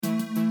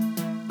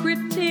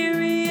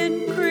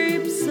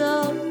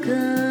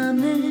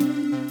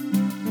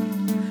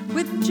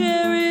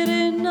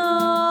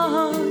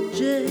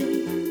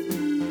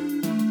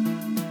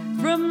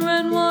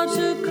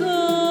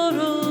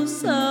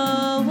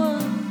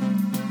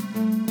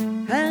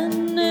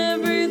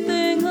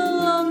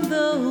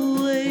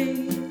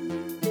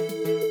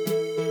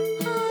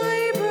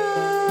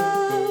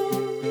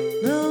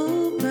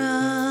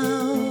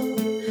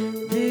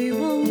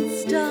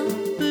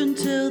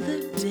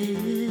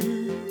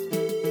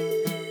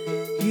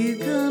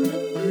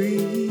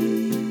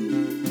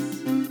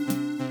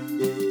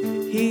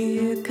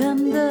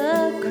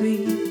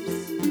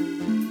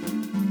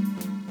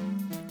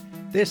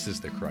This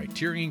is the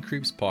Criterion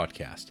Creeps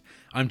podcast.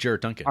 I'm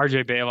Jared Duncan.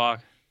 RJ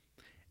Baylock.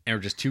 And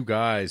we're just two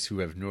guys who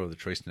have no other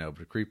choice now but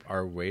to creep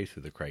our way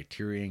through the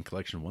Criterion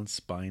Collection one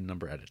spine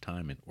number at a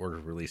time in order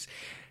of release.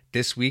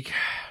 This week,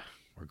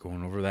 we're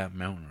going over that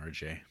mountain,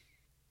 RJ.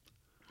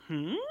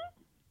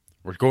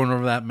 We're going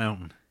over that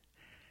mountain.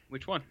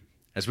 Which one?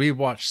 As we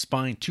watch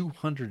spine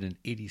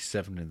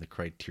 287 in the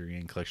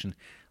Criterion Collection,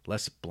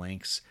 Les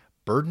Blank's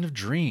Burden of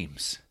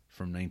Dreams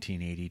from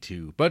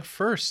 1982. But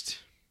first,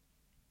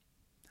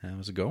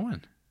 how's it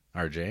going,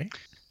 RJ?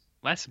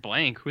 Les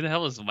Blank? Who the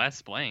hell is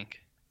Les Blank?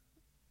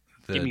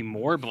 Give me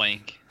more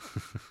blank.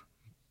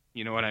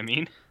 You know what I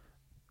mean?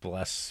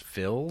 Bless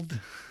filled.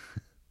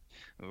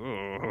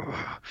 Ooh.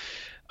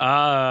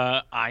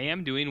 I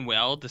am doing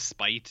well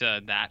despite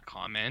that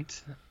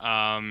comment.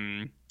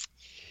 What's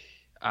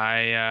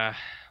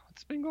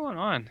been going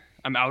on?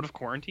 I'm out of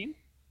quarantine.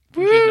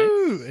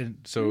 Woo! Nice. And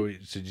so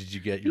did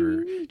you get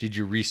did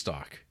you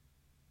restock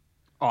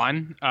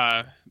on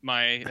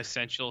my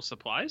essential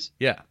supplies?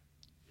 Yeah.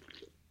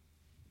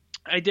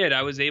 I did.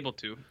 I was able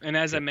to. And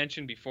as I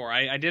mentioned before,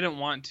 I didn't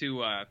want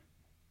to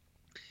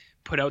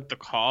put out the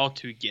call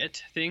to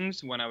get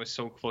things when I was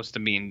so close to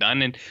being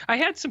done. And I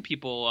had some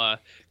people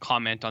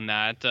comment on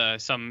that.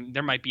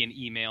 There might be an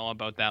email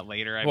about that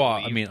later. I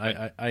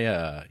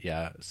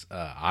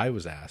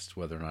was asked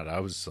whether or not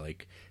I was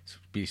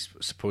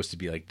supposed to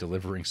be like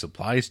delivering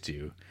supplies to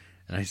you.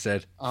 And I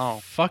said, "Oh,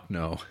 fuck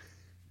no."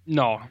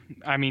 No.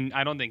 I mean,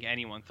 I don't think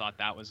anyone thought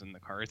that was in the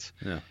cards.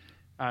 Yeah.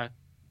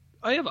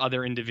 I have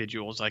other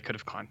individuals I could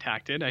have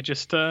contacted. I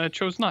just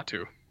chose not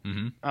to.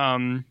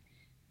 Mm-hmm.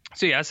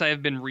 So yes, I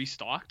have been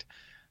restocked.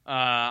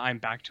 I'm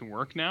back to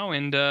work now,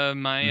 and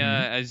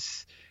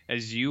as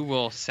you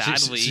will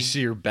sadly, so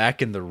you're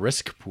back in the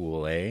risk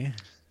pool, eh?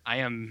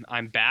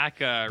 I'm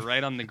back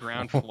right on the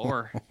ground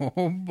floor.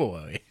 Oh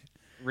boy,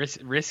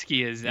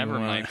 risky as ever,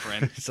 my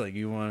friend. It's like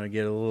you want to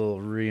get a little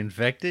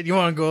reinfected. You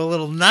want to go a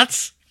little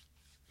nuts.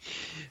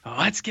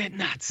 Let's get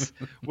nuts.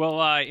 Well,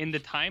 in the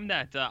time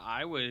that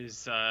I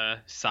was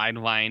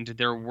sidelined,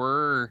 there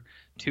were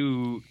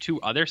two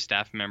other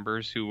staff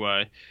members who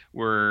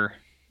were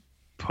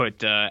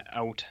put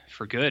out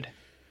for good.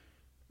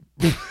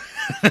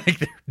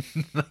 like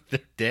they're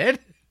dead?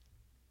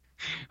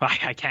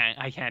 I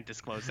can't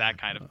disclose that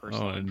kind of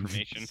personal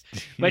information.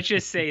 Let's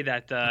just say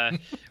that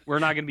we're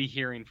not going to be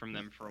hearing from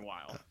them for a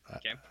while.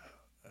 Okay.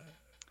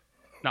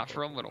 Not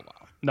for a little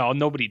while. No,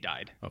 nobody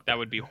died. Okay. That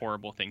would be a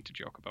horrible thing to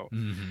joke about.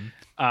 Mm-hmm.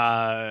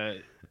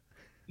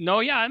 No,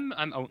 yeah, I'm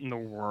out in the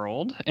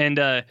world. And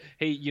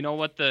hey, you know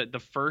what?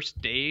 The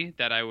first day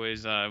that I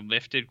was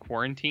lifted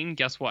quarantine,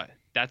 guess what?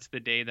 That's the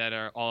day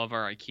that all of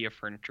our IKEA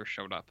furniture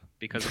showed up.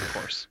 Because of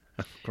course.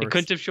 It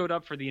couldn't have showed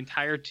up for the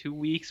entire 2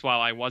 weeks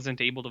while I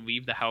wasn't able to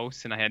leave the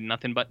house and I had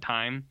nothing but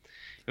time.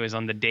 It was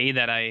on the day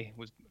that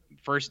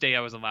first day I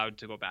was allowed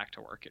to go back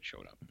to work, it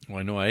showed up. Well,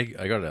 I know I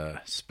got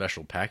a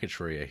special package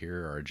for you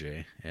here,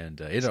 RJ,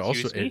 and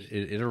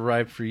it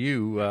arrived for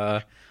you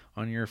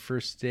on your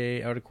first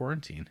day out of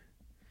quarantine.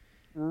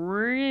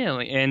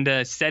 Really? And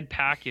said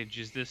package,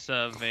 is this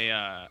of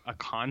a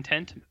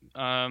content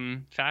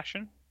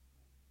fashion?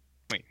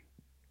 Wait,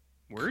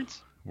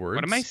 words?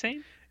 What am I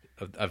saying?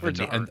 Of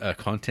a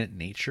content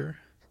nature?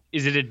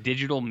 Is it a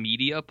digital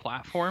media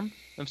platform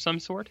of some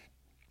sort?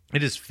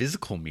 It is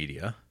physical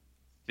media.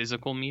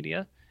 Physical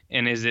media?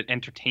 And is it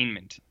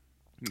entertainment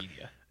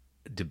media?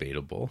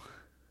 Debatable.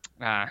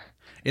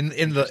 In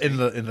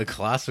the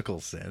classical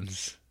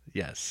sense,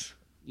 yes.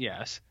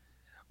 Yes.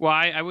 Well,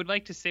 I would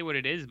like to say what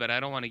it is, but I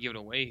don't want to give it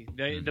away.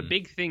 The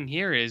big thing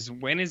here is,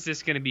 when is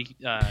this going to be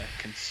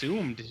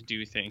consumed, do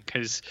you think?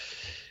 Because,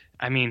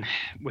 I mean,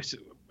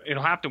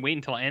 it'll have to wait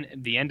until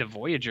the end of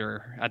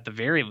Voyager at the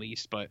very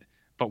least, but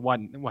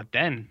what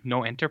then?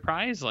 No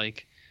Enterprise?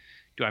 Like,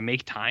 do I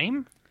make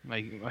time?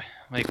 Like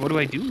what do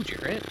I do,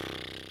 Jarrett?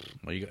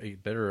 Well, you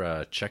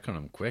better check on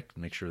them quick,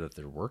 make sure that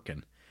they're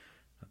working.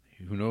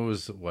 Who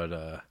knows what?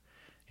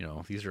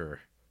 These are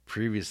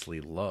previously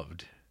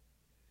loved.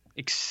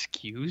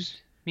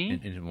 Excuse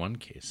me? In one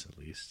case, at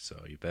least.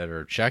 So you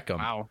better check them.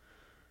 Wow.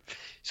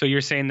 So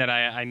you're saying that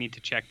I need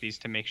to check these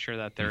to make sure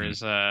that there is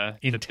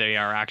that they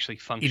are actually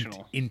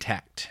functional,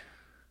 intact.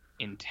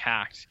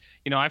 Intact.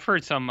 I've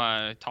heard some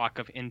talk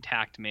of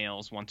intact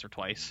males once or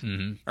twice.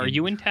 Mm-hmm. Are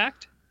you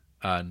intact?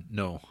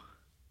 No.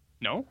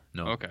 No?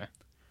 Okay.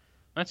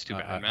 That's too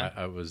bad, man.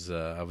 I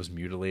was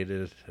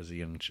mutilated as a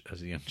young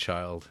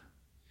child.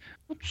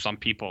 Some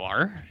people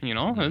are,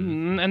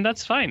 and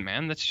that's fine,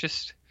 man. That's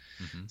just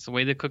it's the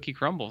way the cookie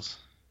crumbles.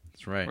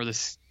 That's right. Or the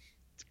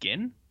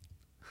skin.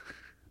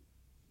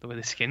 The way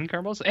the skin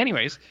crumbles.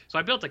 Anyways, so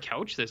I built a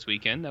couch this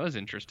weekend. That was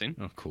interesting.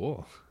 Oh,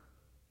 cool.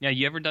 Yeah,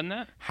 you ever done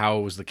that? How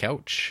was the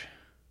couch?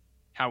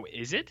 How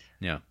is it?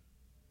 Yeah.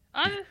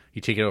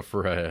 You take it out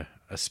for a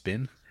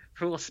spin?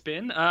 For a little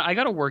spin? I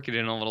got to work it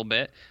in a little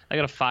bit. I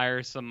got to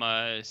fire some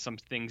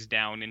things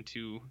down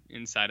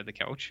inside of the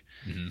couch.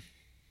 Mm-hmm.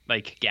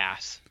 Like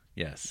gas.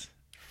 Yes.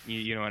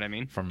 You know what I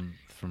mean? From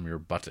your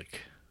buttock.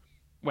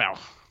 Well,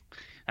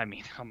 I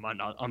mean,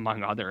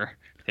 among other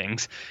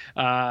things.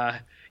 Yeah,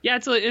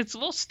 it's a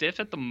little stiff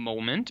at the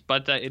moment,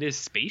 but it is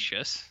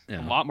spacious.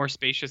 Yeah. A lot more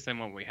spacious than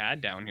what we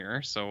had down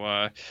here.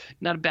 So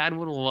not a bad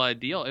little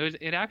deal.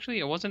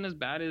 It wasn't as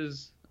bad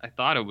as I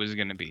thought it was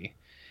gonna be,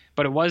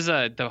 but it was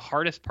the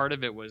hardest part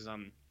of it was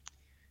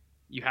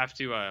you have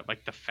to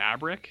like the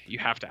fabric. You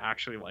have to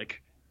actually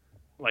like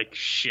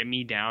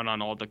shimmy down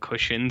on all the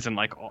cushions and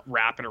like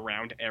wrap it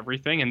around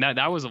everything, and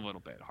that was a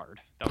little bit hard.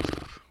 That was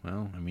tough.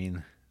 Well, I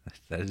mean,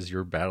 that is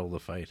your battle to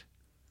fight.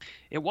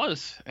 It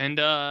was,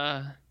 and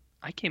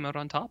I came out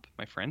on top,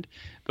 my friend.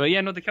 But yeah,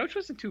 no, the couch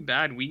wasn't too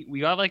bad. We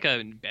got like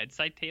a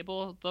bedside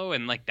table though,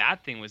 and like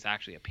that thing was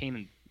actually a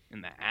pain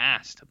in the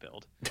ass to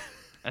build.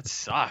 That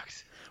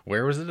sucked.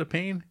 Where was it a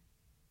pain?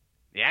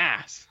 The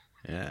ass.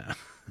 Yeah.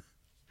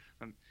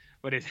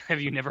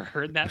 Have you never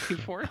heard that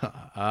before?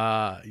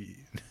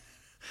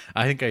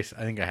 I think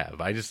I have.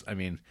 I just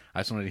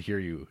wanted to hear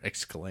you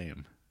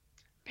exclaim.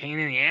 Pain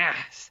in the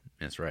ass.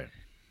 That's right.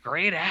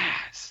 Great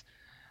ass.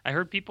 I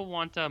heard people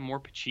want more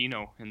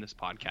Pacino in this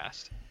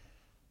podcast.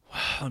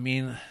 Well, I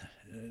mean,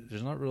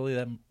 there's not really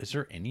that. Is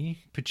there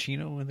any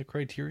Pacino in the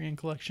Criterion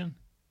Collection?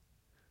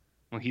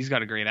 Well, he's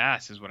got a great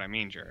ass, is what I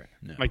mean, Jared.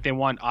 No. Like they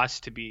want us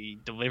to be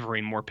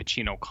delivering more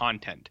Pacino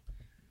content,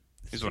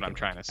 is what I'm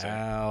trying to say.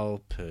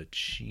 Al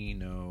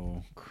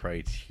Pacino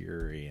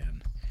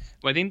Criterion.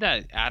 Well, I think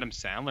that Adam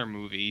Sandler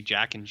movie,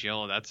 Jack and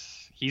Jill,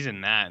 he's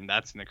in that, and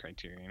that's in the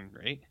Criterion,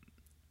 right?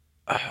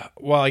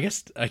 Well, I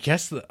guess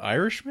the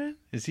Irishman,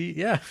 is he?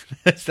 Yeah,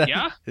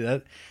 Yeah.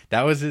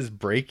 That was his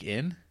break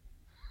in.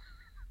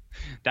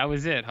 That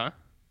was it, huh?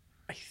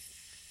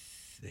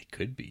 It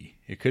could be.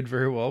 It could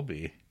very well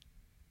be.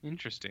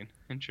 Interesting.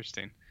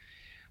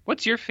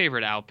 What's your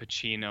favorite Al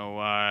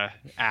Pacino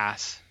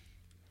ass?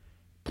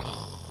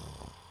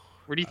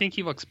 Where do you think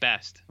he looks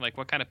best? Like,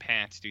 what kind of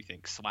pants do you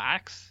think?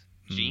 Slacks?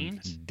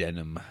 Jeans?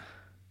 Denim.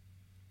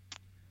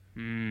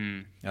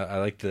 Hmm. I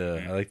like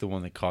the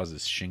one that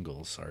causes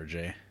shingles,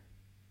 RJ.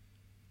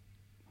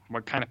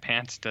 What kind of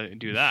pants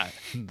do that?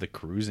 The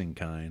cruising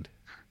kind.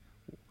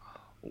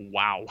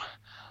 Wow.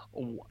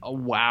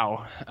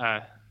 Wow.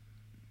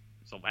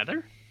 So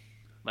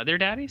leather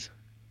daddies.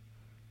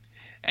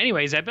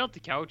 Anyways, I built the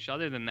couch.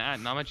 Other than that,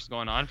 not much is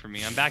going on for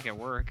me. I'm back at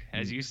work,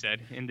 as you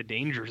said, in the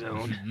danger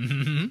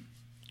zone.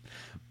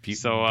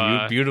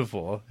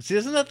 Beautiful. See,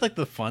 isn't that like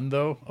the fun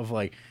though of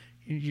like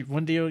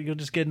one day you'll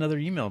just get another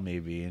email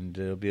maybe, and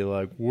it'll be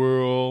like,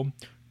 well,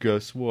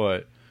 guess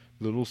what?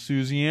 Little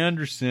Susie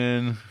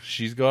Anderson,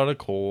 she's got a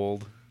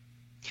cold.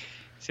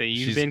 So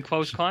you've been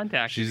close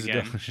contact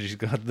again. She's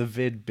got the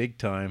vid big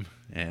time,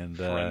 and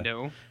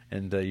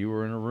you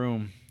were in a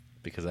room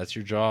because that's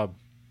your job,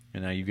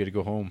 and now you get to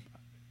go home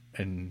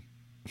and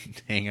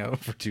hang out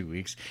for 2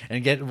 weeks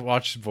and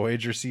watch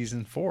Voyager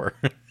season 4.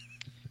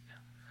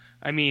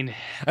 I mean,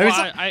 it's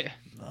not,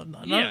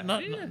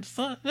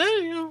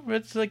 you know,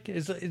 it's like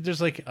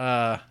there's like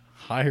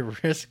high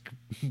risk,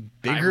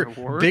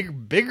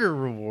 bigger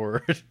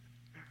reward.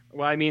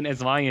 Well, I mean,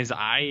 as long as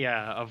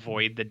I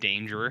avoid the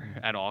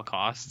danger at all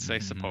costs, I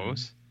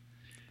suppose.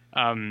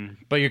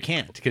 But you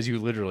can't because you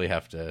literally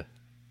have to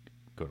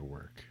go to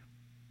work.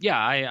 Yeah,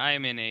 I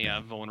am in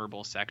a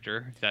vulnerable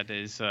sector that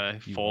is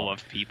full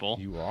of people.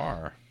 You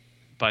are.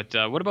 But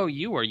what about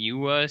you? Are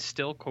you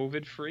still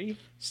COVID free?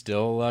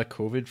 Still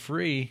COVID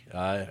free.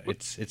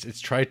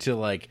 It's tried to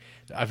like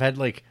I've had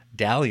like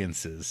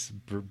dalliances,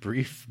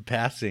 brief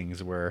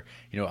passings where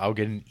I'll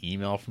get an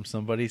email from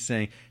somebody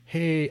saying,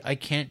 "Hey, I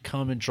can't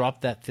come and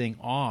drop that thing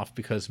off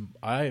because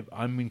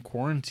I'm in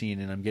quarantine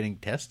and I'm getting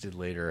tested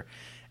later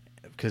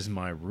because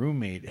my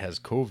roommate has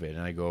COVID."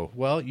 And I go,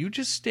 "Well, you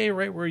just stay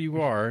right where you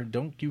are.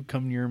 Don't you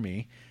come near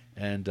me."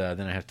 And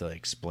then I have to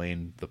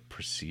explain the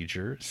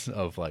procedures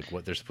of like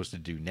what they're supposed to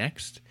do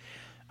next,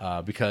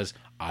 because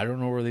I don't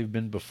know where they've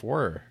been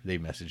before they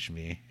messaged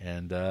me,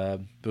 and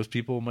those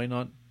people might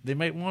want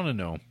to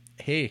know.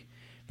 Hey,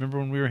 remember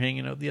when we were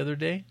hanging out the other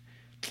day?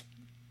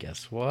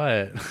 Guess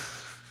what?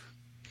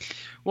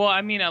 Well,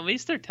 I mean, at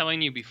least they're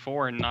telling you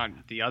before, and not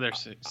the other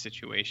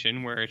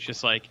situation where it's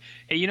just like,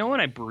 hey, you know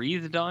when I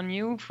breathed on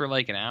you for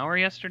like an hour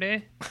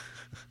yesterday?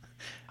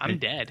 I'm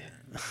dead.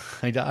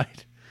 I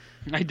died.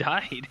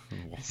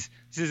 This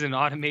is an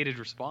automated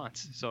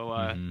response,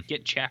 so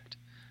get checked.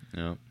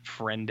 Yeah.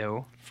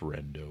 Friendo.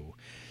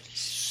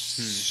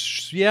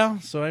 Yeah,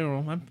 so I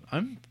don't know.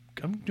 I'm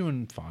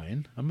doing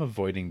fine. I'm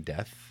avoiding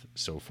death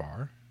so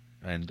far,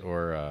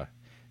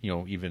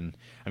 even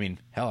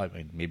hell,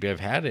 maybe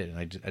I've had it and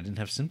I didn't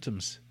have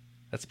symptoms.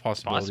 That's a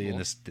possibility in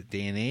this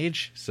day and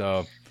age.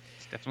 So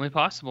it's definitely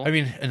possible. I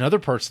mean, in other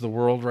parts of the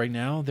world right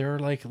now, they're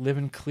like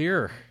living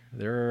clear.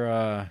 There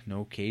are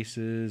no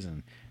cases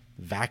and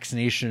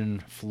vaccination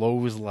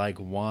flows like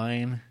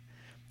wine,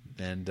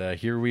 and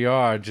here we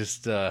are,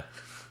 just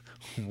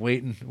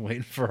waiting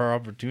for our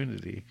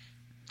opportunity.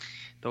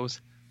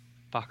 Those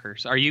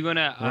fuckers. Are you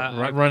gonna?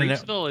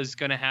 Creepsville is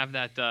gonna have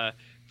that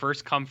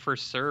first come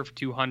first serve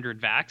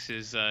 200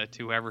 vaxes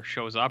to whoever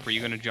shows up. Are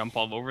you gonna jump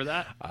all over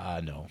that?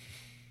 No.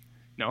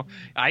 No,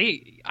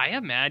 I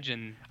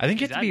imagine. I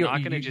think you is have to that be. not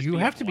going to just You be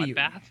have a to be.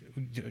 bloodbath?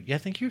 Yeah, I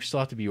think you still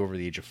have to be over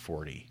the age of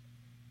 40.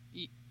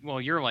 Well,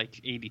 you're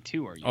like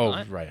 82, are you Oh,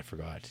 not? right, I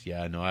forgot.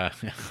 Yeah, no,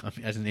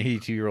 as an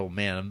 82-year-old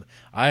man,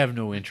 I have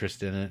no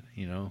interest in it.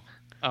 You know,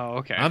 Oh,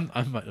 okay.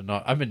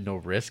 I'm in no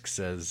risk,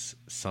 says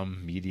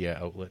some media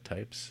outlet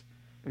types.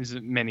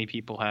 Many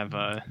people have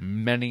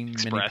Many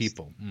expressed.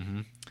 people.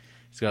 Mm-hmm.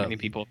 Many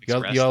people have You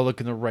expressed. gotta look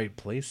in the right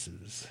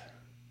places.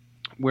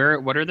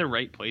 What are the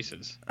right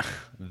places?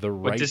 The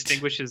right. What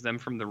distinguishes them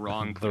from the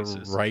wrong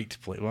places? The right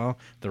place. Well,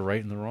 the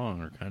right and the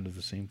wrong are kind of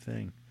the same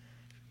thing.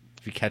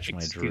 If you catch my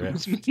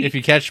Excuse drift. me? If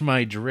you catch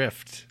my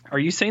drift. Are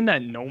you saying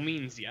that no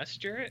means yes,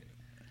 Jarrett?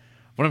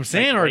 What I'm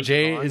saying, right,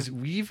 RJ, wrong? is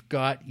we've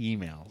got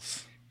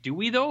emails. Do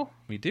we though?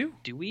 We do.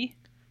 Do we?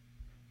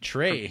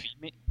 Trey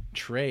From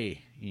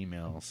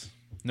emails.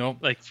 No,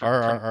 Like from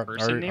our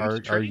person names,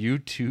 Trey?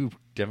 YouTube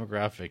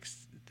demographics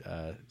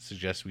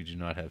suggest we do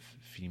not have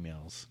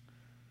females.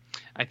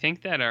 I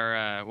think that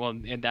our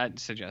that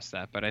suggests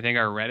that, but I think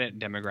our Reddit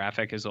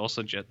demographic is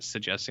also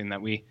suggesting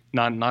that we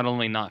not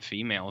only not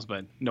females,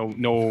 but no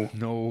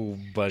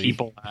Nobody.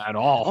 people at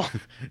all.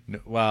 No,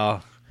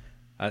 well,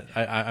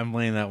 I'm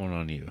laying that one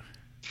on you.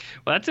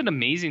 Well, that's an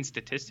amazing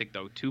statistic,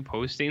 though. 2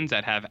 postings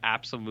that have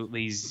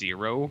absolutely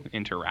 0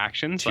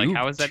 interactions. Like,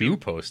 how is that? Two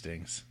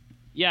postings?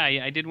 Yeah,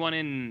 I did one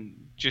in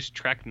just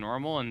Trek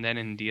Normal and then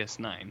in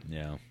DS9.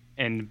 Yeah.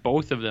 And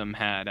both of them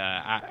had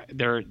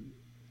they're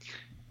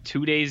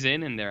 2 days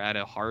in and they're at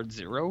a hard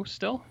 0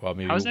 still. Well,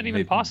 maybe, how is that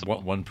even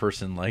possible? One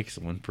person likes,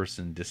 one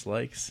person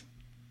dislikes.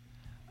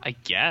 I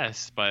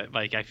guess, but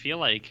like I feel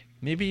like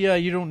maybe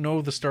you don't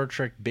know the Star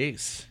Trek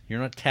base. You're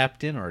not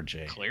tapped in,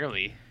 RJ.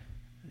 clearly.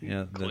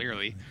 Yeah,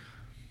 Clearly.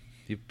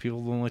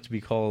 People don't like to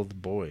be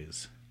called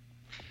boys.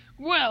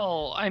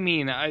 Well, I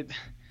mean,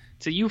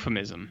 it's a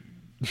euphemism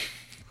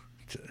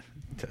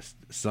to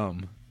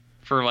some.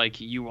 for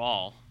like you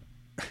all.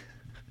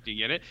 Do you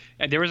get it?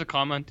 And there was a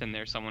comment in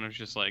there. Someone was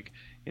just like,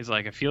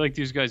 I feel like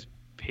these guys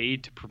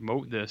paid to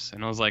promote this,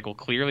 and I was like, well,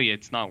 clearly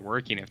it's not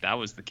working. If that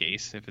was the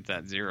case, if it's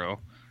at 0,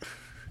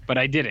 but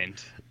I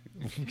didn't.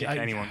 If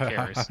anyone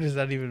cares. How does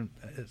that even?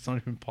 It's not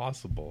even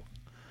possible.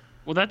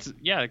 Well, that's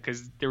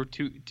because there were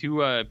two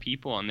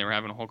people and they were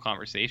having a whole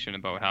conversation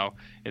about how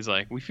it's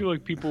like we feel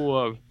like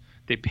people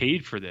they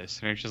paid for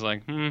this, and it's just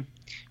like if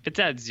it's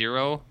at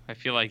 0, I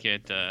feel like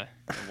it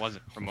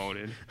wasn't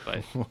promoted.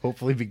 But We'll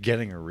hopefully be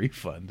getting a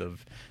refund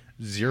of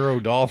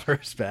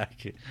 $0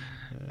 back.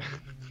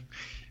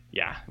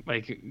 yeah,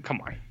 like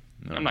come on,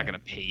 No, I'm not no. gonna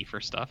pay for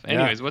stuff. Yeah.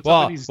 Anyways, what's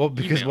up with these?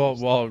 Because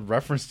emails?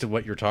 reference to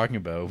what you're talking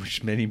about,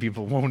 which many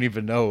people won't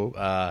even know,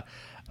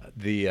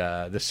 the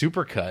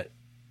supercut.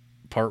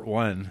 Part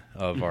 1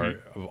 of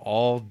of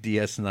all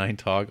DS9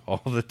 talk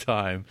all the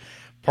time.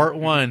 Part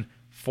 1,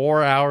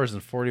 4 hours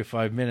and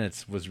 45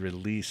 minutes was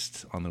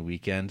released on the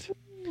weekend.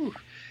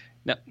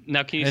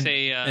 Now can you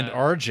say and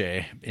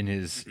RJ in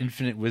his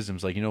infinite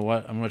wisdom's like, you know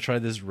what? I'm going to try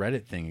this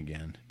Reddit thing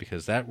again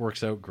because that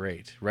works out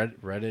great.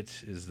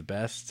 Reddit is the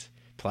best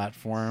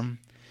platform,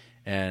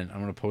 and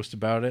I'm going to post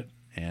about it,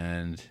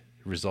 and it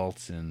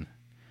results in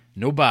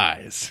no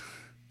buys.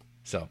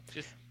 So,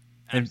 just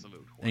and,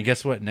 absolute? and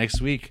guess what? Next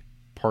week,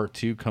 Part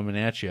 2 coming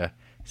at you.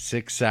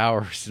 6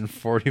 hours and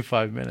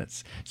 45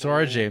 minutes. So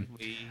RJ,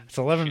 it's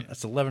 11.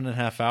 It's 11 and a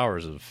half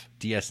hours of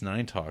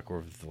DS9 talk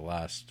over the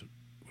last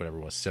whatever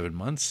it was 7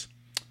 months.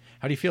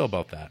 How do you feel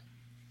about that?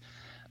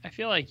 I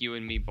feel like you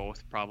and me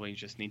both probably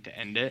just need to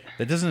end it.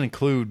 That doesn't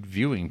include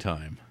viewing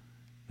time.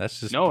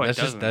 That's just No, it that's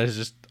just doesn't. that is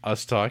just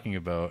us talking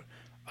about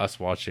us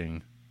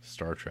watching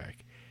Star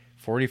Trek.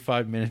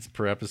 45 minutes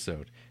per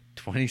episode.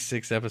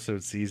 26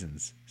 episode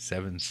seasons.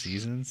 7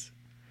 seasons.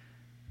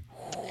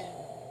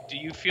 Do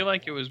you feel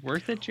like it was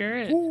worth it,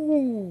 Jarrett,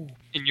 Woo!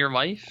 in your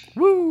life?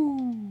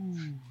 Woo!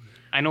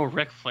 I know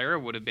Ric Flair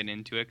would have been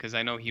into it because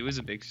I know he was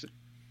a big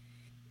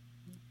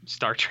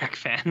Star Trek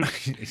fan.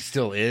 He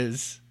still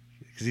is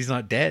because he's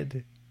not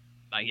dead.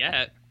 Not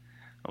yet,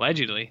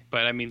 allegedly.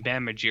 But I mean,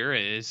 Bam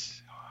Margera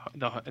is.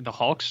 The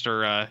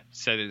Hulkster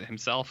said it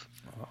himself.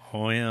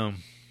 Oh yeah.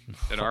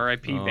 Said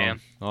R.I.P. Bam.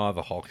 Oh,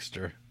 the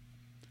Hulkster.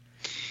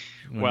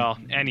 Well,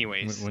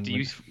 anyways, do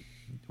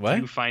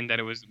you find that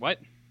it was what?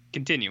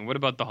 Continue. What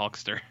about the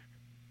Hulkster?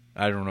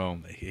 I don't know.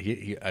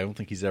 I don't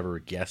think he's ever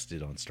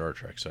guested on Star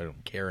Trek, so I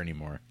don't care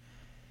anymore.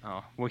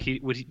 Oh, well,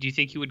 do you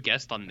think he would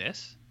guest on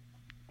this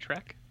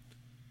Trek?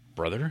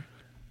 Brother?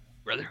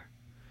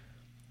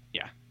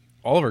 Yeah.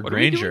 Oliver What are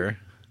we Granger.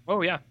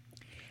 Oh, yeah.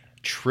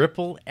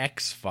 Triple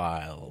X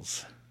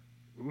Files.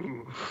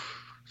 Ooh,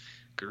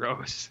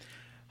 gross.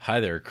 Hi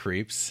there,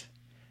 creeps.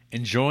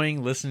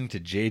 Enjoying listening to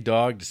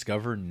J-Dog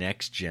discover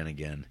Next Gen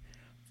again.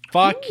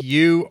 Fuck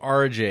you,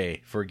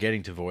 RJ, for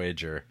getting to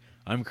Voyager.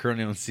 I'm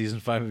currently on season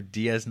 5 of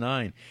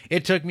DS9.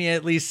 It took me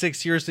at least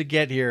 6 years to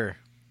get here.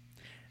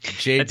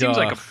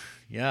 J-Dog.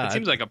 That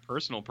seems like a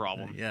personal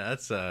problem. Yeah,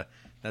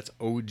 that's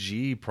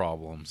OG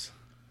problems.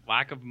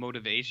 Lack of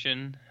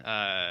motivation,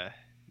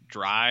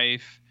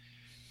 drive,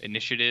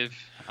 initiative.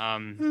 I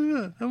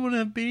want to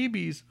have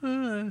babies.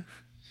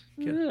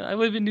 I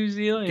live in New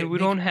Zealand. We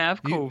don't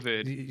have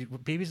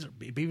COVID.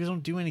 Babies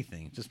don't do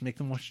anything. Just make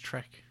them watch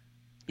Trek.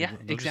 Yeah,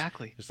 They'll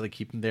exactly. Just like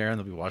keep them there, and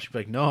they'll be watching. Be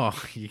like, no,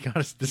 you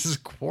got to. This is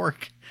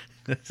Quark.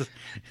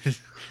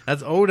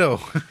 That's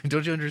Odo.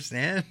 Don't you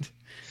understand?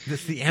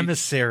 This is the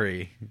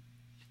emissary.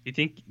 Do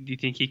you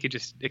think he could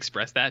just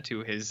express that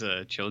to his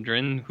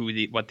children,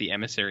 what the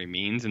emissary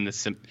means, and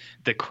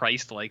the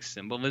Christ-like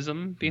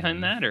symbolism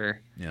behind that,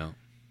 or yeah,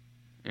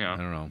 yeah, I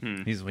don't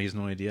know. He's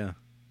no idea.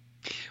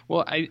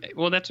 Well,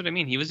 that's what I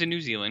mean. He was in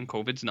New Zealand.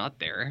 COVID's not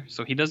there,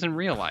 so he doesn't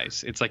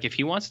realize. It's like if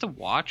he wants to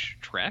watch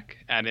Trek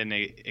at an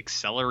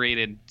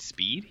accelerated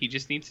speed, he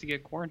just needs to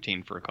get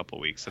quarantined for a couple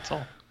of weeks. That's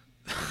all.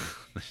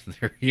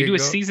 You do a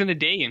season a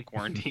day in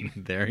quarantine.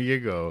 There you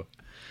go.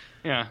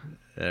 Yeah.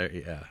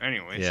 Yeah.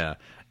 Anyways. Yeah.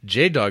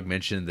 J-Dog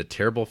mentioned the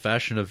terrible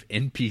fashion of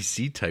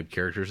NPC type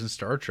characters in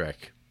Star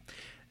Trek.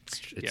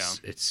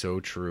 It's so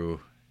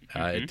true.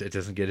 It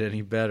doesn't get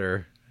any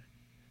better.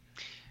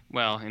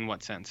 Well, in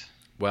what sense?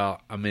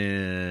 Well, I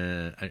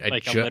mean, I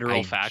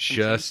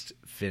just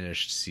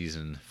finished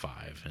season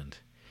 5, and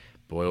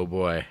boy, oh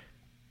boy,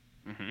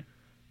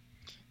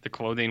 the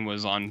clothing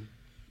was on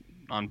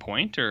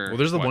point, or well,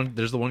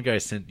 there's the one guy I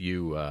sent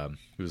you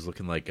who was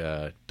looking like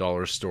a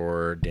dollar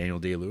store Daniel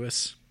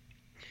Day-Lewis.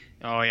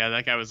 Oh yeah,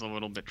 that guy was a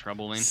little bit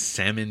troubling.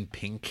 Salmon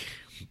pink,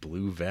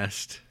 blue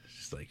vest,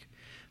 just like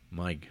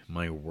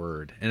my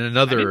word, and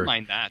another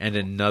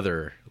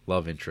another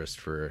love interest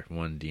for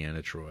one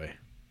Deanna Troi.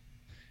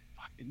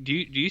 Do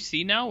you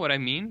see now what I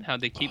mean? How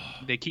they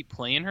keep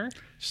playing her?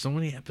 So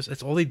many episodes.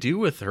 That's all they do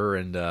with her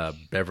and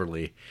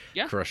Beverly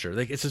Crusher.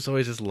 Like it's just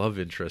always this love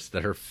interest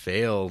that are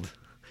failed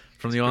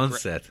from the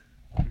onset.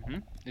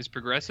 As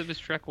progressive as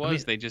Trek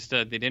was, they just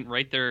they didn't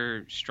write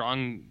their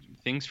strong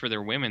things for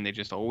their women. They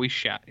just always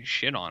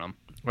shit on them.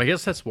 I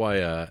guess that's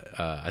why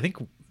I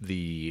think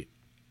the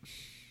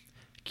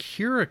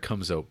Kira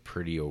comes out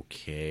pretty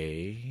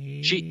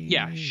okay. She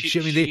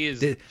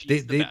is the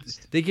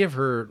best. They give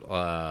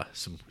her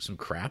some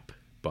crap,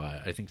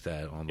 but I think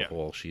that on the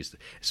whole she's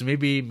so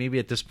maybe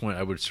at this point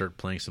I would start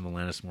playing some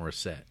Alanis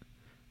Morissette.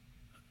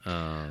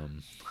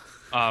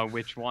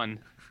 Which one?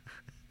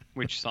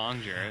 Which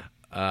song, Jarrett?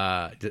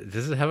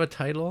 Does it have a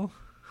title?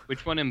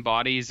 Which one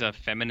embodies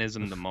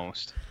feminism the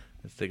most?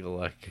 Let's take a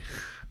look.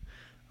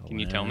 Can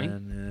you tell me?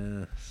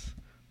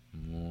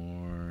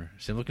 More.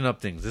 See, I'm looking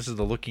up things. This is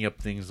the Looking Up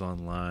Things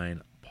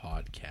Online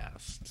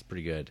podcast. It's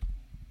pretty good.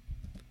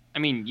 I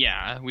mean,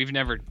 yeah, we've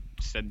never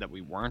said that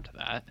we weren't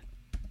that.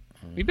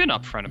 We've been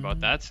upfront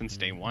about that since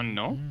day one,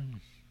 no?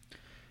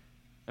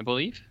 I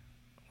believe.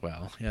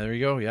 Well, yeah, there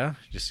you go. Yeah,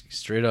 just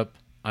straight up,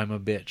 I'm a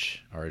bitch,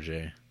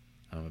 RJ.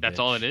 That's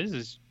all it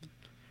is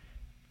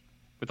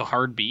with a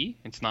hard B.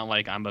 It's not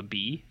like I'm a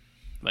B,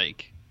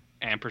 like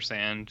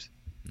ampersand,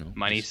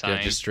 money sign.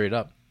 Yeah, just straight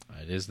up.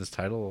 It is this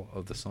title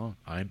of the song.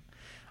 I'm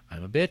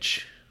a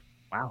bitch.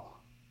 Wow.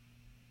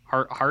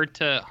 Hard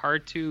to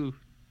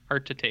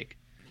take.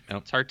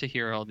 Yep. It's hard to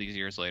hear all these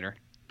years later.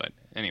 But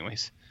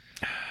anyways.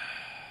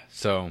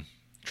 So,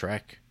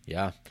 Trek,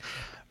 yeah.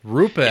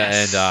 Rupa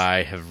and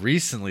I have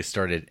recently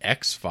started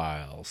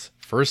X-Files.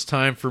 First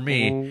time for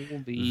me.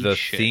 Holy the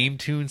shit. Theme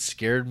tune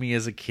scared me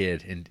as a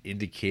kid and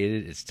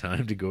indicated it's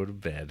time to go to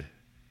bed.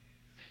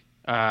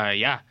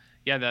 Yeah,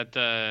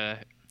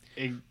 that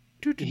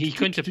he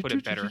couldn't have put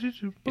it better.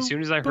 As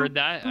soon as I heard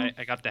that,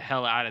 I got the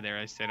hell out of there.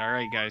 I said, all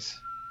right, guys,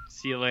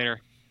 see you later.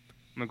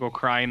 I'm going to go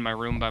cry in my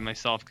room by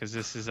myself because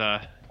this is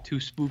too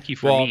spooky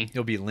for me.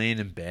 You'll be laying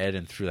in bed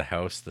and through the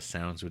house the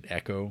sounds would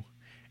echo.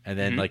 And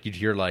then like you'd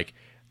hear like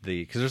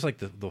because there's like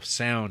the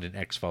sound in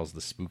X-Files,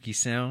 the spooky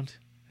sound.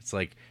 It's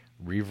like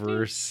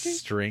reverse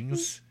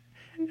strings.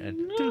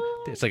 And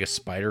it's like a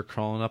spider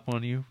crawling up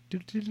on you.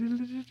 It's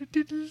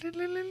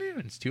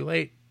too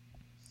late.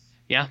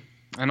 Yeah.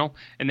 I know.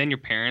 And then your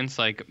parents,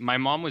 like my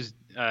mom was,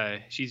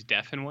 she's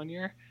deaf in 1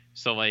 year.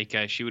 So like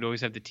she would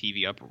always have the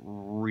TV up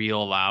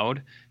real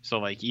loud. So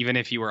like even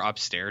if you were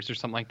upstairs or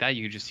something like that,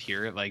 you could just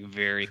hear it like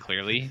very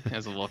clearly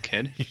as a little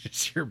kid. You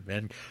just hear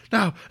Ben,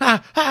 no,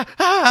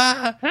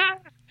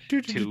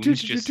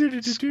 Tunes just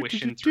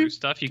squishing through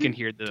stuff. You can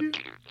hear the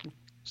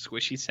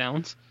squishy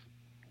sounds.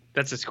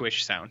 That's a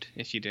squish sound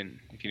if you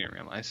didn't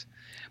realize.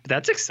 But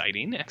that's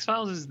exciting.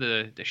 X-Files is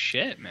the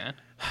shit, man.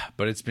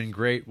 But it's been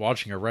great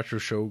watching a retro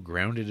show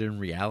grounded in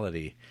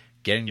reality.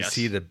 Getting to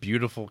see the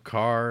beautiful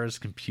cars,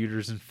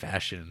 computers, and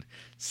fashion.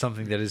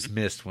 Something that is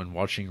missed when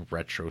watching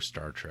retro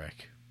Star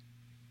Trek.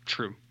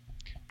 True.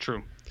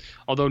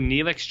 Although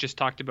Neelix just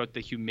talked about the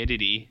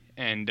humidity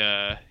and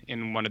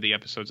in one of the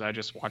episodes I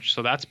just watched.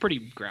 So that's pretty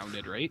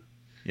grounded, right?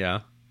 Yeah.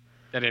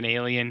 That an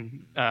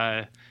alien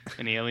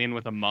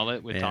with a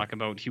mullet would talk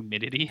about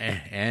humidity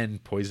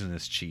and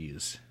poisonous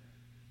cheese.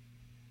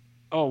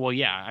 Oh well,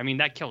 yeah. I mean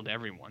that killed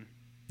everyone.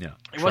 Yeah,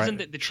 it wasn't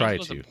that the cheese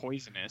wasn't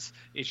poisonous.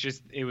 It's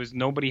just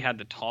nobody had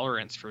the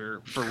tolerance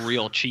for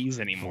real cheese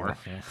anymore.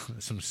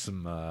 Some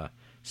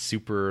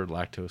super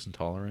lactose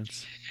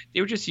intolerance.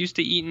 They were just used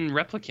to eating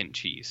replicant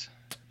cheese,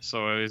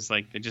 so it was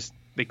like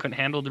they couldn't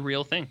handle the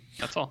real thing.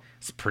 That's all.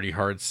 It's pretty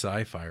hard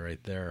sci-fi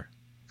right there.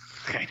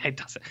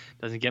 It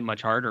doesn't get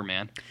much harder,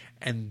 man.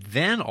 And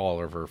then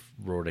Oliver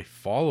wrote a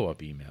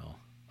follow-up email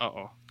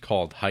Uh-oh.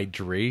 called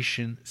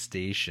Hydration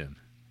Station.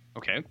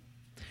 Okay.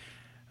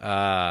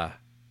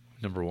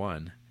 Number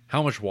one,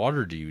 how much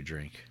water do you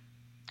drink?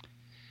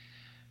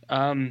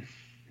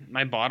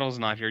 My bottle's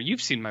not here.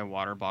 You've seen my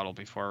water bottle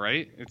before,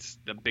 right? It's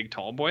the big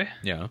tall boy.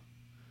 Yeah.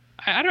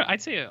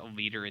 I'd say a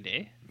liter a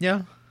day.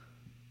 Yeah.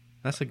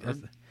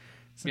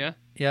 Yeah.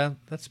 Yeah,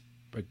 that's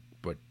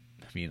what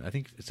I mean. I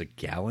think it's a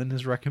gallon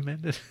is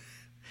recommended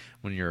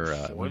when you're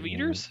 4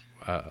 liters.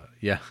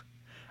 Yeah,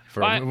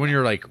 when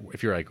you're like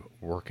if you're like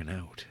working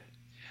out.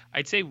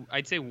 I'd say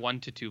 1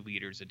 to 2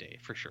 liters a day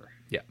for sure.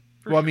 Yeah.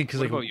 For well, sure. I mean,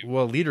 because like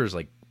liters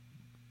like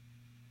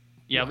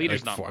yeah,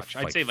 liters like not much.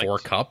 I'd I'd say 4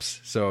 cups.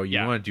 So you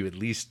yeah. want to do at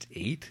least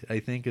 8. I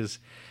think is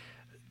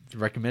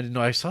recommended.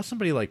 No, I saw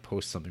somebody like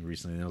post something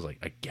recently, and it was like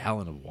a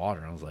gallon of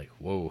water. And I was like,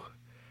 whoa.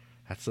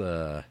 That's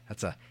a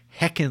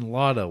heckin'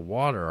 lot of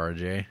water,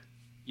 RJ.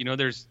 You know,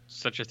 there's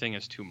such a thing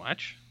as too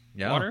much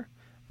water.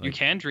 Like, you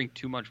can drink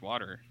too much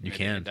water. You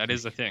can. That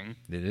is a thing.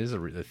 It is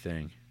a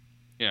thing.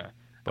 Yeah,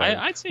 but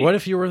I'd say. What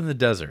if you were in the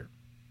desert,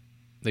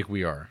 like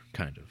we are,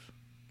 kind of?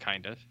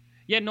 Kind of.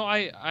 Yeah. No,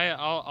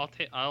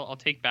 I'll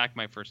take back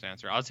my first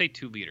answer. I'll say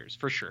 2 liters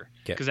for sure.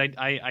 Because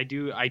I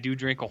do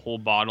drink a whole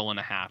bottle and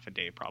a half a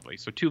day probably.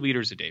 So 2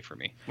 liters a day for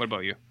me. What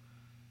about you?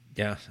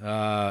 Yeah.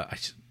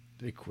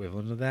 The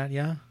equivalent of that.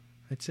 Yeah.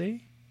 I'd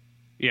say.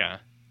 Yeah.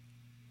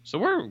 So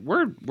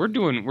we're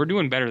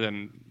doing better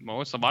than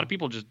most. A lot of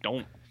people just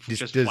don't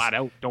flat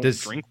out don't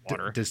drink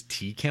water. Does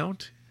tea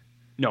count?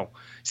 No.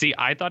 See,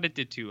 I thought it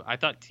did too. I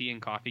thought tea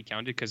and coffee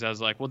counted because I was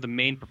like, well, the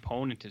main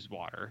proponent is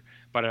water.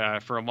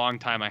 But for a long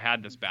time, I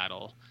had this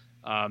battle,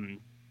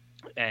 and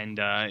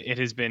it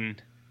has been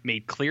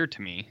made clear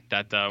to me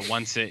that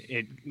once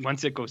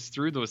it goes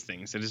through those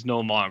things, it is no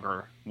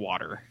longer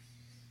water.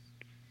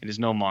 It is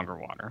no longer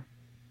water,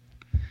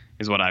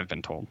 is what I've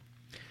been told.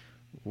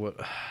 What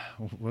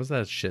was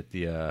that shit?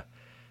 The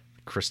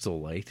Crystal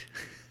Light.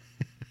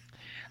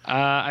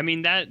 I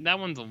mean that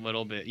one's a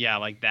little bit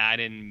like that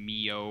and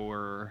Mio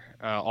or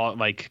all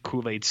like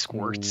Kool-Aid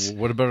squirts.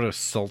 What about a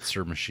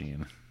seltzer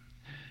machine?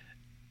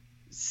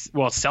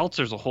 Well,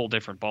 seltzer's a whole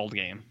different ball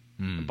game,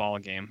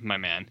 my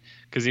man,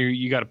 because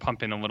you got to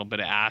pump in a little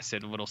bit of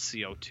acid, a little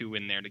CO2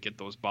 in there to get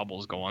those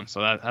bubbles going.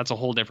 So that's a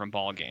whole different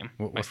ball game,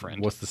 my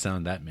friend. What's the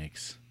sound that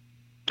makes?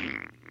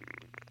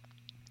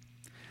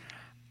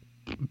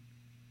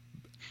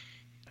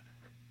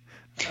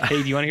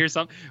 Hey, do you want to hear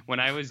something? When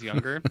I was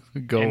younger,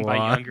 and by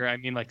younger I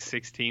mean like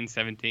 16,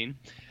 17,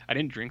 I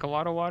didn't drink a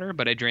lot of water,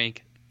 but I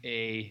drank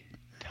a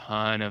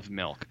ton of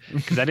milk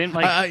because I didn't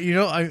like.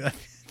 I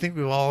think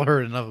we've all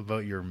heard enough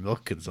about your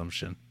milk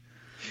consumption.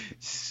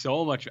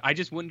 So much. I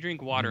just wouldn't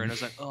drink water, and I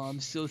was like, "Oh, I'm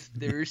so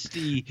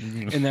thirsty,"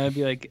 and then I'd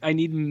be like, "I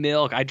need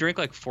milk." I drank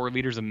like 4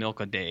 liters of milk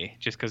a day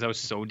just because I was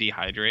so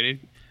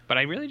dehydrated. But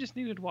I really just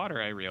needed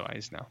water. I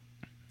realize now.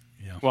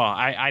 Yeah. Well,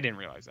 I didn't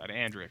realize that.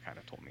 Andrea kind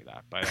of told me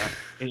that, but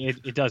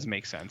it does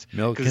make sense.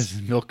 Milk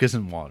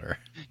isn't water.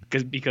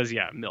 Because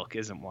milk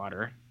isn't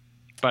water,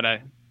 but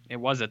it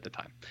was at the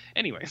time.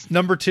 Anyways.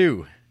 Number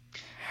 2,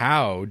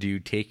 how do you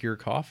take your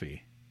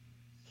coffee?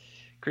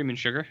 Cream and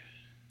sugar.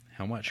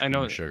 How much cream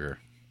and sugar?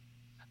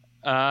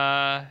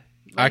 A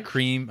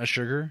cream, a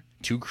sugar,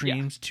 2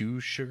 creams, 2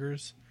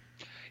 sugars.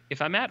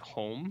 If I'm at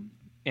home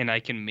and I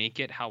can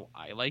make it how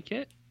I like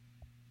it,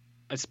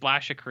 a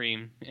splash of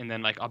cream and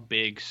then like a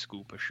big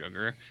scoop of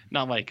sugar.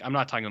 Not like I'm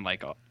not talking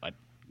like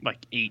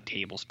like 8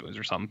 tablespoons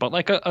or something, but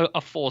like a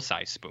full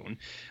size spoon.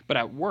 But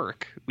at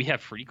work we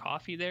have free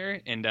coffee there,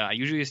 and I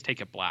usually just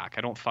take it black.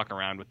 I don't fuck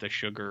around with the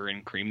sugar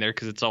and cream there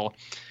because it's all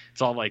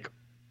like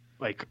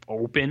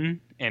open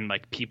and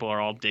like people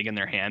are all digging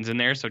their hands in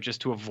there. So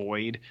just to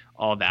avoid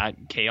all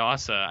that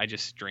chaos, I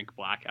just drink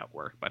black at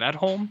work. But at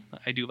home,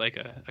 I do like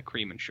a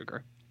cream and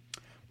sugar.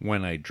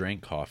 When I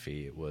drank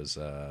coffee, it was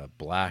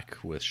black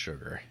with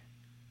sugar.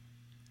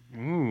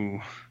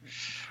 Ooh.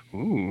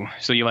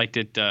 So you liked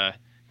it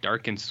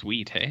dark and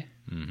sweet, hey?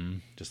 Mm-hmm.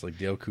 Just like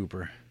Dale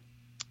Cooper.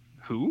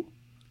 Who?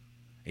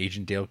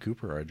 Agent Dale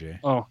Cooper,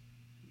 RJ. Oh,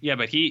 yeah,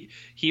 but he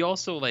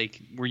also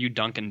like. Were you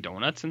Dunkin'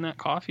 Donuts in that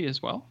coffee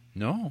as well?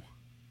 No.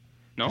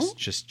 No.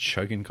 Just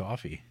chugging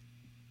coffee.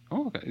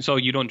 Oh, okay. So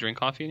you don't drink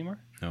coffee anymore?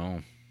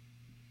 No.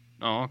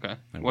 Oh, okay.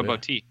 What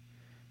about tea?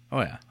 Oh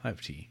yeah, I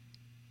have tea.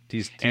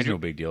 Tea's no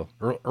big deal.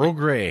 Earl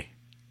Grey,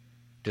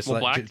 just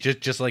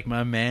like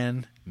my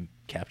man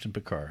Captain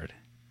Picard.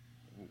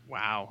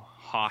 Wow,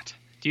 hot.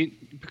 Do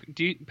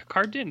you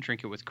Picard didn't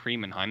drink it with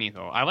cream and honey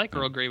though. I like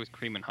Earl Grey with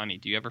cream and honey.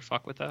 Do you ever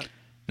fuck with that?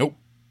 Nope.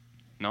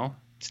 No,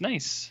 it's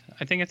nice.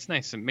 I think it's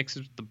nice. It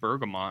mixes with the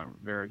bergamot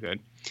very good.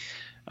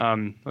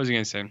 What was I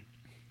gonna say?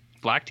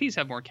 Black teas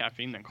have more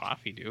caffeine than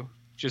coffee do.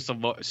 Just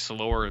a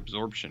slower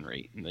absorption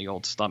rate in the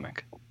old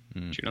stomach.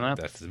 Did you know that?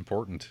 That's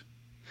important.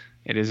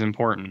 It is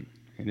important.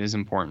 It is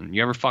important.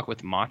 You ever fuck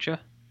with matcha?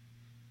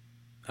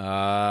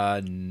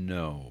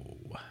 No.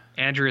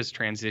 Andrew is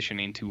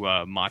transitioning to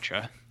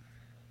matcha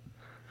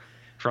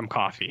from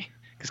coffee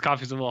because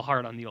coffee's a little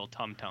hard on the old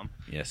tum-tum.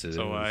 Yes, it is.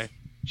 So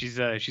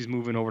She's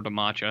moving over to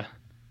matcha,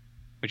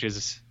 which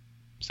is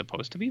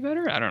supposed to be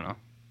better. I don't know.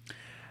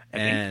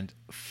 And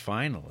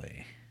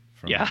finally,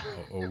 from Yeah.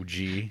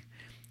 OG,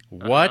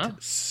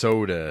 what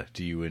soda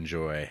do you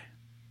enjoy?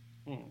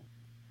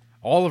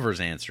 Oliver's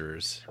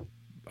answers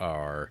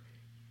are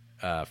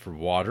for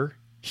water,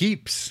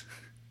 Heaps.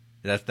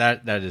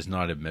 That is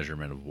not a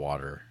measurement of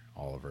water,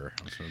 Oliver.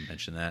 I was going to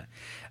mention that.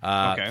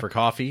 Okay. For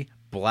coffee,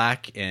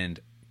 black and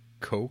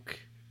Coke,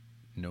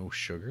 no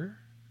sugar.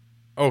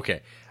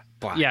 Okay,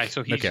 black. Yeah,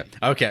 so he's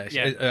okay.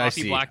 Yeah, I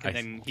coffee see. black, and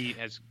then he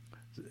has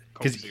Coke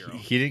Because Zero.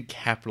 he didn't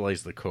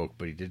capitalize the Coke,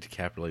 but he did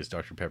capitalize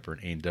Dr. Pepper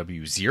and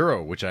A&W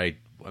Zero, which I'm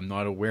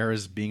not aware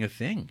as being a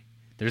thing.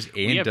 There's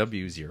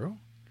A&W Zero.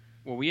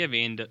 Well, we have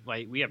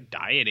we have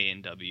Diet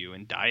A&W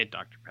and Diet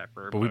Dr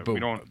Pepper, But but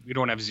we- we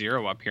don't have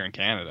Zero up here in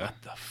Canada.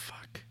 What the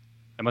fuck?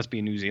 That must be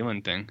a New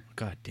Zealand thing.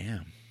 God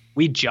damn.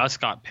 We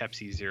just got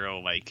Pepsi Zero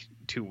like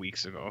 2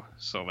 weeks ago,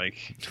 so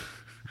like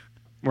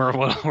we're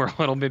a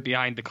little bit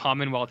behind. The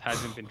Commonwealth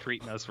hasn't been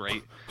treating us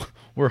right.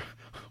 We're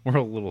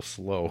a little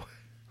slow.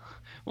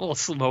 A little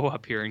slow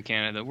up here in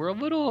Canada.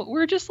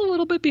 We're just a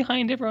little bit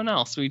behind everyone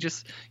else. We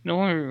just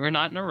we're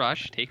not in a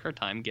rush. Take our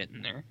time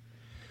getting there.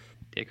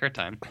 Take our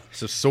time.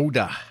 So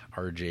soda,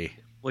 RJ.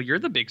 Well, you're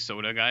the big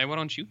soda guy. Why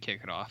don't you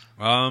kick it off?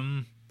 I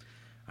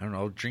don't know.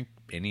 I'll drink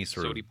any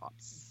sort Sody of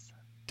pops.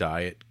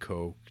 Diet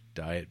Coke,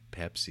 Diet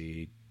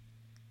Pepsi,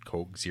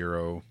 Coke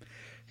Zero,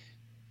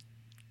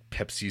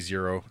 Pepsi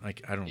Zero.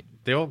 Like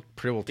they all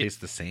pretty well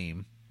taste the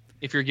same.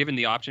 If you're given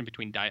the option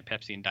between Diet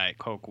Pepsi and Diet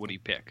Coke, what do you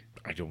pick?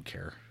 I don't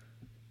care.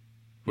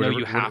 No,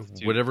 you have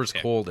to Whatever's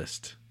pick.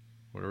 coldest,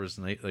 whatever's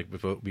like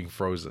without being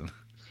frozen.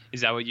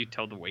 Is that what you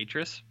tell the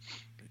waitress?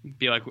 You'd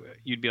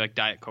be like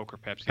Diet Coke or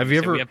Pepsi. Have You'd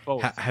you say, ever "We have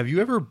both." have you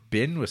ever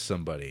been with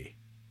somebody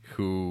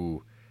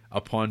who,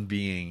 upon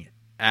being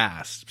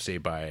asked, say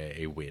by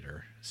a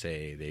waiter,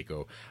 say they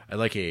go, "I'd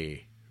like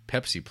a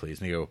Pepsi, please,"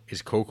 and they go,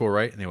 "Is Coke all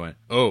right?" And they went,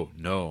 "Oh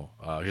no,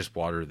 just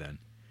water then."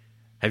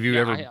 Have you Yeah,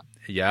 ever?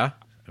 Yeah.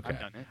 Okay. I've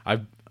done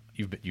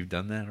it. You've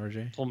done that,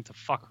 RJ? Told him to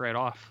fuck right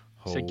off.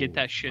 So get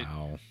that shit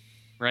Wow.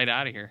 right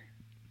out of here.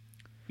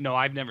 No,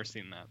 I've never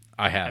seen that.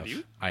 I have. Have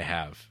you? I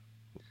have.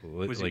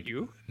 Was it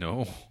you?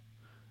 No.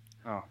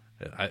 Oh,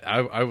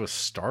 I was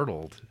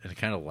startled and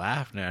kind of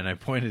laughed, and I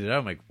pointed it out.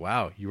 I'm like,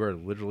 "Wow, you are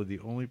literally the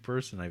only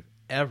person I've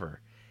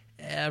ever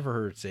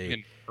heard say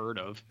been heard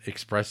of.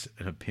 express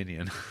an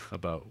opinion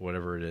about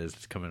whatever it is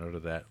that's coming out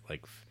of that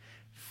like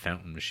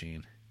fountain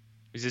machine."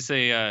 Is this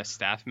a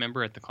staff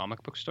member at the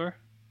comic book store?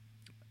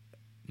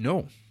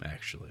 No,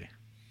 actually,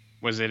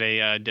 Was it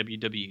a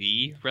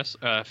WWE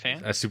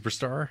fan? a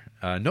superstar.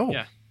 No,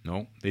 Yeah.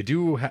 no, they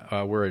do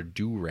wear a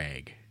do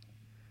rag.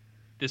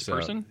 This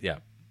person? Yeah.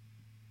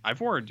 I've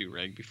wore a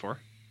do-rag before,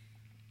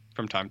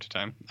 from time to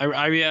time.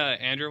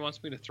 Andrew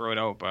wants me to throw it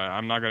out, but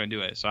I'm not gonna do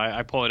it. So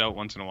I pull it out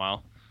once in a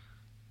while,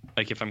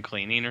 like if I'm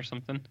cleaning or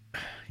something.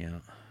 Yeah.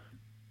 I'm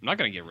not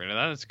gonna get rid of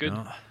that. It's good.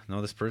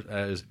 No, this person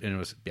it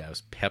was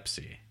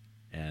Pepsi,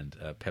 and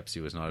Pepsi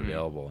was not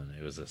available, and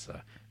it was this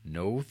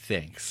no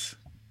thanks.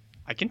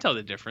 I can tell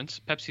the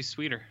difference. Pepsi's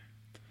sweeter.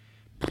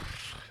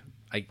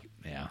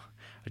 Yeah.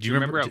 Do you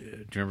remember Do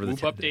you remember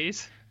Whoop Up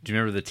days? Do you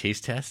remember the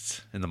taste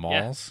tests in the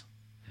malls?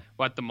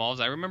 Well, at the malls,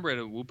 I remember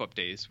at Whoop Up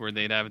days where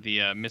they'd have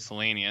the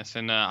miscellaneous,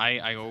 and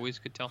I always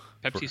could tell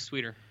Pepsi's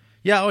sweeter.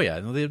 Yeah. Oh yeah.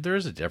 No, there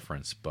is a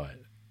difference, but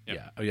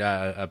Yep.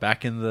 yeah.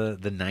 Back in the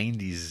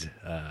 90s,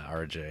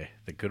 RJ,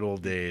 the good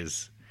old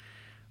days.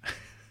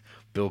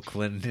 Bill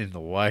Clinton in the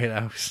White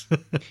House.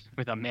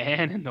 With a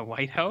man in the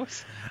White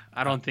House?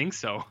 I don't think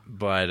so.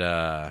 But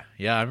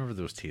yeah, I remember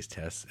those taste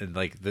tests, and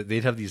like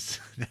they'd have these.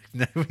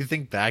 Now we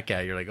think back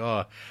at it, you're like,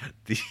 oh,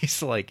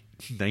 these like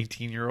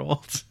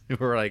 19-year-olds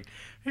who are like,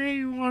 hey,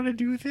 you want to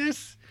do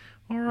this?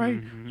 All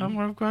right,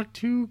 I've got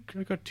two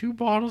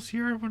bottles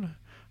here. I'm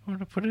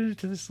gonna put it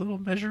into this little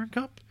measuring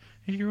cup,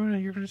 and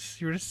you're gonna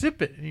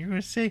sip it, and you're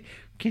gonna say,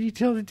 can you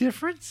tell the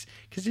difference?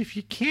 Because if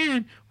you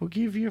can, we'll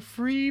give you a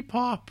free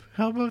pop.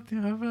 How about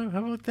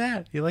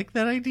that? You like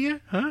that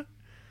idea, huh?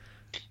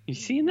 You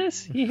seeing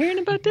this? You hearing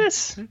about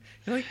this? You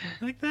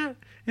like that?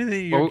 And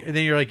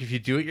then you're like, if you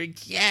do it, you're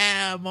like,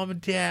 yeah, mom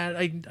and dad,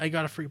 I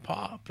got a free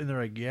pop. And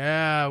they're like,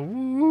 yeah,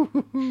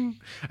 woo,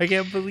 I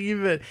can't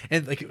believe it.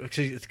 And like,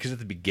 because at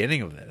the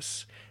beginning of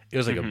this, it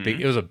was like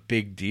it was a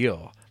big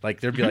deal. Like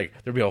there'd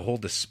be a whole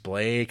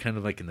display kind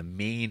of like in the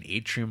main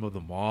atrium of the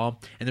mall,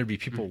 and there'd be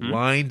people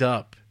lined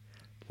up.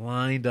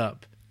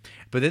 But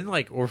then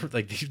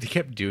they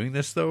kept doing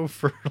this though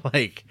for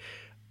like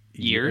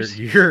years,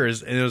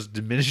 and it was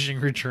diminishing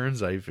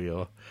returns. I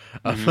feel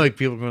like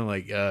people going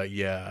like,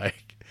 yeah,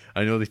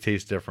 I know they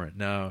taste different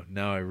now.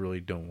 I really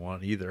don't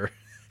want either,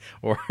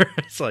 or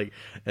it's like,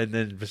 and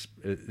then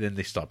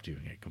they stopped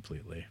doing it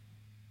completely.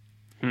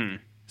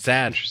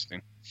 Sad.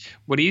 Interesting.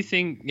 What do you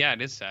think? Yeah,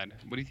 it is sad.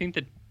 What do you think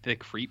the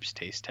Creeps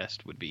taste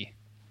test would be?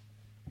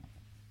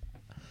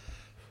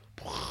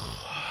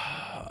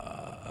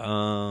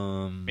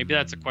 Maybe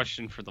that's a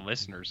question for the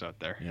listeners out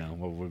there. Yeah,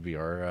 what would be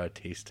our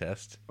taste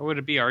test? What would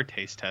it be our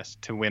taste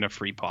test to win a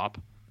free pop?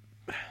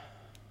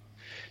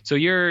 So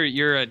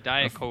you're a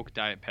Diet Coke,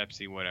 Diet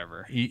Pepsi,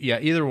 whatever. Yeah,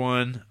 either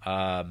one.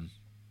 I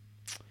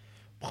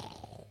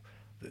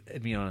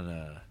mean,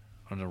 on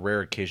a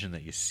rare occasion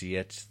that you see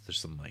it, there's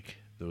some like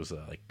those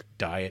like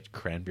diet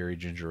cranberry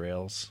ginger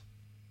ales.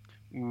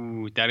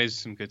 Ooh, that is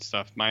some good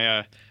stuff.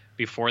 My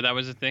before that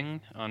was a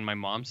thing on my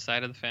mom's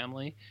side of the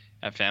family,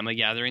 at family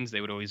gatherings,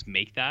 they would always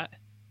make that.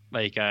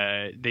 Like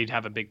they'd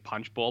have a big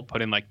punch bowl,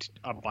 put in like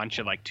a bunch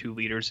of like 2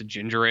 liters of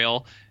ginger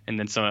ale, and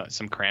then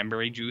some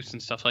cranberry juice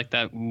and stuff like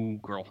that. Ooh,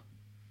 girl,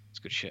 it's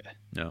good shit.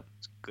 No,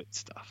 It's good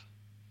stuff.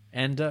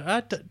 and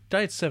Diet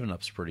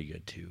 7-Up's pretty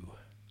good too.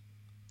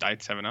 Diet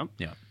 7-Up.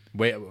 Yeah,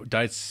 wait,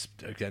 Diet.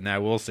 And I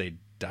will say,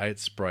 Diet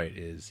Sprite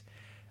is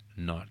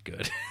not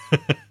good.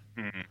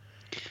 Mm.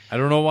 I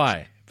don't know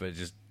why, but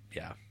just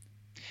yeah.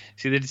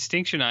 See, the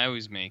distinction I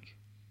always make,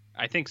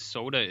 I think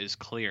soda is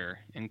clear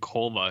and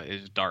cola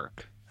is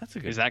dark. That's a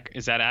good.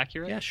 Is that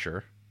accurate? Yeah,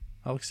 sure.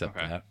 I'll accept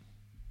Okay. that.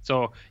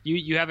 So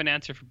you have an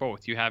answer for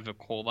both. You have a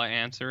cola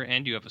answer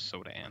and you have a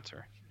soda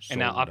answer. And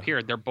now up Soda.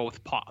 here, they're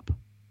both pop.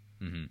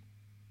 Mhm.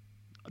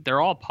 They're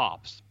all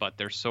pops, but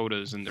there's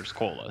sodas and there's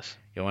colas.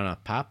 You want a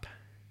pop?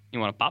 You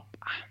want a pop?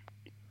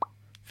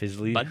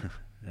 Fizzly? Bud?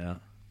 Yeah.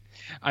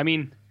 I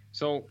mean,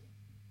 so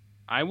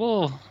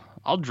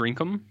I'll drink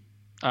them.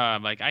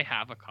 Like I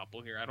have a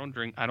couple here. I don't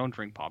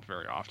drink pop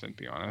very often, to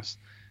be honest.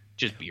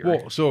 Just beer.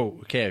 Well,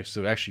 so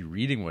actually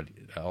reading what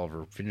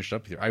Oliver finished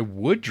up here, I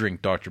would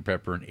drink Dr.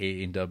 Pepper and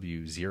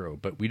A&W Zero,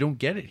 but we don't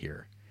get it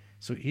here.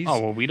 So he's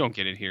well, we don't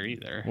get it here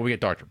either. well, we get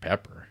Dr.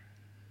 Pepper,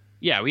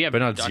 Yeah, we have, but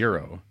not Dr.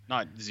 Zero.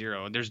 Not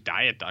Zero. There's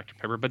Diet Dr.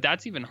 Pepper, but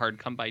that's even hard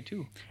to come by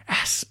too.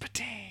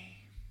 Aspartame.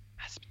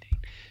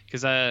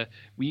 Because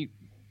we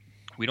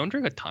don't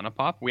drink a ton of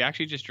pop. We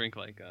actually just drink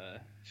like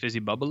fizzy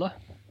bubbler,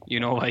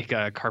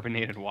 like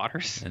carbonated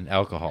waters. And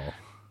alcohol.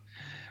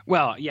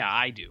 Well, yeah,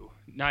 I do.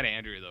 Not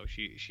Andrea though.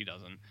 She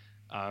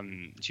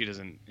doesn't. She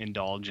doesn't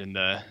indulge in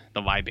the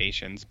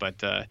libations. But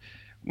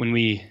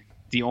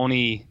the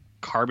only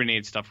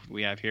carbonated stuff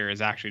we have here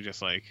is actually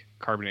just like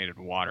carbonated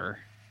water.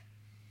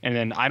 And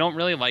then I don't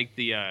really like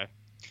the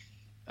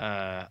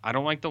I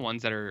don't like the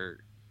ones that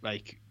are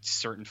like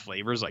certain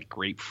flavors like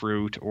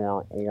grapefruit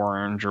or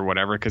orange or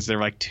whatever, because they're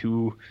like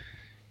too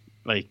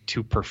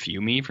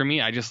perfumey for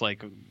me. I just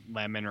like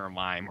lemon or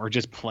lime or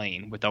just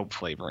plain without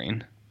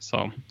flavoring.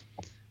 So,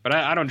 but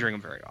I don't drink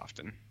them very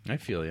often. I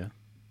feel you.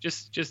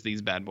 Just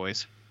these bad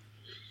boys.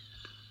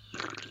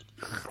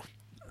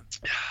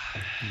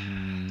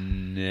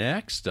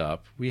 Next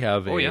up, we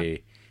have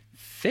a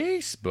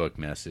Facebook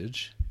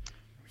message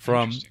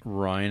from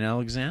Ryan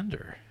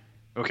Alexander.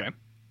 Okay.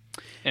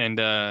 And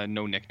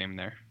no nickname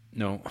there.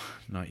 No,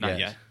 not Not yet.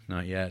 yet.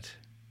 Not yet.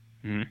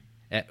 Mhm.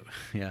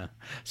 Yeah.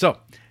 So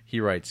he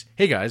writes,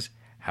 "Hey guys,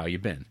 how you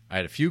been? I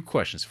had a few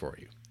questions for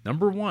you.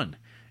 Number 1,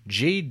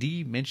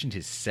 JD mentioned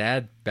his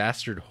sad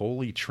bastard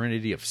holy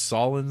trinity of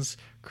Solons,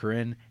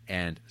 Corinne,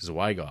 and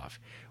Zwigoff.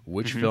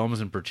 Which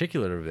films in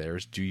particular of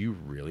theirs do you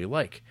really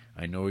like?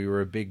 I know you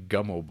were a big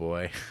Gummo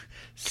boy."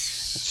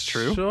 It's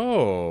true.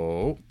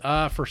 So,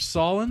 for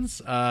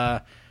Solons,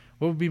 what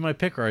would be my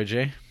pick,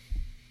 RJ?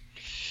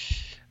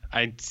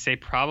 I'd say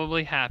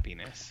probably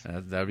Happiness.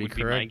 That'd be Would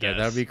be my correct. guess.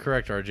 That'd be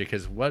correct, RJ.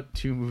 Because what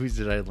 2 movies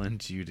did I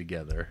lend to you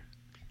together?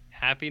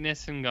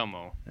 Happiness and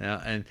Gummo.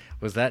 Yeah, and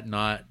was that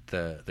not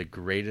the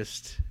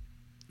greatest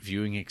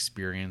viewing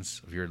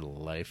experience of your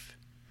life?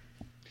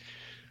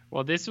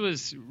 Well, this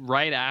was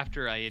right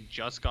after I had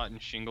just gotten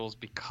shingles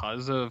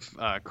because of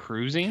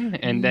cruising,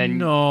 and then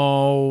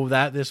no,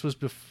 that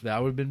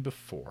would have been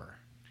before.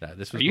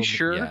 This was Are you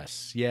sure?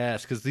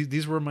 Yes, because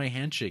these were my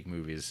handshake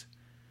movies.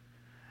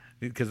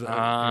 Because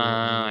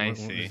I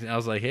see. I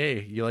was like,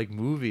 hey, you like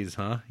movies,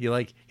 huh? You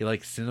like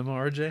cinema,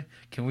 RJ?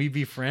 Can we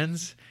be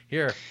friends?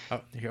 Here,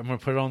 I'm gonna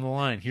put it on the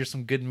line. Here's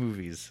some good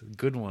movies,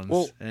 good ones.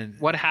 Well, and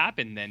what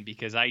happened then?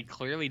 Because I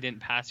clearly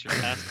didn't pass your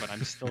test, but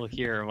I'm still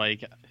here.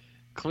 Like,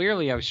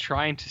 clearly I was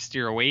trying to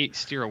steer away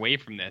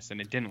from this,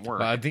 and it didn't work.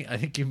 I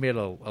think you made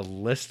a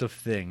list of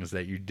things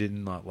that you did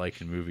not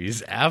like in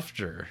movies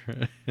after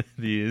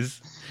these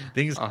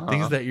things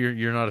that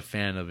you're not a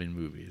fan of in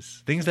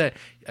movies. Things that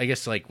I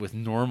guess like with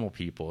normal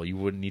people you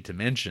wouldn't need to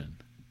mention,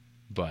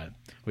 but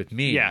with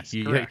me, Yes,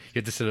 you correct.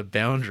 have to set up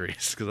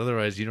boundaries because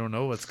otherwise you don't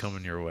know what's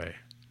coming your way.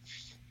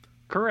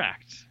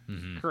 Correct.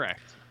 Mm-hmm.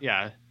 Correct.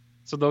 Yeah.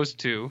 So those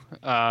 2,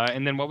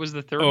 and then what was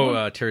the third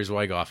one? Terry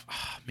Zwigoff.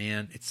 Oh,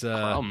 man, it's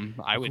I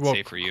would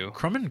say for you.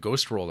 Crumb and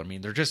Ghost Roll. I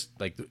mean, they're just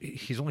like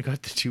he's only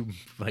got the 2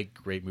 like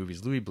great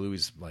movies. Louis Blue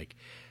is like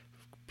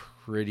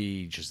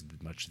pretty just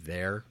much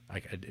there. I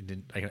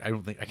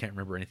can't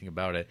remember anything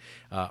about it.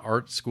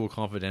 Art School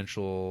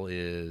Confidential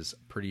is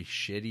pretty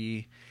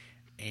shitty,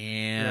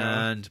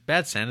 and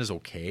Bad Santa's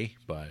okay,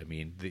 but I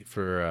mean it's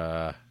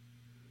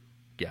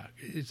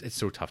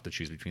so tough to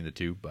choose between the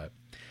 2, but.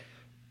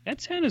 Bad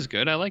Santa's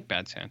good. I like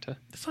Bad Santa.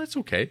 It's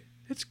okay.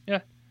 It's Yeah.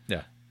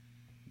 yeah.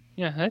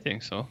 Yeah, I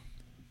think so.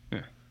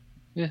 Yeah.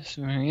 Yes,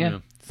 yeah.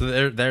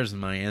 So there's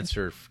my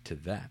answer to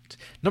that.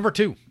 Number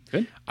 2.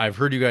 Good. I've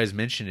heard you guys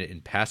mention it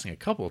in passing a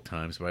couple of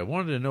times, but I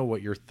wanted to know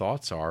what your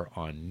thoughts are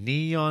on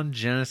Neon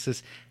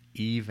Genesis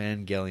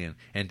Evangelion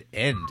and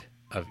End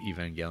of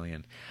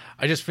Evangelion.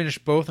 I just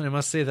finished both, and I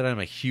must say that I'm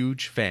a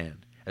huge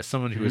fan. As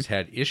someone who has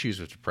had issues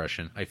with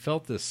depression, I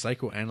felt the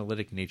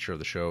psychoanalytic nature of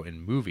the show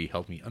and movie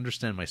helped me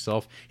understand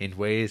myself in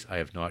ways I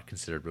have not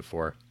considered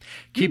before.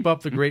 Keep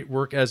up the great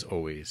work as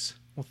always.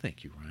 Well,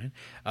 thank you, Ryan.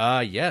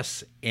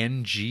 Yes,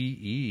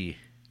 NGE.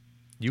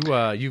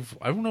 I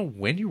don't know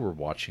when you were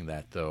watching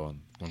that though.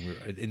 When we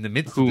were in the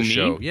midst of the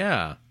show,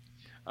 yeah.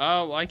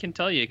 Oh, well, I can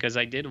tell you because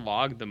I did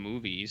log the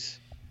movies.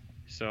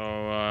 So,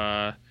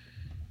 I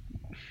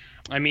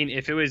mean,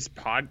 if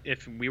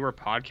we were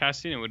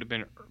podcasting, it would have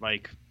been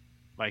like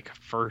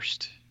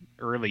first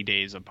early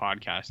days of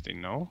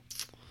podcasting. No,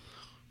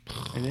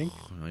 I think.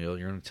 You're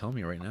going to tell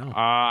me right now.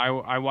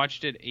 I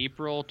watched it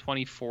April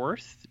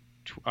 24th.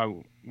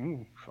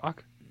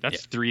 Fuck.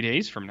 That's 3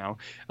 days from now.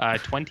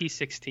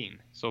 2016.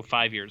 So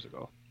 5 years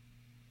ago.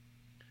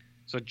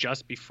 So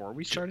just before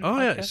we started. Oh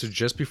yeah. So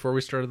just before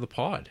we started the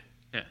pod.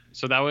 Yeah.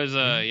 So that was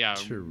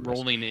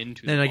rolling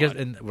into. And the I guess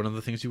pod. one of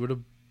the things you would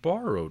have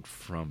borrowed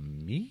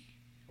from me,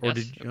 or Yes.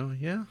 did you? Oh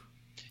yeah.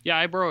 Yeah,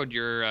 I borrowed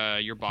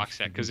your box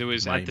set because it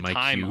was at the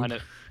time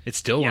it's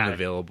still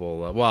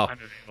unavailable.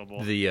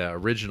 unavailable. The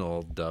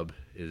original dub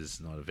is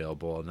not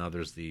available. Now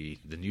there's the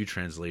new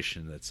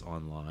translation that's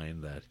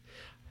online that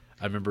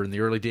I remember in the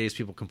early days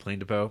people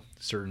complained about.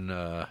 Certain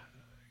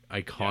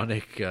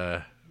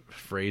iconic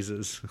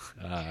phrases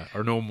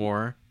are no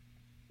more.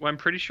 Well, I'm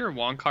pretty sure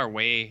Wong Kar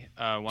Wai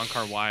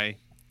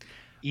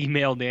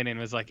emailed in and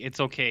was like, "It's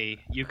okay,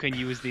 you can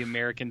use the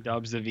American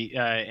dubs of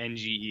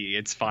NGE.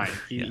 It's fine."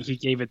 He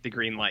gave it the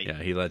green light.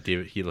 Yeah, he let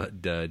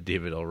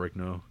David Ulrich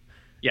know.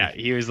 Yeah,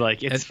 he was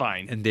like, "It's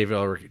fine." And David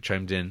Ulrich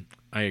chimed in,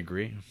 "I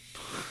agree."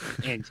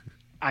 And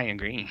I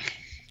agree.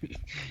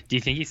 Do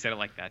you think he said it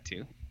like that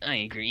too? I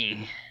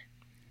agree.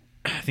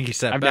 I think he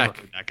sat I've back.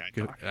 never heard that guy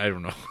talk. I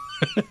don't know.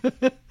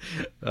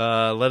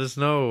 Let us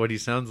know what he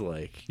sounds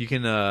like. You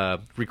can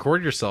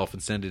record yourself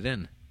and send it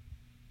in.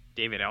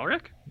 David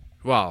Elric?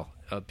 Well,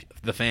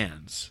 the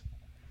fans.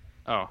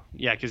 Oh,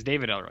 yeah, because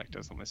David Elric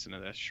doesn't listen to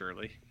this,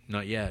 surely.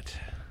 Not yet.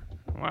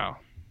 Wow.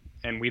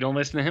 And we don't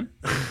listen to him?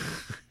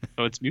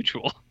 So it's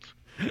mutual.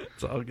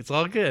 It's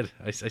all good.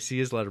 I see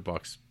his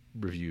letterbox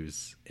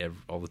reviews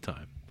all the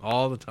time.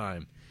 All the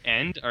time.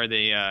 And are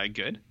they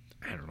good?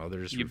 I don't know.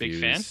 They're just You a big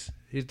reviews.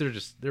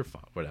 They're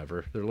fun.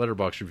 Whatever. They're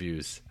letterbox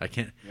reviews. I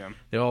can't. Yeah.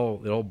 They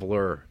all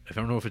blur. I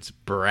don't know if it's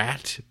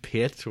Brad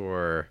Pitt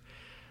or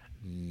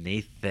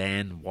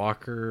Nathan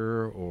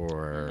Walker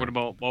or What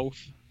about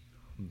Loaf?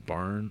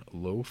 Barn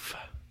Loaf.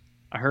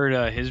 I heard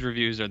his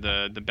reviews are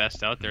the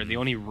best out there. The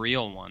only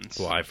real ones.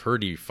 Well, I've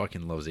heard he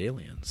fucking loves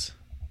aliens.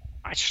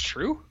 That's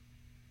true.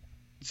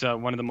 It's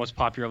one of the most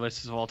popular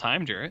lists of all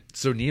time, Jarrett.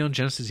 So Neon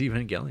Genesis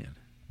Evangelion.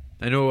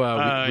 I know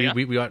yeah.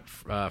 we got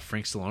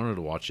Frank Solano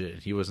to watch it,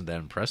 and he wasn't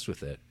that impressed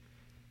with it.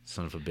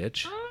 Son of a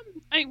bitch.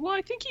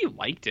 I think he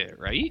liked it,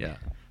 right? Yeah,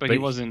 but he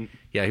wasn't.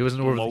 Yeah, he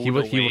wasn't over. Blown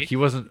He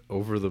wasn't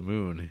over the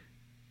moon.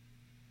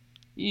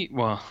 He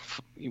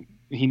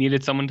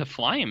needed someone to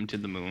fly him to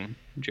the moon,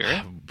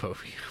 Jarrett. But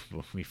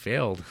we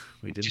failed.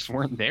 We just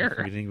weren't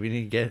there. We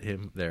didn't get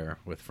him there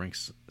with Frank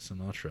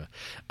Sinatra.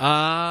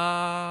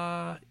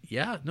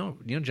 Yeah, no,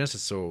 Neon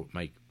Genesis. So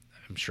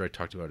I'm sure I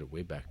talked about it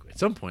way back at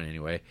some point.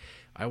 Anyway,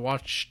 I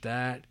watched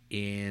that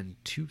in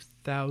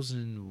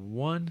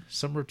 2001,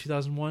 summer of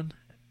 2001,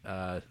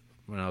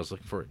 when I was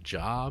looking for a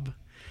job.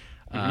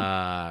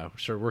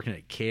 Started working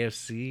at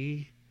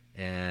KFC,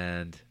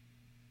 and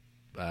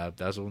that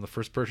was one of the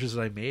first purchases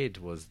I made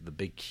was the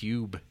Big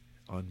Cube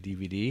on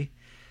DVD.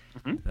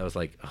 That was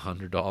like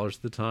 $100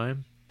 at the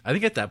time. I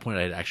think at that point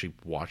I had actually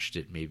watched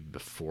it maybe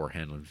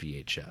beforehand on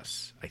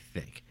VHS, I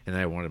think. And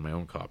then I wanted my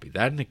own copy.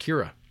 That and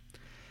Akira.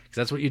 Because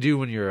that's what you do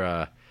when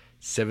you're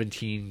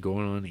 17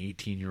 going on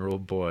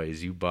 18-year-old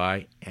boys. You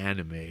buy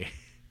anime.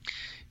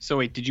 So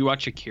wait, did you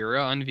watch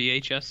Akira on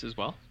VHS as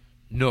well?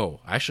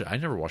 No. Actually, I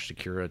never watched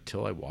Akira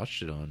until I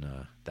watched it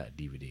on that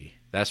DVD.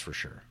 That's for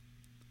sure.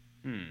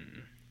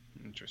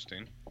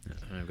 Interesting.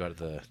 And I've got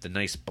the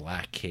nice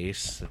black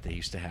case that they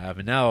used to have.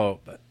 And now,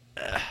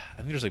 I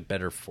think there's like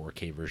better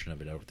 4K version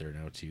of it out there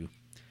now, too.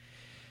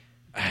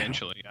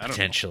 Potentially.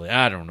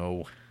 I don't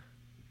know.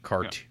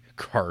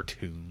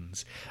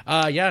 Cartoons.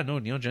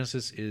 Neon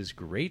Genesis is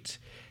great.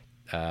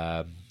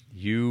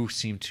 You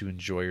seem to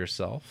enjoy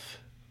yourself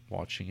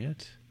watching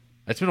it.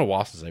 It's been a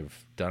while since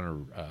I've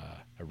done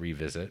a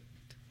revisit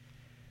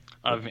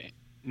of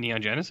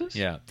Neon Genesis.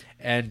 Yeah,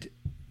 and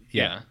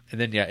and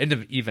then End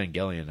of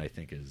Evangelion. I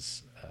think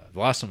is the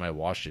last time I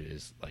watched it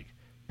is like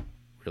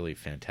really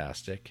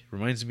fantastic.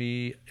 Reminds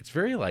me, it's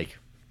very like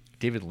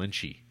David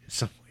Lynchy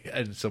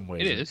in some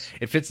ways. It is.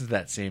 It fits into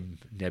that same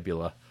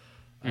nebula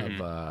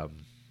of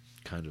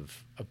kind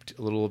of a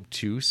little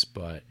obtuse,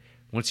 but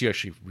once you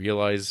actually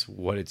realize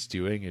what it's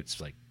doing,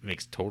 it's like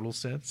makes total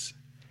sense.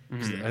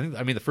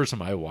 I mean, the first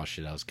time I watched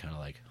it, I was kind of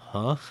like,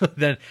 huh?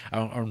 Then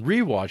on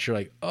rewatch, you're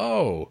like,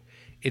 oh,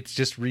 it's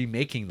just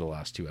remaking the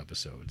last 2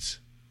 episodes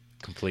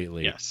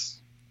completely.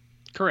 Yes,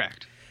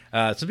 correct.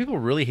 Some people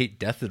really hate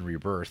Death and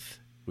Rebirth,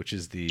 which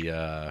is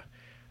the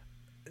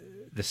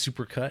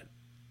supercut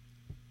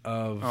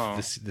of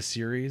the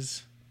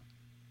series.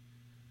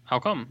 How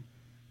come?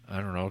 I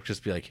don't know.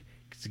 Just be like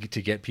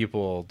to get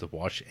people to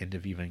watch End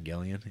of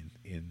Evangelion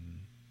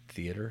in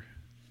theater.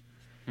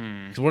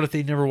 Because what if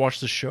they never watch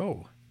the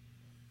show?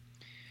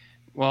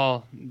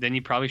 Well, then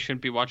you probably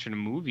shouldn't be watching a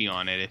movie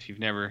on it if you've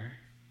never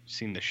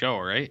seen the show,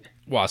 right?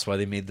 Well, that's why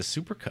they made the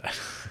supercut.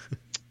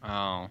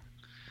 Oh.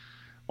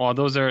 Well,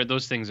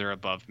 those things are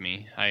above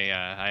me.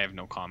 I have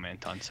no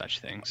comment on such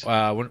things. When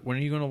are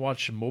you going to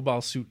watch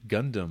Mobile Suit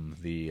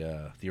Gundam,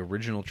 the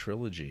original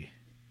trilogy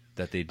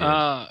that they did?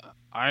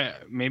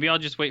 Maybe I'll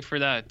just wait for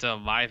that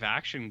live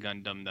action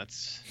Gundam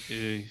that's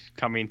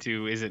coming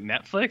to. Is it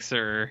Netflix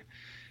or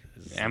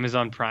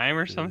Amazon Prime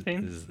or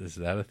something? Is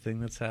that a thing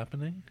that's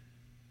happening?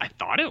 I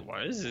thought it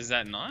was. Is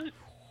that not?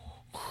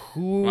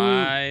 Who?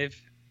 Live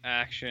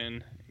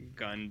action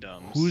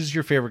Gundams. Who's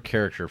your favorite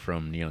character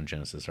from Neon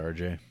Genesis,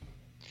 RJ?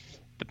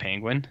 The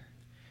Penguin.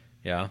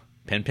 Yeah,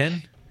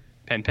 Pen.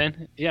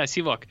 Yeah,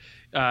 see, look,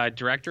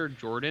 director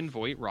Jordan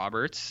Voight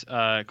Roberts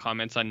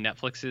comments on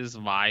Netflix's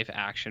live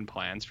action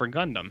plans for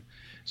Gundam.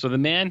 So the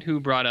man who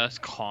brought us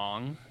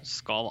Kong,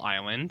 Skull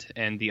Island,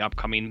 and the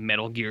upcoming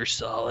Metal Gear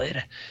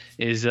Solid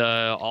is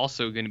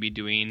also going to be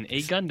doing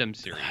a Gundam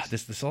series.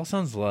 This all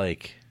sounds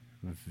like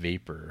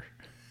Vapor.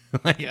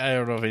 Like, I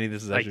don't know if any of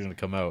this is actually going to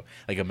come out.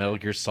 Like a Metal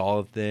Gear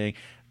Solid thing,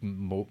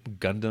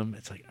 Gundam.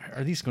 It's like,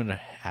 are these going to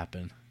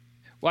happen?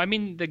 Well, I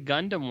mean, the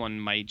Gundam one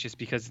might just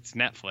because it's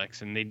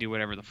Netflix and they do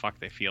whatever the fuck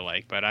they feel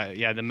like. But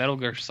the Metal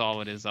Gear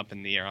Solid is up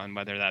in the air on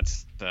whether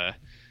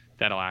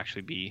that'll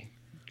actually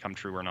come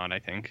true or not, I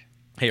think.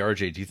 Hey,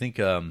 RJ, do you think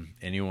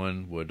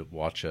anyone would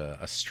watch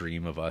a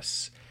stream of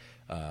us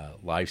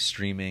live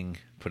streaming,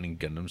 putting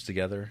Gundams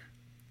together,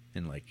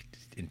 and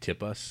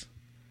tip us?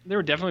 There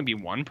would definitely be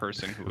one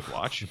person who would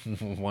watch.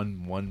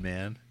 one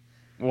man.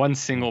 One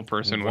single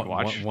person would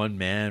watch. One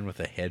man with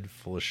a head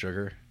full of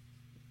sugar.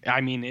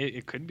 I mean,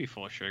 it could be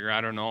full of sugar. I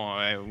don't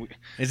know.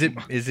 Is it?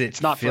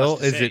 It's not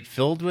filled. Is it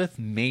filled with,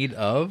 made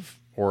of,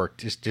 or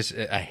just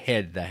a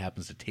head that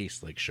happens to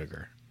taste like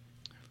sugar?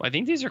 Well, I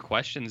think these are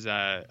questions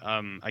that,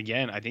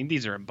 again, I think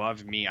these are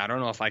above me. I don't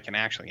know if I can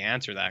actually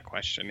answer that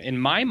question. In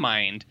my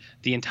mind,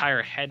 the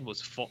entire head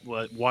was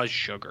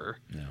sugar.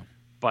 No.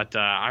 But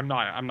I'm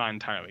not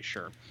entirely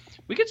sure.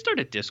 We could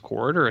start a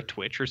Discord or a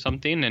Twitch or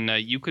something, and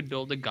you could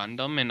build a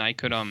Gundam, and I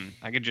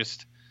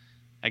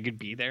could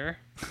be there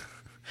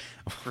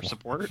for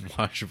support.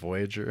 Watch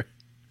Voyager.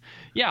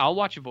 Yeah, I'll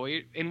watch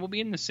Voyager, and we'll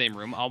be in the same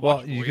room. I'll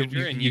watch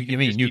Voyager,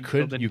 you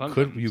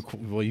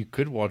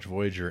could watch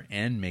Voyager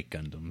and make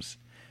Gundams,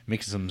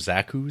 make some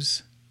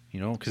Zaku's.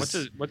 What's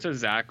a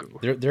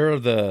Zaku? They're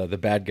the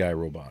bad guy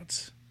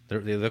robots.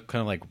 They look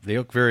kind of they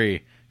look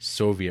very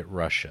Soviet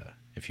Russia,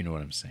 if you know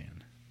what I'm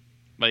saying.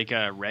 Like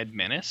Red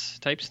Menace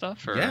type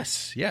stuff? Or?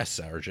 Yes,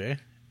 RJ.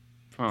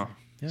 Oh.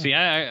 Yeah. See,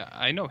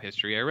 I know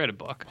history. I read a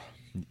book.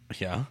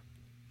 Yeah?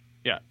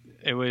 Yeah.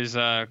 It was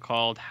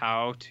called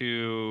How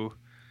to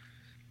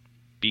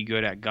Be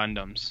Good at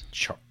Gundams.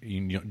 Do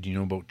you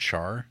know about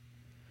Char?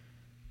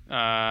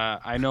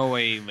 I know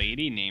a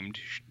lady named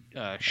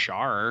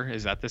Char.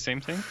 Is that the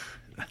same thing?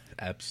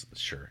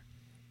 Sure.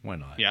 Why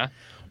not? Yeah?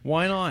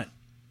 Why not?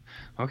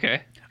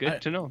 Okay.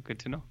 Good to know.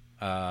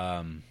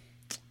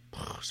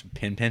 So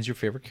Pen's your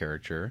favorite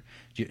character.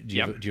 Do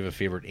you have a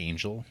favorite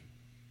angel?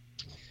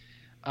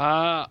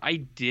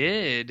 I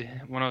did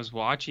when I was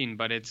watching,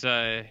 but it's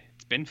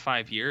been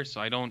 5 years, so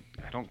I don't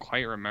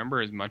quite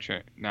remember as much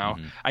now.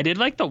 Mm-hmm. I did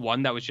like the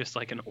one that was just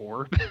like an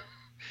orb,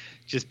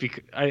 just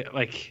because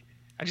I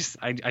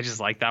just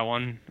like that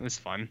one. It was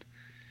fun.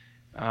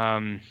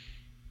 I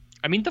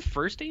mean, the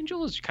first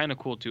angel is kind of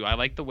cool too. I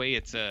like the way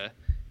it's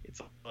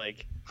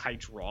like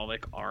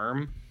hydraulic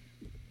arm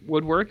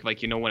would work, when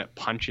it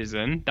punches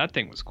in. That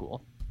thing was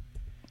cool.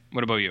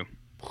 What about you?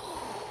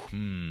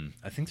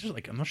 I think there's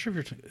I'm not sure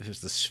if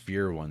there's the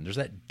sphere one. There's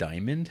that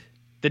diamond.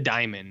 The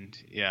diamond,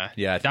 yeah.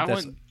 Yeah, I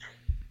think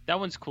that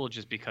one's cool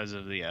just because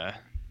of the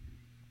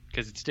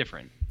because it's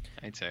different,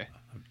 I'd say.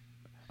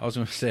 I was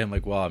going to say, I'm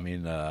like, well, I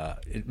mean,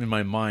 in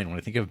my mind, when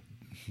I think of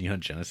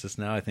Neon Genesis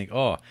now, I think,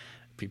 oh,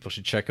 people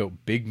should check out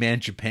Big Man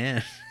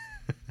Japan.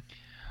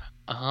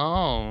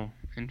 Oh,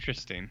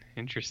 interesting.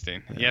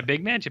 Yeah,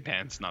 Big Man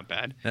Japan's not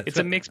bad. It's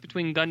a mix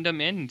between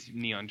Gundam and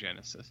Neon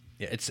Genesis.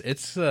 Yeah,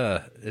 it's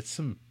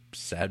some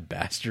sad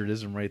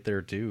bastardism right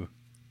there too.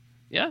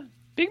 Yeah,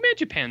 Big Man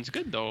Japan's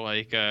good though.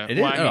 It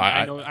is.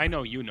 I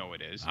know you know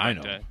it is. I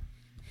know.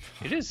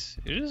 It is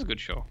a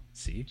good show.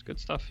 See, it's good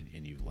stuff.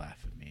 And you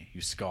laugh at me.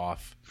 You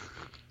scoff.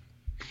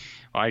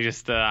 Well,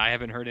 I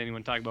haven't heard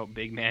anyone talk about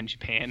Big Man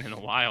Japan in a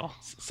while.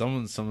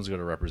 Someone's going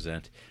to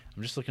represent.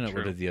 I'm just looking at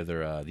what the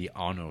other the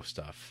Anno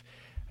stuff.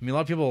 I mean, a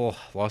lot of people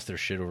lost their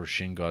shit over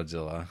Shin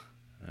Godzilla.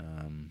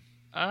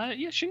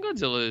 Yeah, Shin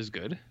Godzilla is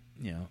good.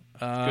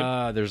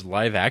 Yeah. There's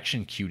live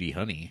action Cutie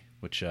Honey,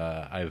 which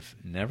I've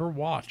never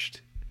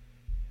watched.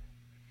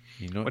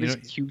 What is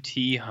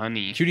QT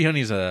Honey? Cutie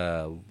Honey was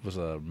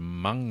a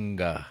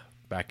manga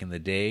back in the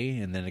day,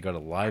 and then it got a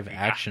live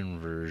action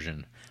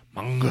version.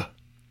 Manga.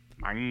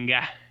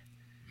 Manja.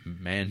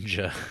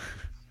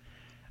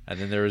 And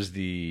then there's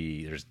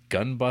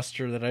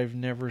Gunbuster that I've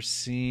never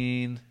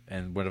seen,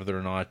 and whether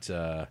or not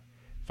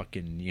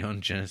fucking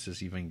Neon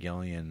Genesis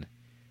Evangelion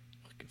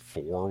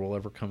 4 will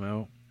ever come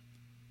out.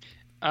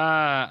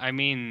 I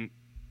mean,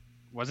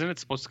 wasn't it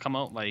supposed to come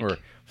out like a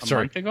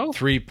month ago?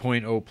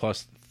 3.0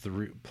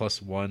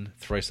 plus 1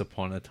 Thrice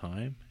Upon a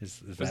Time.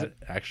 Is that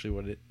actually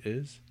what it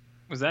is?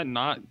 Was that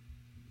not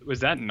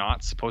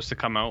supposed to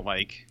come out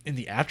like in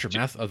the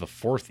aftermath of the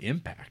fourth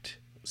impact?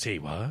 Say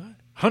what?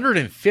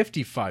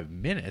 155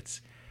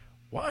 minutes?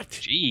 What?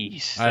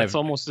 Jeez, that's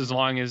almost as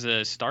long as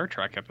a Star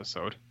Trek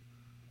episode.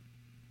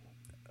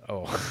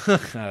 Oh,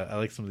 I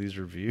like some of these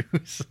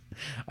reviews.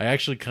 I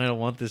actually kind of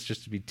want this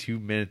just to be 2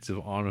 minutes of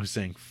Ono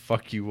saying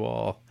 "fuck you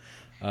all."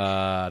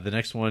 The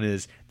next one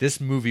is this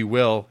movie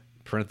will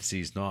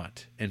 (parentheses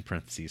not) in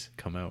parentheses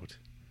come out.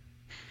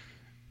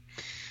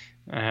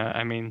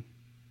 I mean,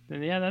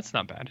 yeah, that's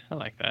not bad. I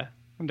like that.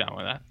 I'm down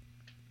with that.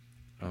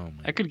 Oh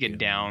my! I could get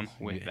down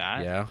with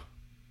that. Yeah.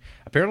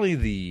 Apparently,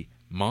 the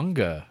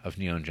manga of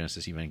Neon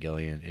Genesis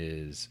Evangelion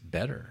is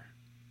better,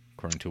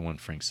 according to one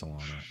Frank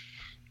Solano.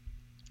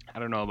 I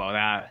don't know about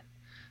that.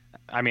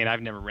 I mean,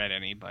 I've never read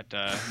any, but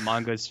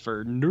manga's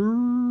for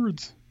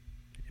nerds.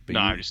 But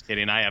I'm just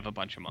kidding. I have a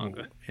bunch of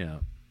manga. Yeah.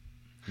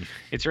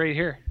 It's right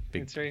here.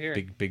 It's right here.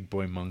 Big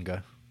boy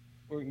manga.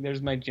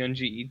 There's my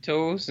Junji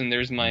Ito's, and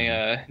there's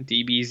my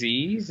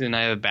DBZs, and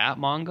I have a Bat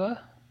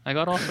manga. I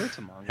got all sorts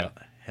of manga.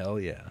 Hell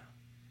yeah.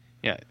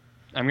 Yeah.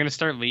 I'm going to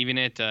start leaving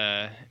it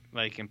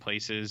like in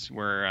places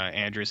where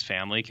Andrew's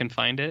family can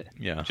find it.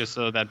 Yeah. Just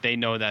so that they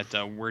know that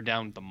we're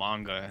down with the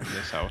manga in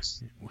this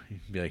house.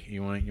 Be like,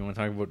 you want to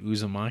talk about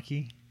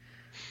Uzumaki?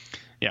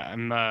 Yeah,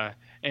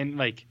 and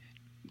like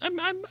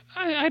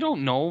I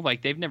don't know,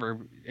 like they've never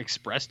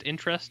expressed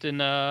interest in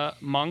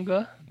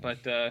manga, but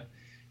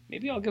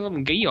maybe I'll give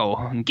them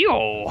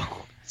Gyo.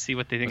 See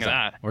what they think of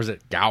that. Or is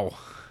it Gao?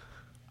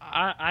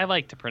 I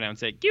like to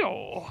pronounce it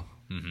Gyo.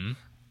 Mm-hmm.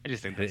 I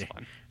just think that's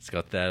fun. It's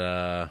got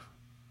that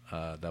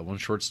one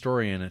short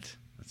story in it.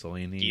 That's all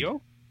you need.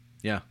 Gyo?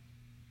 Yeah.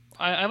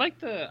 I like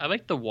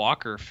the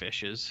walker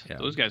fishes. Yeah.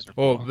 Those guys are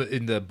cool. Oh, but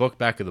in the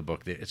back of the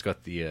book, it's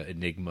got the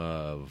enigma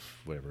of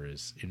whatever it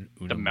is,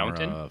 the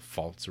mountain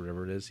faults or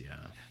whatever it is. Yeah.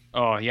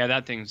 Oh yeah,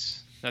 that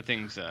thing's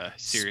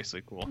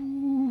seriously cool.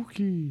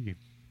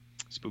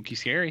 Spooky,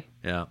 scary.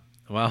 Yeah.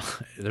 Well,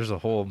 there's a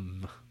whole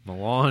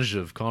melange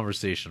of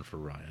conversation for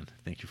Ryan.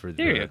 Thank you for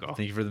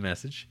the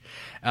message.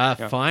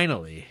 Yeah.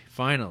 Finally,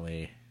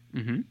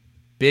 mm-hmm.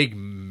 Big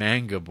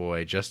manga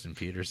boy Justin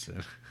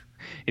Peterson.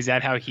 Is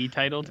that how he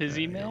titled his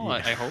email? Yeah.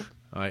 I hope.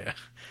 I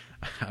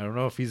don't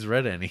know if he's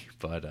read any,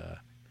 but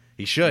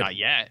he should. Not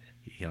yet.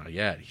 Not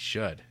yet. He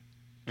should.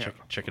 Yeah.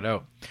 Check it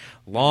out.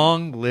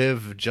 Long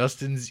live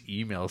Justin's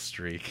email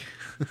streak.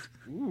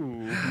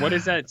 Ooh, what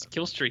is that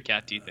kill streak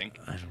at, do you think?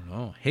 I don't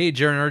know. Hey,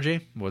 Jaron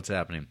RJ, what's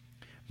happening?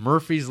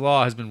 Murphy's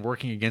Law has been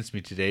working against me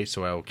today,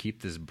 so I will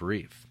keep this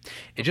brief.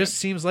 It just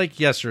seems like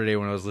yesterday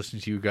when I was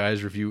listening to you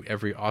guys review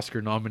every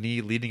Oscar nominee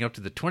leading up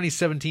to the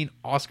 2017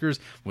 Oscars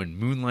when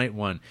Moonlight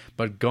won.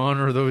 But gone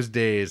are those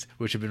days,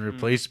 which have been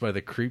replaced by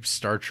the Creep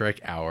Star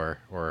Trek Hour,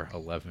 or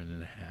 11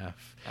 and a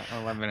half.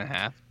 11 and a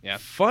half, yeah.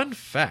 Fun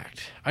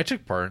fact, I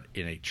took part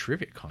in a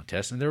trivia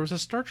contest, and there was a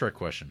Star Trek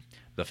question.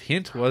 The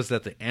hint was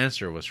that the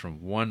answer was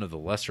from one of the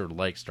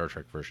lesser-liked Star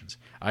Trek versions.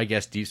 I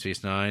guessed Deep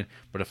Space Nine,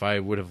 but if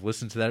I would have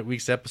listened to that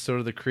week's episode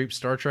of the Creep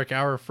Star Trek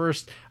Hour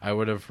first, I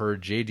would have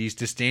heard JD's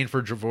disdain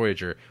for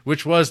Voyager,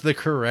 which was the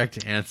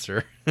correct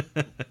answer.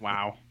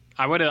 Wow.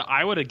 I would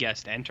have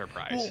guessed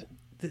Enterprise.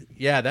 Well,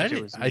 yeah,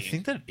 I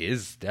think that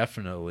is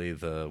definitely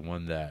the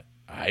one that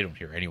I don't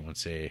hear anyone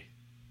say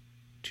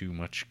too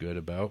much good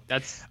about.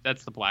 That's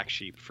the black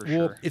sheep for sure.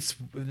 Well, it's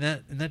in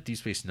that Deep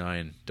Space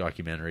Nine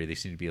documentary, they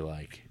seem to be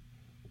like,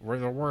 we're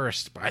the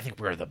worst, but I think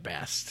we're the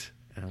best.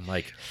 And I'm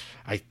like,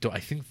 I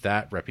think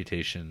that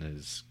reputation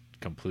is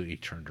completely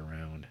turned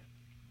around.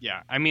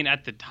 Yeah, I mean,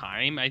 at the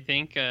time, I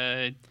think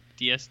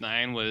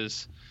DS9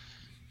 was,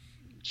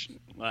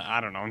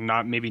 I don't know,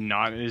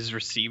 not as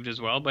received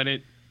as well, but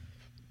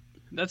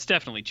that's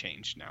definitely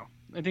changed now.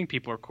 I think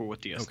people are cool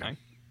with DS9. Okay.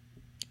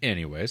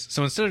 Anyways,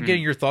 so instead of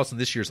getting your thoughts on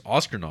this year's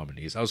Oscar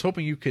nominees, I was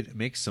hoping you could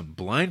make some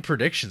blind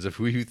predictions of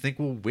who you think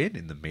will win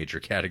in the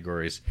major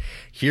categories.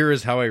 Here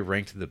is how I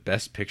ranked the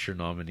Best Picture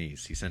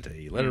nominees. He sent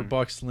a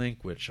letterbox link,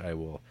 which I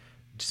will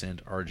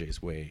send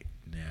RJ's way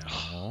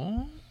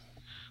now.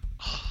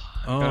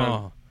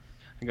 I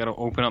gotta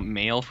open up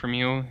mail from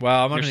you.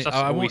 Well, I'm not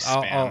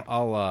gonna.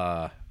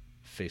 I'll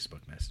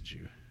Facebook message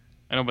you.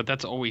 I know, but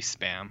that's always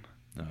spam.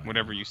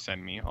 Whatever you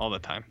send me all the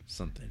time.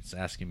 It's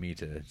asking me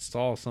to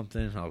install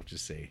something. I'll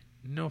just say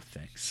no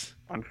thanks.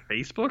 On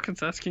Facebook,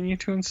 it's asking you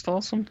to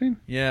install something?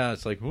 Yeah,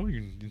 it's like, well,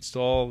 you can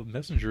install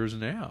Messenger as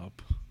an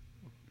app.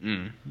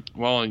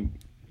 Well,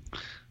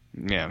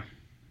 yeah.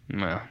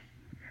 Well.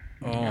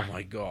 Oh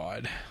my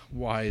God.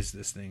 Why is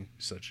this thing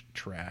such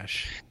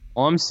trash?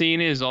 All I'm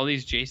seeing is all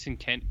these Jason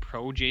Kent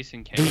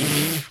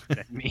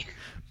at me.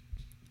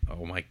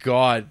 Oh my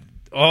god.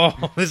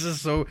 Oh, this is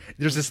so.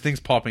 There's this thing's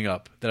popping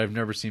up that I've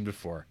never seen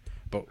before.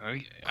 But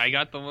I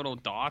got the little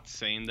dots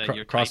saying that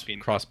you're cross typing.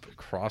 cross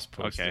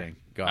posting. Okay.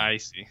 Got I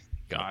see.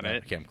 Got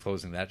it. Okay, I'm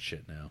closing that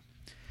shit now.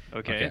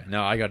 Okay.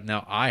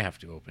 Now I have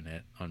to open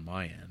it on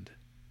my end.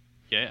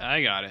 Yeah,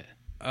 I got it.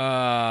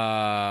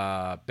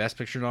 Best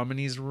Picture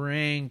nominees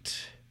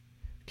ranked.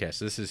 Okay,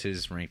 so this is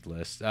his ranked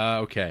list.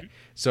 Okay,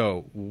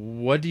 so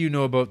what do you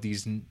know about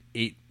these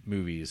 8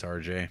 movies,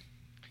 RJ?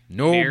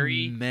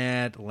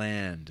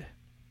 Nomadland.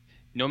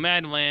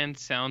 Nomadland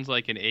sounds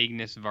like an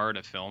Agnes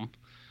Varda film.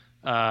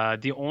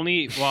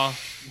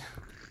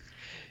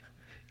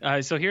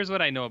 So here's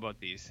what I know about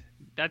these.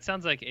 That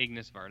sounds like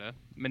Agnes Varda.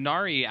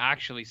 Minari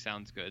actually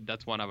sounds good.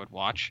 That's one I would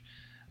watch.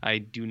 I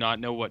do not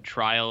know what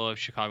Trial of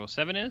Chicago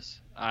 7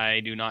 is. I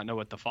do not know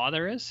what The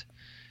Father is.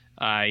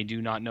 I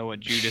do not know what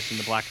Judas and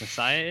the Black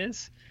Messiah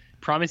is.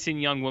 Promising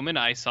Young Woman,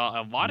 I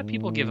saw a lot of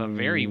people give a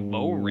very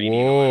low rating.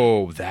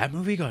 Whoa, that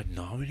movie got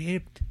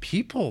nominated.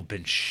 People have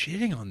been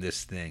shitting on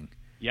this thing.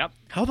 Yep.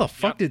 How the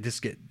fuck did this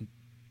get...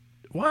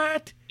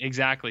 What?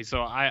 Exactly.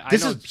 So I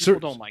know people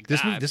don't like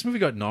that. This movie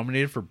got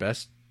nominated for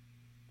Best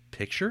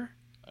Picture?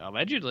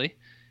 Allegedly.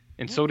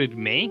 And so did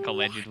Mank,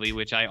 allegedly,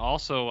 which I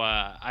also,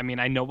 I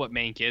know what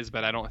Mank is,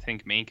 but I don't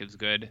think Mank is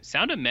good.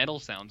 Sound of Metal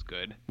sounds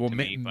good to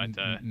me, but...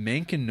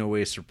 Mank in no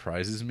way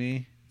surprises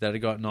me that it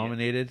got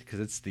nominated, because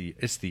it's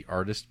the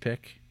artist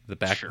pick,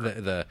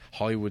 the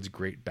Hollywood's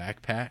great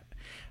backpack.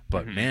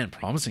 But man,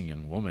 Promising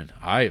Young Woman,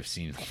 I have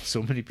seen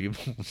so many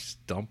people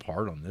dump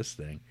hard on this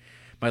thing.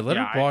 My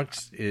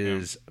Letterboxd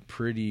is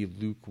pretty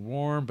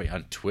lukewarm, but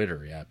on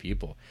Twitter,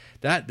 people,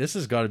 this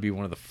has got to be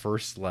one of the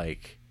first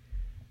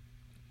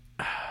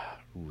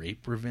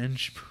rape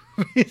revenge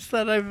movies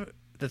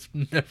that's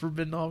never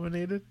been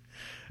nominated.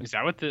 Is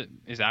that what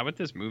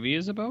this movie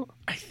is about?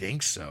 I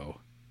think so.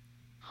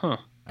 Huh.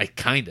 I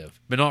kind of,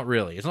 but not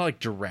really. It's not like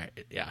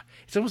direct. Yeah,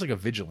 it's almost like a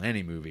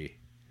vigilante movie.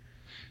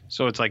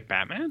 So it's like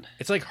Batman?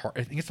 It's like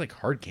I think it's like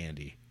Hard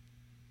Candy.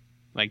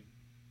 Like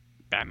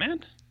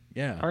Batman?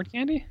 Yeah. Hard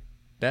Candy?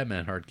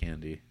 Batman Hard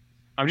Candy.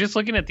 I'm just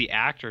looking at the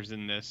actors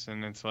in this,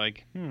 and it's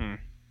like,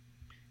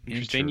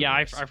 interesting. Yeah,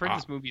 I've heard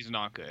this movie's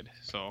not good.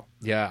 So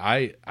yeah,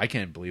 I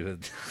can't believe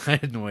it. I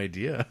had no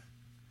idea.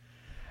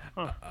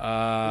 Huh.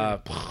 I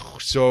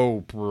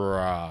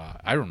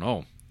don't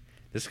know.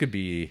 This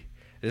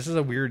is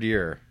a weird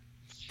year.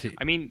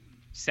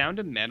 Sound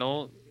of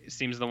Metal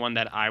seems the one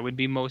that I would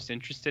be most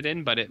interested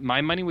in, but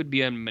my money would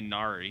be on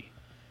Minari.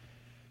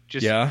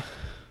 Just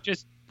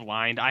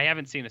blind. I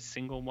haven't seen a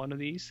single one of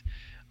these,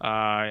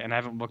 and I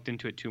haven't looked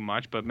into it too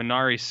much. But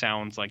Minari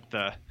sounds like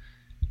the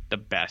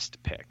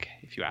best pick,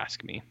 if you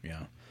ask me.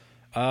 Yeah.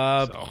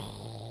 I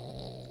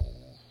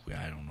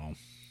don't know.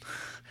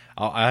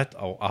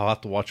 I'll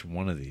have to watch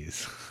one of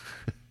these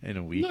in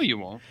a week. No, you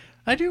won't.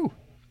 I do.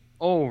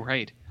 Oh,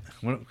 right.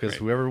 Because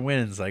whoever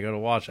wins, I got to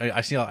watch.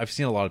 I've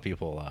seen a lot of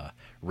people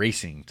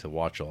racing to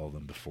watch all of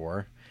them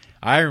before.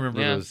 I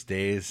remember those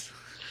days.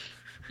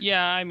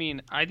 Yeah,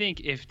 I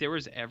think if there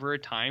was ever a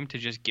time to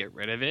just get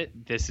rid of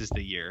it, this is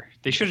the year.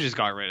 They should have just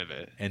got rid of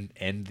it. And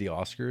end the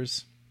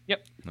Oscars?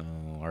 Yep. No,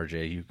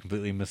 RJ, you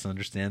completely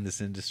misunderstand this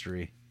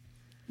industry.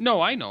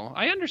 No, I know.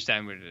 I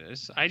understand what it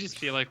is. I just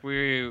feel like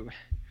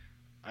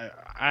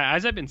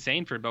as I've been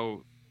saying for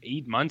about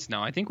 8 months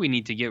now, I think we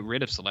need to get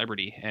rid of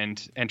celebrity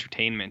and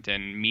entertainment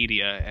and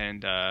media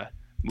and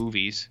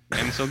movies,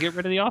 and so get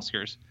rid of the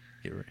Oscars.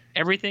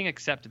 Everything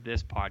except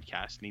this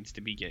podcast needs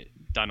to be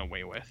done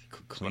away with.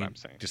 That's what I'm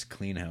saying. Just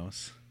clean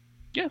house.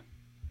 Yeah,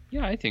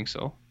 I think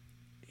so.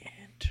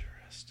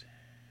 Interesting.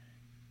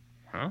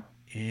 Huh?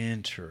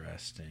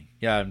 Interesting.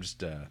 Yeah,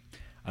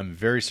 I'm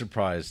very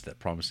surprised that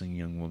Promising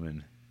Young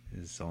Woman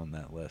is on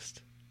that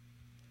list.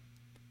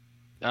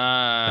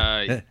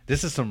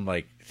 This is some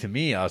to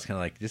me, I was kind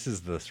of like, this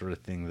is the sort of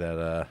thing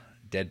that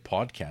Dead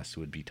Podcast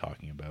would be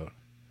talking about.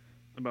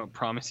 About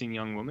Promising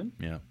Young Woman?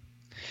 Yeah.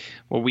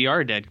 Well, we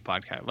are a Dead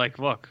Podcast.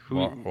 Look,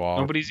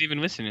 nobody's even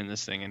listening to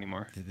this thing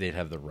anymore. They'd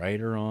have the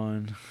writer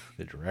on,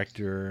 the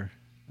director.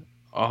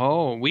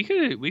 Oh, we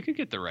could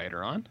get the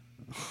writer on.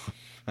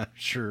 I'm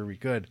sure we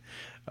could.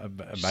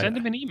 Send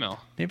him an email.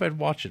 Maybe I'd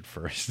watch it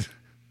first.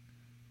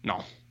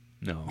 No.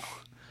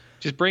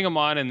 Just bring him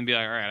on and be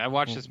like, all right, I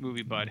watched this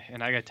movie, bud,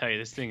 and I gotta tell you,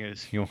 this thing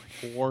is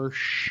for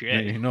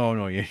shit.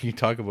 No, you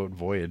talk about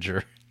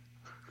Voyager.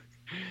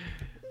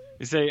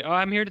 You say, oh,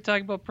 I'm here to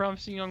talk about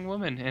Promising Young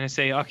Woman. And I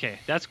say, okay,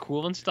 that's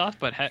cool and stuff,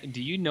 but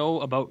do you know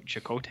about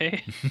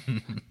Chakotay?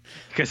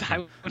 Because I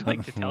would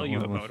like to tell you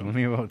about him. Let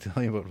me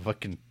tell you about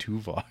fucking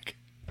Tuvok.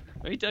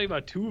 Let me tell you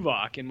about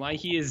Tuvok and why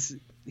he's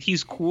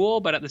cool,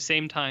 but at the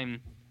same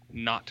time,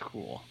 not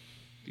cool.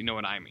 You know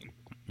what I mean?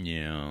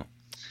 Yeah.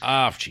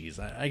 Jeez.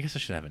 I guess I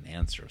should have an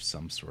answer of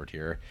some sort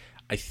here.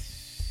 I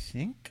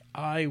think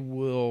I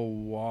will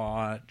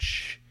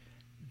watch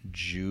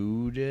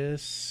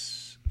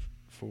Judas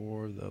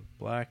for the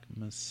Black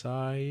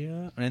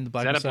Messiah. And the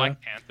Black Messiah. Is that Messiah? a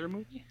Black Panther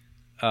movie?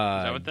 Is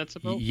that what that's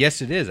about?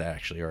 Yes, it is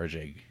actually,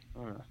 RJ.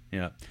 Oh.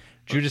 Yeah.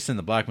 Judas and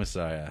the Black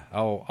Messiah.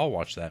 I'll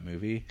watch that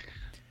movie.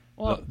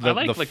 Well, I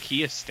like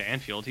Lakeith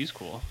Stanfield. He's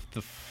cool.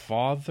 The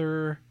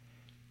father,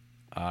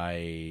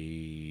 Mark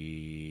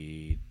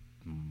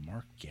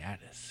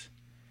Gatiss.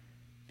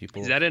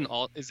 People Is that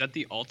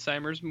the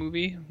Alzheimer's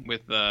movie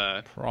with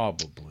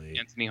probably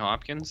Anthony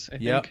Hopkins? I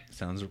Yep,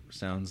 think.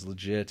 sounds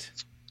legit.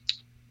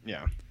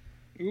 Yeah.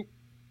 Oop.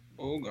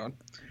 Oh God.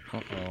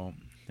 Uh-oh.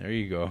 There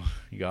you go.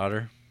 You got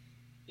her.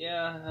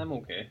 Yeah, I'm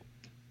okay.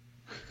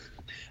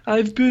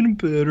 I've been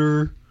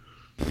better.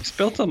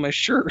 Spelt on my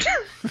shirt.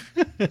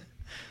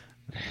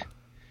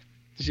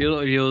 She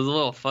was a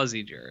little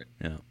fuzzy, Jarrett.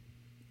 Yeah.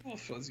 Little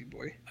fuzzy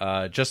boy.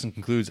 Justin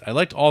concludes, I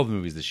liked all the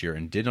movies this year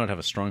and did not have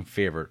a strong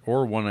favorite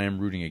or one I am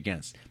rooting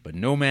against, but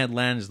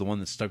Nomadland is the one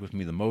that stuck with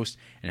me the most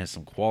and has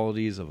some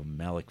qualities of a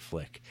Malick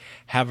flick.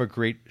 Have a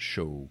great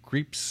show,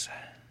 creeps.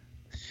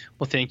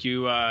 Well, thank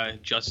you,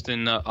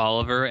 Justin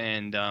Oliver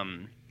and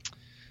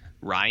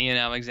Ryan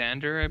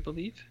Alexander, I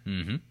believe.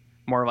 Mm-hmm.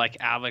 More like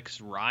Alex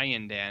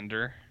Ryan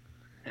Dander.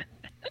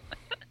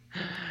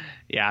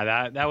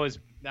 Yeah, that was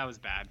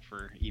bad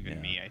for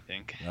even me, I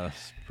think.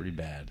 That's pretty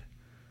bad.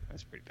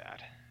 That's pretty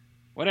bad.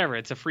 Whatever,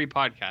 it's a free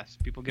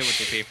podcast. People get what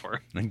they pay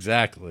for.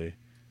 Exactly.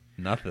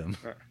 Nothing.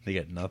 They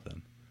get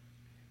nothing.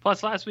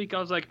 Plus, last week I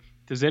was like,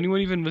 does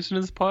anyone even listen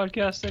to this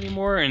podcast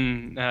anymore?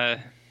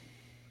 And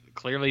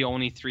clearly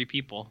only 3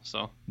 people.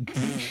 So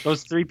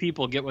those 3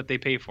 people get what they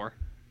pay for.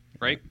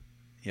 Right?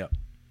 Yep.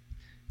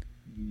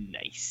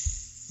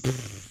 Nice.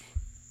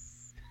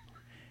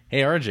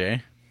 Hey,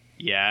 RJ.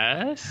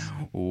 Yes?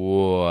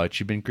 What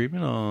you been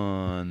creeping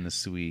on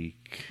this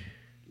week?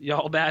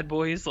 Y'all bad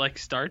boys like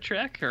Star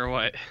Trek or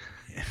what?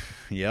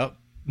 Yep.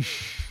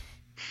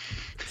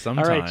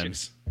 Sometimes.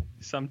 Right,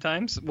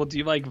 sometimes? Well, do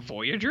you like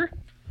Voyager?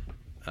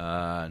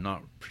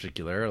 Not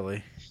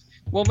particularly.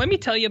 Well, let me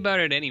tell you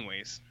about it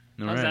anyways.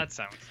 All How's right. that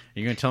sound?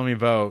 You're going to tell me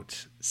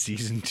about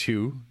season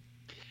 2?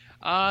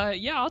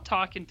 Yeah, I'll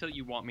talk until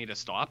you want me to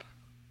stop.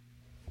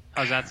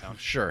 How's that sound?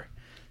 Sure,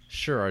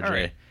 RJ. All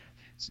right.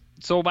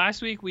 So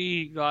last week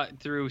we got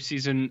through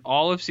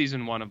all of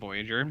season 1 of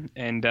Voyager,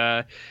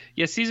 and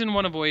season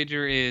 1 of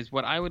Voyager is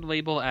what I would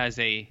label as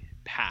a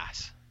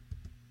pass.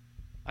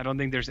 I don't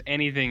think there's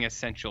anything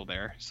essential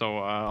there, so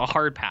a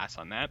hard pass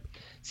on that.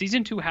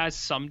 Season 2 has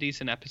some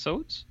decent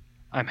episodes.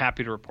 I'm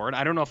happy to report.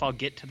 I don't know if I'll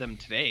get to them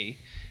today,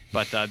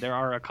 but there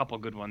are a couple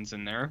good ones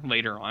in there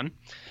later on.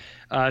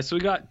 So we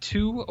got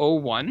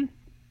 201,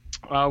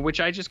 which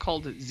I just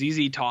called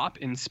ZZ Top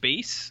in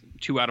Space,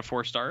 2 out of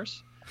 4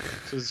 stars.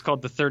 So this is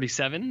called the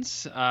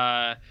 37s.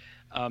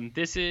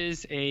 This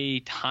is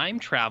a time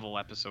travel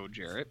episode,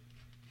 Jarrett.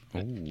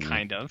 Ooh.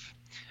 Kind of.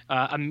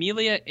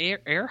 Amelia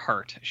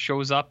Earhart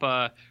shows up.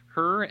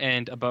 Her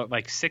and about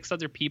 6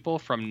 other people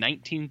from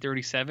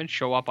 1937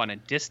 show up on a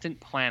distant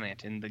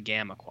planet in the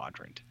Gamma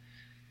Quadrant.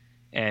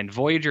 And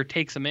Voyager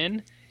takes them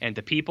in, and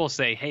the people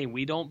say, hey,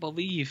 we don't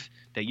believe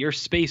that you're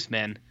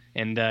spacemen.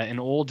 And an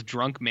old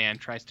drunk man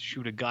tries to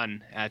shoot a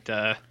gun at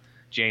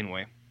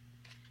Janeway.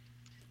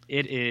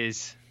 It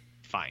is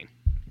fine.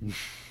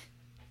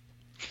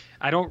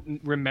 I don't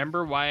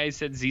remember why I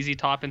said ZZ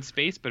Top in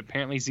Space, but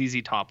apparently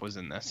ZZ Top was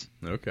in this.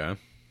 Okay.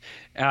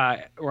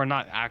 Or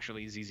not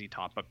actually ZZ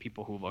Top, but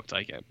people who looked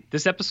like it.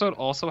 This episode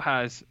also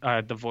has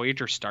the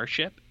Voyager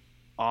starship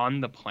on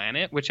the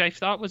planet, which I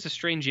thought was a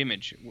strange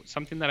image,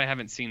 something that I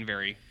haven't seen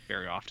very,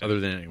 very often. Other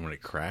than when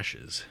it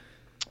crashes.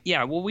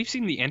 Yeah, well, we've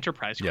seen the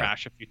Enterprise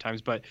crash a few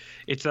times, but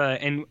it's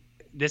and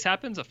this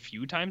happens a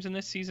few times in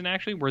this season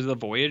actually, where the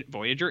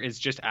Voyager is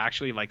just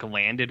actually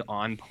landed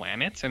on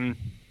planets, and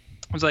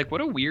I was like, what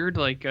a weird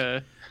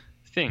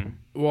thing.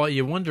 Well,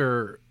 you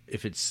wonder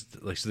if it's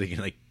so they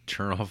can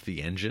turn off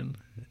the engine,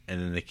 and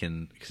then they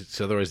can,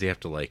 so otherwise they have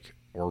to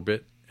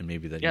orbit, and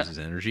maybe that uses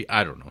energy.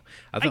 I don't know.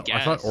 I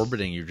thought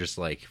orbiting, you're just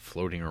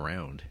floating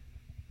around.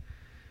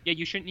 Yeah,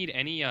 you shouldn't need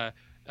any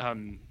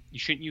you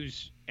shouldn't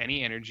use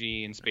any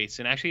energy in space.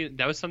 And actually,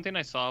 that was something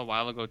I saw a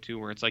while ago too,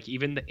 where it's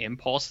even the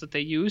impulse that they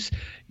use,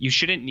 you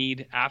shouldn't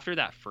need, after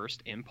that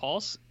first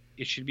impulse,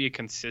 it should be a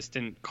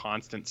consistent,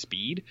 constant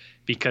speed,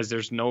 because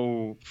there's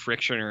no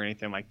friction or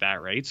anything like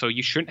that, right? So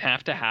you should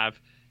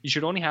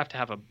only have to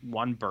have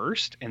one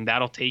burst, and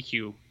that'll take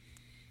you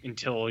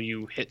until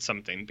you hit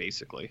something,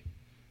 basically.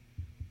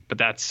 But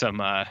that's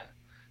a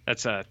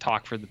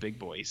talk for the big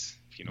boys,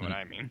 if you know what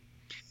I mean.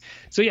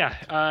 So yeah,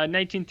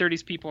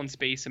 1930s people in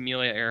space,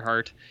 Amelia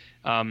Earhart.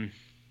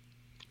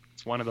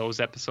 It's one of those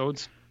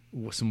episodes.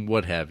 Some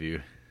what have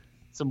you.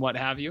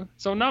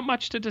 So not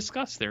much to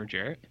discuss there,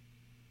 Jarrett.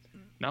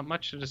 Not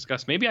much to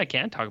discuss. Maybe I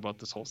can talk about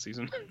this whole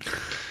season.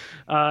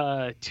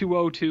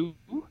 202,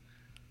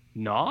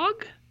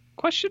 Nog?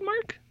 Question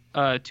mark?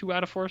 2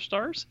 out of 4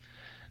 stars.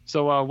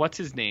 So what's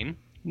his name?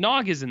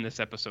 Nog is in this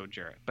episode,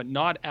 Jarrett, but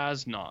not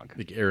as Nog.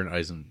 Aaron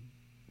Eisen,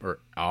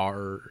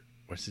 or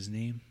what's his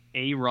name?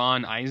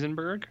 Aaron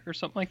Eisenberg or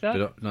something like that.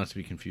 But not to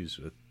be confused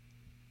with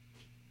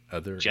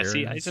other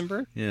Jesse Aarons.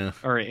 Eisenberg? Yeah.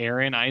 Or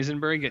Aaron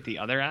Eisenberg, the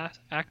other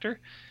actor.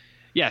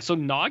 Yeah, so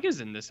Nog is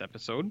in this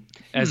episode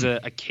as a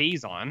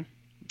Kazon.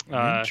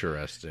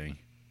 Interesting.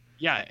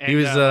 Yeah, and He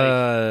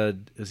was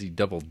is he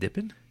double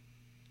dipping?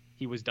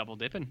 he was double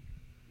dipping.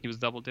 He was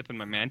double dipping,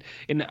 my man.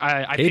 And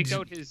I Hey, picked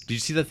out his. did you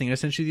see that thing I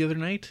sent you the other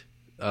night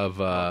of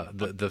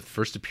the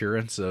first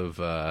appearance of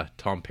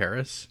Tom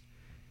Paris?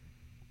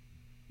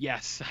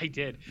 Yes, I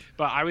did.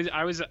 But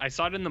I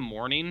saw it in the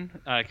morning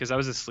because I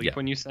was asleep Yeah.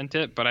 when you sent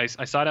it. But I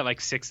saw it at like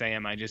 6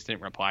 a.m. I just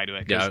didn't reply to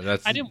it. 'Cause Yeah,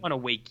 I didn't want to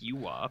wake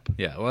you up.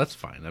 Yeah, well, that's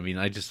fine. I mean,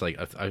 I just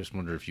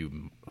wonder if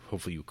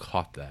hopefully you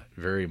caught that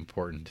very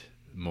important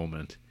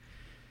moment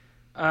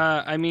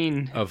I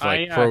mean, of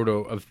like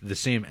Frodo, of the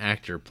same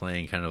actor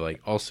playing kind of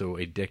like also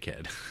a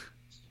dickhead.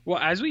 Well,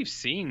 as we've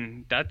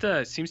seen,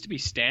 that seems to be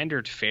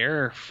standard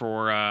fare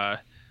for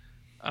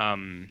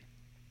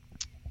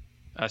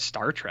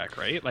Star Trek,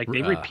 right? Like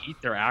they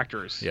repeat their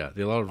actors. Yeah,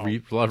 a lot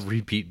of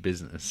repeat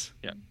business.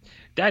 Yeah,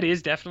 that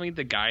is definitely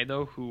the guy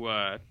though who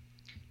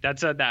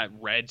that's that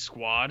Red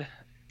Squad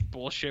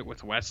bullshit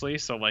with Wesley.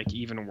 So like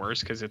even worse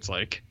because it's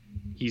like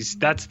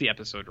that's the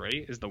episode,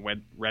 right? Is the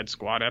Red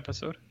Squad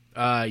episode?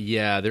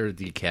 Yeah, they're at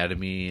the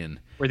academy, and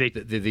where they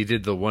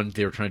did the one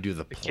they were trying to do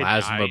the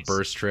plasma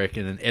burst trick,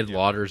 and then Ed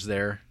Lauder's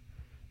there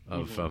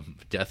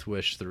of Death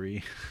Wish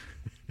 3,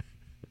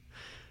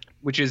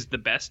 which is the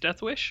best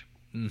Death Wish.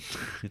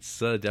 It's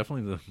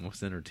definitely the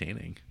most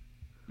entertaining.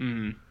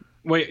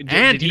 Wait,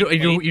 and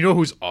you know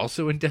who's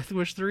also in Death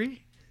Wish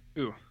 3?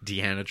 Who?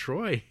 Deanna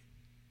Troi.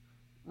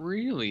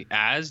 Really,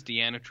 as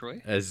Deanna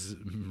Troi? As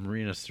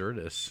Marina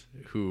Sirtis,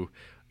 who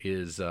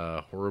is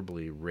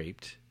horribly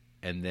raped,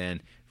 and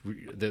then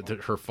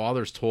her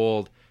father's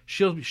told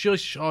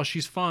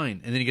she's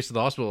fine, and then he gets to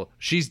the hospital,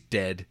 she's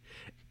dead.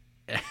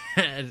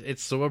 And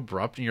it's so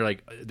abrupt, and you're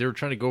like, they were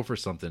trying to go for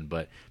something,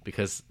 but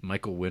because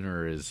Michael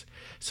Winner is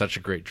such a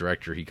great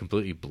director, he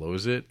completely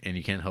blows it, and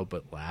you can't help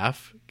but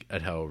laugh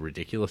at how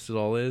ridiculous it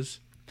all is.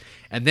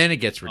 And then it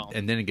gets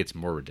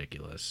more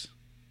ridiculous.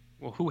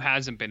 Well, who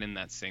hasn't been in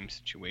that same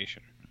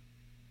situation?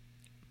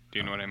 Do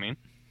you know what I mean?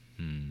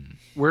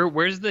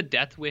 Where's the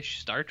Death Wish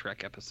Star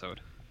Trek episode?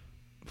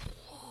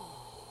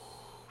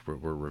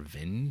 Where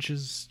revenge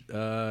is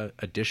a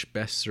dish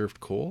best served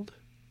cold?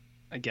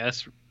 I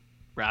guess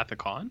Wrath of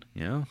Khan?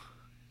 Yeah.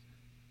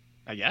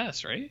 I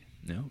guess, right?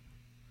 No.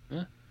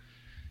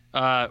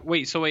 Yeah.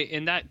 Wait,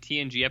 in that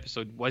TNG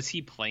episode, was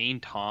he playing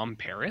Tom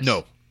Paris?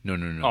 No.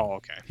 Oh,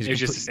 okay. It's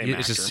just the same actor.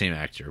 It's just the same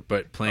actor,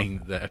 but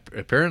playing that.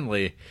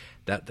 Apparently,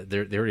 that they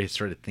already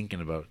started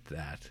thinking about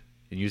that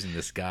and using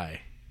this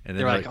guy, and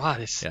they're like, "Oh,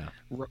 this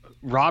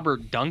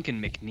Robert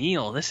Duncan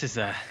McNeil.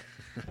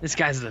 This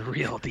guy's the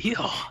real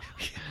deal.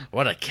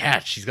 What a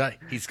catch! He's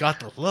got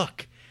the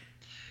look."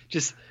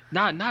 Just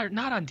not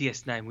on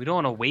DS9. We don't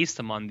want to waste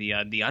him on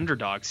the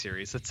Underdog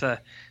series. Let's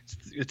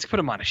put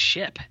him on a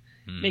ship.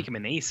 Make him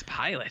an ace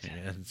pilot.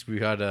 Yeah, we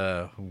got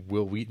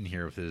Will Wheaton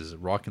here with his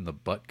rocking the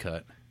butt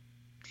cut.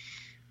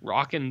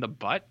 Rocking the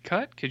butt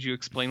cut? Could you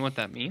explain what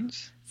that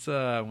means? It's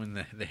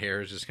when the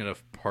hair is just kind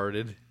of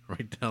parted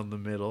right down the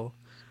middle.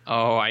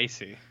 Oh, I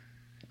see.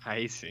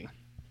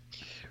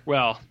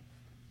 Well,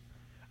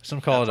 some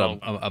call it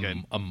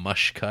a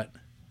mush cut.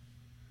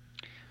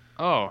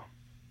 Oh.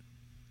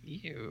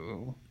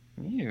 Ew.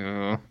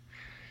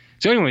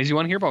 So anyways, you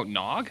want to hear about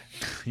Nog?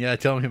 Yeah,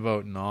 tell me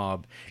about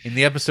Nob. In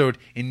the episode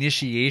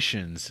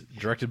Initiations,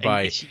 directed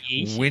by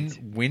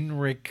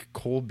Winrick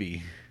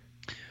Colby.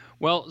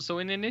 Well, so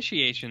in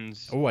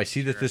Initiations... Oh, I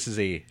see that this is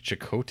a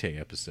Chakotay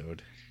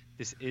episode.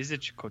 This is a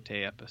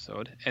Chakotay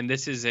episode. And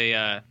this is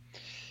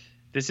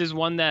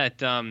one that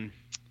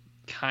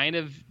kind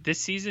of... This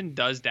season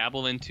does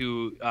dabble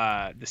into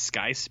the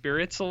Sky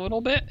Spirits a little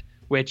bit,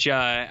 which,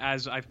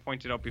 as I've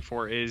pointed out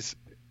before, is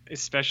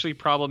especially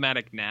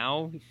problematic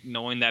now,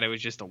 knowing that it was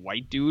just a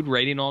white dude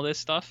writing all this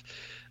stuff.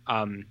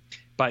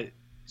 But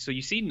so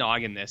you see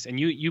Nog in this, and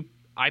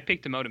I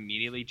picked him out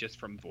immediately just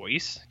from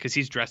voice because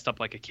he's dressed up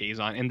like a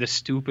Kazon, and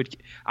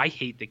I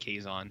hate the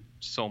Kazon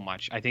so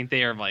much. I think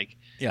they are like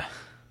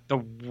the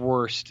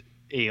worst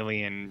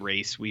alien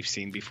race we've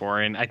seen before,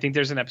 and I think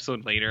there's an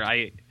episode later.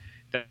 I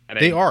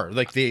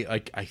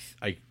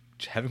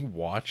haven't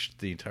watched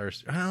the entire.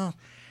 Well,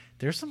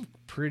 there's some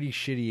pretty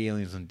shitty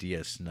aliens on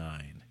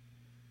DS9.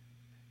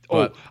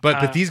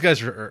 But these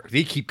guys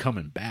they keep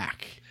coming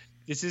back.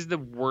 This is the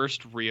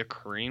worst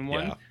reoccurring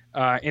one.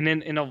 Yeah. And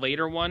then in a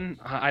later one,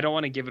 I don't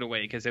want to give it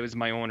away because it was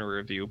my own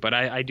review, but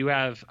I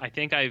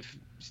think I've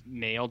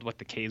nailed what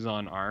the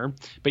Kazon are.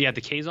 But yeah,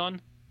 the Kazon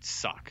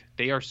suck.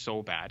 They are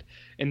so bad.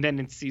 And then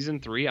in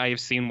season 3, I have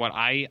seen what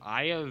I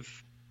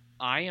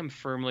am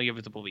firmly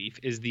of the belief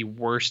is the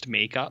worst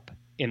makeup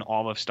in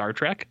all of Star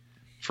Trek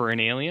for an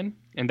alien,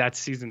 and that's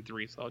season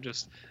 3. So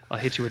I'll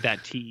hit you with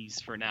that tease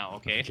for now,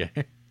 okay?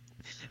 Okay.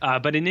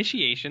 But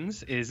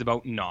Initiations is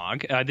about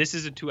Nog. This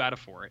is a 2 out of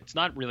 4. It's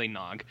not really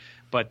Nog,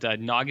 but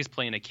Nog is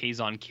playing a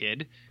Kazon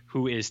kid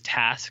who is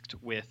tasked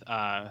with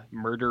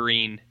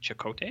murdering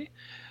Chakotay.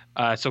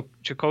 So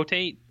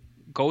Chakotay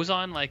goes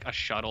on like a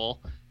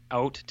shuttle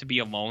out to be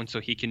alone so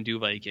he can do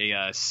like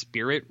a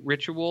spirit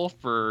ritual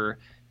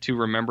to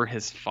remember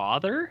his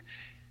father.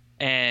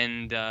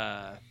 And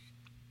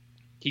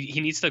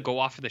he needs to go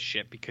off of the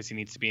ship because he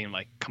needs to be in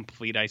like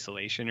complete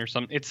isolation or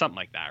something. It's something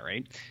like that,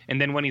 right? And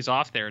then when he's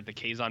off there, the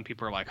Kazon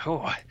people are like,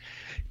 "Oh,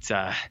 it's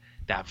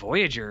that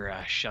Voyager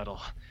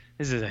shuttle.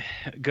 This is a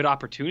good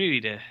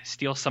opportunity to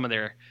steal some of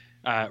their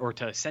or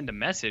to send a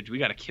message. We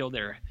got to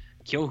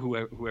kill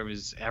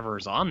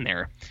whoever's on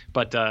there."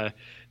 But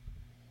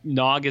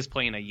Nog is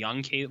playing a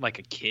young like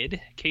a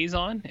kid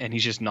Kazon, and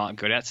he's just not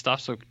good at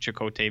stuff. So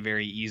Chakotay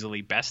very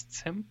easily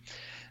bests him.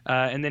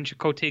 And then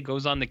Chakotay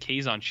goes on the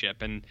Kazon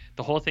ship, and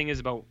the whole thing is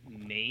about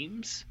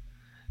names,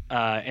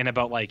 and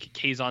about like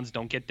Kazons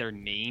don't get their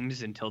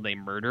names until they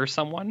murder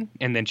someone.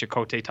 And then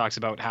Chakotay talks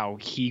about how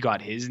he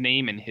got his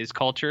name and his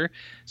culture.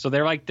 So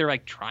they're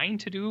like trying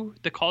to do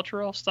the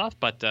cultural stuff,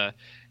 but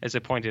as I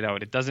pointed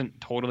out, it doesn't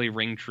totally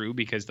ring true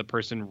because the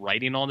person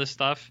writing all this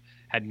stuff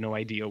had no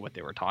idea what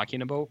they were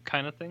talking about,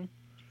 kind of thing.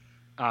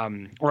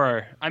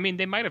 Or I mean,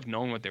 they might have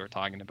known what they were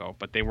talking about,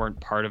 but they weren't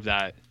part of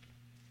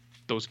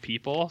those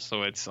people,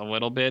 so it's a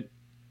little bit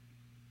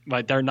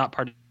like they're not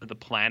part of the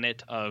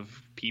planet of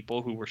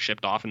people who were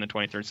shipped off in the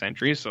 23rd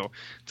century, so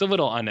it's a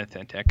little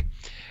unauthentic.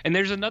 And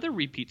there's another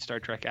repeat Star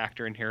Trek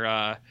actor in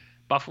here,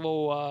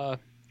 Buffalo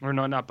or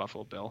no, not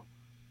Buffalo Bill.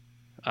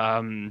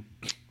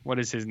 What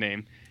is his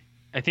name?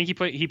 I think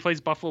he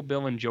plays Buffalo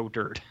Bill and Joe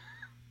Dirt.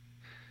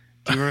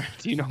 Do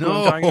you know who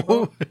I'm talking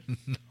about?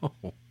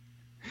 No.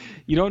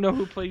 You don't know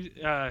who plays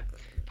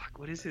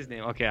what is his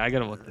name? Okay, I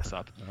gotta look this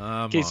up.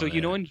 Okay, so you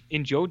know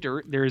in Joe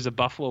Dirt there is a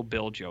Buffalo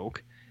Bill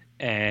joke,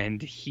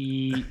 and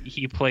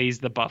he plays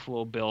the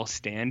Buffalo Bill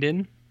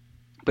stand-in,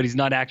 but he's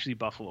not actually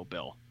Buffalo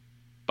Bill.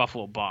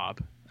 Buffalo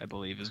Bob, I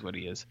believe, is what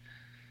he is.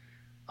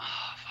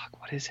 Oh,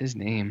 fuck, what is his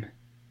name?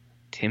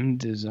 Tim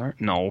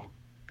Desart? No,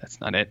 that's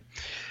not it.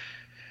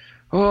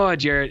 Oh,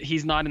 Jared,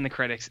 he's not in the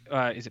credits.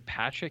 Is it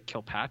Patrick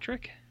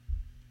Kilpatrick?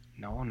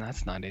 No,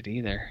 that's not it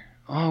either.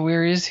 Oh,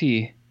 where is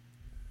he?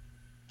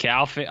 Okay,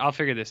 I'll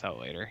figure this out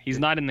later. He's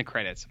not in the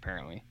credits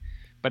apparently,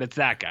 but it's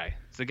that guy.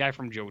 It's the guy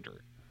from Joe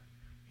Dirt.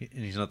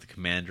 And he's not the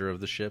commander of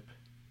the ship?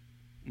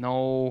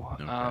 No.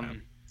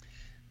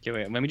 Okay,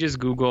 wait. Let me just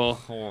Google.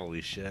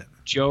 Holy shit!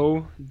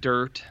 Joe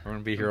Dirt. We're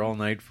gonna be here all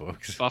night,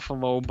 folks.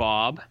 Buffalo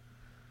Bob.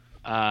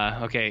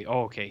 Okay.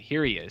 Oh, okay.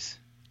 Here he is.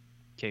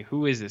 Okay,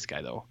 who is this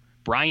guy though?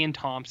 Brian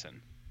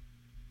Thompson.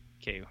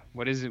 Okay,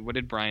 what is it? What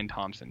did Brian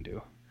Thompson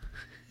do?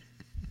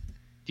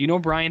 Do you know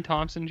Brian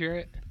Thompson,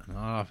 Jarrett? Not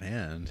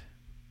offhand.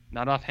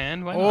 Not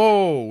offhand? Why not?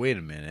 Oh, wait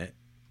a minute.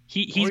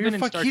 He's been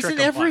in Star Trek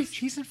a bunch.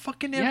 He's in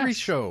fucking every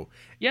show.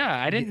 Yeah,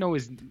 I didn't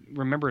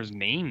remember his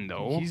name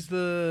though.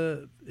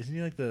 Isn't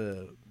he like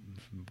the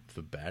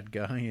bad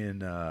guy in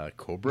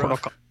Cobra?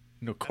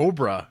 No,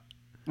 Cobra.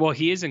 Well,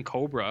 he is in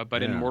Cobra,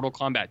 but in Mortal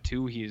Kombat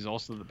 2, he is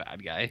also the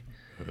bad guy.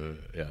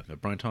 Yeah,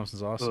 Brian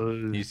Thompson's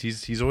awesome.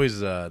 He's always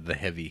the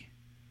heavy.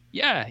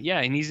 Yeah,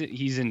 and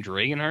he's in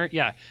Dragonheart.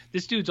 Yeah,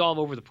 this dude's all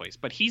over the place.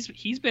 But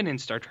he's been in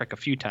Star Trek a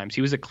few times.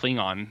 He was a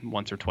Klingon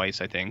once or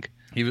twice, I think.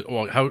 He was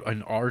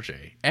in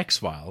RJ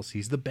X-Files.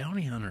 He's the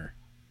bounty hunter.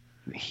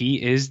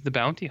 He is the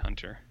bounty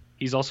hunter.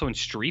 He's also in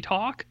Street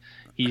Hawk.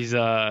 He's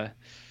a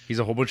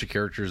whole bunch of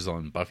characters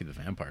on Buffy the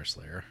Vampire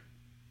Slayer.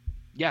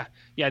 Yeah.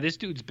 This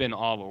dude's been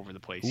all over the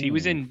place. Ooh. He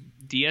was in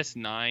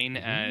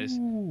DS9 as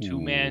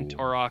Two-Man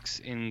Torox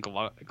in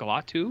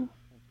Galatu.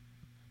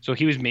 So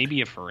he was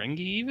maybe a Ferengi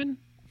even.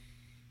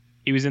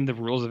 He was in the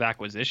Rules of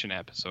Acquisition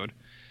episode.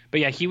 But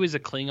yeah, he was a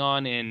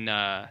Klingon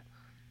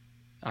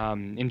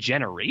in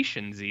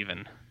Generations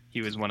even.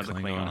 He was one of the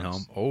Klingons.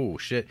 Helm. Oh,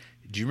 shit.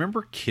 Do you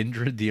remember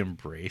Kindred the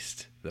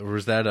Embraced? Or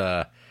was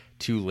that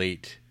too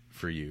late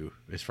for you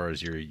as far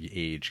as your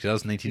age? Because that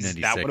was 1996.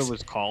 Is that what it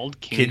was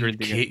called? Kindred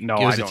No,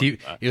 it was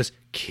it was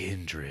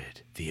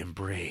Kindred the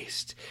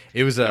Embraced.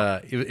 It was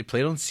it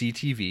played on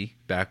CTV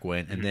back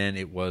when, and then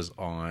it was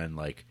on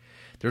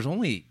there's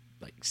only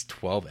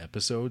 12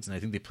 episodes, and I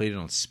think they played it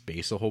on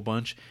Space a whole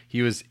bunch.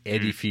 He was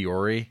Eddie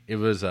Fiore. It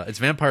was it's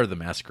Vampire the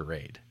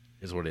Masquerade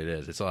is what it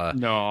is. It's I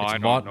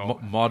don't know.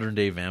 Modern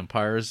day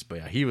vampires, but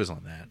yeah, he was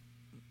on that.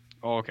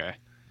 Oh, okay.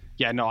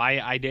 Yeah, no,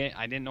 I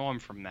didn't know him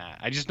from that.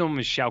 I just know him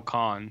as Shao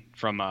Kahn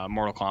from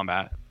Mortal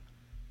Kombat.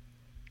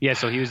 Yeah,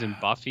 so he was in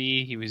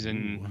Buffy. He was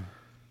in.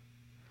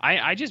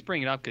 I just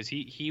bring it up because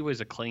he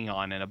was a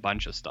Klingon in a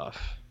bunch of stuff,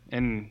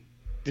 and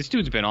this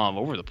dude's been all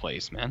over the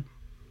place, man.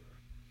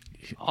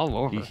 All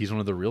over. He's one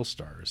of the real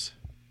stars.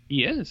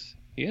 He is.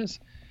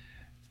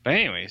 But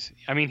anyways,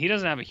 I mean, he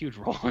doesn't have a huge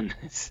role in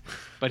this,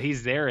 but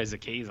he's there as a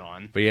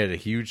Kazon. But he had a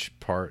huge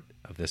part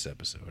of this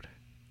episode.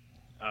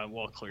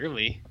 Well,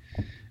 clearly,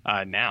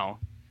 now.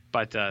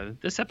 But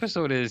this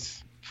episode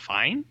is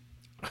fine.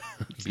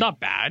 It's not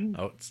bad.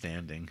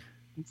 Outstanding.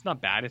 It's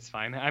not bad. It's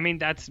fine. I mean,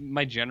 that's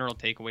my general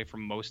takeaway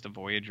from most of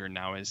Voyager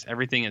now is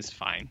everything is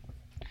fine.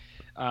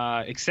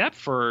 Except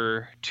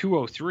for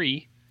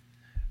 203.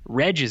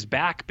 Reg is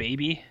back,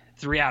 baby.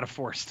 3 out of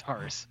 4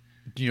 stars.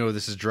 Do you know what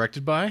this is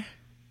directed by?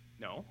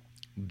 No.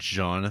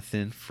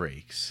 Jonathan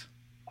Frakes.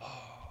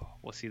 Oh,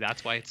 well, see,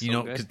 that's why it's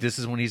so good. Because this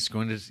is when he's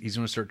going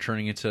to start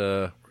turning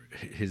into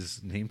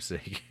his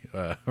namesake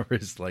or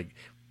his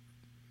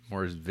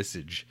more his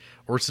visage.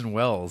 Orson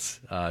Welles,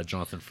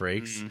 Jonathan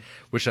Frakes,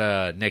 which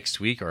next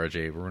week,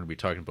 RJ, we're going to be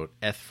talking about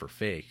F for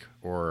fake,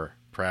 or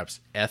perhaps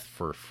F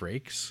for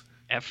Frakes.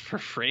 F for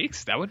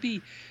Frakes?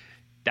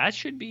 That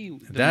should be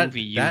the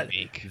movie you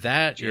make.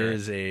 That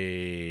is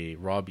a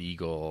Rob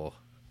Eagle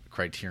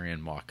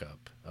Criterion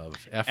mock-up of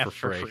F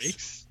for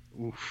Frakes.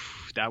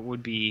 Oof, that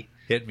would be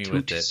hit me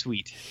with it.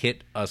 Sweet.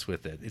 Hit us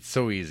with it. It's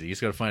so easy. You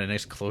just got to find a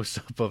nice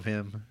close-up of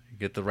him,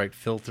 get the right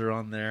filter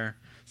on there,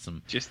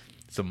 some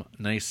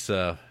nice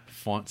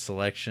font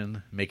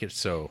selection, make it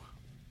so.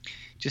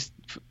 Just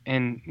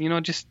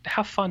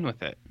have fun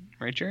with it,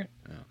 right, Jarrett?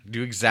 Yeah.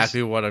 Do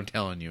exactly what I'm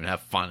telling you and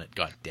have fun.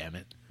 God damn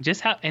it.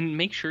 And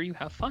make sure you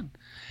have fun.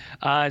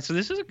 So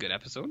this is a good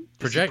episode.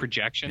 This is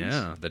projections.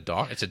 Yeah,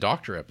 it's a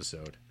doctor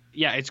episode.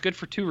 Yeah, it's good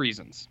for two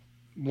reasons.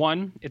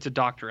 One, it's a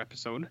doctor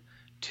episode.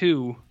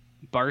 Two,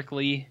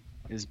 Barclay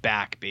is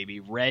back, baby.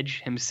 Reg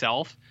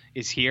himself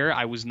is here.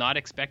 I was not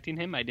expecting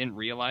him. I didn't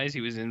realize he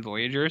was in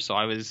Voyager, so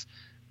I was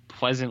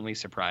pleasantly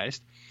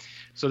surprised.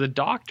 So the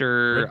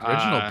doctor...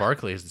 Reginald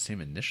Barclay has the same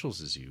initials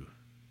as you.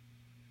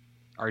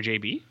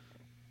 RJB?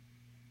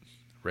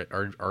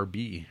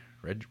 RB.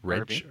 Reg.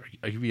 RB?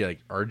 You'd be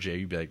like RJ.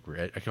 You'd be like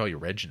Reg. I call you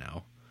Reg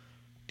now.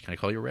 Can I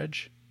call you Reg?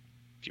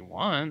 If you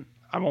want.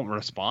 I won't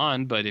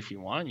respond, but if you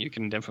want, you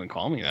can definitely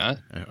call me that.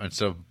 And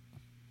so,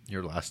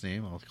 your last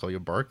name, I'll call you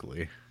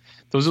Barclay.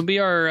 Those will be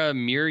our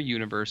Mirror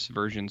Universe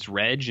versions,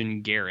 Reg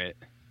and Garrett.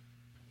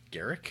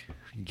 Garrick?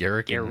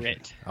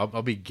 Garrett.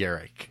 I'll be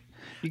Garrick.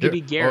 You could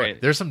be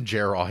Garrett. There's some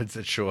Gerards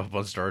that show up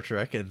on Star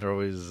Trek, and they're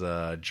always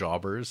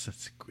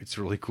jobbers. It's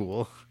really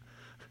cool.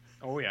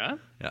 Oh, yeah?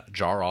 Yeah,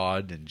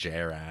 Jarod and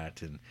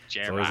Jarat. And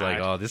it's always like,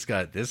 oh, this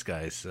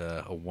guy's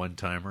a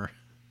one-timer.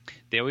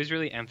 They always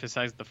really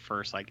emphasize the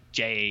first, like,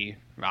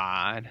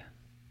 J-Rod,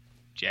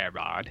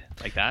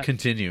 like that.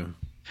 Continue.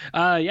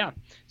 Yeah.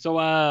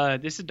 So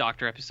this is a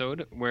doctor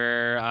episode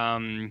where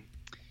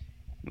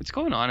what's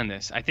going on in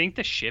this? I think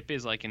the ship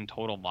is like in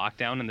total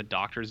lockdown and the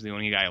doctor's the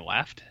only guy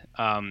left.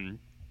 And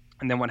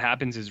then what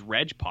happens is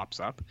Reg pops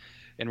up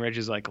and Reg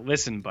is like,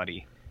 "Listen,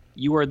 buddy,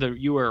 you are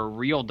a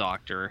real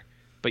doctor,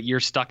 but you're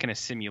stuck in a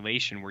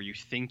simulation where you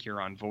think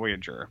you're on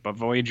Voyager, but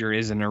Voyager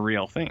isn't a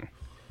real thing.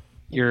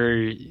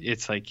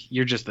 It's like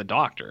you're just the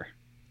doctor.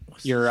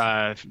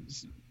 You're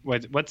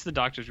what's the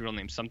doctor's real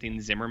name?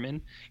 Something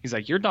Zimmerman. He's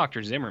like, you're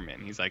Dr.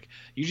 Zimmerman. He's like,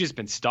 you just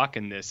been stuck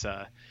in this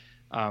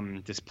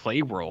this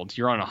play world.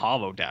 You're on a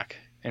holodeck,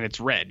 and it's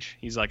Reg.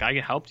 He's like, I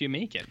helped you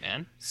make it,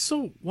 man.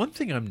 So one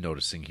thing I'm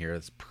noticing here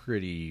that's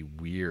pretty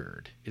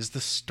weird is the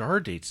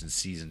star dates in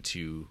season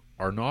 2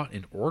 are not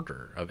in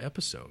order of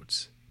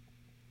episodes.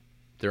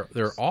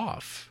 They're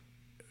off.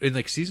 In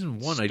like season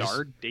 1, the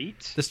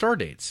star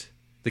dates.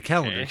 The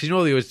calendar, because you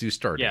know they always do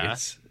star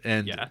dates,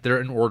 and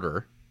they're in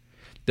order.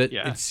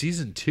 In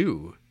season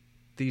 2,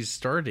 these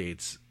star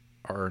dates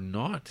are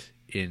not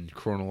in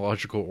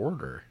chronological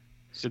order.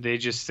 So they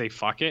just say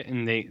fuck it,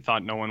 and they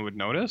thought no one would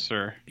notice,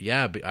 or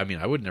yeah, but I mean,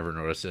 I would never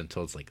notice it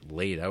until it's like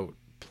laid out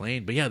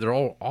plain. But yeah, they're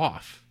all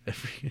off.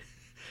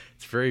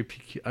 It's very.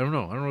 I don't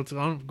know what's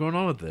going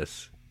on with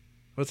this.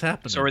 What's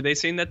happening? So are they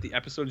saying that the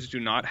episodes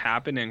do not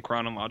happen in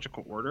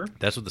chronological order?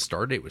 That's what the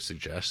star date would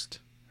suggest.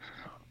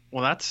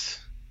 Well, that's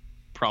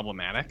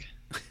problematic.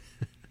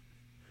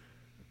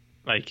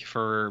 Like,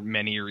 for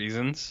many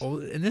reasons. Oh,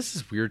 and this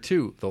is weird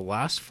too. The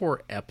last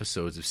 4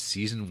 episodes of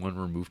season 1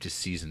 were moved to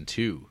season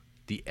 2.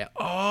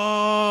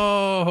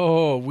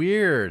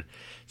 Weird.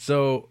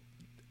 So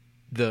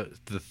the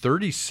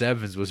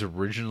 37s was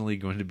originally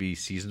going to be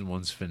season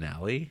 1's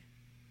finale.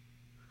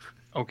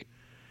 Okay.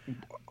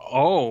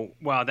 Oh,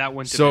 wow, that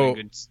wouldn't have been a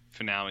good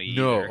finale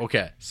either. No,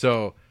 okay.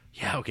 So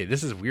yeah, okay,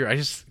 this is weird. I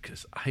just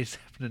happened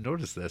to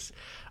notice this.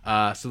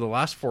 So the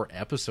last 4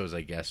 episodes,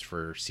 I guess,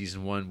 for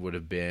season 1 would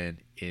have been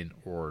in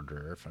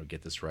order, if I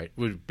get this right.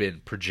 Would have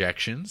been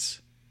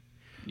Projections.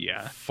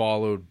 Yeah.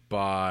 Followed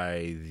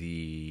by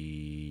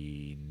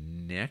the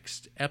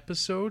next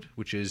episode,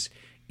 which is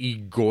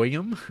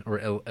Egoium or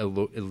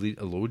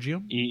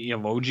Elogium.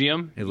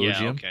 Elogium.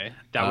 Yeah, okay.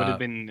 That would have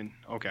been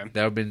okay.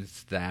 That would have been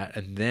that,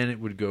 and then it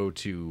would go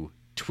to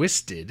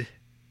Twisted,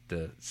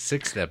 the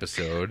 6th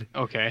episode.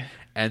 Okay.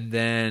 And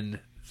then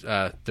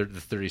the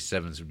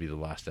 37s would be the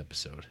last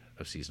episode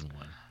of season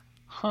 1.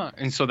 Huh.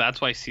 And so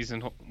that's why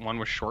season 1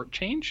 was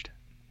shortchanged?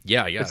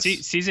 Yeah, yes.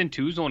 Season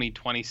 2 is only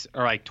 20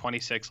 or like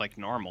 26 like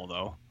normal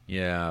though.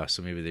 Yeah,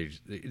 so maybe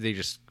they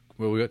just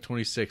we got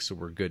 26, so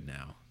we're good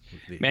now.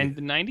 The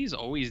 90s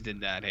always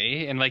did that,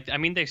 eh? And like, I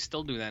mean, they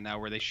still do that now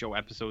where they show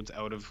episodes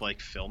out of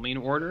like filming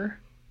order.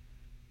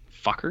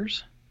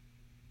 Fuckers.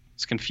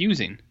 It's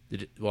confusing.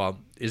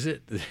 Is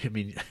it? I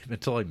mean,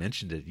 until I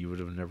mentioned it, you would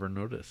have never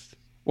noticed.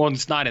 Well,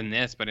 it's not in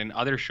this, but in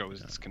other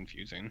shows, it's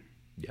confusing.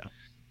 Yeah.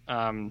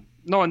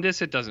 No, in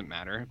this, it doesn't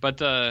matter.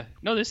 But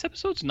no, this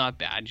episode's not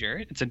bad,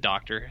 Jarrett. It's a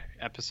doctor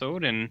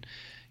episode. And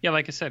yeah,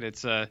 like I said,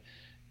 it's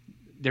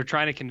they're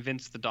trying to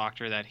convince the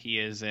doctor that he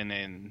is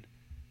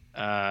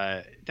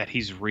that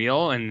he's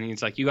real. And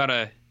he's like, you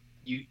gotta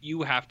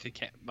you have to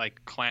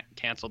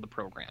cancel the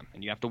program,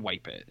 and you have to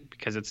wipe it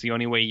because it's the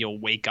only way you'll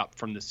wake up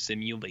from the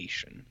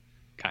simulation,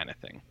 kind of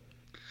thing.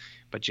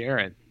 But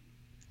Jared,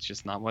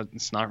 it's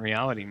not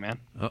reality, man.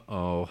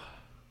 Uh-oh.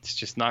 It's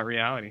just not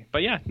reality.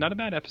 But yeah, not a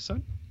bad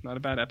episode. Not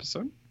a bad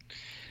episode.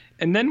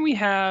 And then we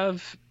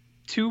have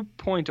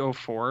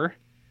 2.04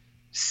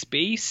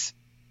 Space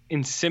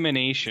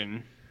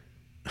Insemination.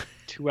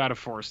 2 out of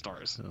 4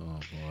 stars. Oh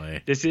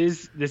boy. This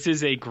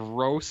is a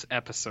gross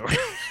episode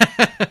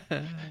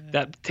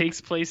that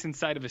takes place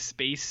inside of a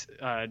space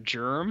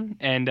germ,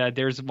 and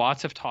there's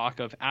lots of talk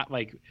of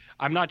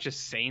I'm not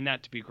just saying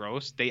that to be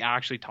gross. They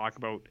actually talk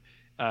about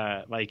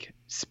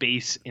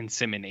space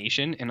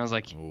insemination, and I was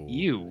like, Ooh.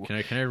 ew.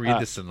 Can I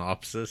read the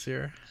synopsis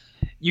here?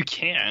 You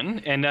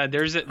can, and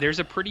there's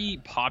a pretty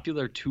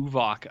popular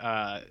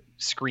Tuvok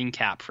screen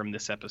cap from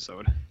this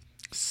episode.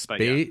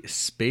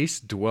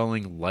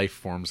 Space-dwelling life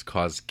forms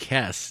cause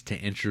Kes to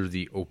enter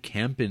the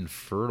Ocampan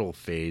fertile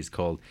phase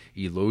called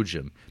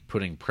elogium,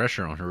 putting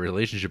pressure on her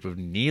relationship with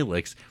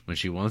Neelix when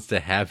she wants to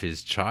have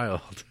his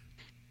child.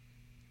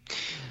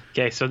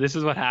 Okay, so this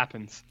is what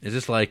happens. Is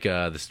this like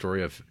the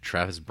story of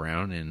Travis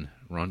Brown and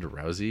Ronda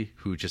Rousey,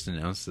 who just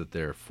announced that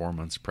they're 4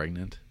 months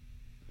pregnant?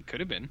 It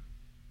could have been.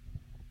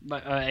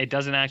 But it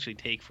doesn't actually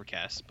take for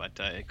Kes, but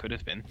it could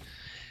have been.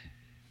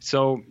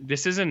 So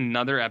this is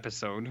another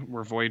episode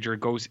where Voyager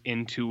goes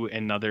into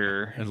an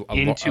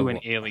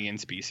alien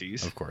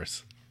species. Of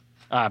course.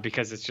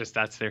 Because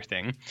that's their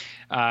thing.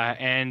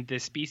 And the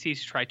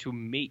species try to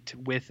mate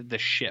with the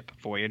ship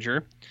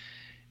Voyager.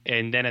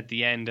 And then at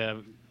the end,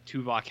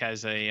 Tuvok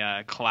has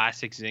a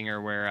classic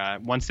zinger where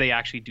once they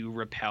actually do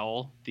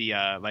repel the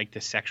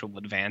sexual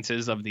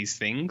advances of these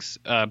things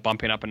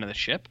bumping up into the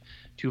ship,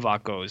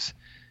 Tuvok goes,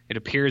 "It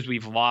appears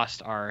we've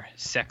lost our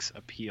sex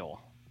appeal."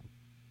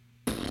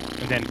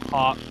 And then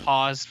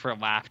pause for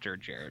laughter,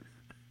 Jared.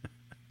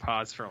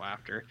 Pause for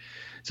laughter.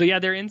 So yeah,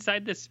 they're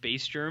inside this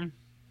space germ,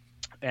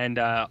 and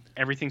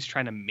everything's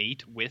trying to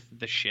mate with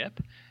the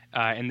ship,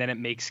 and then it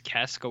makes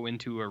Kes go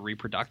into a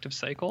reproductive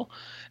cycle,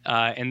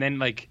 and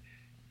then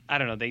I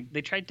don't know,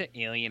 they tried to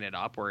alien it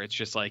up where it's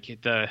just like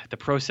the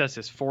process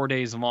is 4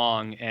 days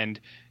long, and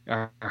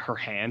her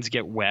hands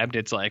get webbed.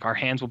 It's like our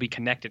hands will be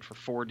connected for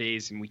 4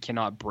 days and we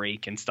cannot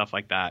break and stuff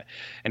like that,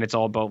 and it's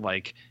all about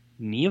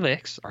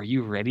Neelix, are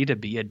you ready to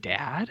be a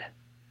dad?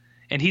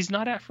 And he's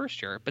not at first,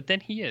 Jared, but then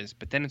he is.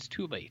 But then it's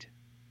too late.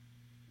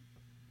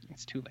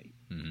 It's too late.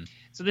 Mm-hmm.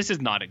 So this is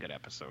not a good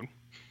episode.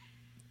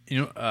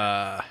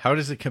 How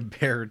does it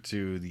compare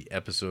to the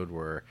episode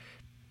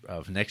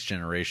of Next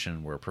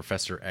Generation where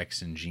Professor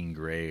X and Jean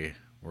Grey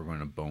were going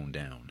to bone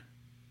down?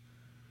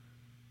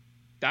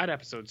 That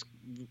episode's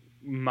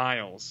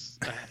miles,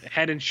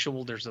 head and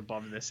shoulders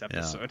above this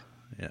episode.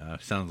 Yeah,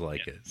 sounds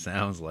like it.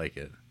 Sounds like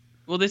it.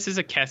 Well, this is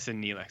a Kes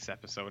and Neelix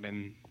episode,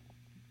 and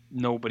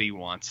nobody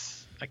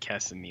wants a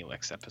Kes and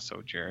Neelix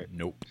episode, Jared.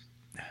 Nope.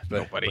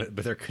 Nobody.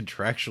 But they're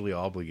contractually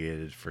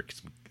obligated for.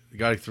 You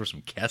got to throw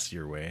some Kes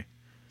your way.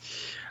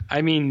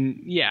 I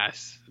mean,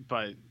 yes,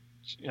 but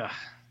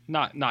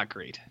not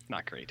great.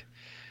 Not great.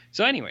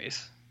 So,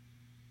 anyways,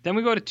 then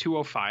we go to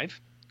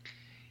 205.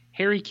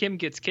 Harry Kim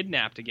gets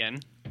kidnapped again.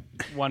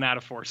 1 out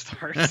of 4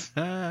 stars.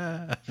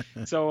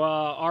 So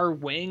our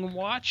Wang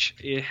watch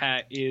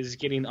is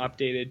getting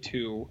updated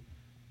to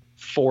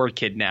 4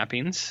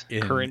 kidnappings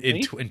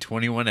currently in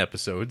 21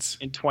 episodes.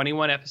 In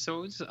 21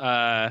 episodes,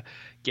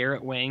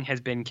 Garrett Wang has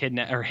been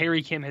kidnapped, or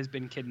Harry Kim has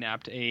been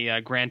kidnapped a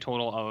grand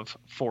total of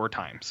 4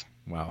 times.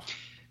 Wow.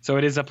 So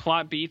it is a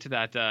plot beat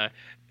that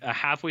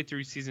halfway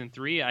through season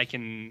 3, I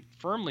can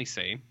firmly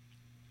say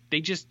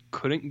they just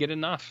couldn't get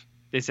enough.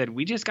 They said,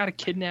 we just got to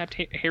kidnap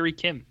Harry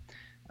Kim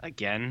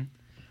again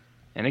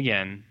and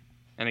again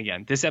and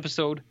again. This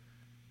episode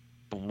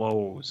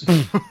blows.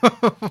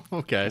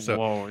 Okay,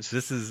 blows. So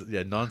this is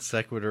non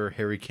sequitur.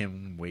 Harry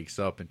Kim wakes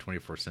up in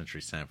 24th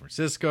century San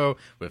Francisco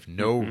with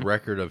no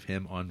record of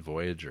him on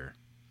Voyager.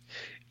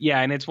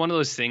 Yeah, and it's one of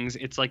those things.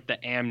 It's like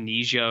the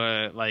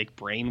amnesia,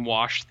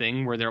 brainwash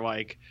thing where they're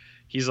like,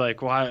 he's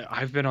like, well,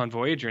 I've been on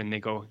Voyager, and they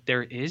go,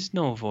 there is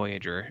no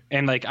Voyager.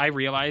 And I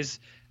realize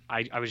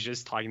I was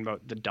just talking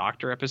about the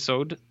Doctor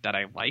episode that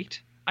I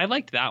liked. I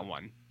liked that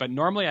one, but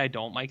normally I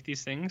don't like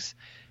these things.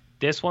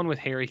 This one with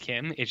Harry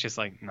Kim, it's just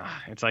nah.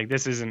 It's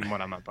this isn't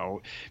what I'm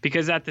about,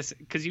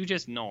 because you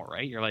just know,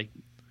 right? You're like,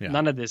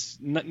 none of this,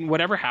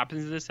 whatever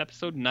happens in this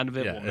episode, none of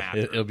it will matter.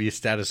 It'll be a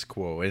status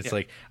quo. It's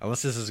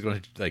unless this is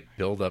going to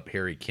build up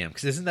Harry Kim,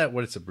 because isn't that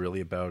what it's really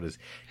about? Is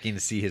getting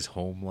to see his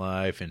home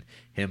life and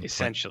him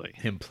essentially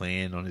him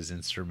playing on his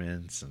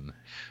instruments and.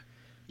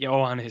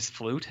 On his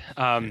flute.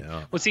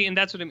 Well, see, and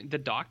that's what I mean. The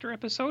Doctor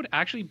episode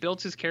actually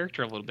builds his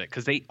character a little bit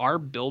because they are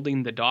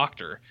building the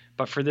Doctor.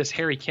 But for this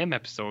Harry Kim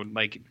episode,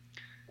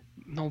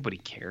 nobody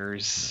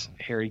cares.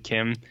 No. Harry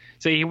Kim.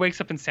 So he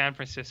wakes up in San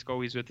Francisco.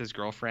 He's with his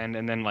girlfriend,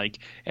 and then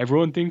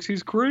everyone thinks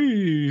he's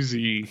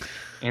crazy.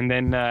 And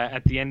then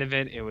at the end of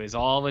it, it was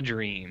all a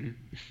dream.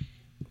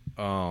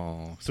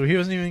 Oh, so he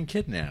wasn't even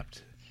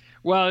kidnapped.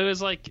 Well, it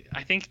was like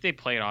I think they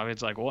played off.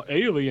 It's like, well,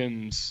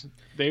 aliens.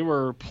 They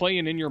were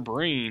playing in your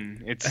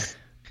brain. It's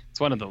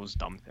one of those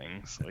dumb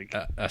things. Like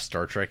A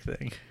Star Trek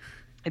thing.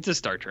 it's a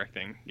Star Trek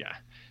thing. Yeah.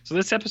 So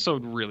this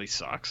episode really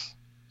sucks.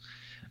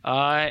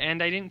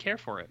 And I didn't care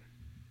for it.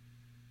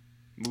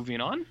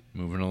 Moving on.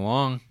 Moving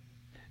along.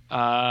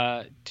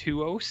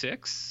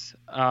 206.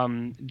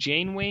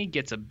 Janeway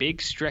gets a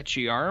big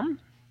stretchy arm.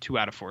 2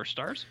 out of 4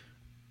 stars.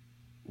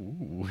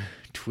 Ooh,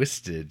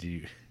 twisted.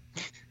 You.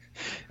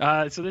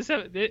 So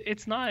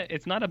it's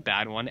not a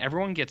bad one.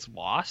 Everyone gets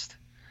lost.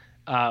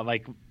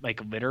 Like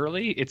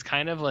literally, it's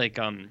kind of like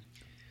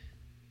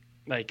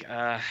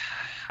how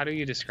do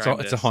you describe So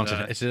this? it's a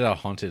haunted. It's a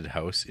haunted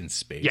house in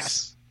space.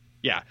 Yes.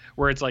 Yeah,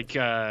 where it's like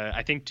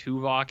I think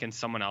Tuvok and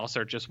someone else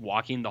are just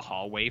walking the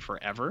hallway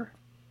forever.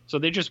 So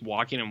they're just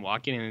walking and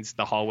walking, and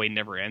the hallway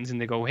never ends. And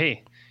they go,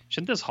 "Hey,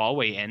 shouldn't this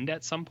hallway end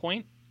at some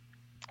point?"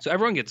 So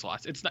everyone gets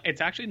lost.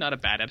 It's actually not a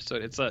bad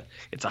episode. It's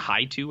a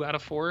high 2 out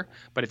of 4,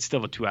 but it's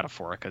still a 2 out of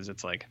 4 because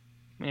it's like,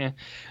 eh.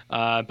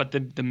 But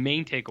the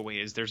main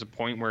takeaway is there's a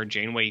point where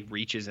Janeway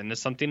reaches into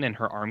something and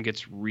her arm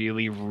gets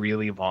really,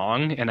 really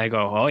long, and I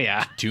go, oh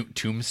yeah,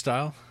 Tomb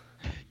style.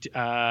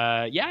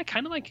 yeah,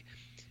 kind of like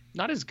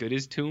not as good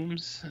as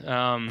Tombs.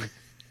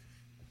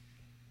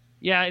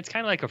 Yeah, it's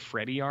kind of like a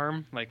Freddy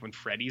arm, like when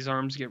Freddy's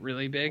arms get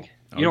really big.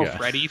 You know, yeah.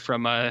 Freddy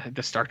from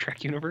the Star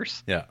Trek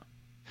universe. Yeah.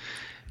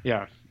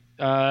 Yeah.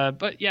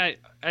 But yeah,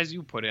 as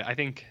you put it, I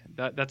think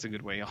that's a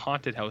good way. A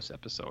haunted house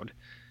episode.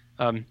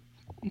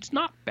 It's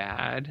not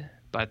bad,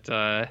 but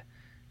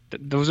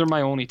those are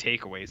my only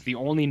takeaways. The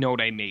only note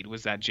I made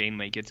was that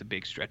Janeway gets a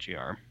big stretchy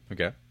arm.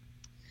 Okay.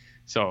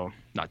 So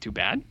not too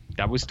bad.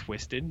 That was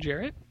Twisted,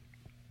 Jarrett.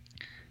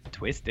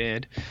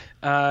 Twisted.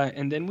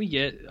 And then we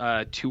get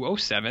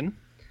 207.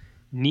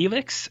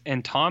 Neelix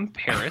and Tom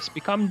Paris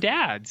become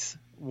dads.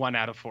 1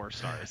 out of 4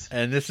 stars.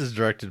 And this is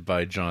directed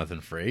by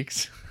Jonathan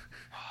Frakes.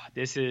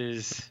 This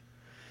is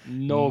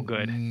no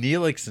good.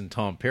 Neelix and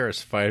Tom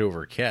Paris fight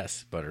over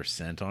Kess, but are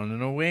sent on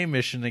an away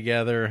mission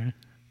together.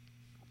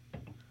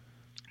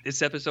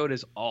 This episode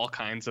is all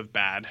kinds of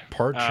bad.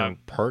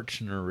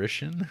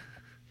 Parturition?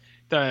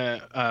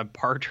 The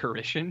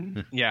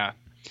parturition? Yeah.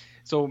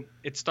 So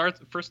it starts,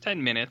 first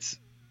 10 minutes,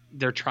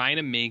 they're trying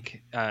to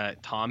make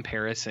Tom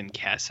Paris and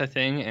Kess a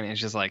thing, and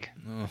it's just like,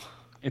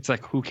 it's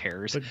like, who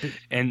cares? But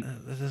and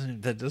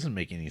that doesn't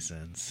make any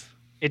sense.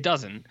 It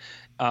doesn't.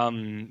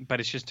 But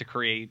it's just to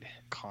create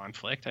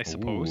conflict, I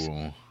suppose.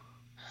 Ooh.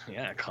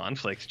 Yeah,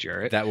 conflict,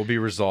 Jarrett. That will be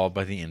resolved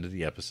by the end of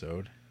the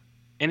episode.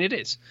 And it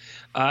is.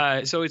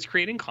 So it's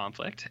creating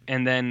conflict.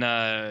 And then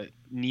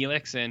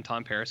Neelix and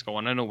Tom Paris go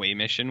on an away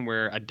mission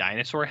where a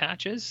dinosaur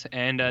hatches,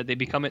 and they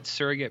become its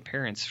surrogate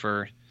parents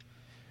for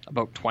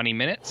about 20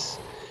 minutes.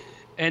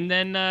 And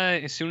then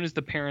as soon as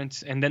the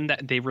parents, and then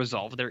they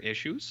resolve their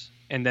issues,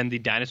 and then the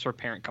dinosaur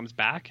parent comes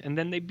back, and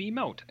then they beam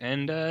out.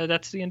 And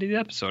that's the end of the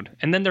episode.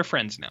 And then they're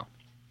friends now.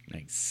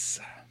 Nice.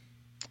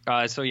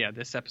 So yeah,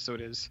 this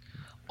episode is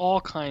all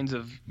kinds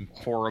of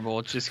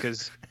horrible just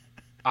because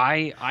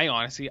I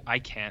honestly, I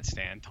can't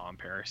stand Tom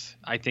Paris.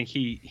 I think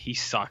he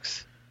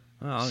sucks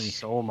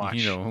so much.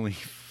 You know, only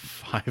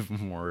 5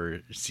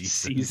 more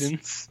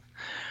seasons.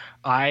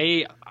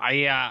 I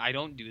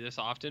don't do this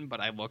often, but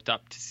I looked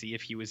up to see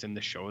if he was in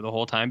the show the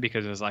whole time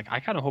because it was like, I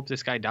kind of hope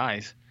this guy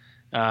dies.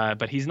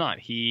 But he's not.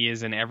 He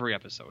is in every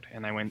episode.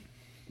 And I went,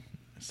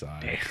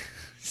 Sigh.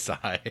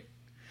 Damn.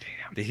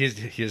 He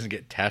doesn't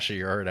get Tasha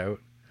Yard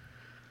out.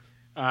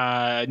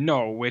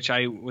 No, which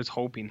I was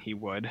hoping he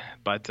would,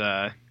 but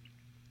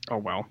oh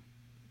well.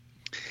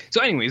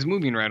 So anyways,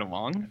 moving right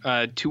along,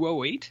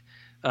 208,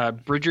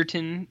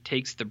 Bridgerton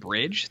takes the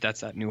bridge.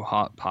 That's that new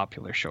hot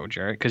popular show,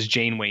 Jarrett, because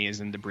Janeway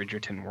is in the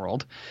Bridgerton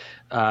world.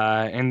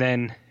 And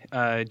then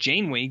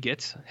Janeway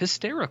gets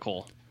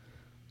hysterical.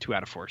 2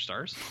 out of 4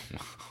 stars.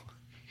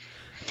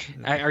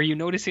 Are you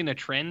noticing a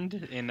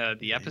trend in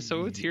the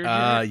episodes here,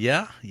 Jarrett?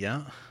 Yeah.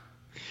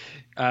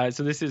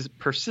 So this is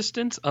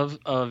Persistence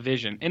of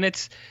Vision, and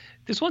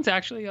this one's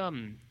actually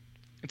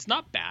it's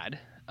not bad.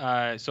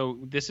 So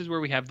this is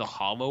where we have the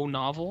Hollow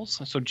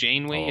novels. So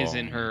Janeway is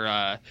in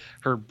her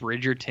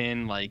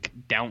Bridgerton, like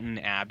Downton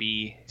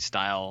Abbey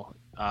style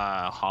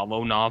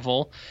Hollow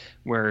novel,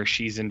 where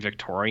she's in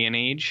Victorian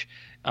age.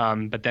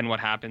 But then what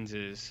happens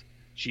is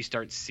she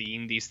starts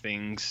seeing these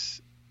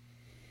things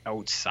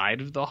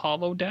outside of the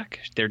holodeck.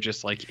 They're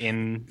just like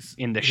in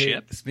the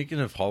ship. Speaking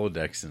of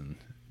holodecks and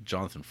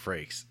Jonathan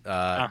Frakes,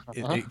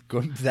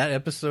 going to that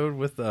episode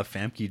with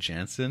Famke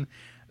Janssen,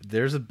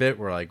 there's a bit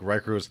where like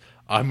Riker goes,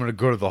 "I'm gonna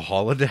go to the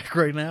holodeck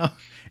right now,"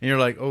 and you're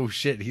like, "Oh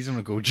shit, he's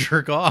gonna go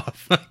jerk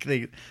off."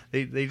 Like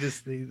I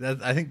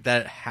think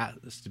that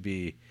has to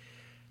be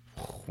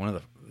one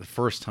of the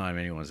first time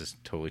anyone's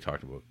just totally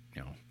talked about.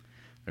 You know,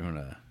 they're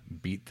gonna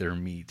beat their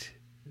meat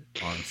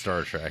on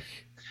Star Trek.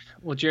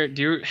 Well,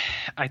 Jared,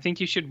 I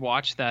think you should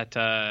watch that.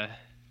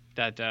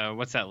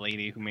 What's that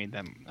lady who made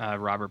them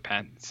Robert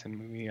Pattinson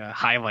movie,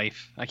 High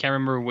Life? I can't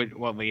remember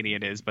what lady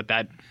it is, but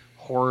that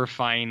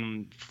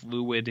horrifying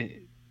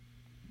fluid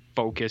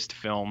focused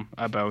film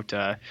about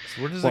So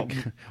where does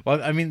it?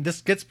 Well, I mean,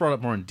 this gets brought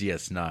up more in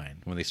DS9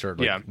 when they start,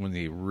 like, when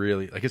they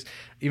really, like,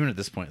 even at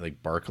this point,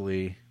 like,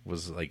 Barclay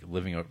was like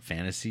living out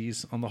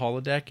fantasies on the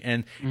holodeck,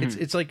 and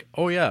it's like,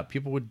 oh yeah,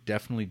 people would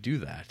definitely do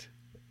that.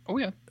 Oh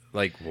yeah.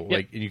 Like,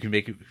 like, and you can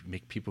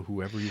make people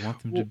whoever you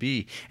want them to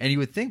be, and you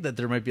would think that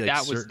there might be, like,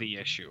 that was the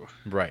issue,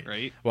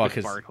 right? Well,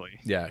 because Barclay,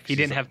 he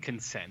didn't have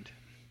consent,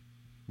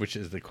 which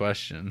is the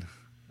question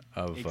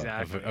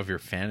of your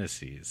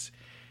fantasies.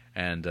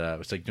 And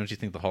it's like, don't you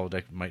think the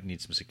holodeck might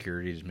need some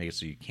security to make it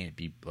so you can't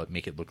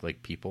make it look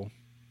like people?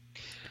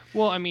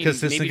 Well, I mean,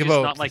 maybe just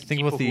not like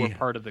people who are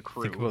part of the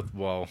crew. Think about,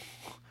 well,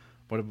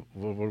 what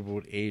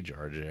about age,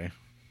 RJ?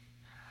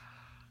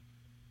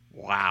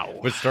 Wow.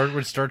 Would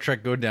Star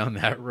Trek go down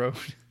that road?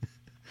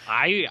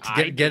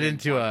 Get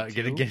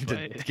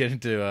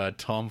into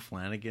Tom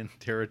Flanagan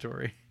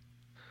territory.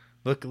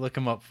 Look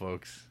him up,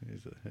 folks.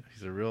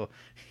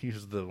 He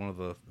was one of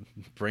the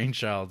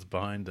brainchilds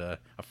behind a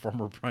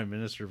former Prime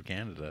Minister of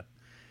Canada.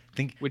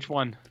 Which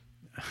one?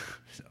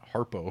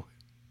 Harpo.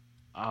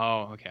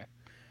 Oh, okay.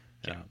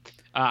 Yeah.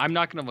 I'm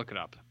not going to look it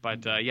up,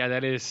 but yeah,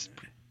 that is.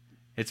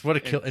 It's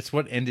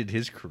what ended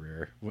his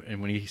career,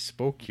 and when he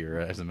spoke here,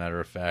 as a matter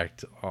of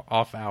fact,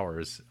 off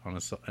hours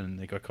and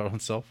they got caught on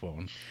cell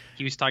phone.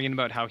 He was talking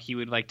about how he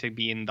would like to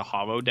be in the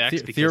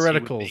holodecks because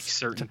theoreticals. he would make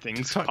certain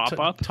things pop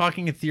up.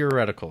 Talking in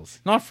theoreticals,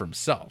 not for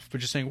himself, but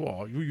just saying,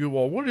 well,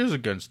 what is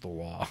against the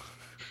law?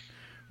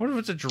 What if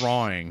it's a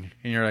drawing?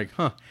 And you're like,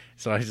 huh?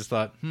 So I just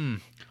thought,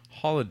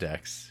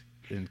 holodecks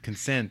and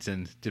consent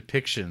and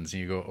depictions, and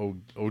you go,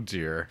 oh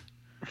dear.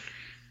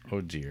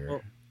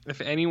 Well, if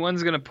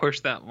anyone's gonna push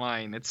that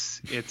line,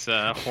 it's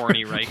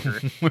horny Riker.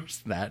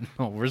 Where's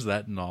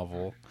that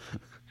novel?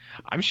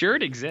 I'm sure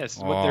it exists.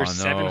 There's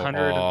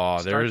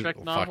 700 Star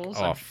Trek novels.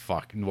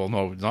 Fuck. Well,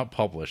 no, it's not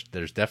published.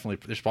 There's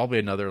probably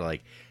another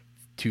like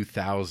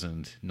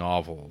 2,000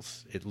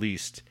 novels at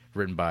least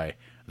written by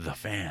the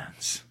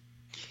fans.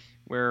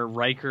 Where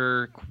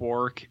Riker,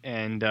 Quark,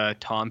 and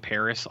Tom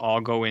Paris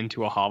all go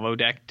into a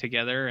holodeck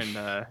together,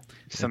 and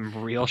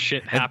some real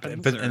shit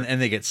happens.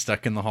 And they get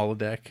stuck in the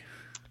holodeck.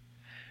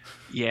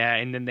 Yeah,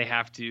 and then they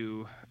have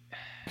to.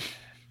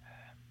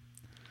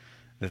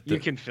 You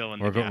can fill in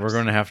the gaps. We're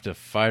going to have to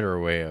fight our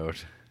way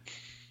out.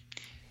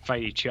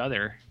 Fight each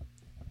other,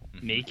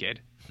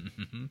 naked.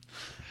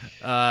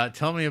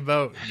 Tell me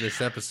about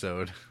this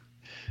episode.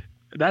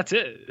 That's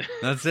it.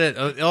 That's it.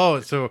 Oh,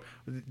 so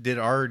did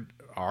our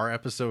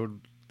episode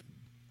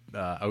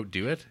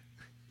outdo it?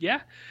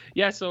 Yeah.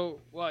 So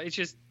it's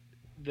just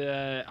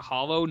the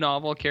Holo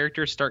novel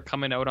characters start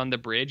coming out on the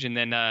bridge, and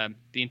then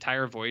the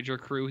entire Voyager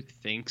crew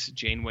thinks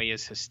Janeway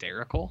is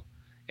hysterical,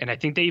 and I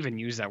think they even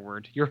use that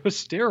word. You're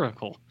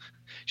hysterical.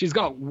 She's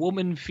got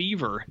woman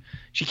fever.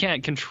 She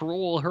can't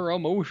control her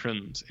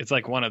emotions. It's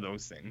like one of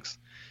those things,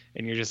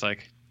 and you're just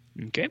like,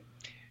 okay.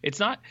 It's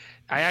not.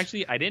 I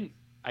didn't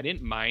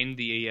mind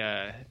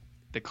the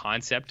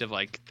concept of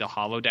like the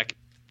holodeck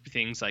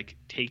things like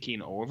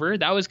taking over.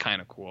 That was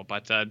kind of cool,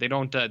 but they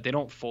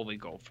don't fully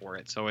go for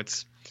it. So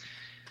it's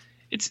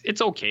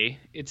okay.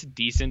 It's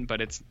decent,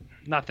 but it's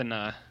nothing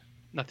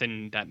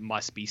that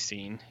must be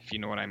seen, if you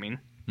know what I mean.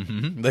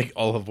 Mm-hmm. Like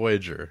all of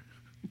Voyager.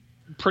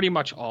 Pretty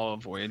much all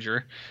of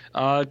Voyager.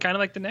 Kind of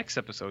like the next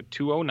episode,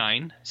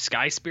 209,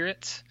 Sky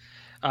Spirits.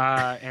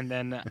 And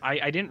then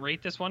I didn't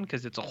rate this one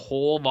because it's a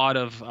whole lot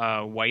of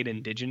white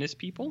indigenous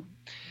people.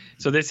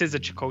 So this is a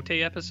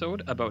Chakotay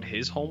episode about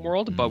his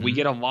homeworld, but we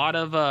get a lot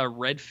of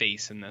red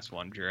face in this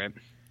one, Jarrett.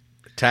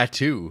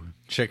 Tattoo.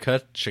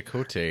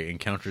 Chakotay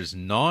encounters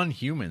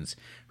non-humans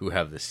who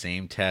have the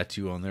same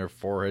tattoo on their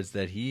foreheads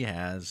that he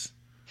has.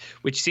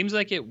 Which seems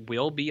like it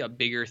will be a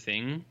bigger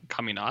thing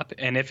coming up.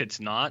 And if it's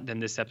not, then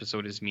this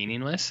episode is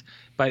meaningless.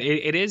 But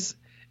it's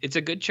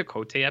a good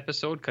Chakotay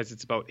episode because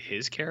it's about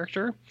his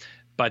character.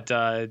 But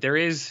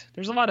there's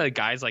a lot of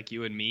guys like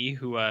you and me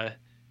who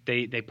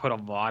they put a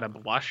lot of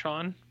blush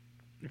on,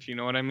 if you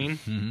know what I mean.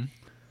 Mm-hmm.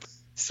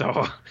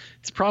 So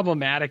it's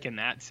problematic in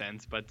that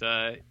sense. But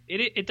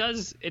it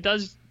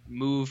does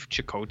move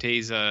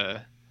Chakotay's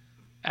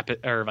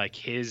or like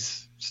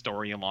his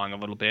story along a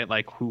little bit,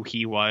 like who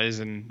he was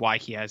and why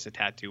he has a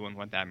tattoo and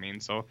what that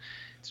means. So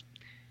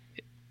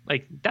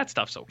like that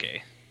stuff's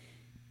okay,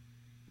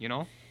 you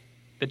know.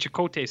 The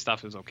Chakotay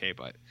stuff is okay,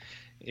 but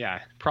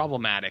yeah,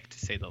 problematic to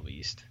say the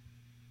least,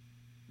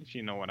 if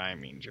you know what I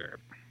mean,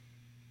 Jared.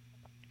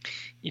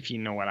 If you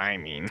know what I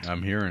mean.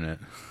 I'm hearing it.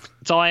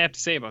 That's all I have to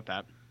say about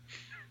that.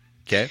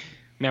 Okay.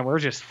 Man, we're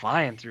just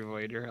flying through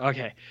Voyager.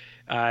 Okay.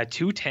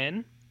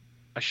 210,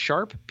 a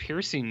sharp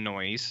piercing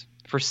noise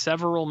for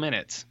several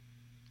minutes.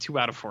 2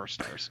 out of 4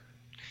 stars.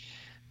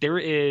 There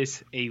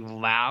is a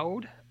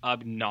loud,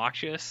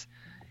 obnoxious,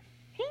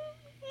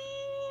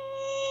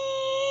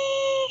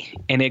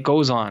 and it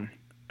goes on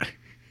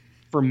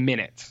for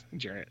minutes,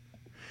 Jarrett.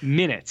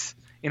 Minutes.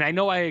 And I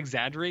know I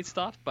exaggerate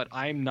stuff, but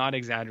I'm not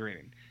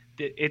exaggerating.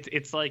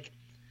 It's like,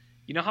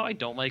 you know how I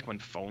don't like when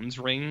phones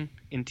ring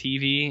in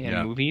TV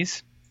and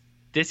movies?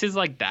 This is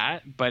like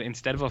that, but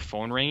instead of a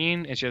phone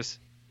ringing, it's just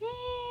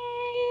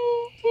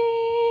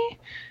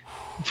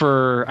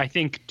for I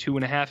think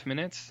 2.5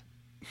 minutes.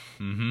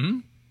 Mm-hmm.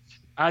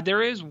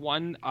 There is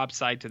one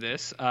upside to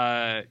this.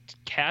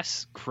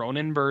 Cass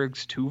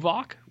Cronenberg's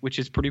Tuvok, which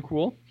is pretty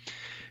cool.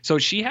 So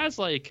she has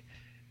like,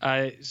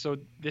 so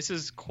this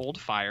is Cold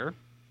Fire,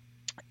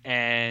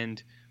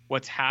 and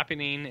what's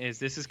happening is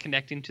this is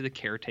connecting to the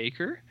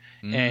Caretaker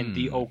and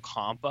the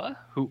Okampa,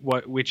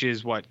 which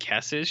is what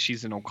Cass is.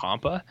 She's an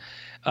Okampa.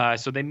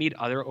 So they meet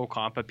other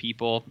Okampa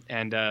people,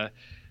 and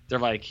they're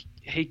like,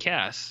 "Hey,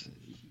 Cass,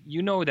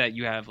 you know that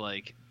you have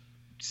like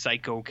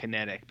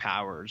psychokinetic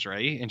powers,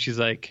 right?" And she's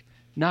like,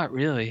 "Not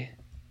really.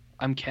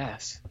 I'm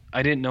Cass.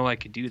 I didn't know I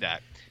could do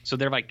that." So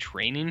they're like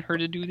training her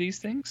to do these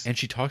things. And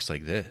she talks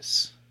like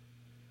this.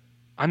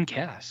 I'm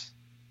Cass.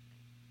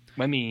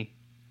 Let me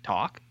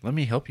talk. Let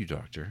me help you,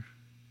 Doctor.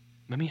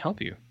 Let me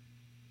help you.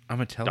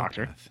 I'm a telepath.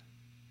 Doctor.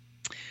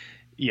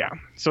 Yeah.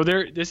 So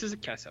this is a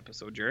Cass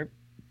episode, Jarrett.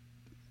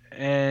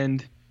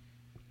 And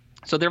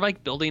so they're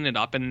like building it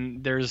up,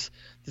 and there's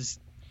this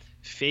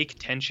fake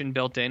tension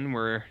built in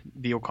where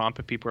the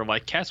Okampa people are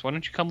like, "Cass, why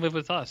don't you come live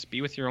with us?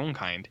 Be with your own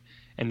kind."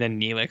 And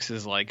then Neelix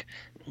is like,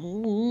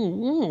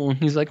 "Ooh."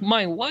 He's like,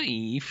 "My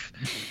wife."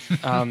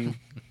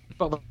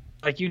 But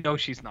like,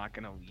 she's not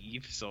gonna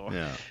leave. So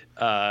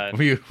yeah,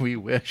 we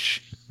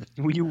wish.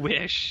 You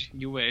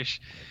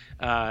wish.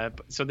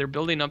 So they're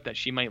building up that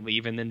she might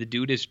leave, and then the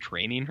dude is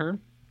training her,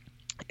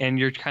 and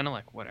you're kind of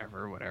like,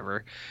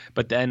 whatever.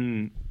 But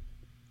then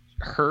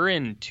her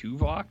and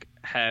Tuvok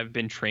have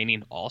been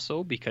training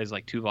also, because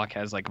like Tuvok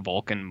has like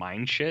Vulcan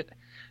mind shit,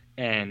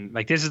 and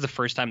like this is the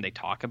first time they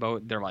talk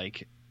about, they're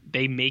like,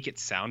 they make it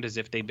sound as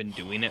if they've been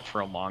doing it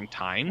for a long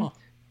time,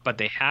 but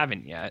they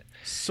haven't yet.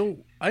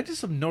 So I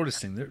just am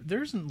noticing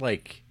there isn't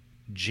like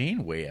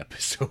Janeway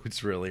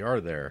episodes really, are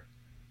there?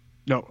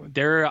 No,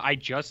 I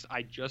just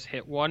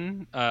hit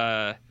one.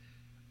 I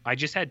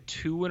just had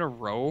 2 in a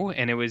row,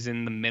 and it was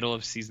in the middle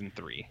of season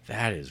 3.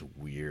 That is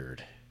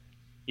weird.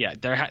 Yeah,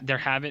 there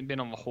haven't been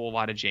a whole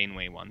lot of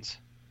Janeway ones.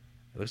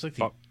 It looks like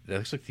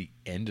the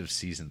end of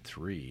season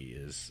 3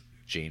 is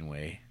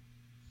Janeway.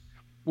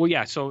 Well,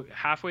 yeah. So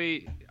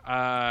halfway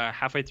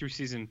through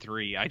season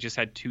 3, I just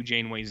had 2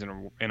 Janeways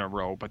in a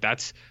row. But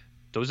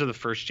those are the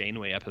first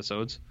Janeway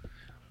episodes.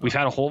 We've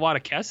had a whole lot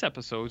of Cass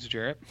episodes,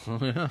 Jarrett. Oh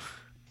yeah.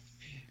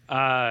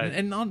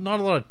 And not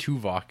a lot of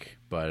Tuvok,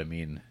 but I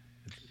mean,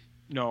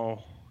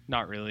 no,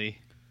 not really.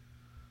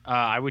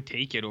 I would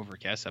take it over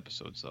Cass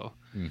episodes though.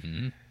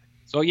 Mm-hmm.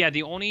 So yeah,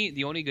 the only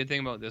good thing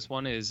about this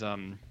one is her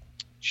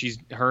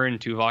and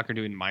Tuvok are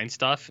doing mind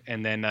stuff,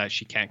 and then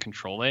she can't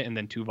control it, and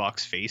then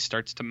Tuvok's face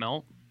starts to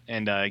melt,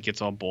 and it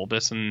gets all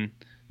bulbous and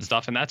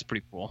stuff, and that's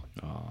pretty cool.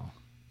 Oh,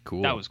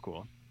 cool. That was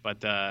cool,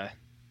 but that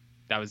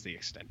was the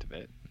extent of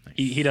it. Nice.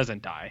 He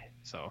doesn't die,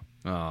 so.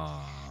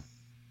 Oh.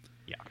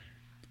 Yeah.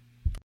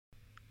 I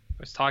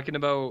was talking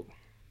about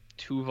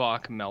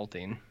Tuvok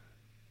melting,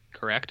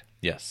 correct?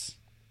 Yes.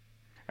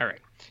 All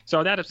right.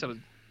 So that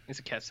episode is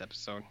a Cass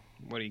episode.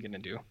 What are you gonna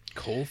do?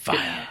 Cold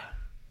fire.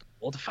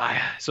 Cold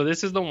fire. So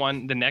this is the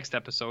one. The next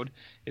episode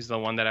is the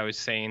one that I was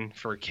saying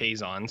for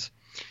Kazons.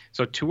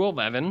 So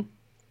 211,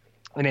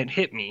 and it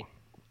hit me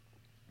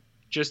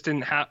just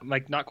in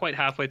not quite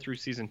halfway through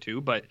season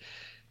 2, but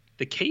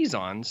the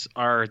Kazons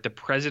are the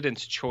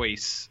president's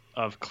choice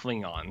of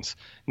Klingons.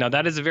 Now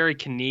that is a very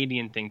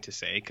Canadian thing to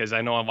say, because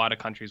I know a lot of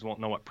countries won't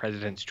know what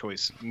president's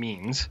choice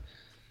means.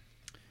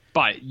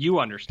 But you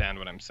understand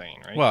what I'm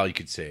saying, right? Well, you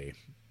could say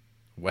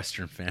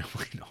Western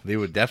family. No, they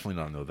would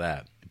definitely not know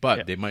that.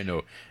 But they might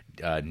know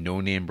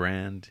No Name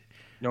Brand.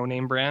 No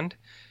Name Brand.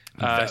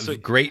 So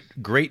great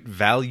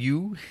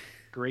value.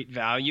 Great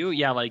value.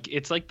 Yeah, like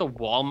it's like the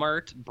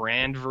Walmart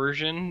brand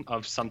version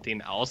of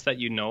something else that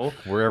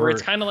where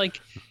it's kind of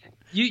like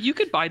you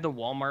could buy the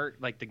Walmart,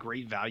 like the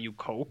Great Value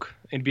Coke,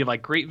 and be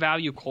like Great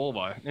Value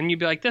Cola, and you'd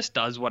be like, this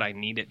does what I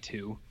need it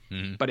to.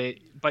 Mm-hmm.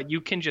 But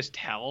you can just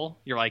tell,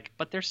 you're like,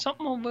 but there's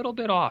something a little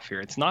bit off here.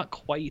 It's not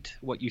quite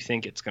what you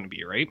think it's going to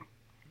be, right?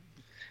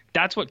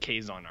 That's what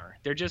Kazon are.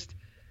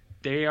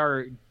 They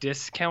are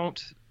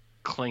discount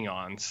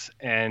Klingons,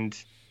 and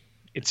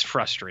it's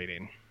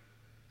frustrating,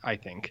 I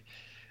think.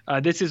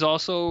 This is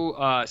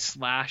also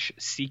 /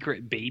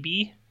 Secret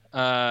Baby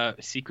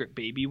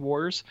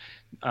Wars,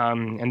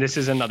 and this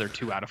is another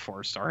 2 out of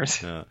 4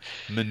 stars.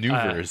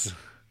 Maneuvers.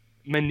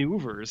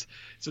 Maneuvers.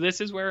 So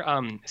this is where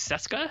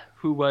Seska,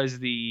 who was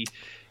the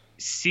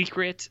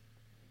secret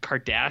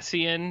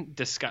Cardassian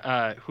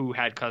who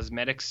had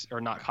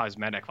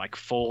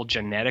full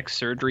genetic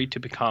surgery to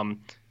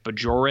become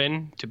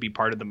Bajoran, to be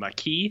part of the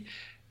Maquis,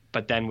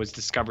 but then was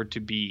discovered to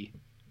be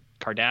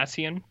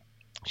Cardassian.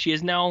 She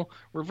is now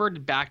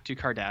reverted back to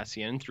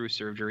Cardassian through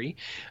surgery,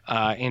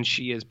 and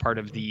she is part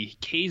of the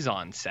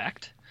Kazon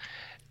sect.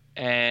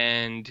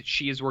 And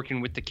she is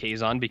working with the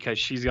Kazon because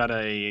she's got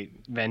a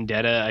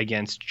vendetta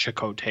against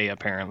Chakotay,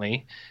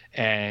 apparently,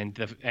 and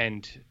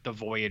the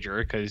Voyager,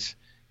 because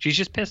she's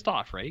just pissed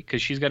off, right?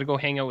 Because she's got to go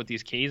hang out with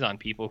these Kazon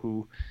people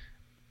who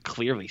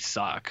clearly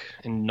suck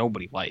and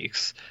nobody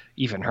likes,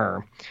 even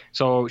her.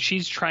 So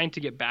she's trying to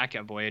get back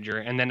at Voyager,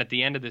 and then at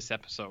the end of this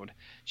episode,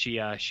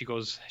 she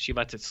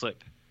lets it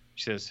slip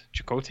She says,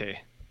 Chakotay,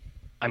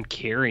 I'm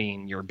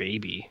carrying your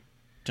baby.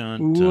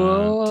 Dun,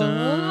 dun,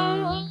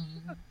 dun.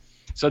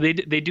 So they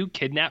do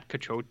kidnap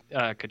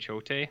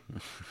Chakotay.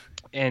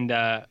 And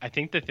I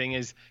think the thing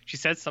is, she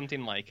says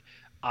something like,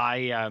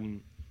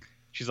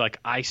 she's like,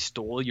 I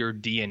stole your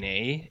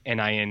DNA,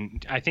 and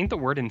I think the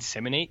word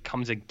inseminate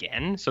comes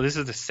again. So this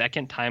is the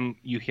second time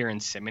you hear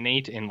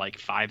inseminate in like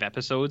 5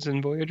 episodes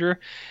in Voyager.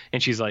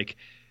 And she's like,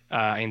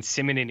 I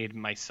inseminated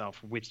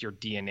myself with your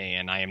DNA,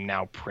 and I am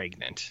now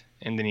pregnant.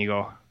 And then you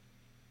go,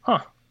 huh,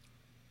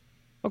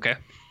 okay.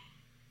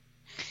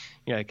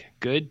 You're like,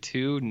 good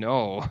to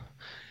know.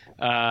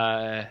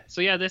 So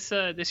yeah, this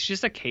is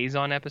just a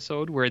Kazon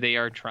episode where they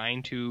are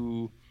trying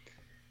to,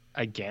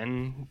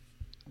 again,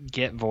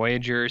 get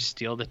Voyager,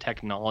 steal the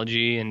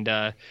technology, and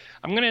I'm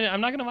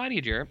not gonna lie to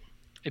you, Jarrett.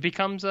 It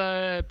becomes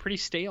pretty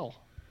stale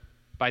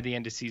by the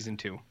end of season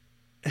 2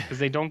 because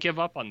they don't give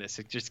up on this.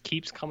 It just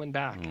keeps coming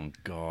back. Oh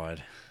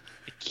God,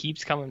 it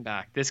keeps coming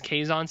back. This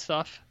Kazon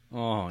stuff.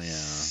 Oh yeah,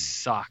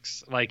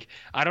 sucks. Like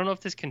I don't know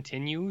if this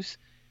continues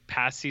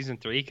past season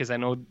 3 because I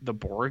know the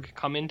Borg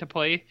come into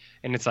play,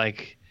 and it's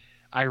like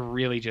I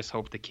really just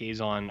hope the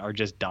Kazon are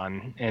just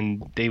done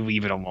and they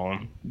leave it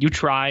alone. You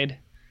tried.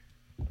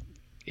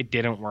 It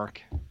didn't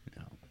work.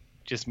 No.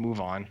 Just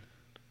move on.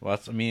 Well,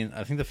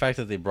 I think the fact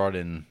that they brought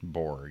in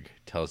Borg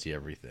tells you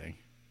everything.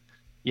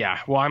 Yeah,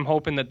 well, I'm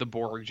hoping that the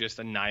Borg just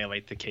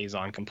annihilate the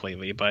Kazon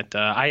completely, but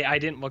I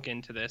didn't look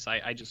into this.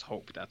 I just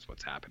hope that's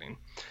what's happening.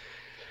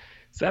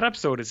 So that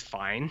episode is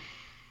fine.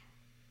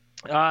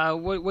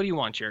 What do you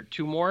want, Jared?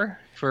 2 more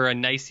for a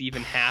nice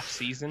even half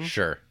season?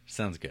 Sure,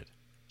 sounds good.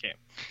 Okay.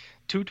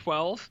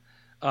 212,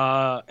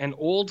 an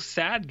old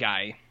sad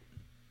guy.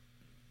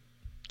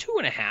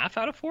 2.5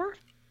 out of 4.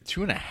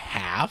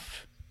 2.5?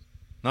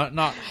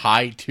 Not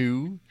high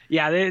 2?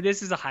 Yeah,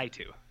 this is a high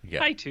 2. Yeah.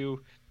 High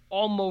 2,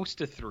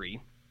 almost a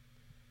 3.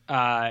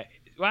 Yeah,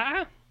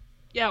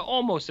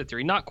 almost a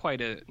 3. Not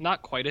quite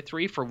a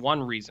 3 for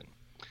one reason.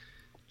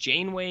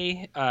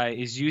 Janeway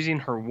is using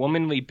her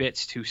womanly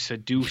bits to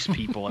seduce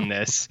people in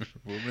this,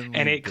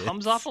 and it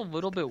comes off a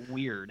little bit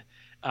weird.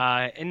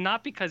 And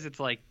not because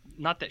it's like,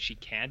 not that she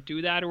can't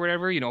do that or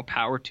whatever,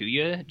 power to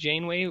you,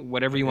 Janeway,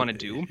 whatever you want to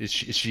do. Is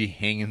she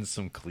hanging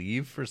some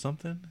cleave or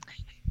something?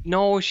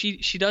 No,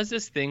 she does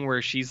this thing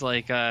where she's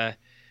like,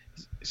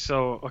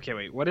 okay,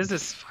 wait, what is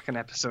this fucking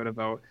episode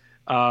about?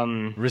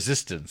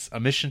 Resistance. A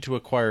mission to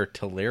acquire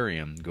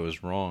Tellurium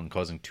goes wrong,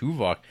 causing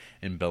Tuvok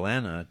and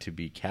B'Elanna to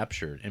be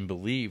captured and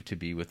believed to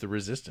be with the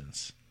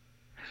Resistance.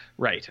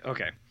 Right.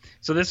 Okay.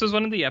 So this was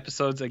one of the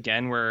episodes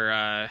again where,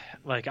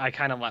 I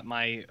kind of let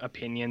my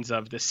opinions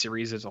of the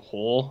series as a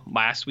whole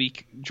last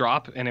week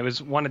drop, and it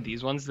was one of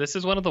these ones. This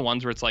is one of the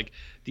ones where it's like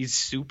these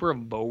super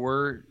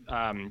lower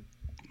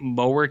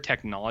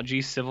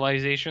technology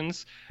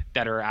civilizations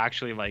that are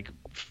actually like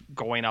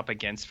going up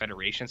against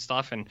Federation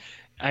stuff, and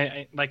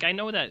I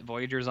know that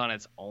Voyager's on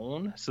its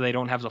own, so they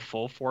don't have the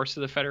full force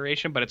of the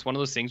Federation, but it's one of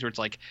those things where it's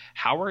like,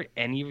 how are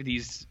any of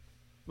these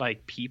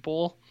like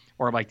people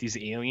or like these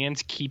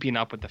aliens keeping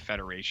up with the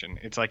Federation?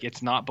 It's like,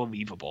 it's not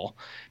believable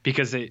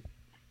because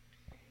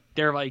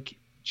they're like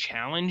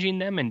challenging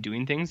them and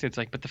doing things. It's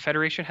like, but the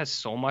Federation has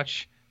so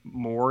much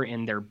more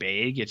in their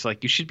bag. It's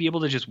like, you should be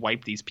able to just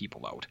wipe these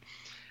people out.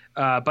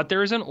 But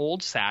there is an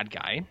old sad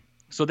guy.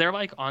 So they're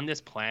like on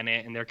this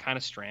planet and they're kind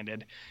of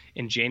stranded,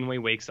 and Janeway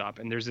wakes up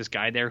and there's this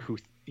guy there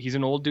he's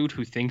an old dude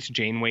who thinks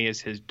Janeway is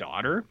his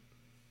daughter,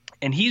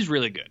 and he's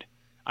really good.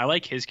 I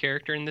like his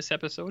character in this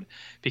episode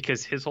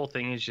because his whole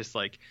thing is just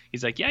like,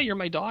 he's like, yeah, you're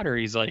my daughter.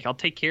 He's like, I'll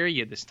take care of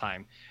you this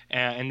time.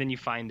 And then you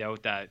find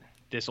out that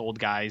this old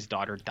guy's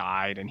daughter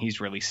died and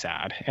he's really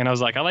sad. And I was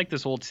like, I like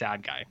this old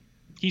sad guy.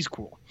 He's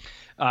cool.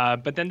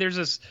 But then there's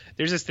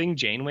this thing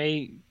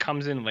Janeway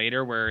comes in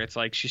later where it's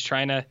like she's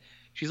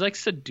like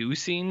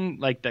seducing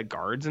like the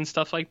guards and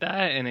stuff like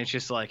that. And it's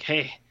just like,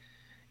 hey,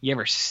 you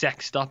ever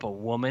sexed up a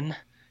woman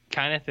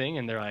kind of thing?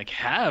 And they're like,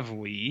 have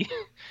we?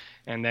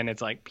 And then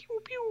it's like,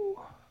 pew, pew.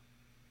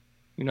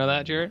 You know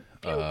that, Jared?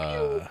 Pew,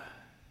 pew.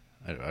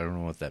 I don't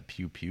know what that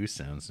pew pew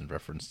sounds in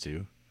reference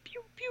to.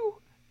 Pew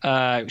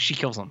pew. She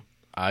kills him.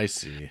 I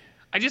see.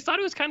 I just thought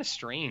it was kind of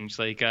strange.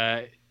 Like,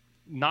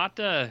 not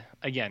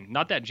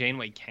that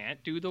Janeway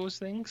can't do those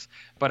things,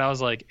 but I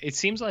was like, it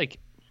seems like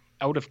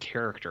out of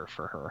character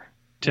for her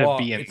to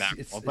be in that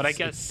role. But I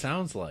guess it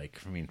sounds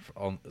like,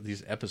 all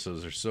these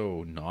episodes are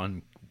so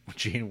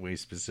non-Janeway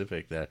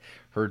specific that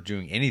her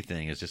doing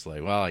anything is just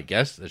like, well, I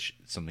guess that's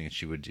something that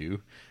she would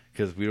do,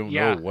 because we don't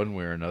know one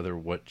way or another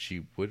what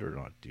she would or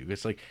not do.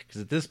 It's like,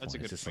 because at this point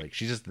it's just like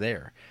she's just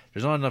there.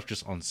 There's not enough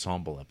just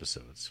ensemble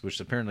episodes, which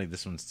apparently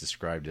this one's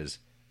described as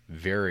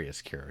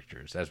various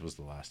characters, as was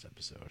the last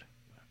episode.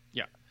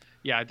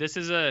 Yeah, this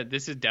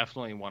is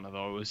definitely one of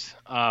those.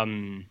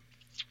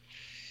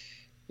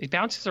 It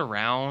bounces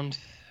around,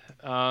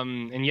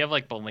 and you have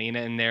like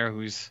B'Elanna in there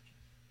who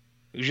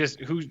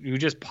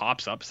just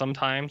pops up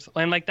sometimes,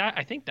 and like that.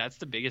 I think that's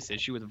the biggest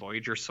issue with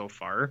Voyager so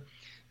far.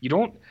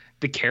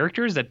 The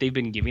characters that they've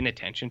been giving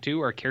attention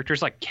to are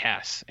characters like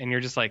Kes, and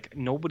you're just like,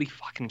 nobody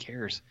fucking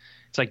cares.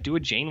 It's like, do a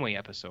Janeway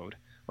episode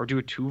or do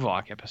a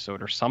Tuvok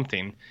episode or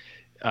something.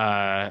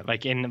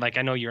 Like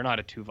I know you're not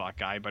a Tuvok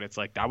guy, but it's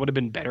like that would have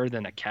been better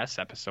than a Kess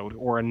episode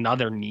or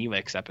another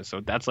Neelix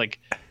episode. That's like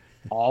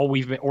all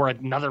we've been, or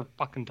another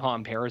fucking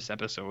Tom Paris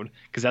episode,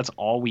 because that's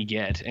all we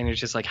get. And it's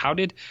just like,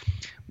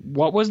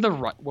 what was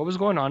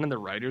going on in the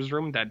writers'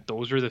 room that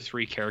those are the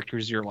three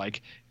characters you're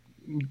like,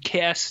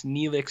 Kess,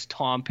 Neelix,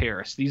 Tom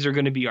Paris. These are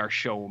going to be our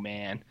show,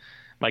 man.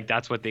 Like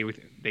that's what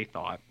they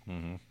thought.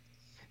 Mm-hmm.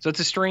 So it's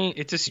a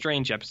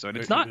strange episode.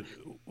 It's not.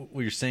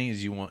 What you're saying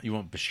is you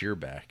want Bashir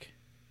back.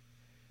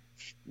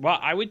 Well,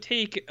 I would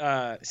take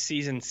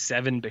season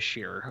 7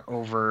 Bashir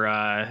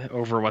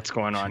over what's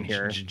going on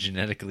here.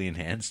 Genetically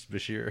enhanced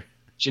Bashir.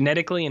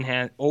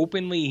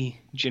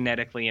 Openly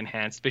genetically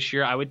enhanced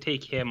Bashir. I would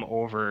take him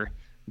over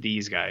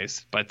these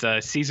guys. But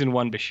season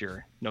 1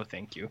 Bashir, no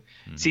thank you.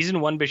 Mm-hmm. Season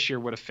 1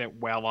 Bashir would have fit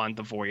well on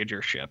the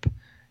Voyager ship,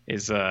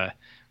 is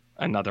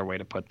another way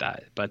to put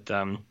that. But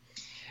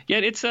yeah,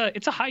 it's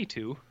a high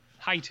two,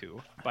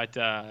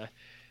 but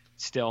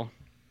still.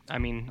 I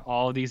mean,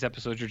 all of these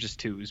episodes are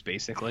just 2s,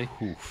 basically.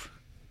 Oof.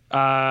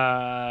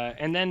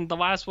 And then the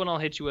last one I'll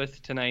hit you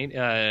with tonight,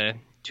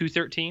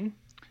 213.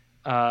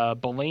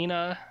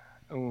 Belena,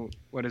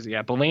 what is it?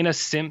 Yeah, Belena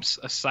Simps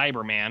a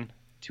Cyberman,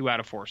 2 out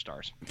of 4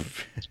 stars.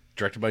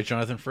 Directed by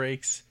Jonathan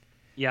Frakes.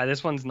 Yeah,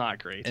 this one's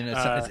not great. And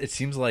it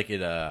seems like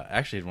it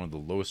actually had one of the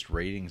lowest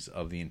ratings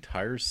of the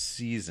entire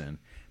season,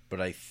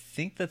 but I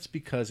think that's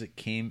because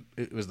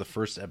it was the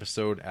first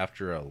episode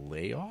after a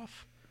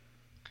layoff.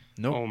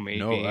 No, maybe.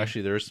 No,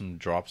 actually, there are some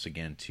drops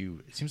again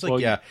too. It seems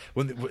like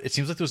it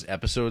seems like those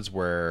episodes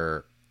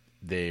where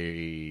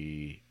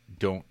they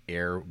don't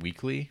air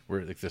weekly,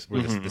 where like this,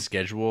 where the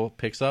schedule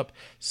picks up.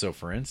 So,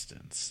 for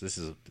instance, this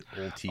is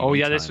old TV. Oh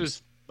yeah, times. This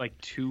was like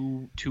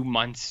two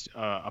months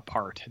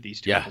apart.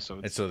 These two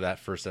episodes, and so that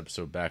first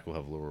episode back will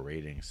have lower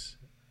ratings.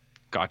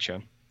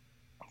 Gotcha.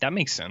 That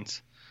makes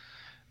sense.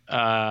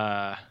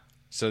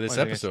 So this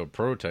episode,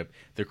 Prototype,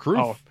 the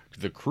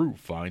crew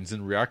finds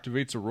and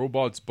reactivates a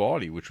robot's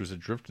body, which was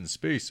adrift in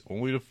space,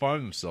 only to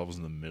find themselves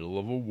in the middle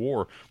of a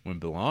war when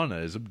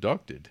B'Elanna is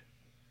abducted.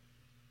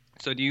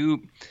 So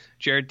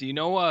Jared, do you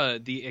know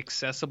the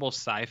accessible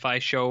sci-fi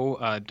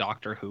show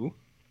Doctor Who?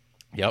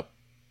 Yep.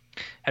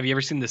 Have you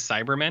ever seen the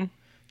Cybermen?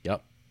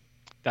 Yep.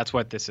 That's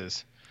what this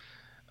is.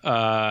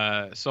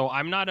 So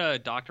I'm not a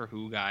Doctor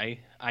Who guy.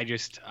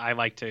 I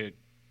like to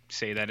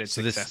say that it's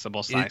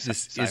accessible sci-fi.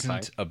 This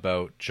isn't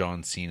about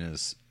John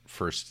Cena's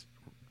first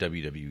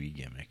WWE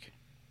gimmick.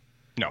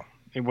 No.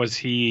 Was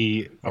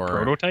he a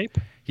prototype?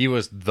 He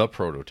was the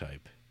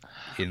prototype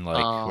in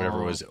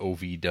whatever it was,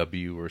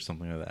 OVW or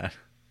something like that.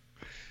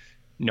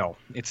 No,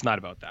 it's not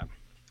about that.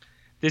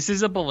 This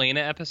is a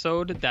B'Elanna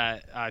episode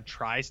that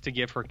tries to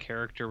give her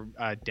character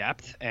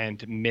depth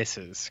and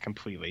misses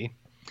completely.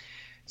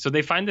 So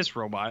they find this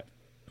robot,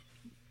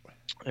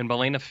 and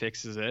B'Elanna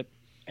fixes it,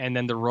 and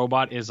then the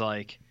robot is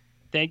like,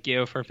 "Thank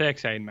you for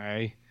fixing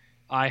me.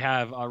 I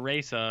have a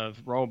race of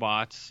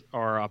robots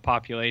or a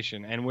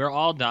population, and we're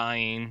all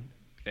dying.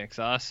 Fix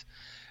us."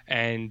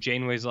 And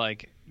Janeway's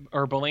like,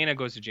 or B'Elanna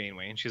goes to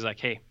Janeway, and she's like,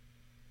 "Hey,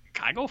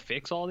 can I go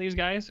fix all these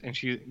guys?" And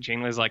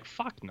Janeway's like,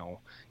 "Fuck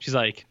no." She's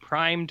like,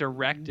 "Prime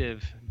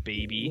directive,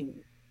 baby."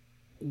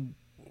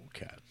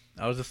 Okay.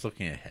 I was just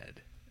looking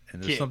ahead,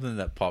 and there's something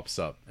that pops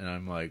up, and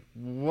I'm like,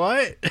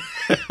 what?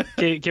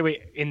 Can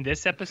wait, in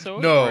this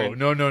episode? No.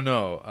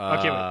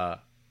 Okay, wait.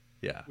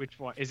 Yeah. Which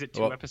one? Is it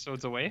 2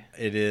 episodes away?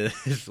 It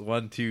is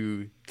 1,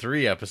 2,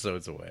 3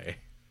 episodes away.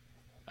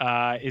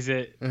 Is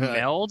it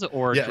Meld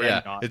or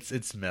Dreadnought? Yeah,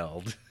 it's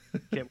Meld.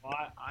 Okay, well,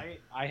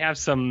 I got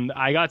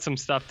some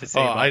stuff to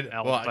say about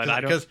Meld, but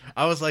I don't. Because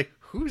I was like,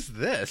 who's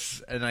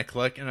this? And I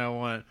click and I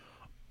went,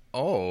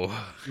 oh.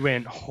 You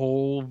went,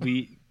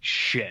 holy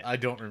shit. I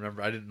don't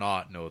remember. I did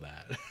not know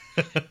that.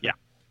 Yeah.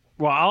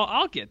 Well,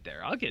 I'll get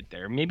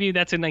there. Maybe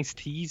that's a nice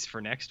tease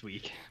for next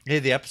week. Hey,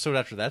 the episode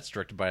after that's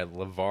directed by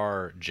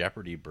LeVar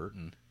Jeopardy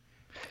Burton.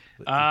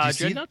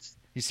 Dreadnought's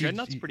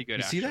pretty good.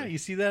 You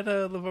see that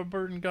LeVar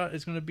Burton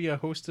is going to be a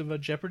host of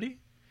Jeopardy?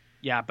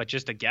 Yeah, but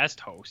just a guest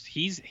host.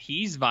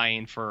 He's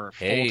vying for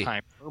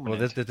full-time permanent.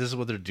 Well, this is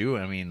what they're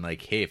doing. I mean,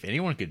 like, hey, if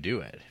anyone could do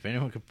it, if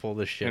anyone could pull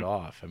this shit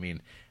off, I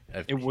mean,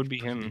 it would be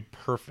him.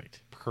 Perfect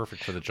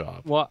for the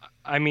job. Well,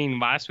 I mean,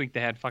 last week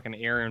they had fucking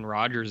Aaron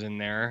Rodgers in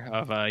there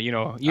of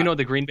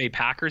the Green Bay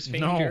Packers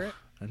fame. No, Jared?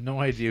 I have no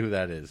idea who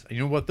that is. You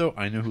know what though?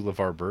 I know who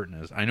LeVar Burton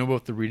is. I know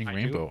about the Reading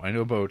Rainbow. I know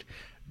about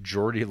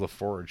Geordie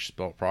LaForge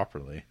spelled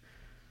properly.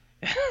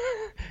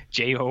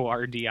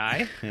 Jordi.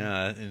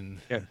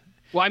 Yeah.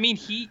 Well, I mean,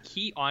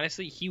 he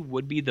honestly, he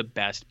would be the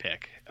best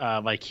pick.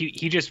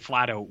 He just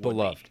flat out would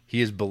beloved. Be.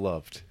 He is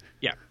beloved.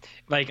 Yeah.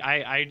 Like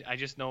I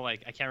just know,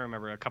 like, I can't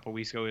remember, a couple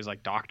weeks ago it was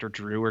like Dr.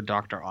 Drew or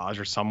Dr. Oz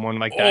or someone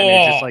like that. And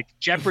it's just like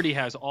Jeopardy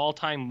has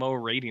all-time low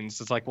ratings.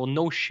 It's like, well,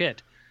 no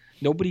shit.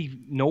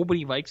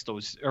 Nobody likes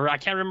those, or I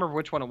can't remember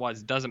which one it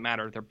was. It doesn't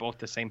matter. They're both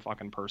the same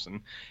fucking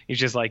person. He's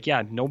just like,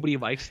 yeah, nobody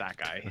likes that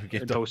guy.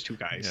 Those two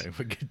guys. Yeah,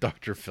 we get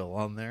Dr. Phil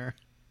on there.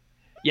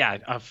 Yeah,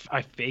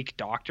 a fake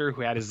doctor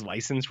who had his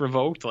license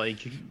revoked.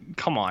 Like,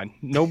 come on,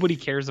 nobody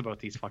cares about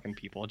these fucking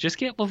people. Just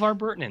get LeVar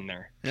Burton in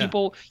there. Yeah.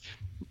 People,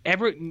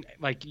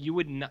 like you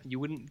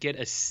wouldn't get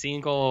a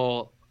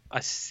single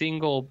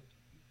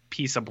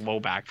piece of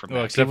blowback from that.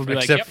 Well, People would be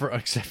like, yep.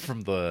 except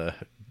from the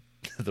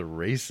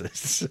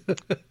racists.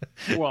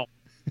 Well,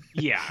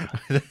 yeah,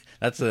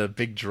 That's a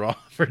big draw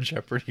for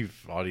Jeopardy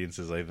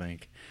audiences, I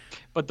think.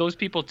 but those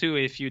people too.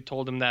 If you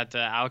told them that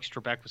Alex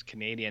Trebek was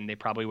Canadian, they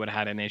probably would have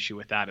had an issue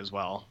with that as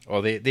well.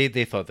 Well,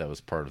 they thought that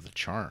was part of the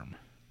charm.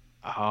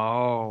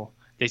 Oh,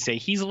 they say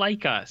he's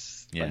like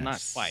us, but not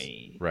Yes.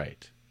 quite.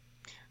 Right.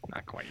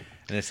 Not quite.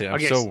 And they say, I'm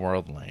Okay, so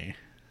worldly.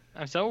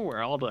 I'm so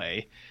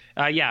worldly.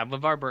 Yeah,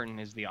 LeVar Burton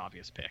is the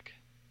obvious pick,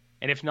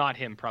 and if not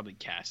him, probably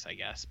Cass, I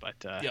guess. But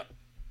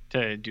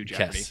to do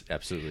Jeopardy. Kess.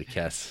 Absolutely.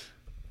 Kess.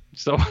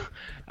 So,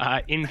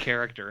 in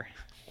character,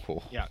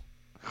 Cool. yeah.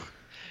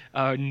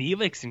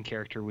 Neelix in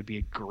character would be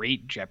a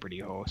great Jeopardy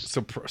host.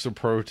 So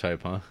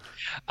prototype, huh?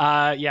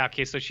 Yeah,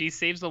 okay, so she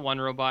saves the one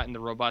robot, and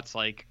the robot's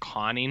like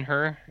conning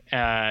her,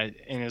 and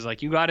is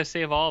like, "You got to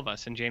save all of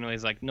us." And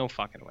Janeway's like, "No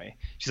fucking way."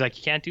 She's like,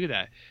 "You can't do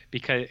that,"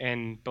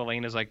 and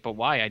Belena's like, "But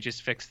why? I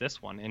just fixed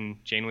this one."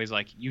 And Janeway's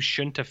like, "You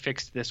shouldn't have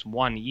fixed this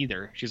one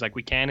either." She's like,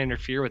 "We can't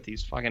interfere with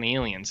these fucking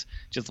aliens.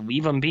 Just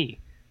leave them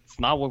be. It's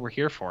not what we're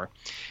here for."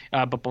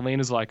 But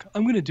Belena's like,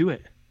 "I'm gonna do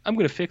it. I'm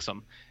gonna fix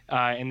them."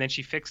 And then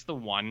she fixed the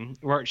one,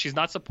 or she's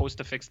not supposed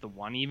to fix the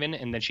one even,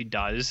 and then she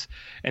does,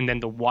 and then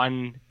the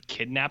one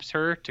kidnaps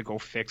her to go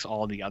fix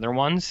all the other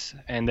ones,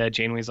 and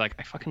Janeway's like,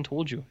 "I fucking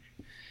told you,"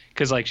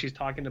 because like she's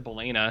talking to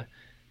Belena,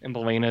 and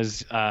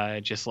Belena's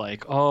just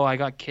like, "Oh, I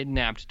got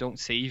kidnapped, don't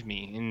save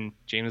me," and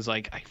Janeway's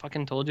like, "I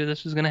fucking told you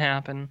this was gonna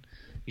happen.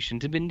 You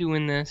shouldn't have been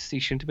doing this.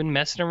 You shouldn't have been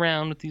messing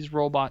around with these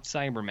robot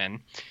Cybermen,"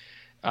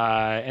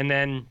 and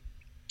then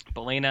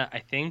Belena, I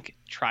think,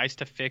 tries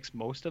to fix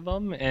most of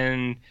them,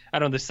 and I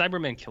don't know, the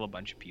Cybermen kill a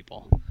bunch of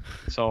people.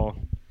 So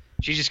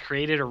she just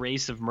created a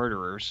race of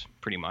murderers,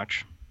 pretty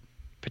much.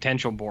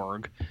 Potential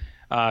Borg,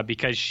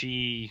 because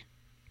she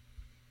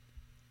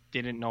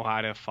didn't know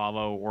how to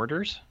follow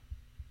orders.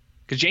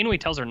 Because Janeway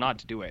tells her not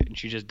to do it, and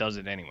she just does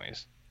it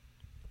anyways.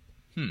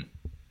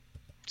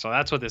 So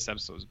that's what this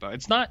episode is about.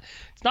 It's not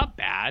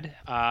bad,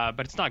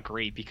 but it's not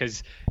great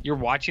because you're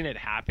watching it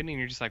happen, and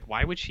you're just like,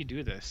 why would she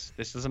do this?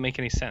 This doesn't make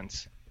any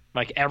sense.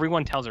 Like,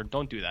 everyone tells her,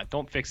 don't do that.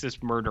 Don't fix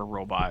this murder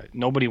robot.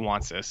 Nobody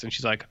wants this. And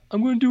she's like,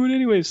 I'm going to do it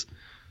anyways.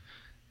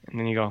 And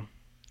then you go,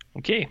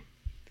 okay.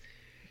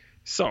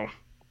 So,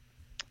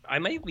 I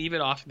might leave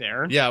it off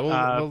there. Yeah,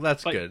 well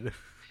that's good.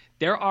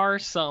 There are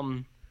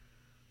some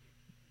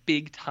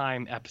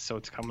big-time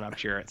episodes coming up,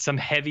 Jarrett. Some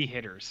heavy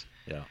hitters.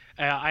 Yeah.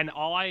 And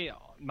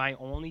my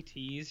only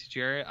tease,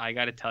 Jarrett, I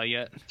got to tell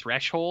you,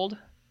 Threshold,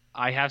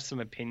 I have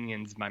some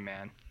opinions, my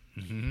man.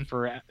 Mm-hmm.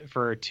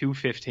 For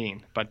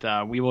 215,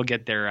 but we will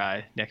get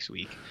there next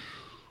week.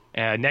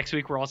 Next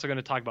week we're also going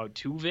to talk about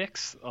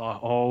Tuvix.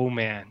 Oh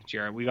man,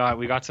 Jared, we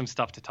got some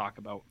stuff to talk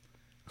about.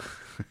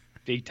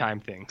 Big time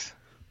things.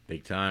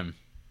 Big time.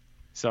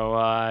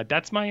 So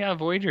that's my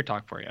Voyager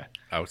talk for you.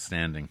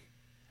 Outstanding.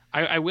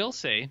 I will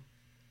say,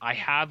 I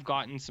have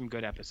gotten some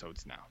good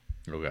episodes now.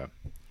 Okay.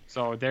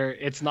 So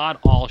it's not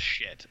all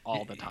shit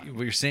all the time.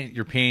 Well, you're saying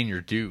you're paying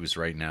your dues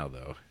right now,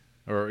 though.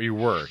 Or you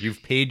were.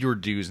 You've paid your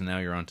dues, and now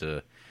you're on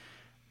to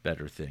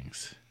better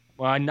things.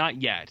 Well, not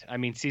yet. I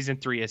mean, season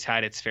 3 has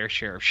had its fair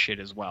share of shit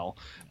as well.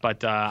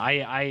 But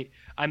I'm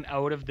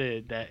out of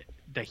the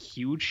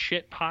huge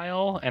shit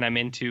pile, and I'm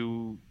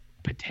into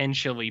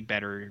potentially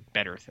better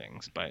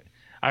things. But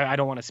I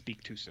don't want to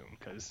speak too soon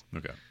because,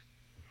 Okay.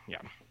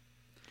 yeah.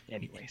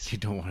 Anyways, You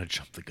don't want to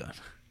jump the gun.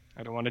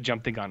 I don't want to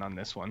jump the gun on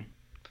this one.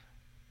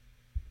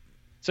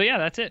 So yeah,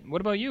 that's it. What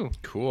about you?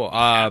 Cool.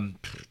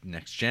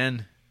 Next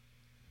gen.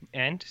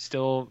 And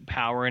still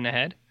powering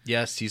ahead?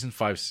 Yeah, season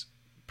 5's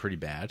pretty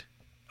bad.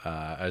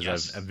 As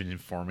Yes. I've been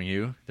informing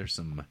you, there's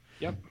a lot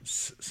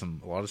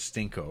of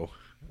stinko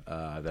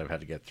that I've had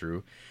to get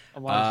through. A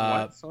lot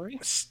of what? Sorry?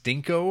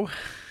 Stinko.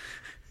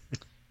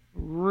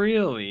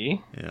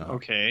 Really? Yeah.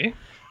 Okay.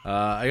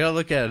 I gotta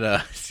look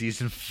at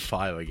season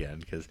 5 again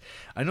because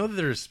I know that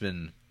there's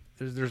been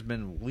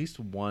at least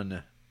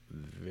one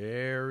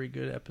very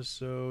good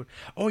episode.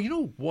 Oh, you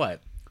know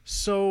what?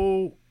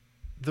 So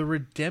the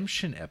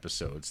redemption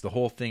episodes, the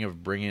whole thing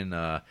of bringing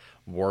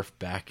Worf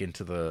back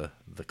into the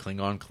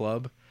Klingon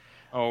club.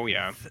 Oh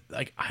yeah.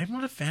 Like, I'm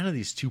not a fan of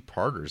these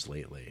two-parters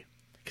lately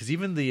because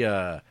even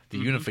the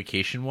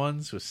unification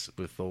ones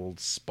with old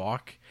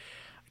Spock.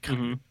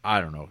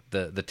 I don't know,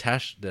 the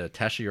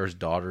Tasha Yar's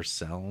daughter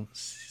Sela,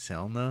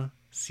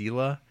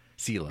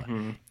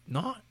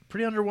 not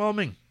pretty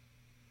underwhelming.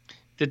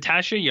 The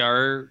Tasha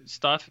Yar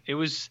stuff,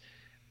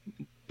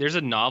 there's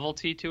a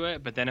novelty to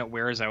it, but then it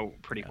wears out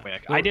pretty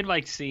quick. I did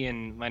like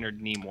seeing Leonard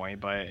Nimoy,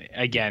 but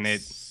again,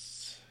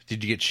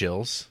 Did you get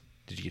chills?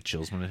 Did you get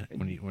chills when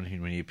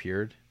he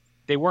appeared?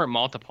 They weren't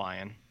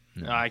multiplying.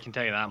 No. I can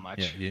tell you that much.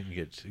 Yeah, you didn't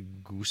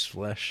get goose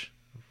flesh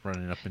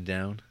running up and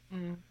down.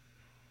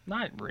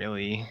 Not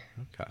really.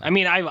 Okay. I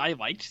mean, I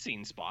liked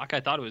seeing Spock. I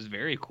thought it was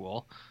very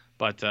cool,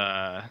 but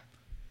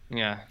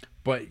Yeah.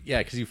 But yeah,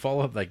 because you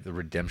follow up like the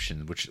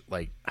redemption, which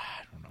like I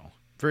don't know,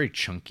 very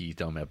chunky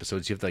dumb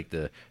episodes. You have like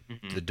the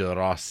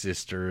Duras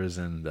sisters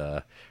and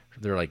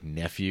their like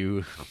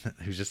nephew,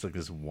 who's just like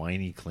this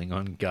whiny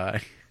Klingon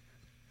guy.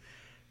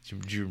 Do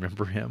you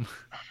remember him?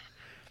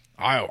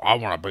 I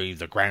want to be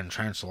the Grand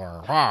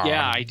Chancellor.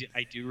 Yeah, I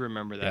do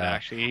remember that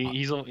actually.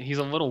 He's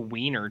a little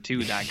wiener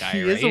too. That guy.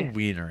 He right? is a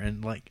wiener,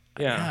 and like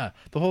the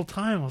whole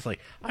time I was like,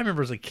 I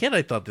remember as a kid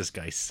I thought this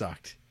guy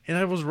sucked, and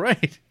I was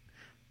right.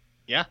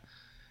 Yeah.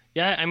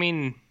 Yeah, I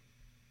mean,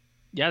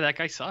 yeah, that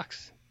guy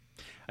sucks.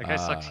 That guy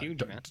sucks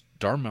huge, man.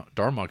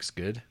 Darmok's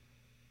good.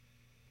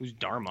 Who's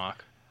Darmok?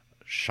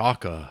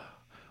 Shaka,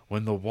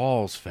 when the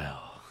walls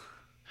fell.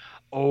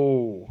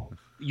 Oh,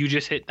 you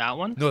just hit that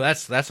one? No,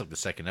 that's like the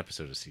second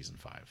episode of season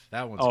 5.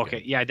 That one's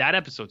okay. good. Yeah, that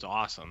episode's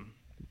awesome.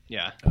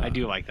 Yeah, I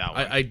do like that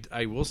one.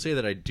 I will say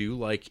that I do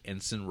like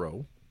Ensign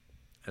Ro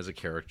as a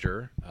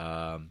character,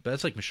 but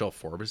that's like Michelle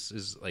Forbes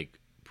is like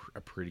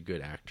a pretty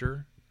good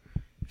actor.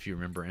 If you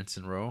remember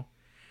Ensign Ro.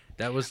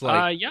 That was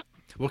like yeah.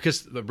 Well,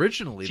 because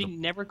originally she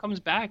never comes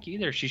back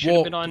either. She should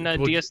have been on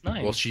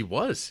DS9. Well, she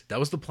was. That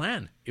was the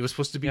plan. It was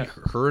supposed to be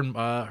her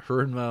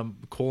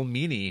and Cole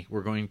Meany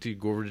were going to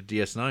go over to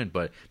DS9,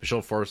 but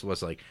Michelle Forbes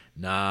was like,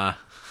 "Nah,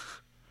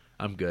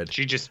 I'm good."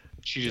 She just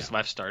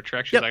left Star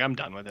Trek. She's like, "I'm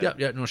done with it."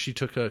 Yeah. No, she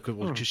took.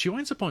 She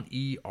winds up on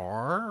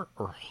ER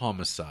or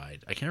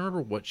Homicide. I can't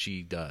remember what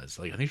she does.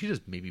 Like, I think she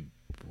does maybe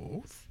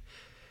both.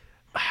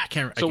 I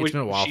can't. So it's been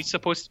a while. She's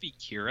supposed to be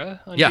Kira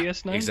on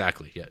DS9.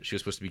 Exactly. Yeah, she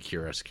was supposed to be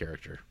Kira's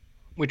character.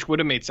 Which would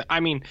have made sense. I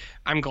mean,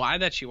 I'm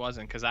glad that she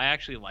wasn't, because I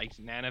actually liked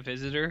Nana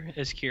Visitor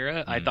as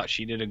Kira. I thought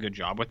she did a good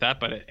job with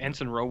that, but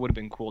Ensign Ro would have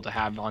been cool to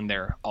have on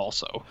there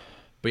also.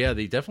 But yeah,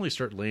 they definitely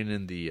start laying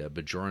in the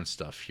Bajoran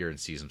stuff here in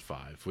season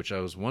 5, which I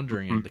was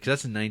wondering, because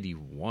that's in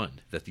 91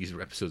 that these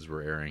episodes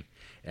were airing.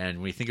 And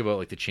when you think about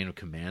like the Chain of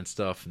Command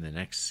stuff in the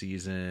next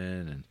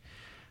season, and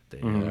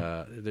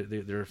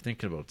they're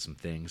thinking about some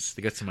things.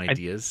 They got some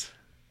ideas.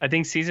 I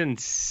think season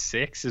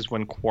 6 is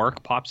when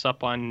Quark pops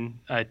up on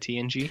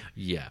TNG.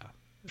 Yeah.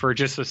 For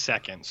just a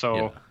second.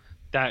 So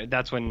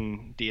that's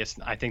when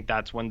I think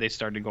that's when they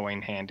started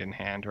going hand in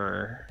hand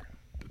or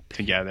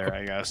together,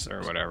 I guess,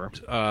 or whatever.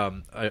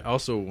 I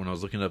also, when I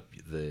was looking up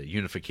the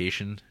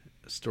unification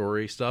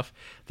story stuff,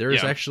 there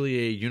is actually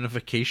a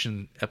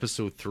unification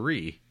episode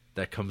 3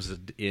 that comes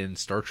in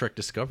Star Trek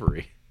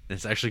Discovery. And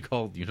it's actually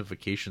called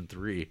Unification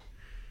 3.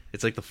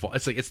 It's like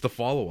it's the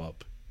follow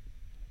up.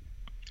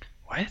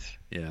 What?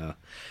 Yeah.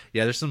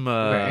 There's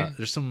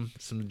some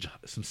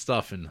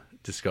stuff in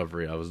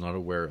Discovery I was not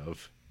aware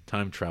of,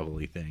 time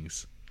travel-y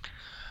things.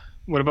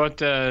 What about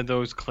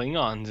those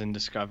Klingons in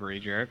Discovery,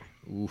 Jarrett?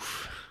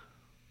 Oof.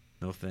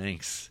 No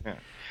thanks. Yeah.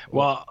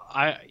 Well,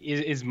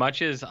 as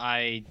much as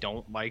I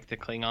don't like the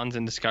Klingons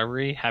in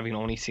Discovery, having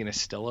only seen a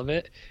still of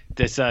it,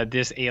 this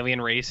alien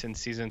race in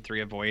season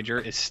 3 of Voyager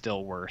is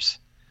still worse.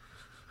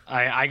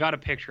 I got a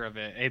picture of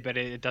it, but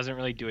it doesn't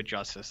really do it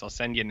justice. I'll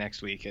send you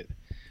next week.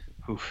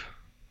 Oof.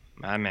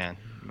 My man.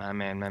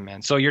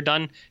 So you're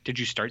done? Did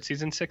you start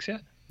season 6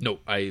 yet? No,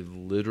 I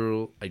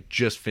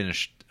just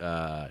finished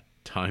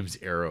Time's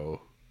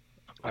Arrow.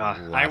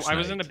 I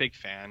wasn't a big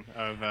fan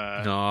of.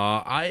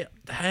 That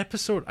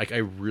episode. I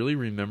really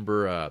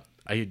remember.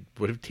 I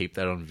would have taped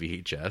that on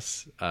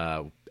VHS,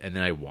 and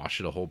then I watched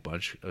it a whole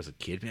bunch as a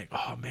kid. Being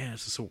like, oh man,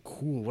 this is so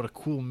cool! What a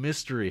cool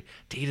mystery,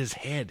 Data's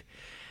head.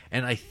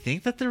 And I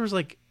think that there was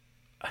I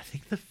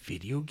think the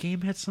video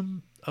game had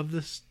some of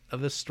this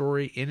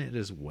story in it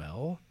as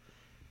well.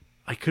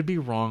 I could be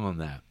wrong on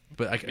that,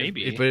 but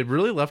maybe. But it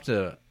really left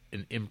an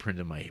imprint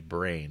in my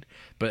brain.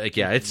 But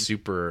it's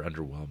super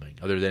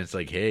underwhelming. Other than it's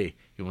like, hey,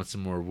 you want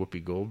some more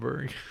Whoopi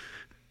Goldberg?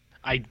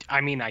 I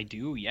mean, I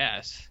do.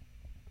 Yes,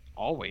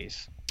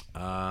 always.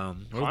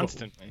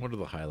 Constantly. What are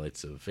the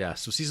highlights of? Yeah,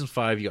 so season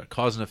 5, you got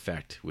Cause and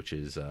Effect, which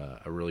is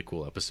a really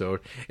cool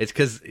episode. It's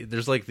because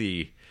there's like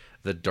the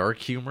dark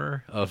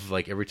humor of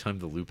like every time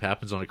the loop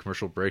happens on a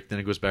commercial break, then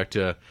it goes back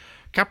to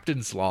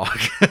Captain's Log.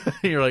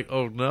 You're like,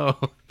 oh no,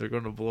 they're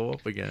going to blow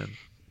up again.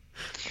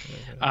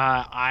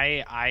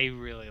 I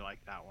really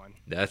like that one.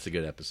 That's a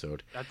good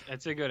episode.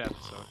 That's a good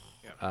episode.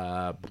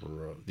 Yeah.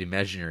 The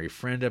Imaginary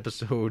Friend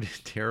episode,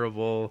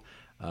 terrible.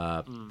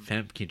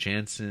 Famke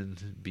Janssen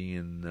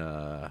being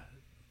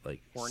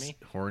horny.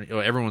 Oh,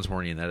 everyone's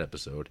horny in that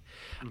episode.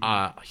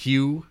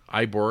 Hugh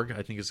Iborg,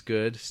 I think is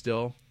good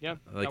still. Yeah,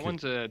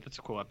 that's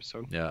a cool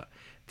episode. Yeah.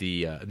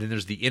 Then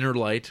there's the Inner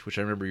Light, which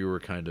I remember you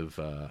were kind of.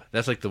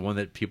 That's like the one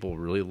that people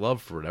really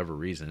love for whatever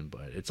reason,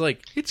 but it's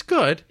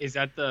good. Is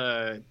that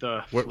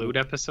the flute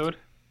episode?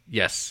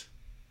 Yes.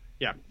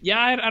 Yeah.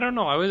 I don't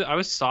know. I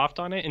was soft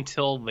on it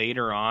until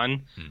later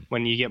on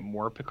when you get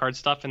more Picard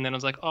stuff, and then I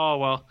was like, oh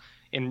well.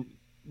 In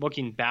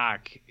looking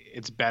back,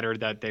 it's better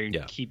that they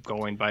keep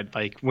going. But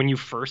like when you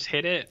first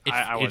hit it,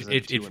 I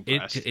wasn't too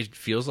impressed. It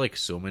feels like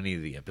so many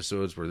of the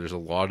episodes where there's a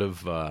lot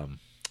of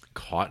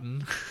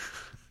cotton.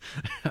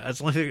 That's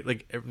the only thing.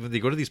 Like when they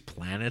go to these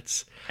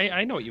planets,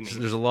 I know what you mean.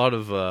 There's a lot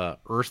of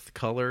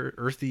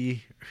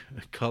earthy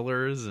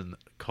colors and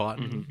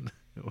cotton.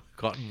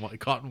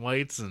 cotton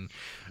whites and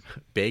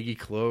baggy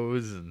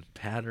clothes and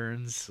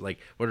patterns. Like,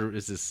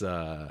 is this?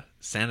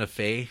 Santa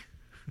Fe?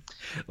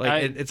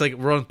 Like it's like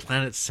we're on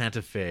planet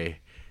Santa Fe.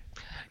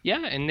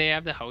 Yeah, and they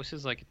have the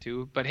houses like it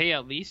too. But hey,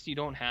 at least you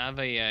don't have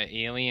a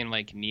alien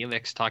like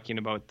Neelix talking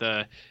about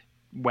the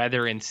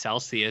weather in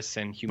Celsius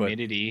and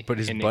humidity. But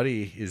his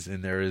buddy is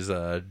in there as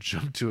a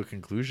jump to a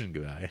conclusion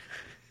guy.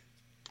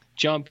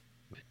 Jump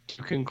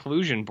to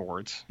conclusion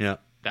boards. Yeah.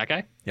 That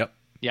guy? Yep.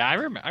 Yeah, I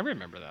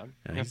remember that.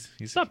 Yeah,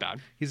 he's not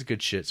bad. He's a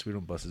good shit, so we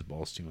don't bust his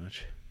balls too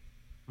much.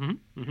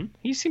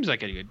 He seems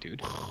like a good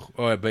dude.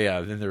 Oh, but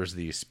yeah, then there's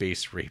the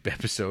space rape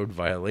episode,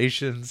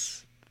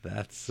 Violations.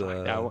 That's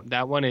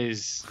that one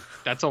is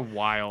a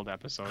wild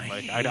episode.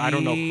 Like I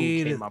don't know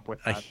who came up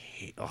with that.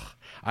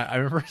 I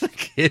remember as a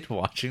kid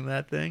watching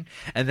that thing,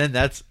 and then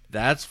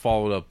that's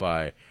followed up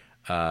by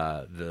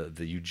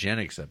the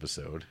eugenics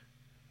episode,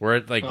 where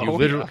it like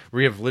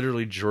we have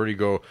literally Geordi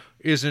go,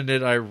 "Isn't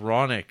it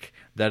ironic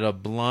that a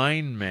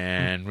blind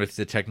man with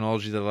the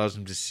technology that allows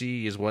him to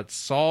see is what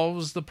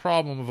solves the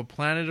problem of a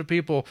planet of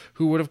people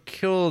who would have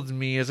killed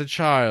me as a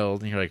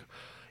child?" And you're like,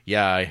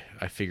 "Yeah,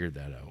 I figured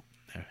that out."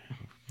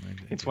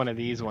 It's one of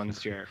these ones,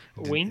 Jared.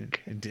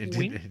 Wink. It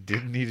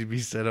didn't need to be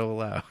said out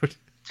loud.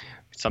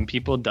 Some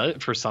people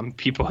does. For some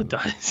people, it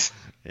does.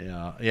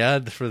 Yeah.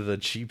 For the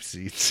cheap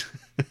seats.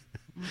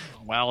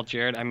 Well,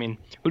 Jared, I mean,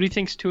 who do you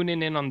think's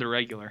tuning in on the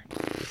regular?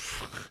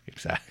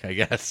 Exactly, I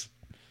guess.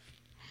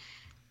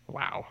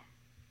 Wow.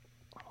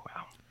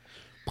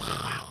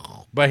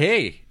 But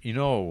hey,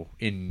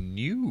 in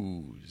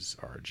news,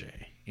 RJ,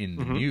 in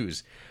the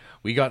news,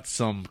 we got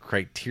some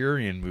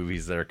Criterion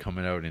movies that are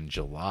coming out in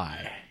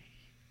July.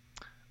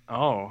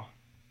 Oh,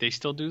 they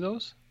still do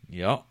those?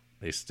 Yep,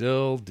 they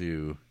still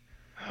do.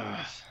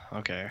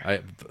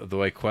 Okay.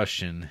 Though I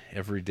question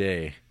every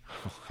day,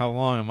 how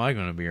long am I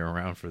going to be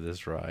around for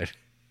this ride?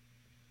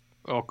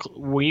 Oh,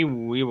 we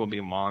will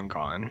be long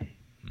gone.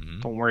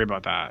 Mm-hmm. Don't worry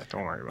about that.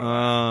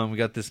 We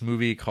got this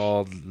movie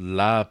called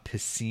La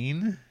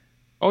Piscine.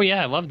 Oh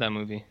yeah, I love that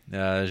movie.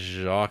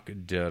 Jacques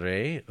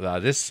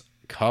Deray. This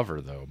cover,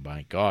 though,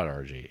 my God,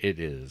 RJ, it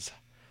is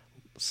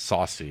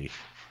saucy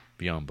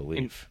beyond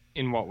belief.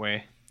 In what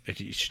way?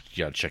 You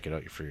gotta check it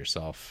out for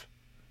yourself.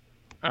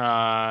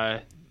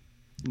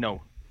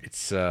 No.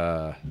 It's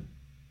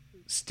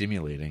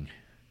stimulating.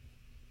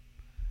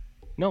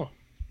 No.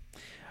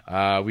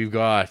 We've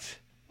got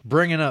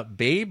Bringing Up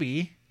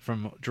Baby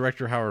from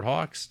director Howard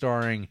Hawks,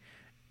 starring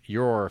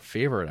your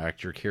favorite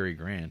actor Cary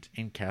Grant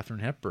and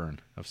Katharine Hepburn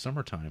of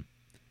Summertime.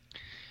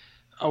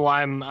 Oh,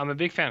 I'm a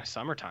big fan of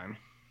Summertime.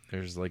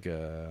 There's like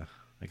a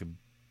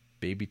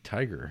baby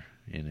tiger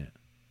in it,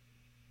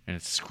 and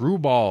it's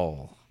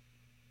Screwball.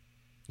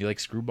 You like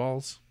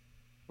Screwballs?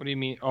 What do you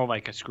mean? Oh,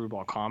 like a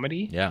screwball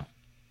comedy? Yeah.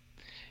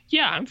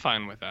 Yeah, I'm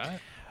fine with that.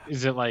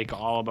 Is it like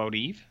all about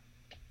Eve?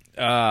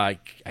 I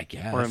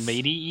guess. Or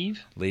Lady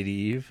Eve? Lady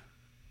Eve.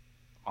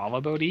 All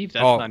about Eve?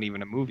 That's not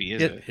even a movie,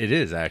 is it? It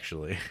is,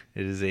 actually.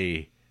 It is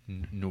a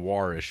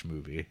noirish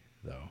movie,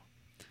 though.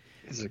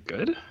 Is it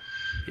good?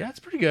 Yeah, it's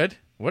pretty good.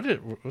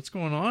 What's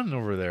going on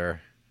over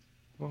there?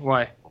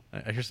 Why?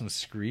 I hear some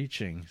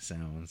screeching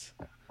sounds.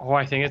 Oh,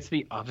 I think it's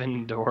the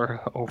oven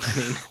door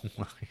opening.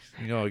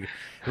 A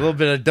little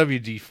bit of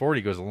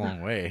WD-40 goes a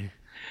long way.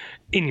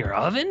 In your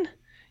oven?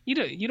 You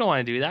don't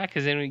want to do that,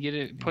 because then we get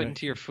it put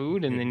into your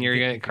food, and then you're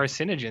going to get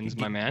carcinogens,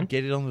 my man.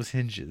 Get it on those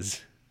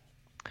hinges.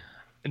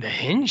 The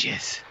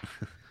hinges?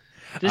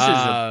 This is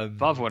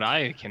above what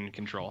I can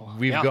control.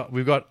 We've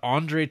got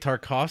Andrei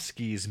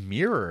Tarkovsky's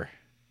Mirror.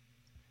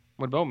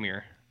 What about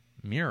Mirror?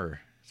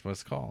 Mirror. That's what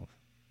it's called.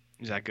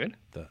 Is that good?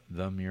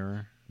 The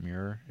Mirror.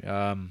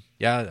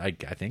 Yeah, I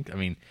think. I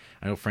mean,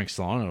 I know Frank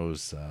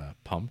Solano's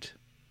pumped.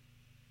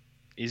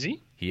 Is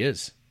he? He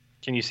is.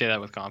 Can you say that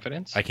with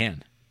confidence? I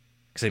can,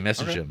 because I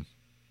messaged him,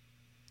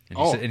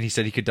 and he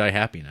said he could die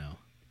happy now.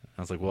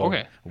 I was like, well,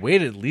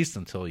 wait at least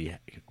until you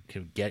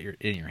can get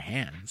in your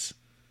hands.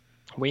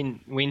 Wait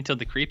until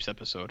the Creeps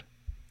episode.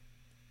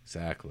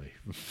 Exactly.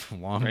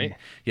 Right?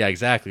 Yeah,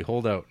 exactly.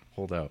 Hold out.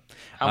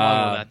 How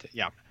long will that?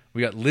 Yeah.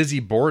 We got Lizzie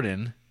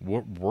Borden,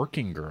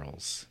 Working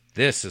Girls.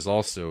 This is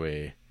also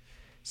a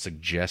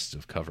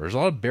suggestive cover. There's a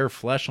lot of bare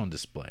flesh on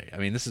display. I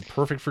mean, this is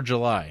perfect for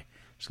July.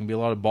 There's going to be a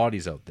lot of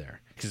bodies out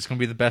there because it's going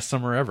to be the best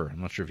summer ever. I'm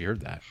not sure if you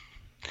heard that.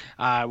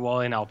 Well,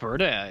 in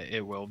Alberta,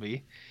 it will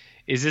be.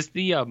 Is this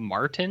the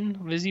Martin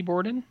Lizzie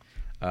Borden?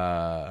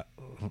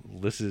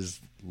 This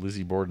is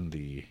Lizzie Borden,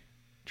 the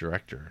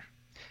director.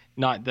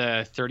 Not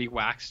the 30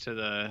 whacks to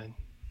the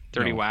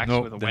 30 whacks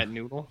with a wet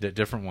noodle?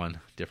 Different one.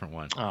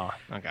 Oh,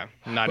 okay.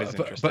 Not as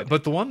interested.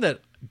 But the one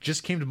that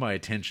just came to my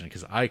attention,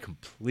 because I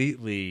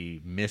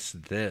completely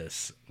missed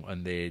this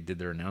when they did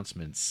their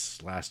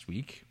announcements last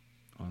week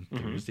on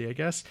Thursday, I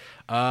guess.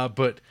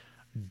 But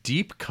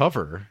Deep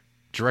Cover,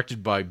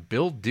 directed by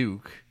Bill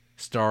Duke,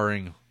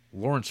 starring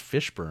Lawrence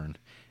Fishburne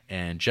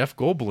and Jeff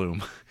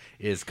Goldblum,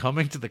 is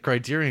coming to the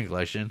Criterion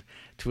Collection,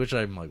 to which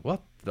I'm like,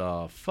 what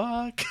the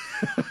fuck?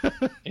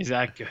 Is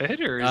that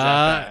good or is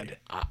that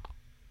bad?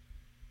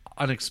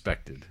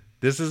 Unexpected.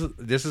 This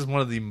is one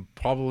of the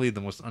probably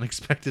the most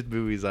unexpected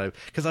movies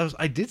because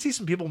I did see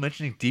some people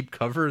mentioning Deep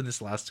Cover in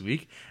this last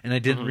week, and I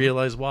didn't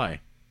realize why.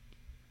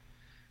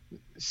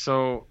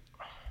 So,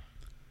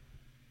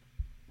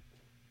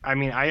 I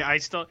mean, I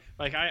still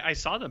like I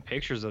saw the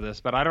pictures of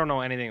this, but I don't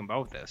know anything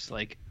about this.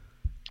 Like,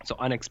 so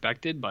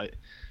unexpected, but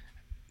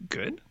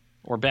good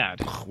or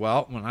bad?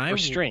 Well, or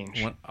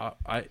strange. When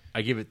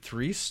I give it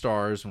 3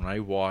 stars when I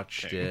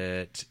watched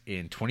it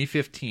in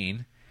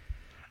 2015.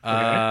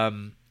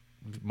 Okay.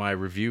 My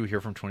review here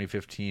from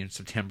 2015,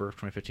 September of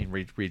 2015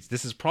 reads,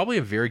 "This is probably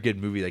a very good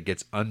movie that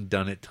gets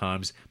undone at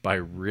times by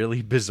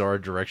really bizarre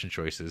direction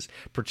choices,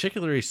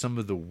 particularly some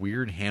of the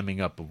weird hamming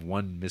up of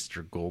one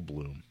Mr.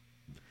 Goldblum."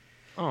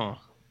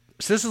 Oh.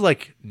 So this is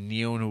like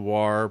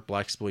neo-noir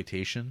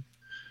blaxploitation.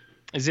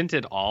 Isn't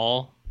it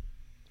all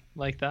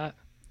like that?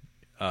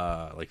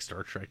 Like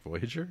Star Trek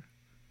Voyager?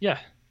 Yeah.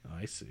 Oh,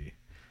 I see.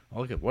 Oh,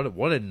 look at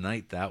what a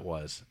night that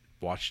was.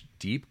 Watched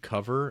Deep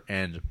Cover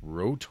and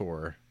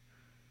Rotor.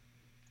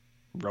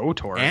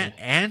 Rotor?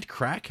 And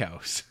Crack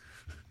House.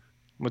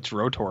 What's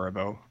Rotor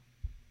about?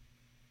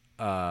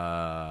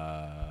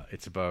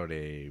 It's about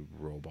a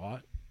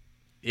robot.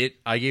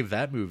 I gave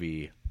that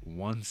movie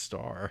 1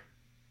 star.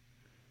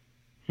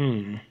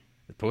 The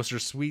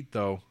poster's sweet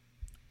though.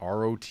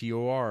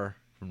 ROTOR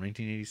from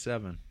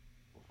 1987.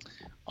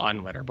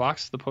 On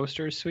Letterboxd, the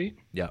poster is sweet.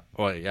 Yeah.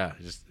 Oh yeah.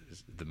 Just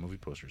the movie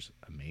poster's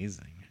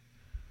amazing.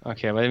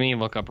 Okay, let me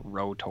look up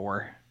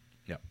Rotor.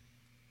 Yeah.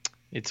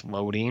 It's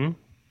loading.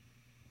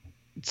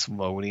 It's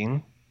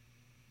loading.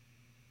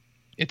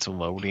 It's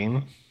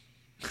loading.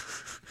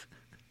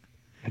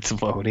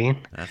 It's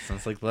loading. That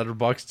sounds like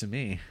Letterboxd to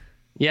me.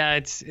 Yeah,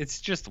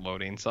 it's just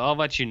loading. So I'll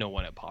let you know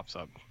when it pops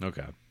up.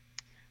 Okay.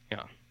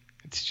 Yeah,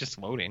 it's just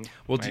loading.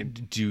 Well,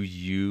 do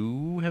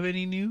you have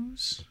any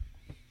news?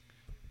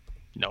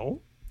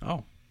 No.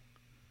 Oh.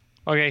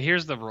 Okay,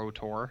 here's the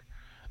Rotor.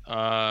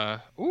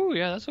 Ooh,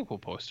 yeah, that's a cool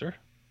poster.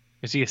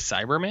 Is he a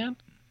Cyberman?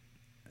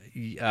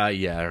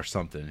 Yeah, or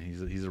something.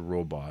 He's a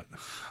robot.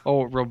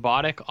 Oh,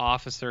 Robotic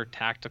Officer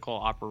Tactical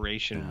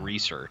Operation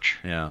Research.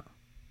 Yeah.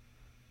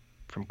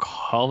 From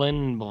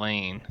Cullen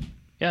Blaine.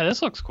 Yeah,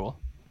 this looks cool.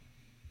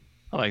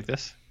 I like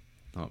this.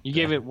 Oh, you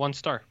gave it 1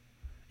 star.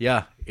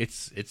 Yeah,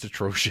 it's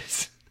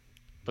atrocious.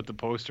 But the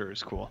poster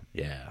is cool.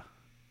 Yeah.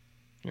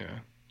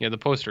 Yeah, the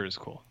poster is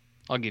cool.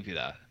 I'll give you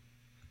that.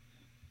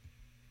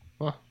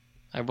 Well,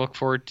 I look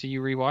forward to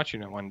you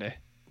rewatching it one day.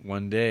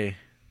 One day.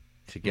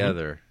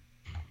 Together.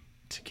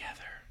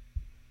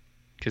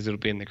 Because it'll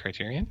be in the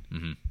Criterion?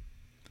 Mm-hmm.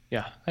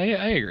 Yeah, I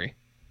agree.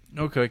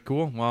 Okay,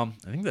 cool. Well,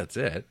 I think that's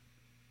it.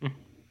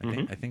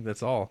 I think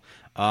that's all.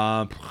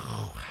 I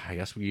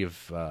guess we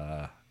have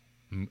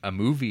a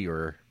movie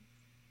or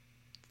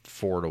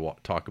 4 to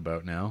talk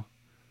about now.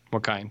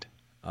 What kind?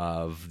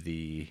 Of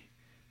the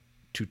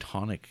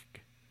Teutonic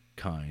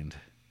kind.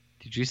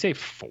 Did you say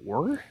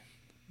 4?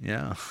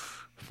 Yeah.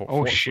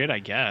 4. Shit, I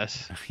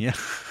guess. Yeah.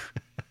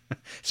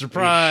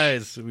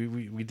 Surprise!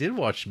 We did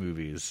watch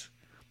movies,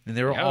 and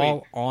they were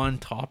all on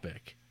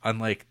topic,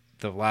 unlike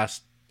the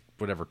last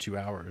 2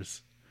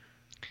 hours.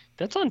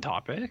 That's on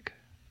topic.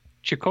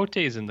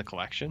 Chakotay is in the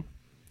collection.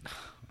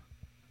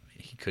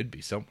 He could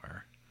be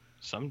somewhere.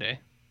 Someday.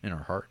 In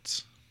our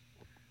hearts.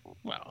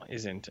 Well,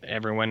 isn't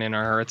everyone in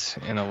our hearts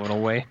in a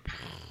little way?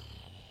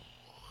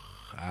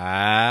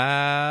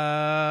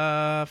 After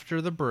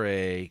the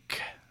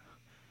break,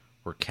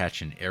 we're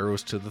catching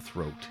arrows to the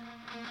throat.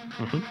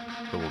 But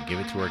we'll give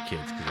it to our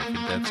kids because I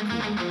think that's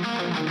cool.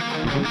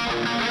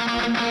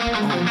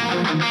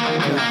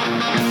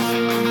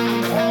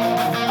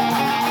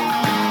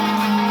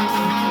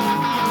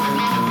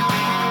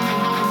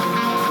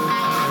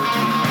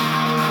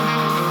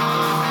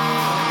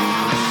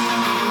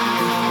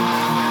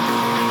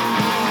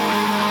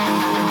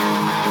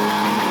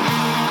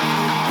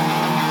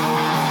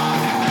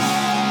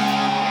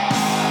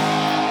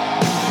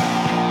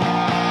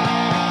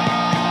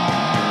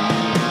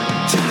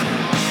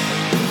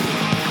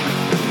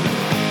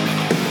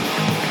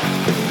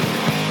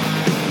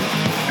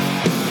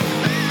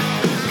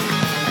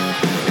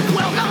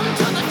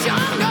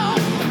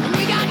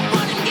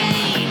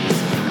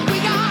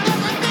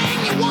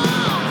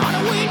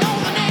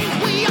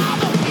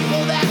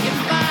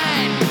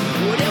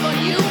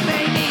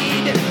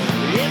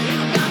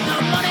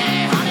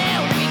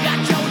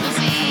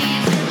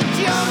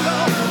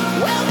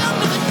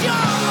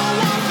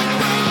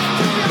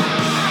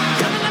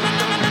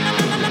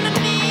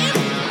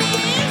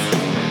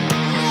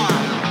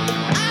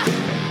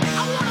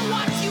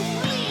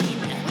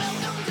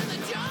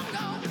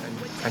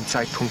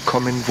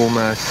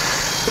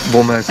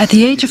 At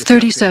the age of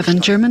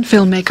 37, German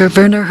filmmaker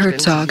Werner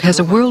Herzog has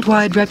a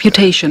worldwide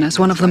reputation as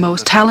one of the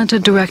most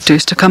talented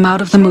directors to come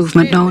out of the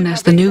movement known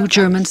as the New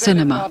German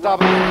Cinema.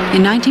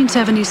 In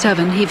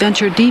 1977, he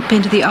ventured deep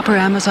into the upper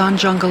Amazon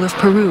jungle of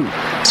Peru,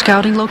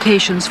 scouting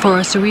locations for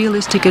a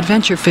surrealistic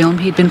adventure film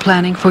he'd been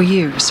planning for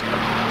years,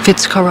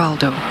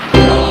 Fitzcarraldo.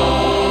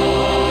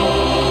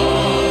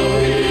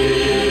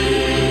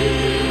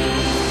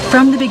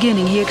 From the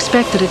beginning, he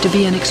expected it to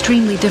be an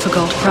extremely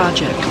difficult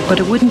project, but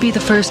it wouldn't be the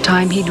first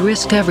time he'd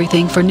risked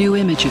everything for new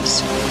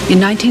images.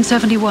 In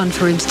 1971,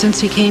 for instance,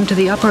 he came to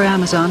the upper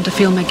Amazon to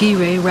film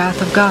Aguirre,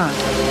 Wrath of God,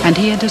 and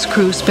he and his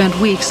crew spent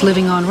weeks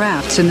living on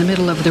rafts in the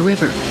middle of the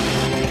river.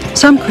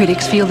 Some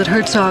critics feel that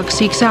Herzog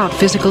seeks out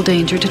physical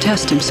danger to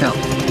test himself.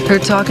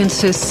 Herzog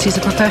insists he's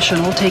a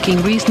professional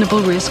taking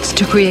reasonable risks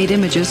to create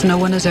images no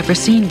one has ever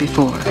seen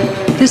before.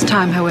 This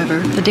time, however,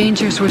 the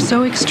dangers were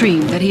so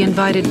extreme that he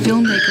invited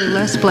filmmaker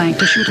Les Blank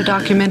to shoot a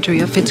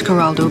documentary of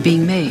Fitzcarraldo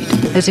being made,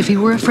 as if he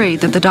were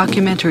afraid that the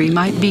documentary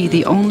might be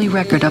the only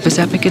record of his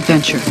epic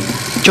adventure.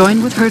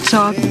 Join with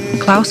Herzog,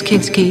 Klaus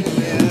Kinski,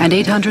 and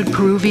 800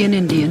 Peruvian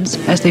Indians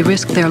as they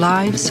risk their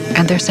lives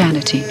and their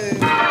sanity.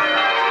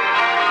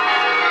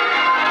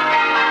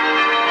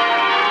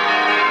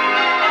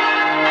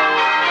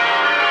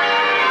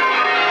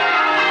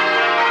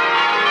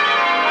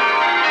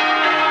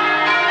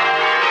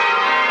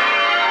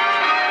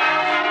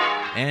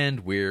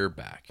 And we're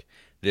back.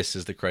 This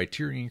is the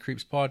Criterion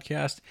Creeps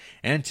podcast,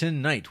 and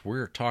tonight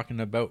we're talking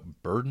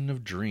about Burden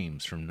of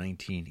Dreams from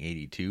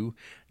 1982,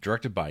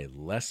 directed by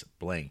Les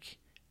Blank.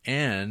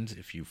 And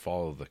if you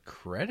follow the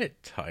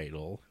credit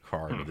title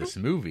card of this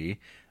movie,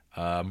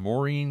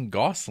 Maureen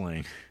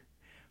Gosling.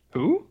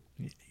 Who?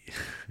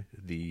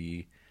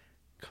 The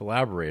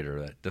collaborator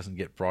that doesn't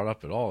get brought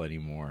up at all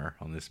anymore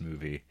on this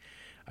movie.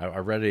 I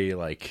read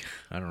a,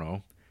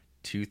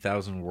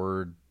 2,000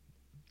 word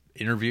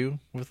interview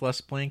with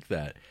Les Blank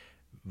that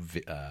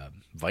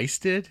Vice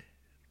did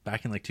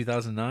back in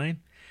 2009,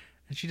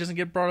 and she doesn't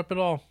get brought up at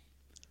all.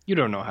 You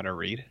don't know how to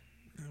read.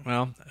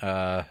 Well,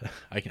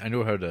 I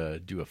know how to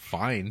do a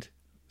find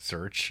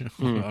search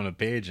on a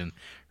page, and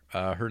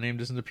her name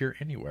doesn't appear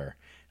anywhere,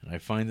 and I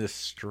find this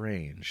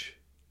strange.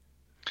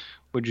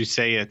 Would you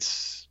say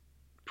it's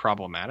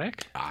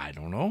problematic? I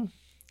don't know.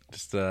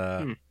 Just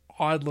a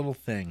odd little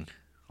thing.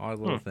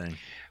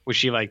 Was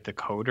she like the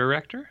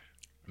co-director?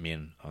 I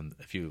mean,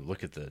 if you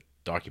look at the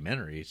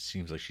documentary, it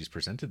seems like she's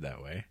presented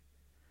that way.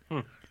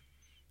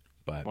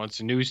 But well,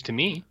 it's news to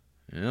me.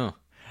 Yeah.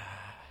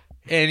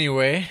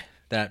 Anyway,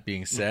 that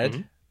being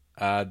said,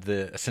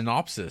 the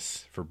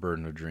synopsis for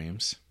Burden of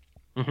Dreams.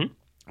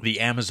 The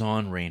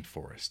Amazon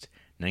Rainforest,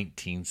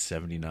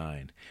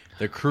 1979.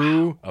 The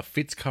Crew of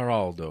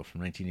Fitzcarraldo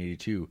from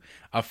 1982.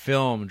 A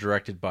film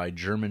directed by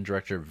German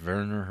director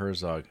Werner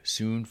Herzog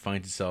soon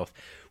finds itself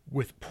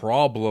with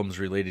problems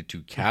related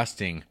to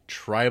casting,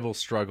 tribal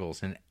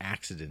struggles, and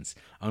accidents,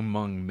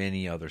 among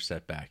many other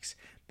setbacks,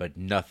 but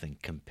nothing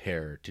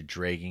compared to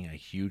dragging a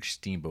huge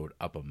steamboat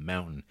up a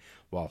mountain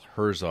while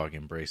Herzog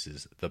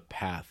embraces the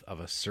path of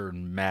a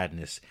certain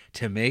madness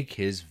to make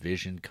his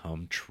vision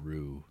come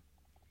true.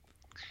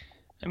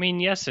 I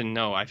mean, yes and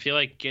no. I feel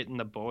like getting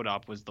the boat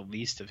up was the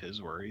least of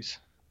his worries.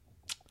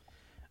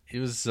 It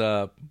was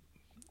kind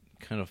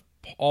of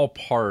all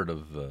part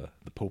of the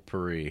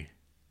potpourri.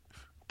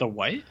 The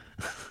what?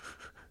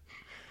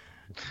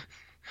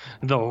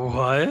 The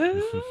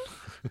what?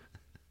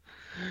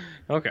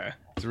 Okay.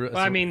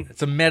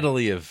 It's a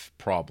medley of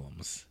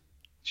problems.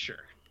 Sure.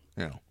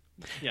 Yeah.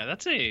 Yeah,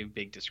 that's a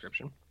big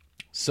description.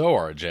 So,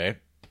 RJ,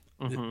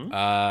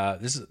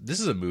 this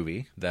is a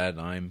movie that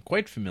I'm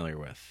quite familiar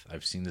with.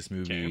 I've seen this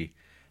movie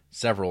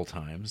several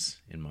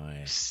times in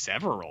my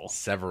several.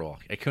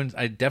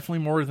 I definitely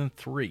more than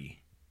 3.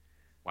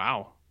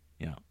 Wow.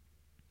 Yeah.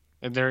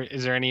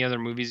 Is there any other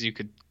movies you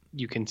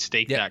can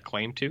stake that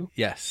claim to?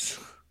 Yes.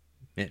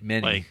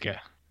 Many.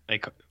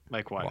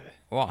 Like what?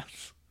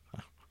 Lots.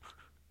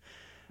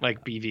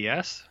 Like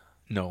BVS?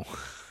 No.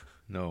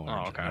 No, RJ.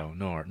 Oh, okay.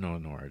 No,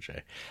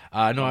 RJ.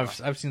 No, Oh.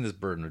 I've seen this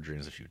Burden of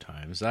Dreams a few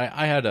times.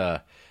 I had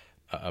a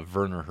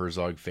Werner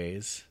Herzog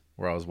phase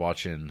where I was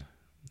watching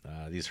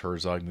these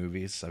Herzog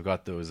movies. I've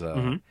got those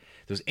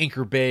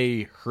Anchor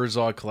Bay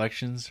Herzog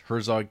collections,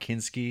 Herzog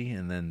Kinski,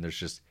 and then there's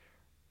just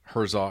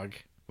Herzog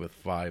with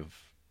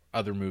 5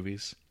 other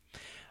movies.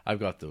 I've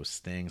got those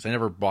things. I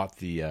never bought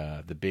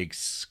the big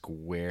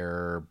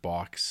square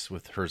box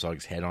with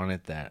Herzog's head on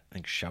it that I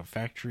think Shout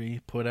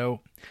Factory put out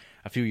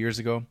a few years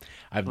ago.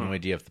 I have no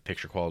idea if the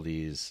picture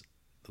quality is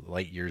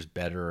light years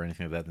better or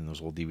anything like that than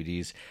those old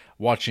DVDs.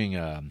 Watching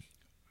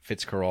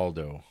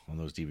Fitzcarraldo on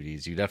those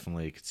DVDs, you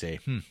definitely could say,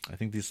 I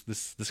think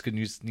this could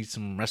need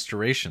some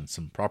restoration,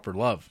 some proper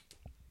love.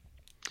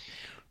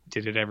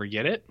 Did it ever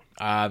get it?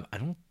 I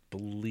don't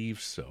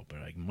believe so, but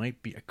I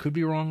could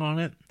be wrong on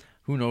it.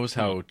 Who knows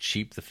how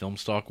cheap the film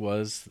stock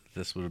was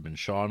this would have been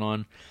shot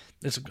on.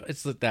 It's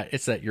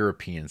that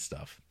European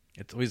stuff.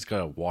 It's always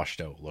got a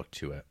washed out look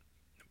to it.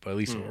 But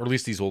at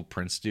least these old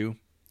prints do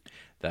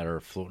that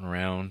are floating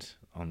around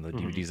on the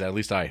DVDs that at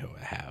least I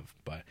have.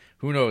 But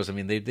who knows? I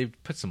mean, they've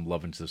put some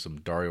love into some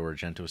Dario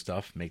Argento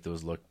stuff, make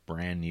those look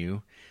brand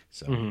new.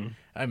 So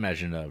I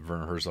imagine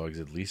Werner Herzog's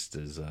at least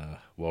as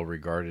well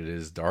regarded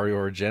as Dario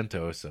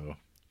Argento. So,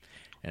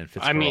 and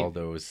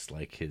Fitzcarraldo is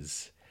like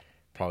his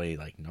probably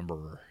like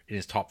number in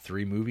his top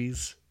 3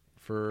 movies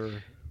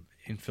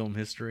in film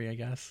history, I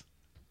guess.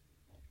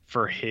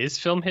 For his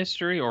film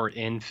history or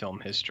in film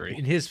history?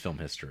 In his film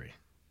history.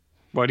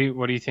 What do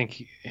you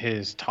think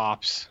his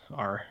tops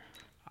are?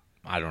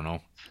 I don't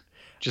know.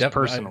 Just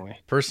personally.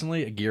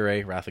 Personally,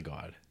 Aguirre, Wrath of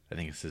God. I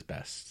think it's his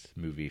best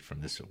movie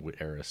from this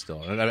era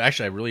still. And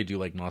I really do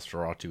like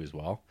Nosferatu as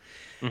well.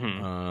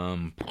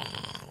 And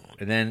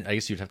then I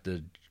guess you'd have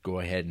to go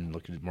ahead and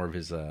look at more of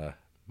his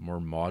more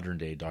modern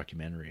day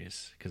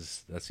documentaries,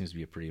 because that seems to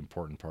be a pretty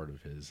important part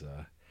of his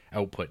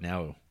output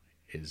now,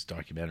 is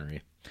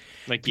documentary.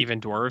 Like Even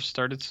Dwarves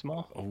started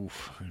small? Oh,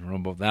 I don't know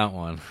about that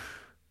one.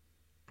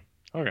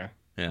 Okay.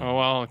 Yeah. Oh,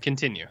 well,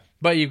 continue.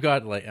 But you've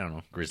got, like, I don't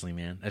know, Grizzly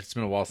Man. It's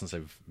been a while since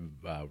I've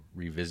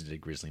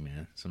revisited Grizzly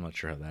Man, so I'm not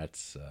sure how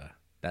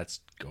that's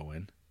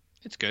going.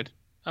 It's good.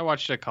 I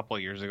watched it a couple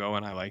of years ago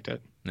and I liked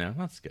it. No,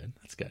 that's good.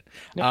 That's good.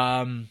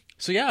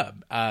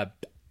 Yep.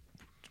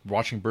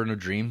 Watching Burden of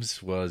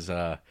Dreams was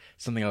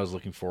something I was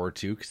looking forward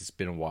to, because it's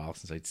been a while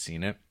since I'd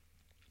seen it.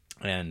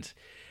 And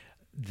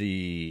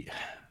I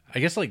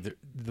guess like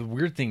the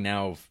weird thing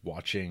now of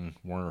watching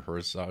Werner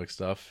Herzog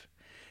stuff,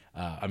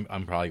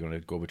 I'm probably going to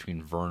go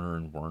between Werner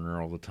and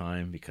Werner all the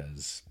time,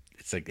 because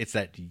it's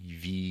that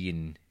V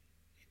and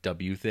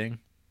W thing.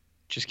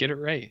 Just get it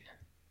right.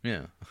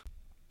 Yeah.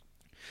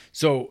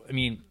 So, I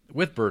mean,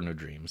 with Burden of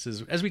Dreams,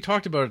 as we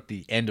talked about at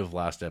the end of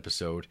last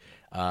episode,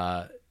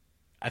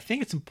 I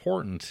think it's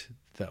important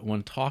that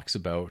one talks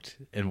about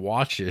and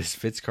watches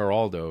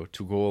Fitzcarraldo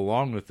to go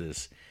along with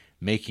this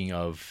making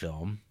of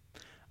film.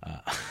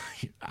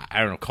 I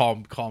don't know,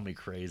 call me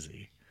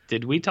crazy.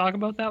 Did we talk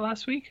about that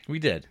last week? We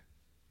did.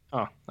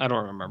 Oh, I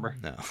don't remember.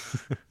 No.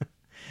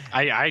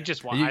 I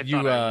just thought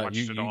I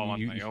watched it all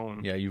on my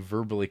own. Yeah, you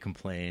verbally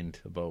complained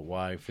about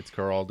why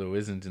Fitzcarraldo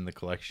isn't in the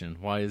collection.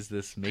 Why is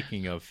this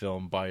making of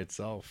film by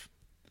itself?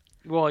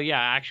 Well, yeah,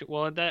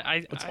 actually,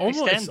 I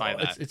stand by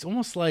that. It's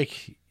almost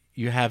like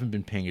you haven't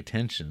been paying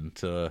attention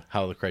to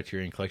how the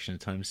Criterion Collection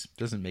at times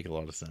doesn't make a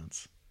lot of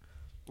sense.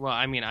 Well,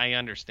 I mean, I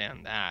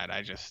understand that.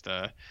 I just,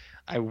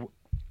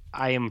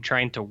 I am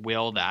trying to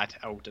will that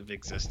out of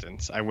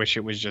existence. I wish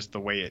it was just the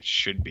way it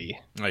should be.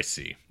 I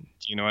see.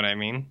 Do you know what I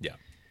mean? Yeah.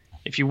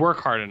 If you work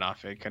hard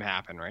enough, it could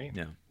happen, right?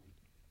 Yeah.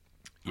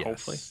 Yes.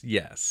 Hopefully.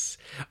 Yes.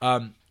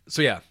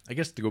 So yeah, I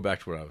guess to go back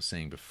to what I was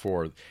saying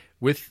before,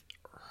 with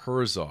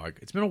Herzog,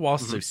 it's been a while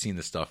since I've seen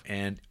this stuff,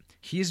 and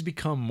he's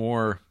become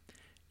more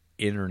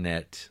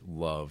internet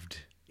loved,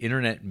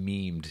 internet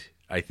memed,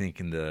 I think,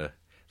 in the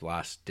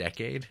last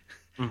decade,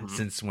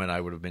 since when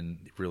I would have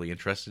been really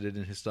interested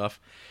in his stuff.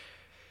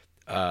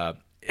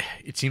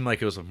 It seemed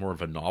like it was more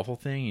of a novel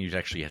thing. You'd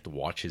actually have to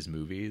watch his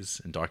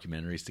movies and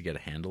documentaries to get a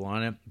handle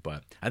on it.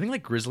 But I think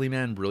like Grizzly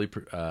Man really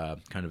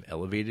kind of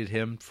elevated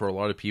him for a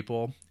lot of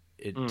people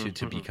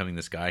to becoming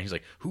this guy. He's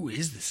like, who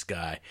is this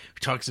guy who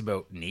talks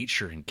about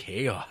nature and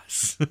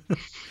chaos?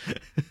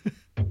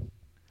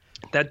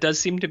 That does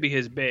seem to be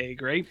his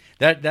bag, right?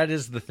 That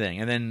is the thing.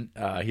 And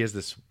then he has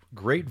this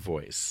great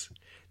voice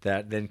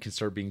that then can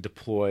start being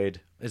deployed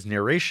as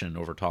narration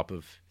over top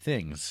of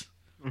things.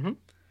 Mm-hmm.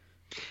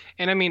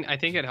 And I mean, I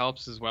think it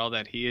helps as well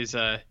that he's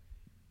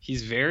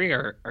very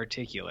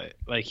articulate.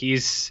 Like,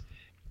 he's,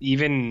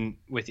 even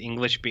with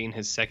English being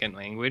his second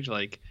language,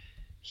 like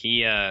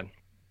the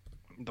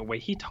way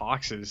he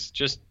talks is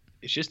just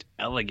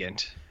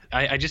elegant.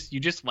 You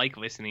just like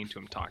listening to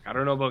him talk. I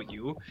don't know about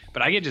you,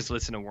 but I could just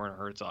listen to Werner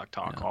Herzog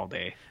talk all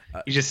day.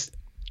 Do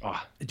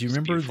you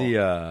remember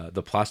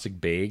the Plastic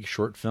Bag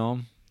short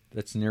film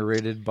that's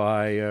narrated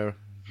by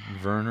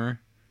Werner?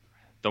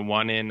 The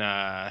one in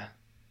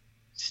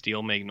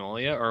Steel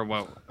Magnolia, or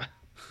what?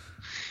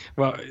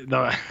 Well,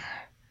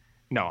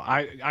 no,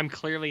 I'm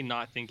clearly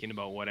not thinking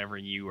about whatever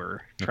you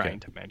were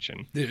trying to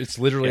mention. It's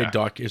literally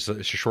it's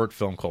a short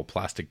film called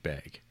Plastic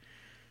Bag.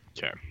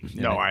 Okay.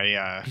 No,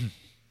 I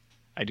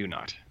do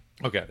not.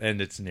 Okay, and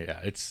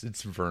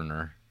it's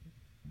Werner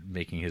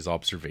making his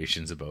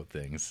observations about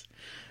things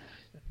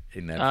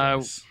in that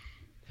voice.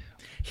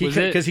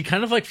 Because he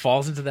kind of like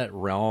falls into that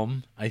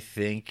realm, I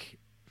think,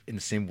 in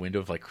the same window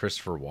of like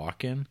Christopher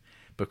Walken.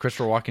 But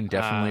Christopher Walken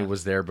definitely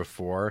was there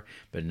before,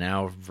 but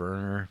now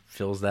Werner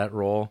fills that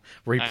role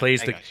where he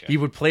plays he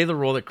would play the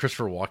role that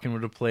Christopher Walken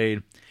would have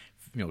played,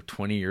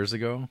 20 years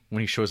ago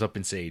when he shows up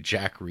in, say,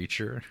 Jack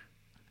Reacher.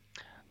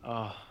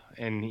 Oh,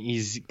 and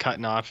he's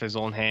cutting off his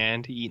own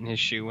hand, eating his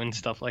shoe and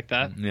stuff like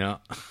that. Yeah.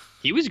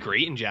 He was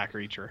great in Jack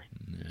Reacher.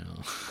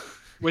 Yeah.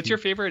 What's your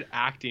favorite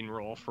acting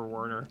role for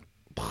Werner?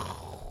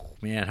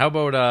 Man, how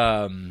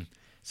about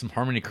some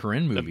Harmony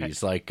Korine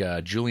movies like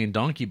Julian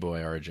Donkey Boy,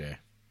 RJ?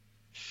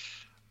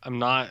 I'm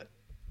not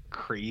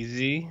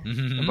crazy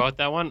about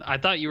that one. I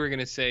thought you were going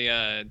to say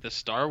the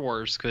Star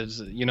Wars, because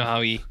you know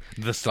how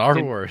The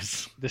Star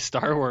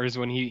Wars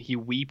when he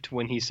wept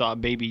when he saw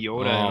Baby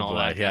Yoda and all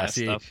that kind of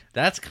stuff.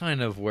 That's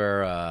kind of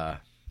where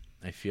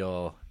I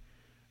feel,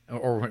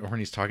 or when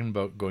he's talking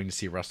about going to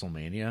see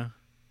WrestleMania.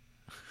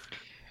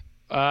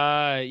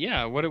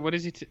 Yeah. What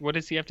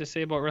does he have to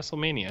say about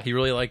WrestleMania? He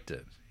really liked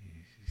it.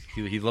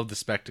 He loved the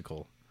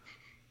spectacle.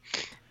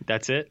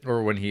 That's it.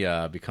 Or when he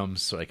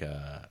becomes like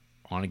a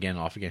on again,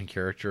 off again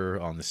character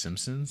on The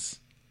Simpsons.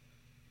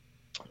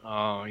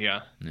 Oh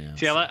yeah. Yeah.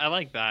 See, I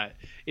like that.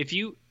 If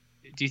you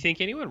Do you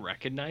think anyone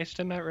recognized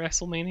him at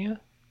WrestleMania?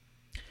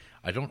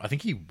 I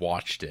think he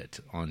watched it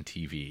on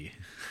TV.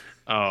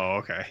 Oh,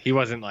 okay. He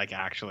wasn't like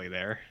actually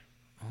there.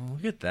 Oh,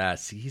 look at that.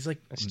 See, he's like...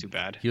 That's too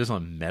bad. He was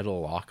on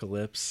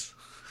Metalocalypse.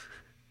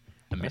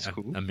 That's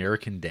cool.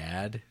 American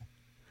Dad.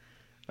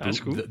 That's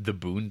cool. The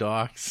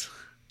Boondocks.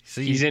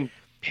 See, He's in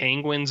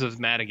Penguins of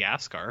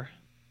Madagascar.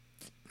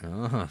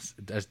 Oh,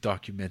 that's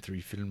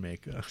documentary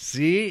filmmaker.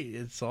 See,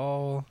 it's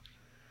all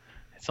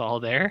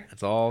there.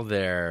 It's all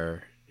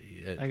there.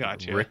 I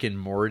got you. Rick and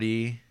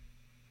Morty.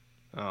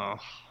 Oh,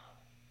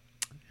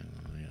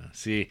 Yeah.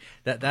 See,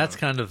 that's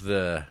kind of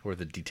where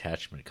the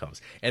detachment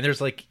comes. And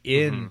there's like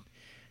in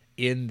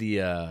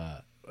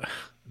the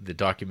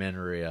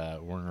documentary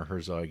Werner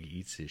Herzog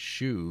Eats His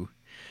Shoe,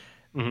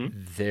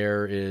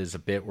 there is a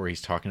bit where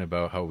he's talking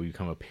about how we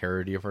become a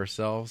parody of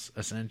ourselves,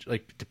 essentially,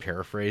 like, to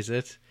paraphrase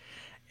it.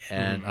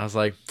 And I was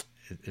like,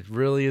 it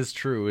really is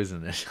true,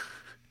 isn't it?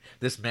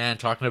 This man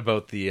talking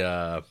about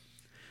the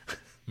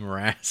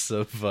morass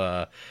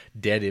of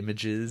dead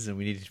images, and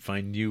we need to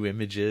find new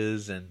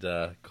images, and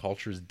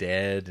culture's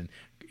dead, and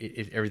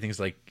everything's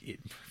like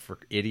for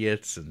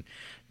idiots, and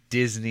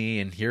Disney,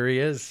 and here he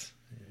is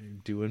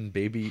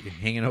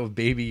hanging out with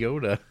Baby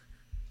Yoda.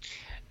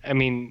 I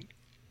mean,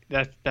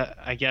 that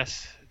I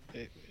guess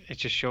it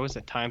just shows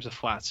that time's a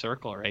flat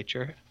circle, right,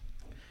 Jared?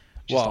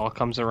 Just all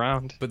comes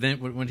around. But then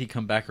when he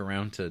come back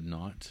around to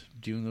not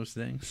doing those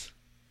things?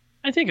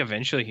 I think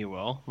eventually he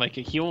will. Like,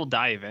 he will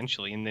die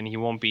eventually, and then he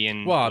won't be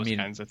in those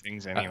kinds of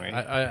things anyway.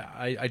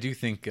 I do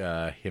think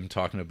him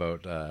talking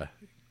about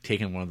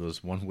taking one of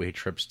those one-way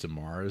trips to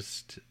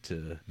Mars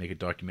to make a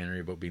documentary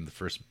about being the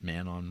first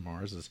man on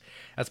Mars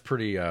that's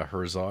pretty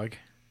Herzog.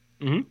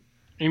 Mm-hmm.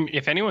 I mean,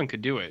 if anyone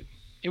could do it,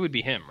 it would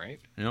be him,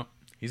 right? You know,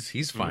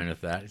 he's fine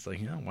with that. He's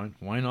like,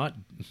 why not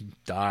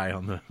die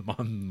on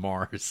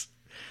Mars?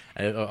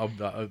 I'm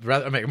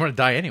going to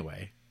die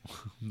anyway.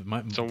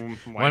 So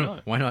why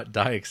not? Why not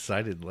die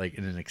excited, like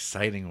in an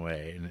exciting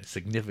way, in a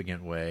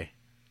significant way?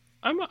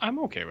 I'm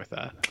okay with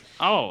that.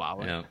 I'll allow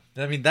it. Yeah.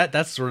 I mean,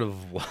 that's sort of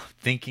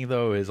thinking,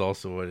 though, is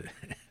also what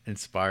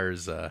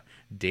inspires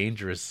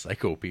dangerous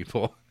psycho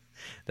people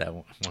that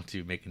want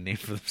to make a name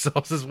for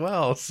themselves as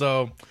well.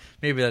 So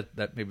maybe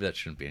that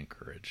shouldn't be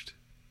encouraged.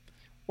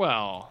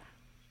 Well,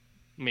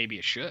 maybe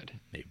it should.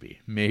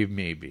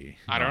 Maybe.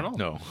 I don't know.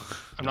 No.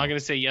 I'm not going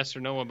to say yes or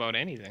no about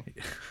anything.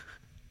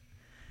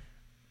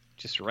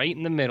 Just right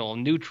in the middle,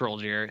 neutral,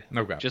 Jared.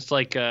 Okay. Just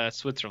like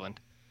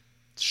Switzerland.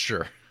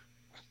 Sure,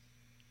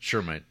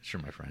 my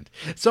friend.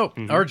 So,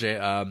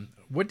 RJ,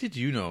 what did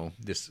you know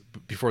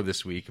before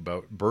this week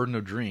about Burden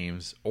of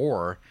Dreams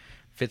or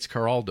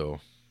Fitzcarraldo?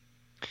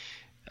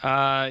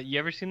 You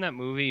ever seen that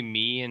movie,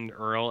 Me and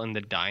Earl and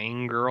the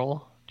Dying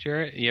Girl,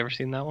 Jared? You ever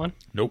seen that one?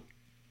 Nope.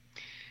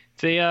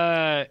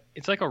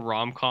 It's like a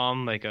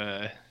rom-com, like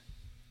a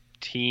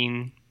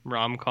teen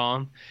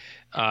rom-com.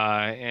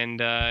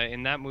 And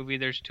in that movie,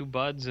 there's two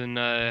buds, and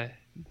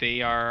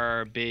they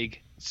are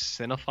big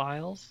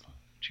cinephiles,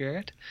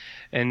 Jared.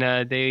 And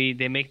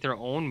they make their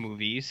own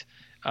movies,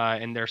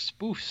 and they're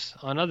spoofs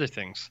on other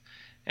things.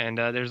 And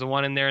there's the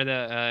one in there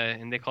that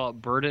and they call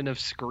it Burden of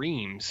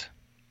Screams.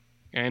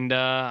 And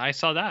I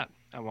saw that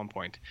at one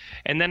point.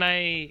 And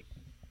then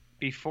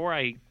before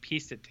I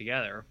pieced it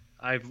together,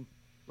 I've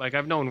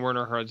known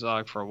Werner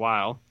Herzog for a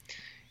while,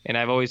 and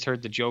I've always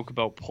heard the joke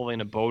about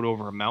pulling a boat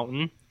over a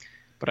mountain,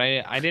 but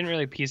I didn't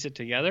really piece it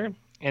together.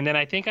 And then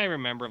I think I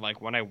remember,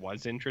 like, when I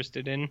was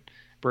interested in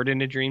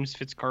Burden of Dreams,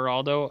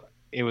 Fitzcarraldo,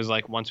 it was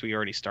like once we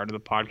already started the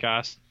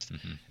podcast,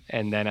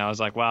 and then I was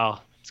like,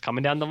 well, it's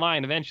coming down the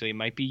line eventually. It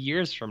might be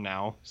years from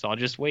now, so I'll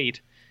just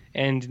wait.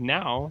 And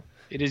now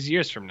it is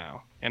years from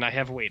now, and I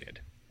have waited.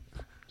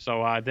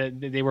 So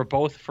they were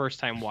both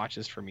first-time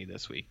watches for me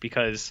this week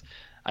because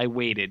I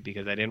waited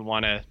because I didn't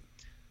want to.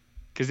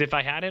 Because if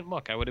I hadn't,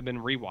 look, I would have been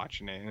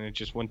rewatching it, and it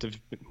just wouldn't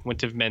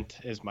have meant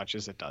as much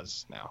as it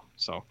does now.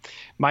 So,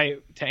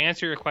 to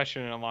answer your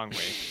question in a long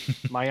way,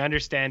 my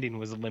understanding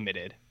was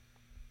limited,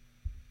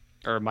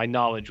 or my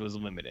knowledge was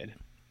limited.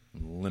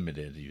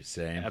 Limited, you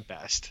say? At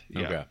best.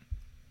 Yeah. Okay.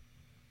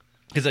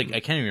 Because I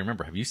can't even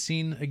remember. Have you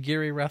seen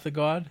Aguirre, Wrath of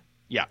God?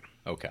 Yeah.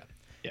 Okay.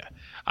 Yeah,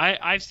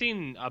 I've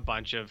seen a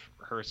bunch of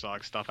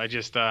Herzog stuff. I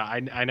just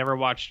I never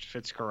watched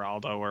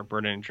Fitzcarraldo or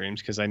Burden of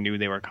Dreams because I knew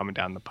they were coming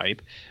down the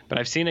pipe. But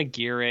I've seen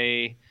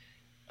Aguirre,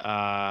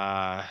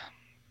 a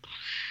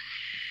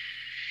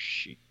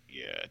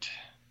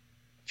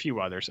few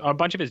others, a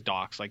bunch of his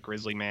docs like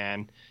Grizzly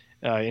Man,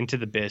 Into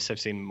the Abyss. I've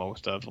seen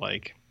most of.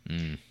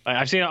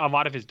 I've seen a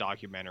lot of his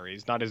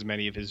documentaries, not as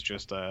many of his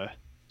just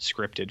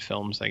scripted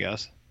films, I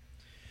guess.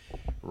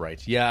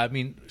 Right. Yeah. I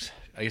mean,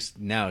 I guess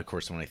now, of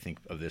course, when I think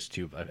of this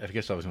too, I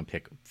guess I was going to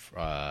pick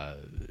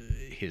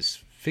his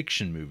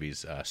fiction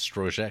movies.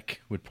 Strozek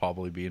would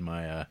probably be in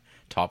my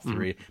top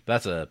three. But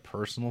that's a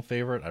personal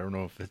favorite. I don't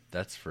know if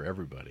that's for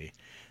everybody.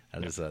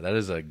 That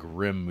is a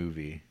grim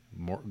movie,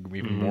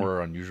 even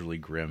more unusually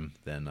grim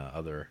than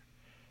other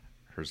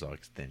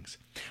Herzog things.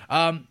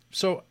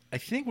 So I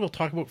think we'll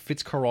talk about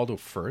Fitzcarraldo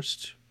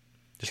first.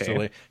 Just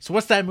to so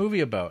what's that movie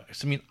about?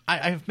 So, I mean,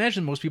 I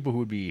imagine most people who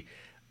would be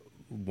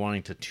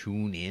wanting to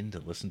tune in to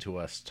listen to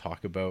us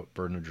talk about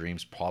Burden of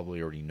Dreams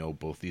probably already know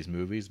both these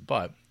movies,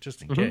 but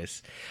just in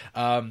case,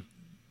 the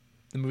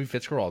movie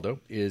Fitzcarraldo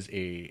is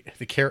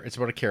it's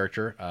about a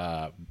character,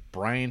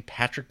 Brian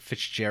Patrick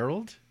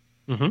Fitzgerald.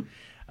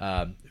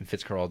 And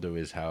Fitzcarraldo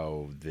is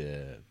how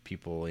the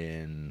people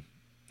in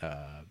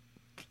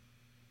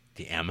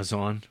the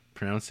Amazon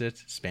pronounce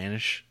it,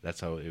 Spanish. That's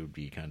how it would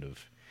be kind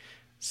of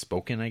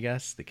spoken, I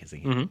guess. Because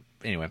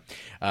anyway,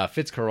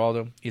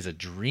 Fitzcarraldo is a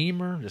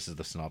dreamer. This is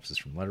the synopsis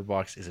from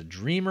Letterboxd. Is a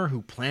dreamer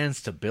who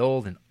plans to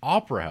build an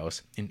opera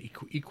house in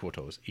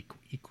Iquitos.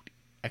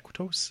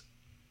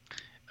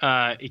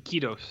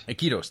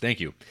 Iquitos, thank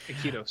you.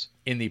 Iquitos.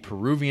 In the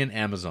Peruvian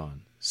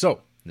Amazon.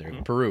 So, there you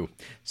go, Peru.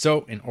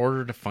 So, in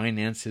order to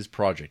finance his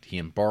project, he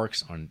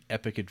embarks on an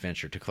epic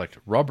adventure to collect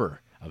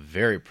rubber, a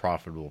very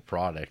profitable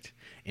product,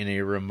 in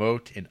a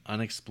remote and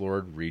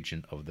unexplored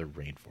region of the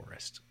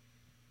rainforest.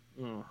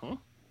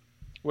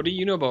 What do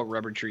you know about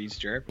rubber trees,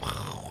 Jared?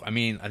 I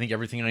mean, I think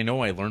everything I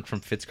know I learned from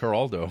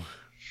Fitzcarraldo.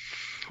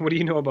 What do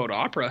you know about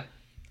opera?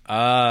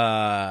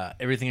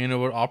 Everything I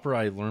know about opera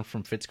I learned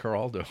from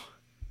Fitzcarraldo.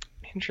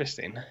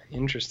 Interesting.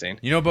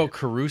 You know about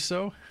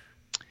Caruso?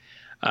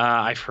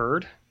 I've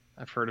heard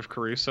of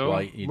Caruso.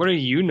 Well, what do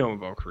you know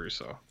about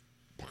Caruso?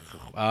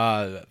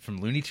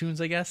 From Looney Tunes,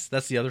 I guess.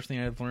 That's the other thing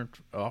I've learned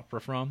opera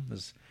from.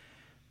 Is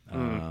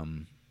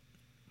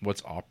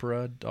what's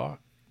opera, Doc?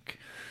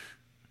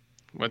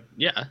 What?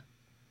 Yeah.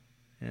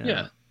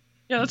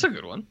 That's a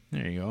good one.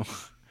 There you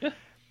go.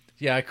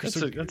 Yeah,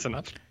 that's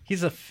enough.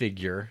 He's a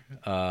figure.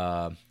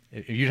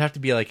 You'd have to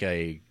be like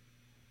a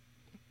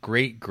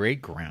great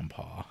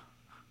grandpa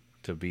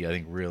to be, I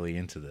think, really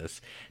into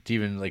this. To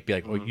even like be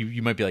like, oh,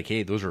 you might be like,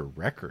 hey, those are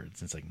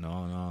records. And it's like,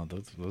 no,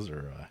 those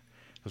are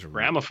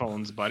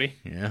gramophones, buddy.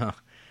 Yeah,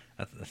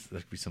 that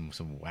could be some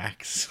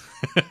wax.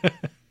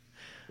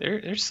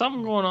 There's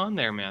something going on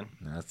there, man.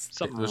 That's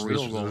something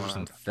real going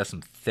on. That's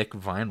some thick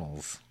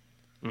vinyls.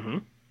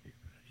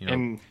 You know,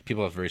 and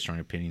people have very strong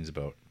opinions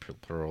about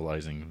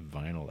pluralizing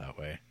vinyl that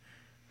way.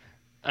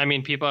 I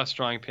mean, people have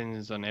strong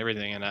opinions on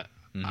everything, and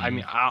I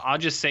mean, I'll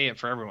just say it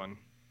for everyone: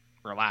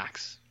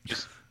 relax,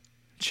 just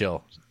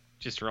chill,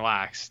 just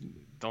relax.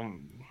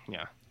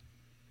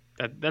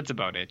 That's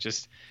about it.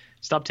 Just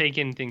stop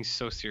taking things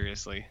so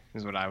seriously,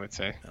 is what I would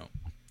say.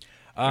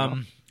 No.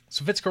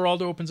 So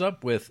Fitzcarraldo opens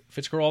up with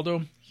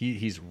Fitzcarraldo.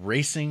 He's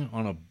racing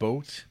on a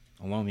boat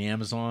along the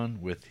Amazon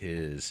with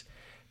his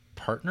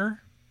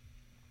partner.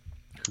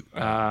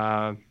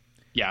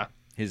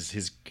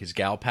 His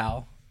gal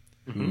pal,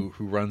 who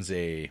runs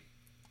a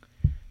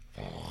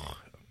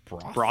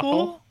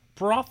brothel.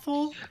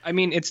 I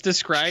mean, it's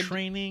described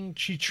training.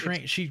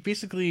 She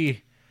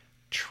basically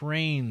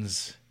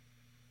trains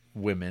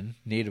women,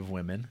 native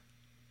women,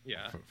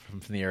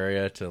 from the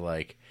area to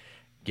like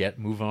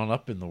move on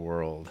up in the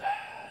world.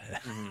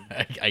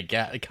 I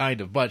get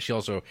kind of, but she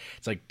also,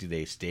 it's like, do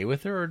they stay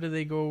with her or do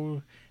they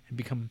go and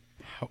become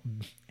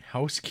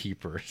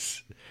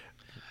housekeepers?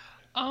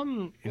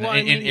 In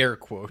air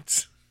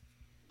quotes.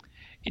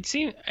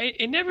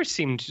 It never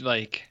seemed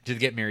like did they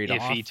get married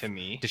iffy off to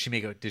me.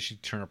 Did she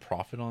turn a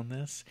profit on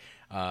this?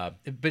 But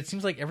it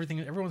seems like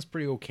everyone's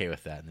pretty okay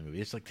with that in the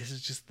movie. It's like, this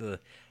is just the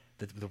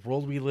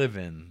world we live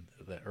in,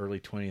 the early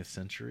 20th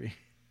century.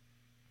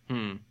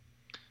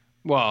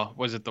 Well,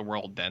 was it the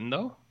world then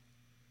though?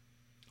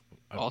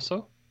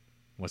 Also,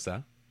 what's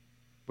that?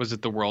 Was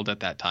it the world at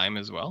that time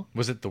as well?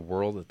 Was it the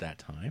world at that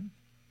time?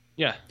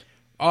 Yeah.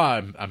 Oh,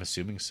 I'm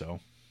assuming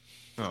so.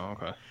 Oh,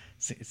 okay.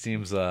 It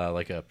seems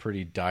like a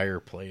pretty dire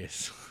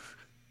place.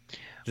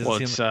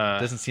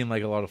 Doesn't seem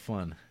like a lot of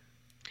fun.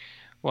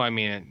 Well, I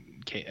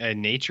mean,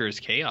 nature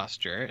is chaos,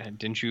 Jarrett.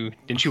 Didn't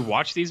you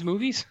watch these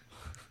movies?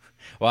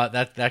 Well,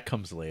 that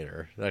comes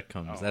later.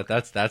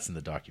 That's in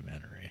the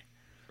documentary.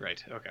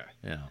 Right. Okay.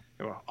 Yeah.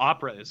 Well,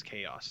 opera is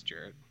chaos,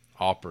 Jarrett.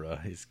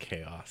 Opera is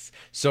chaos.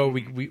 So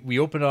we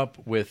open up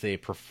with a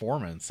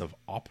performance of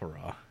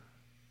opera.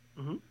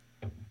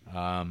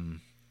 How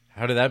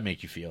did that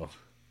make you feel?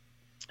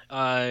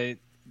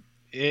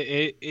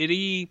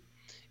 It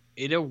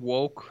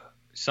awoke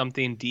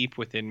something deep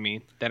within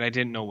me that I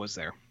didn't know was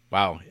there.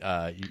 Wow,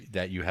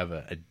 that you have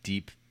a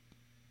deep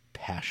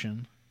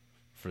passion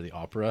for the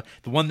opera,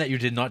 the one that you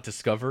did not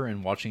discover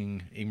in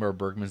watching Ingmar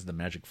Bergman's The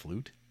Magic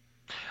Flute.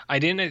 I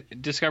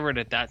didn't discover it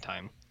at that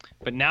time,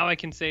 but now I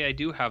can say I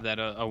do have that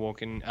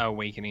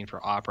awakening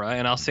for opera,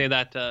 and I'll say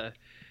that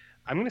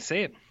I'm going to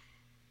say it.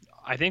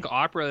 I think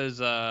opera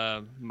is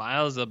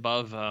miles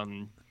above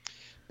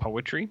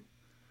poetry,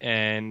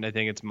 and I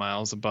think it's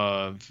miles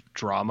above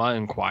drama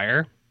and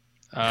choir.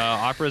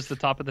 Opera is the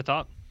top of the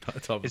top. Top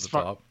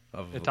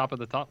of the top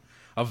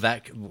of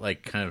that,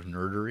 like, kind of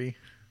nerdery.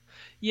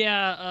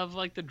 Yeah, of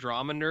like the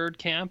drama nerd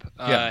camp,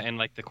 and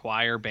like the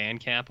choir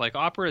band camp. Like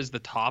opera is the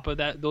top of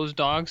those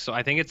dogs, so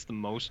I think it's the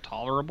most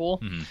tolerable.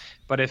 Mm-hmm.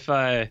 But if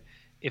I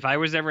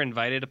was ever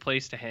invited a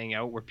place to hang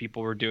out where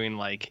people were doing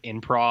like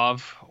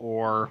improv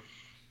or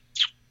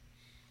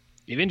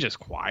even just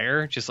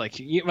choir, just like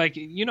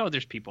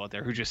there's people out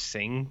there who just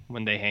sing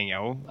when they hang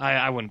out.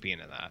 I wouldn't be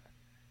into that.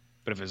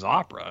 But if it's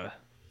opera,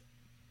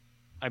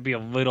 I'd be a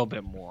little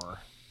bit more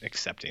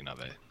accepting of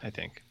it, I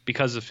think,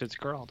 because of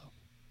Fitzcarraldo.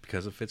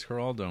 Because of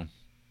Fitzcarraldo.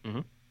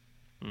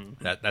 Mm-hmm.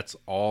 That's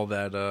all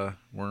that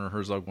Werner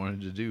Herzog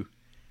wanted to do.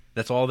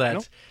 That's all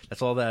that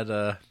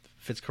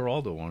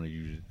Fitzcarraldo wanted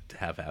you to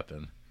have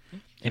happen.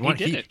 And he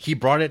did it. He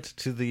brought it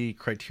to the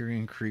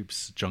Criterion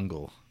Creeps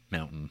jungle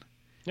mountain.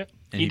 Yep.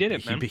 And he did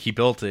it, man. He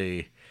built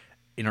in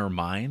our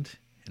mind,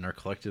 in our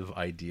collective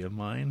idea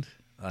mind,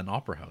 an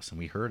opera house, and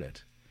we heard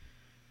it.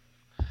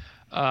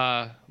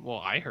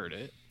 Well, I heard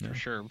it for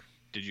sure.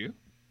 Did you?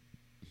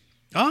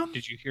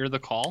 Did you hear the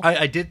call?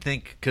 I did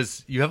think,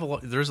 because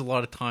there's a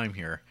lot of time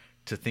here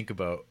to think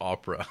about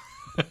opera.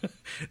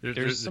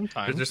 there's some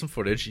time. There's some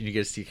footage, and you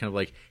get to see kind of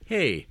like,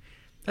 hey,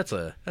 that's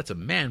a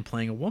man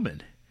playing a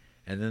woman,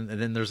 and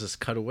then there's this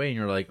cutaway, and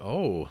you're like,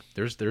 oh,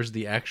 there's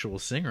the actual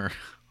singer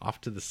off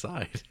to the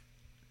side.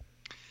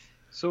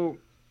 So,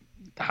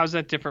 how's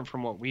that different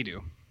from what we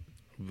do?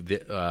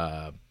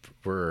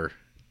 We're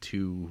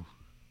two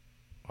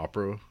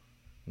opera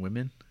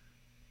women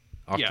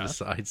off to the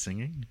side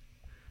singing.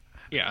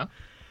 Yeah.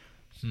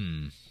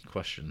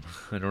 Question.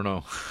 I don't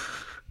know.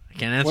 I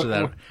can't answer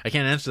that. I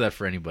can't answer that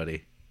for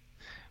anybody.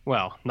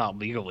 Well, not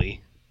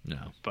legally.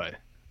 No. But,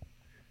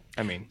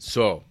 I mean.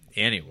 So,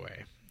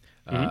 anyway,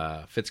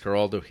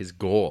 Fitzcarraldo, his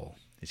goal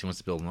is he wants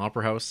to build an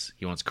opera house.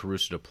 He wants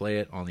Caruso to play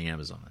it on the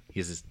Amazon. He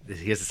has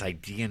this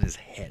idea in his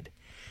head.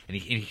 And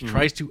he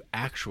tries to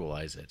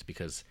actualize it,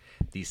 because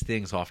these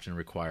things often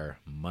require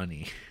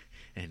money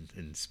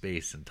and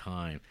space and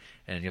time,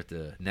 and you have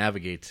to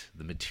navigate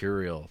the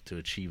material to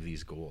achieve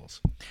these goals.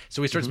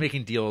 So he starts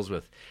making deals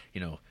with,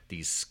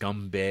 these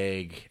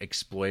scumbag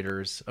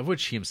exploiters, of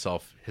which he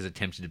himself has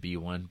attempted to be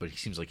one, but he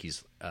seems like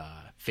he's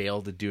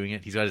failed at doing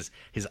it. He's got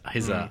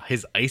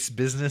his ice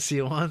business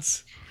he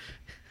wants.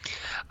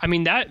 I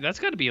mean, that's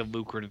got to be a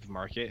lucrative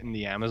market in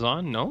the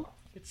Amazon, no?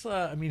 It's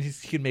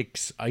he can make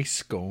ice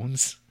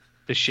scones.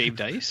 The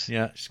shaved ice?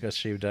 Yeah, she's got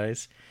shaved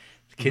ice.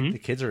 The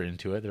kids are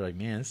into it. They're like,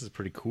 man, this is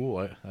pretty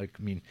cool. I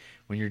mean,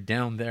 when you're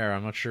down there,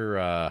 I'm not sure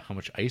how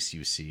much ice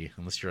you see,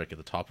 unless you're like at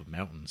the top of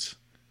mountains,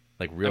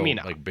 like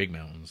big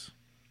mountains.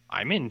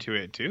 I'm into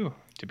it too,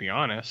 to be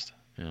honest.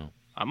 Yeah,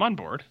 I'm on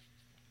board.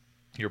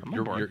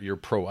 You're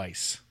pro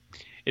ice.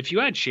 If you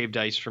had shaved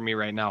ice for me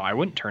right now, I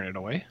wouldn't turn it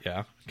away.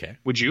 Yeah. Okay.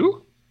 Would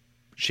you?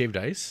 Shaved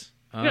ice?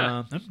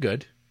 Yeah. I'm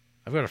good.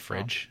 I've got a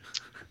fridge.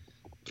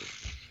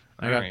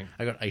 I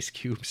got ice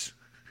cubes.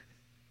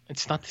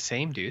 It's not the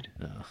same, dude.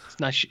 No.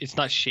 It's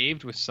not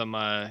shaved with some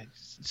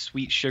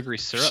sweet sugary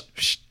syrup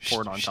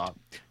poured on top.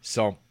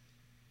 So,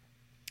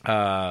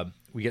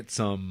 we get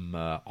some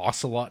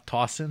ocelot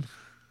tossing.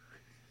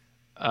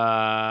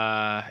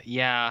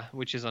 Yeah,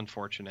 which is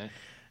unfortunate.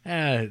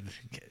 The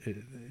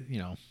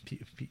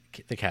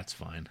cat's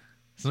fine.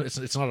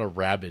 It's not a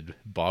rabid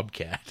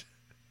bobcat.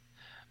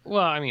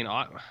 Well, I mean,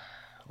 are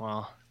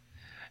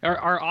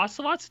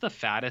ocelots the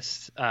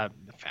fastest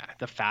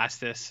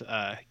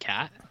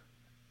cat?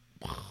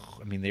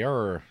 I mean, they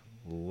are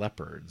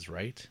leopards,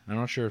 right? I'm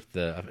not sure if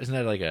isn't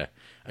that like a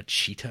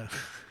cheetah?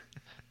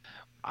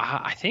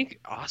 I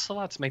think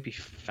ocelots might be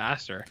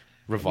faster.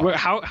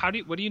 What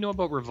do you know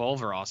about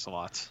revolver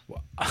ocelots?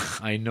 Well,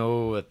 I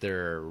know that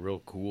they're real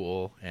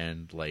cool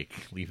and like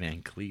Lee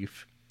Van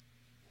Cleef.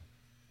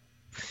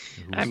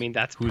 I mean,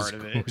 that's part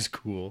of it. Who's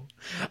cool?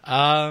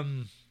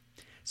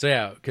 So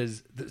yeah,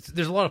 because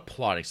there's a lot of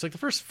plotting. So like the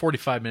first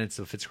 45 minutes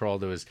of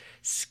Fitzcarraldo is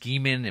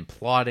scheming and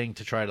plotting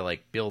to try to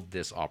like build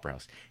this opera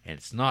house, and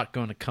it's not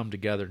going to come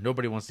together.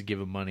 Nobody wants to give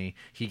him money.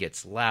 He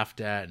gets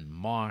laughed at and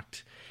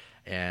mocked,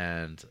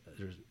 and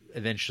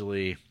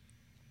eventually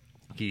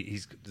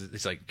he's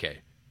like, okay,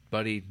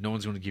 buddy, no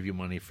one's going to give you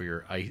money for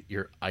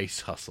your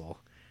ice hustle.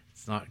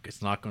 It's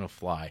not going to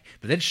fly.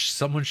 But then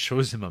someone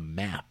shows him a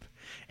map.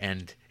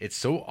 And it's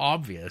so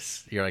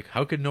obvious. You're like,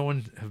 how could no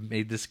one have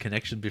made this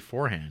connection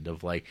beforehand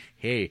of like,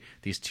 hey,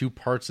 these two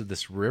parts of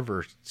this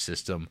river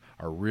system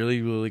are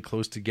really, really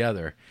close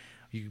together.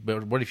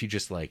 But what if you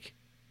just like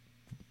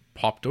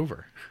popped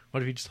over?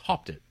 What if you just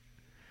hopped it?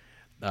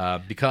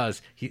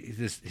 Because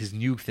his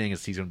new thing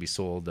is he's going to be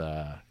sold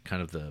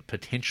kind of the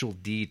potential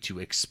deed to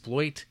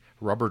exploit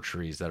rubber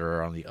trees that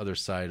are on the other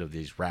side of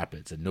these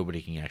rapids and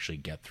nobody can actually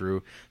get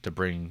through, to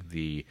bring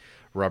the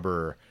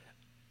rubber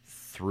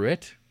through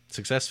it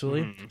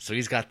successfully. So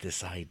he's got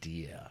this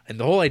idea, and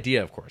the whole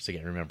idea, of course,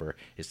 again, remember,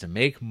 is to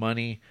make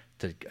money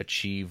to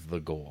achieve the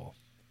goal.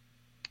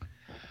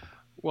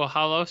 Well,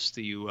 how else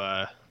do you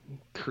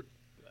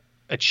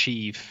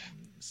achieve?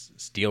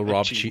 Steal,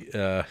 rob, cheat.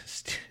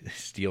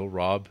 Steal,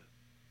 rob,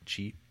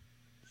 cheat.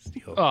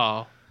 Steal.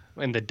 Oh,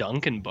 in the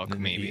Duncan book,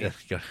 maybe.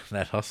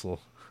 That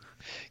hustle.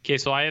 Okay,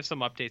 so I have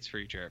some updates for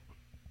you, Jared.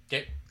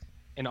 Okay.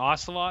 An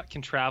ocelot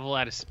can travel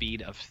at a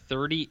speed of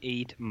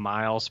 38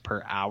 miles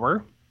per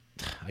hour.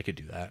 I could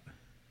do that.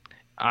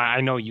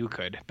 I know you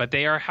could. But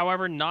they are,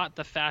 however, not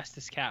the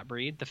fastest cat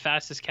breed. The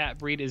fastest cat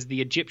breed is the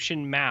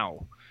Egyptian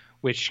Mau,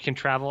 which can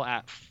travel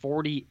at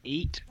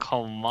 48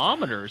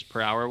 kilometers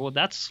per hour. Well,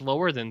 that's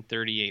slower than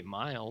 38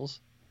 miles.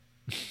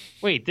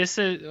 Wait, this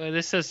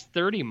says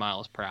 30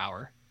 miles per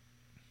hour.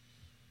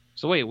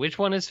 So wait, which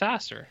one is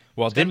faster?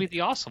 Well, it's gonna be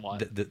the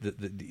Ocelot.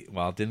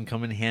 Well, it didn't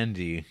come in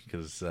handy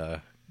because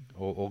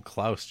old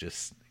Klaus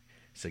just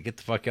said, "Get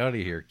the fuck out of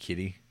here,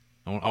 kitty."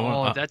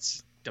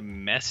 That's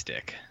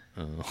domestic.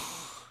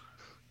 Oh.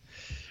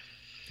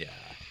 Yeah.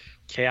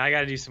 Okay, I got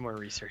to do some more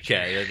research.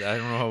 Okay, I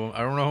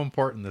don't know how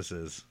important this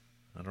is.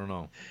 I don't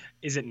know.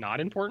 Is it not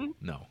important?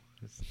 No.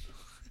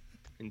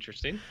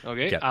 Interesting.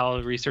 Okay, Yeah.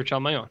 I'll research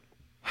on my own.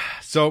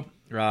 So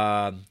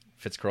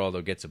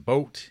Fitzcarraldo gets a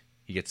boat.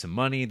 He gets some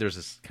money. There's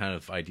this kind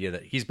of idea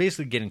that he's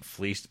basically getting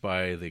fleeced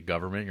by the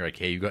government. You're like,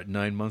 hey, you got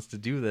 9 months to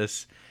do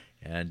this,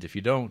 and if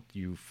you don't,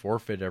 you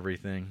forfeit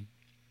everything.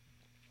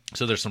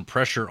 So there's some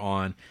pressure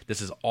on.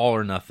 This is all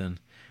or nothing.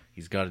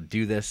 He's got to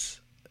do this.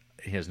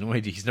 He has no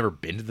idea. He's never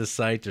been to the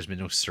site. There's been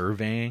no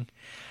surveying.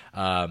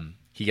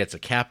 He gets a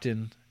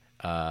captain.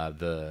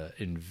 The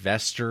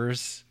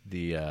investors,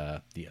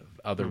 the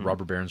other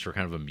robber barons were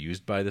kind of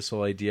amused by this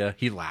whole idea.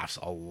 He laughs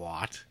a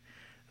lot.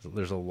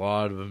 There's a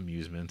lot of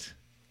amusement,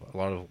 a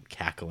lot of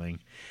cackling.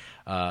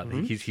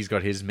 He's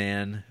got his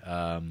man,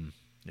 an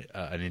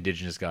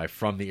indigenous guy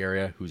from the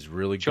area who's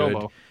really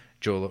good.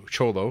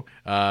 Cholo,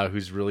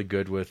 who's really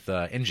good with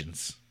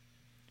engines.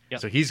 Yep.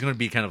 So he's going to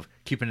be kind of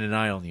keeping an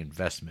eye on the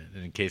investment,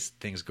 and in case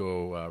things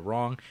go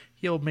wrong,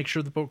 he'll make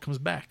sure the boat comes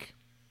back.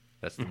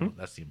 That's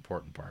the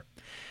important part.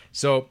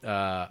 So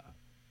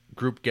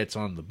group gets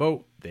on the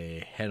boat.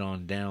 They head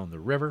on down the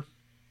river.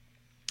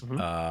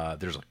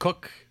 There's a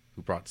cook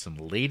who brought some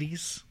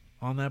ladies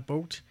on that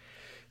boat.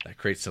 That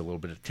creates a little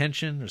bit of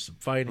tension. There's some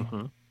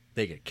fighting.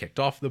 They get kicked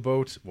off the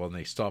boat when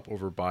they stop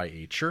over by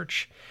a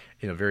church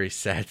in a very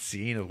sad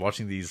scene of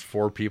watching these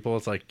 4 people.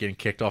 It's like getting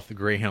kicked off the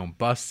Greyhound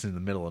bus in the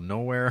middle of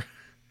nowhere.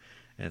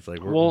 And it's like,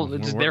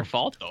 it's their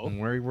fault though.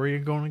 Where are you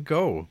going to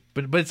go?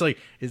 But it's like,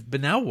 but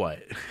now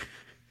what?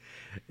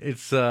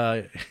 It's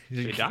they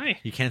die.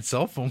 You can't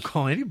cell phone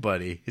call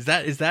anybody. Is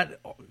that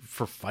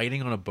for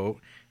fighting on a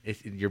boat?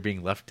 If you're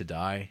being left to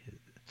die.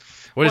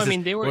 What is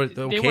this? They weren't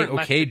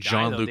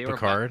Jean-Luc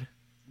Picard.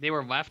 They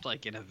were left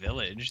like in a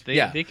village.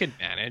 They could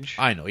manage.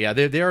 I know. Yeah,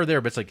 they are there,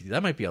 but it's like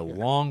that might be a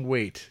long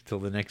wait till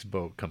the next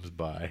boat comes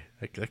by.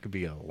 That could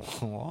be a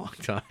long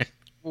time.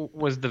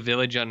 Was the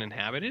village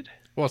uninhabited?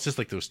 Well, it's just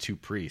like those 2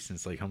 priests.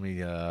 It's like how many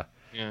how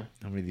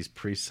many of these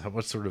priests?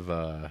 What sort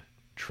of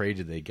trade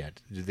did they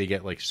get? Did they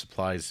get like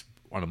supplies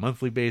on a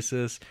monthly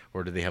basis,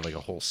 or do they have like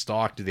a whole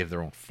stock? Do they have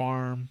their own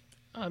farm?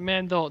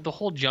 Man, the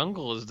whole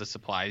jungle is the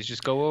supplies.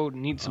 Just go out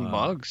and eat some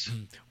bugs.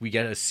 We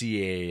get to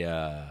see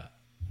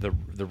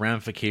the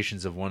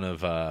ramifications of one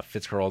of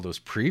Fitzcarraldo's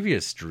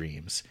previous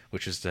dreams,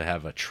 which is to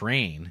have a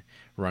train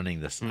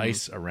running this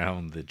ice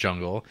around the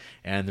jungle,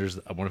 and there's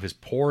one of his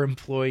poor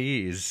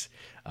employees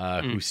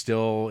who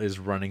still is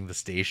running the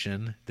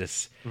station.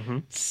 This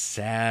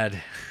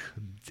sad,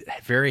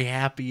 very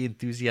happy,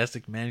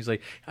 enthusiastic man. He's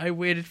like, I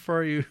waited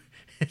for you.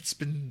 It's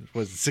been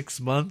 6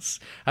 months.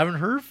 I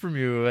haven't heard from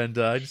you, and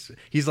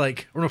he's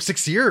like,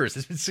 6 years.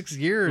 It's been 6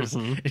 years.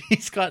 And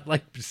he's got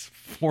like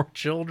 4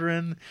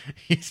 children.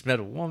 He's met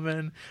a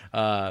woman.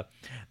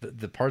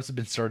 The parts have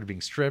been started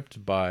being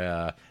stripped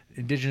by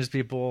indigenous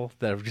people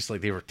that are just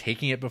like they were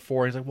taking it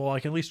before. He's like, well, I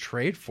can at least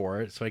trade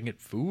for it so I can get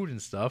food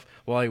and stuff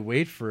while I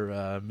wait for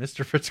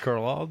Mr.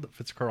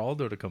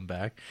 Fitzcarraldo to come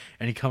back.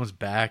 And he comes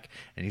back,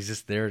 and he's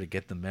just there to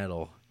get the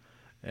medal.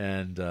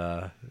 And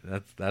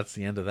that's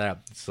the end of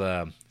that. It's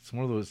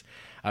one of those,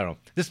 I don't know.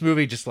 This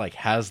movie just like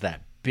has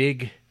that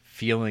big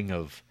feeling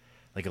of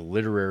like a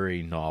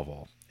literary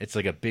novel. It's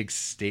like a big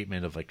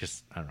statement of like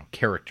just, I don't know,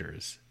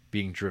 characters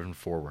being driven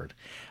forward.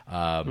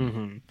 I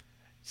don't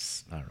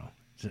know.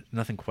 It's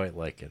nothing quite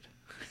like it.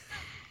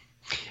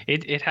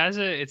 It has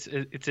it's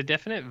a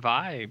definite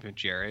vibe,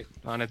 Jarrett,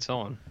 on its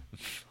own,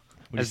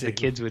 as the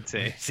kids would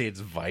say. Say it's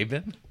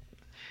vibing.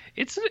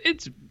 It's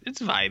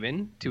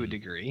vibing to a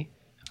degree.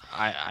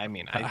 I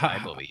mean, I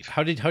believe.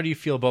 How do you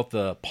feel about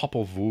the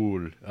Popol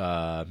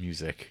Vuh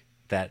music?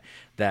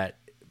 That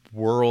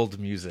world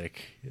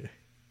music.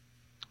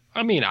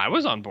 I mean, I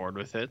was on board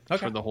with it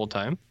for the whole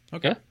time.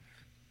 Okay.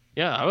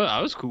 Yeah,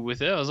 I was cool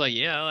with it. I was like,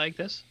 yeah, I like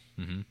this.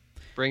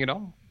 Bring it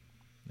on.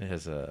 It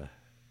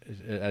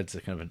adds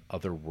a kind of an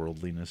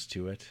otherworldliness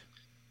to it.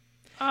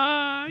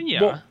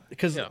 Yeah. Well,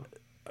 because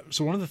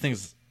so one of the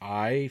things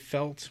I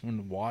felt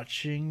when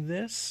watching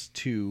this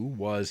too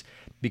was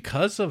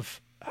because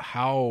of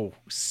how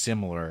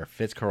similar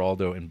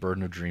Fitzcarraldo and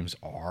Burden of Dreams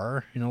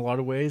are in a lot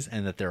of ways,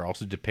 and that they're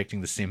also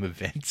depicting the same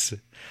events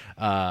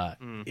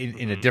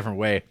in a different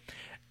way.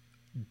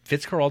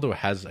 Fitzcarraldo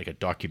has like a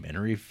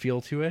documentary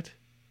feel to it.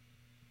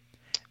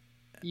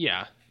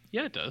 Yeah,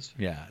 it does.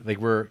 Yeah,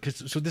 like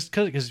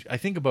because I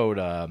think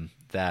about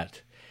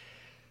that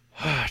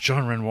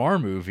Jean Renoir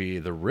movie,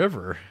 The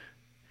River,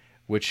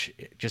 which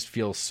just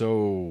feels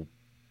so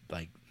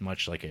like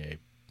much like a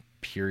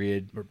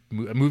period or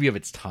a movie of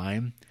its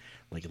time.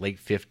 Like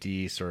late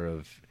 50s sort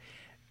of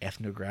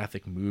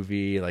ethnographic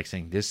movie, like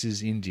saying this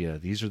is India,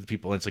 these are the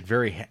people. And it's like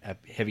very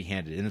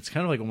heavy-handed, and it's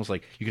kind of like almost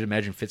like you could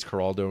imagine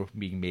Fitzcarraldo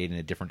being made in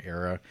a different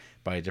era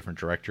by a different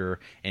director,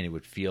 and it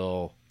would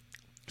feel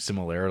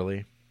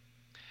similarly.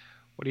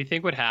 What do you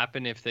think would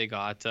happen if they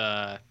got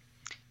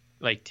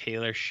like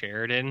Taylor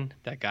Sheridan,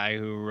 that guy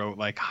who wrote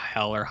like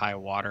Hell or High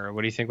Water?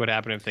 What do you think would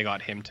happen if they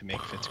got him to make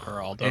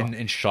Fitzcarraldo?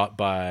 And shot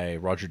by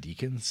Roger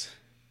Deakins?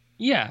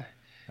 Yeah.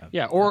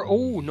 Yeah. Or,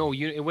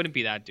 it wouldn't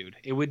be that dude.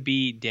 It would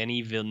be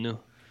Denis Villeneuve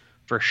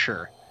for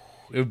sure.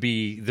 There'd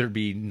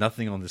be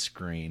nothing on the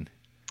screen.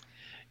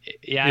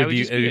 Yeah. It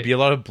would be a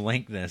lot of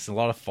blankness, a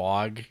lot of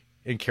fog,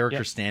 and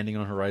characters standing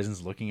on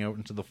horizons looking out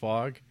into the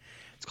fog.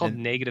 It's called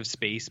negative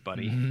space,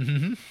 buddy.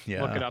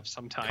 Yeah. Look it up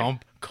sometime.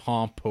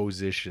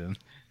 Composition.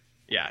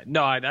 Yeah,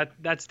 no,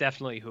 that's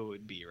definitely who it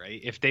would be,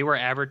 right? If they were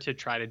ever to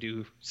try to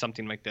do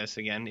something like this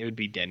again, it would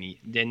be Denis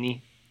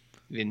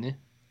Villeneuve.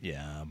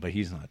 Yeah, but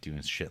he's not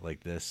doing shit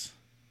like this.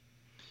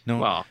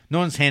 No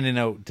one's handing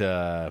out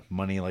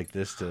money like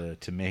this to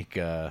make.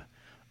 No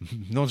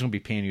one's gonna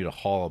be paying you to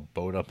haul a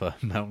boat up a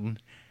mountain,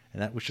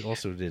 and that which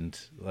also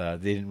didn't. They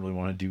didn't really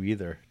want to do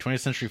either.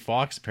 20th Century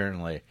Fox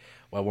apparently,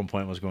 at one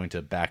point was going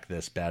to back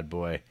this bad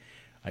boy.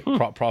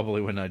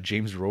 Probably when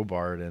James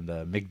Robard and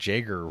Mick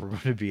Jagger were going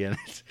to be in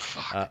it.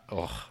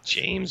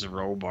 James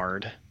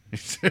Robard.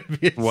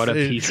 What a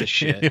piece of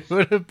shit. It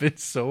would have been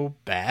so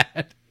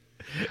bad.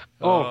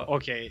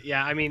 Okay.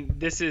 Yeah, I mean,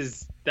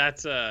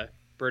 that's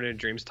Burning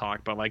Dreams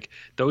talk, but like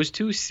those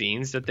two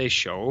scenes that they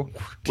show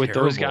with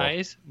those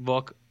guys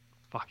look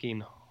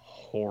fucking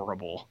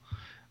horrible.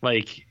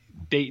 Like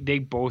they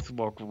both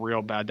look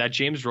real bad. That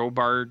James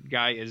Robard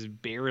guy is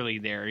barely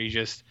there. He's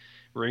just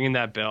ringing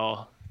that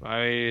bell.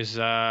 He's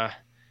gotta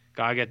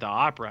get the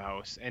opera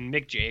house. And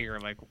Mick Jagger,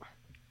 like,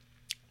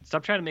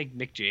 stop trying to make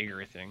Mick Jagger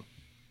a thing.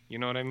 You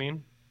know what I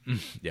mean?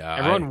 Yeah.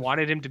 Everyone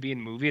wanted him to be in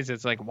movies.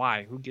 It's like,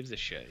 why? Who gives a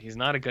shit? He's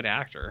not a good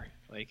actor.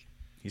 Like,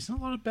 he's in a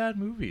lot of bad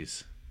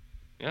movies.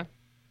 Yeah.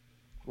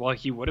 Well,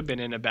 he would have been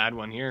in a bad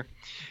one here.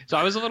 So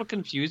I was a little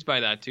confused by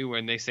that too,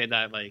 when they said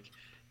that like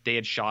they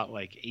had shot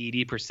like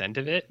 80%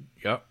 of it.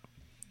 Yep.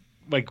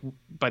 Like,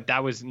 but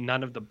that was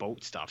none of the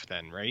boat stuff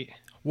then, right?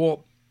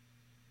 Well,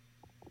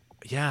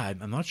 yeah,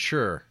 I'm not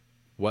sure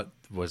what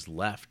was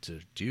left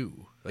to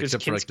do. Because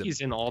Kinski's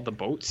in all the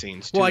boat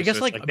scenes too. Well, I guess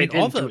so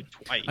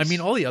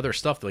all the other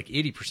stuff, like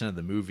 80% of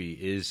the movie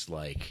is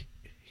like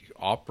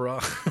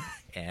opera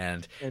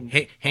and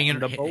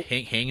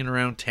hanging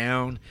around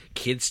town,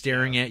 kids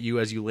staring at you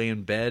as you lay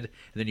in bed,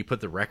 and then you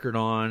put the record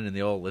on and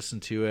they all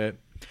listen to it.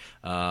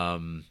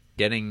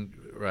 Getting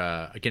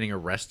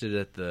arrested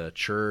at the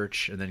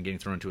church and then getting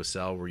thrown into a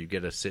cell where you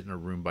get to sit in a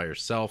room by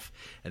yourself,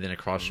 and then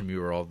across from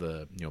you are all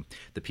the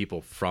the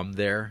people from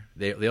there.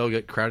 They all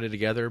get crowded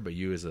together, but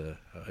you as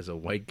a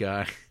white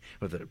guy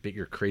with a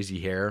bigger crazy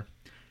hair,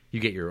 you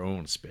get your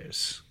own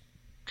space.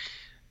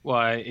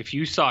 Well, if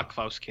you saw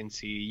Klaus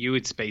Kinski, you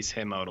would space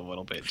him out a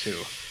little bit too.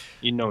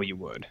 You know you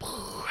would.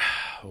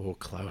 Oh,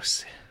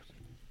 Klaus.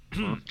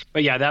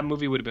 But yeah, that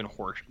movie would have been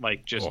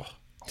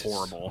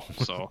horrible.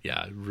 So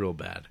yeah, real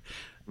bad.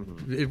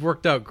 It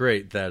worked out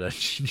great that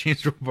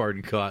James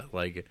Robard got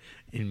like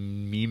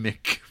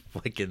anemic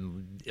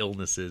fucking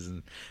illnesses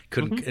and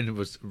couldn't and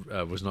was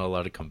not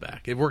allowed to come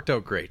back. It worked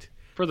out great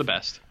for the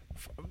best.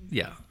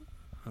 Yeah.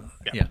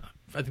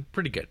 I think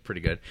pretty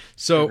good.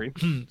 So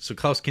so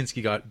Klaus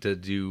Kinski got to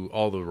do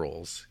all the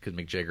roles because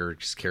Mick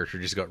Jagger's character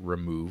just got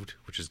removed,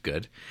 which is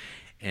good.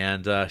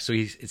 And so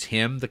it's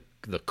him,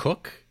 the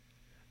cook,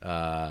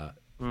 or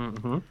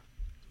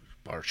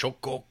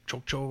Choco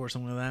or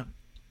something like that.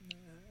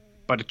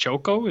 But a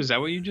Choco? Is that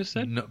what you just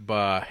said? No,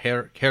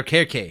 Hair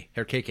KK.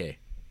 Hair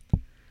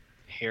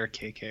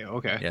KK,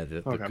 okay. Yeah,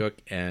 the cook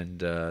and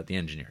the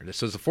engineer.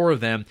 So it's the four of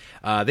them.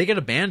 They get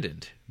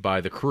abandoned by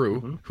the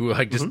crew who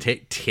just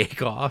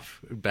take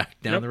off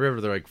back down the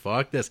river. They're like,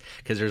 fuck this.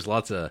 Because there's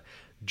lots of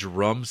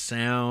drum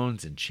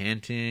sounds and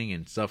chanting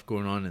and stuff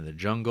going on in the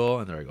jungle.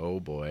 And they're like, oh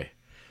boy.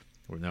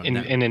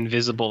 An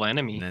invisible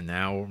enemy. And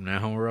now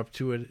we're up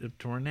to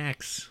our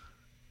necks.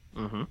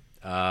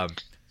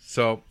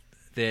 So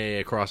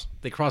they cross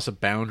a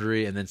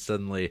boundary, and then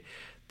suddenly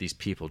these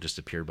people just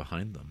appear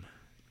behind them,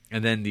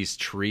 and then these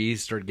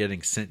trees start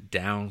getting sent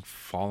down,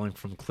 falling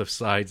from cliff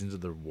sides into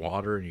the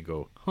water, and you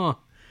go, huh?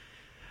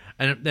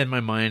 And then my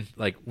mind,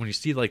 like when you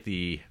see like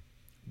the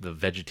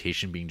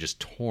vegetation being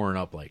just torn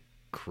up like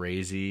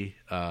crazy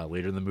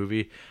later in the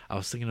movie, I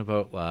was thinking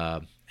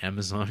about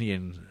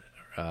Amazonian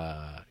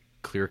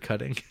clear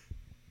cutting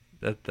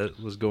that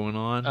was going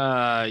on.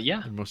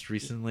 Most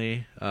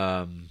recently.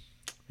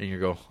 And you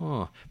go,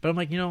 huh? But I'm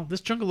like, this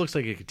jungle looks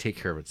like it could take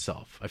care of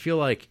itself. I feel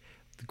like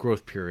the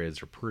growth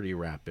periods are pretty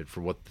rapid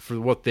for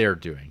what they're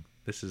doing.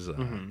 This is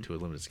to a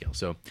limited scale.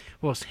 So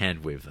we'll just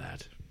hand wave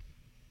that.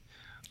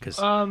 Because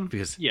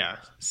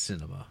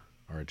cinema,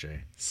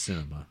 RJ,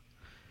 cinema.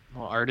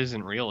 Well, art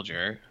isn't real,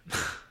 Jared.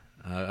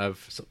 A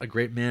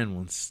great man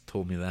once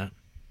told me that.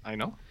 I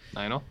know.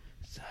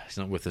 He's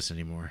not with us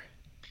anymore.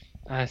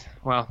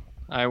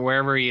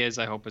 Wherever he is,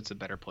 I hope it's a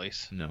better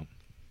place. No.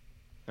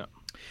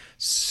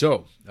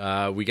 So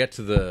we get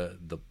to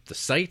the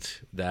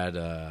site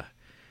that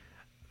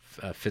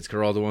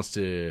Fitzcarraldo wants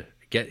to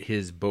get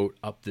his boat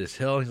up this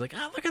hill. He's like,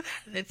 look at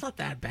that. It's not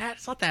that bad.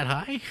 It's not that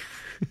high.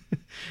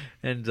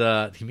 And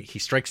he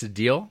strikes a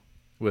deal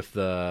with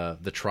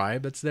the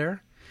tribe that's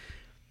there.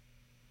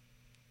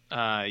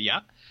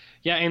 Yeah,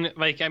 and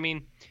like I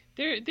mean,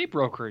 they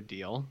broker a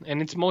deal,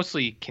 and it's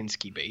mostly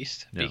Kinski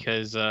based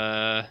because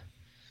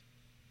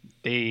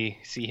they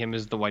see him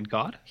as the white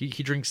god. He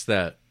drinks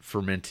that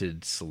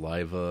fermented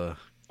saliva.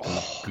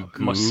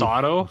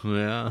 Masato.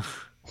 Yeah.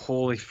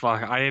 Holy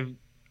fuck! I'm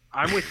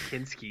with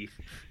Kinski,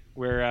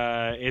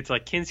 where it's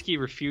like Kinski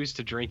refused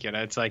to drink it.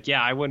 It's like,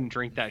 yeah, I wouldn't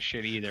drink that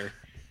shit either.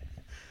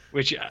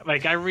 Which,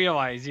 like, I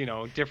realize,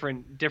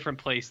 different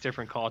place,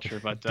 different culture,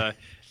 but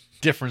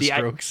different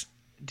strokes.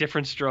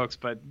 Different strokes,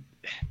 but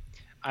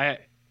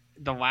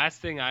the last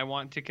thing I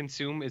want to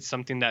consume is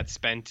something that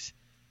spent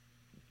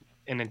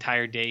an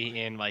entire day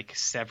in like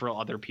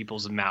several other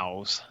people's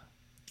mouths.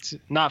 It's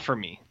not for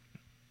me.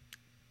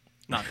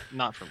 Not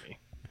for me.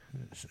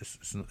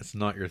 It's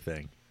not your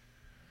thing.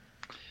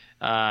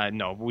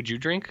 No. Would you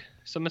drink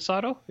some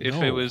Masato if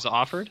it was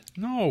offered?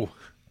 No.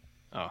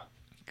 Oh.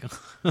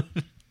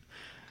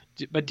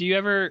 But do you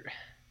ever?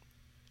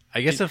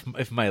 I guess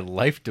if my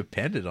life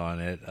depended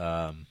on it,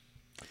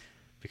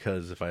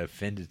 because if I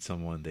offended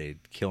someone, they'd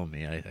kill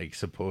me. I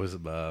suppose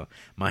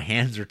my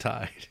hands are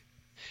tied.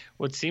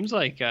 Well, it seems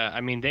like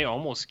they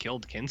almost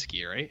killed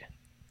Kinski, right?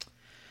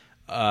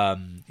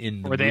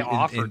 In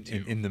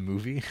the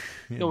movie.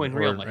 No, in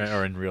real life.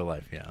 Or in real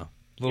life, yeah.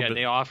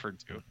 They offered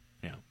to.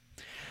 Yeah.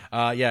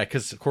 Yeah,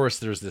 because of course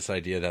there's this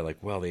idea that like,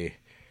 well, they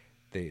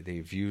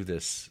view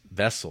this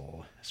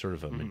vessel sort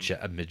of a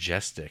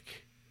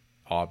majestic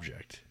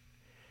object,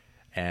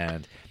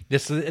 and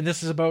this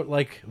is about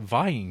like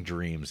vying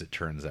dreams. It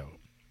turns out.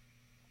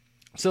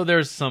 So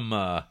there's some,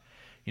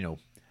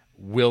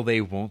 will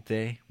they, won't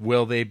they?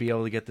 Will they be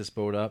able to get this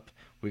boat up?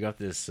 We got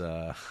this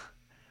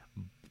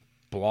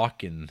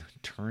block and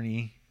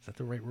tourney. Is that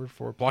the right word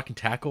for it? Block and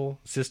tackle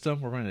system.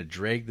 We're going to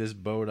drag this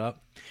boat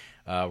up.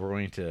 We're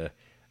going to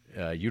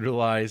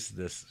utilize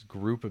this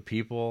group of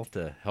people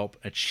to help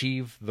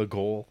achieve the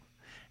goal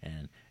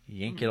and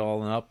yank it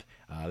all up.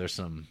 There's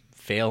some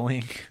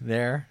failing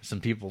there.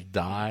 Some people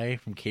die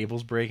from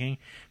cables breaking,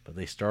 but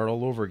they start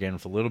all over again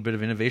with a little bit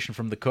of innovation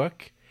from the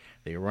cook.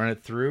 They run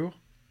it through,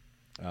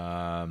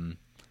 and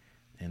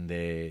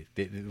they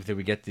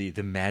we get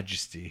the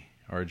majesty,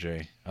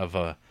 RJ, of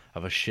a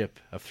ship,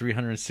 a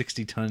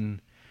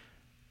 360-ton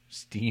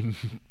steam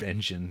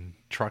engine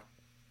truck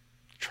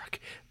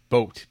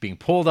boat being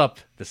pulled up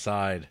the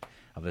side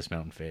of this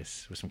mountain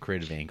face with some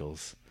creative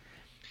angles.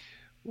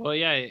 Well,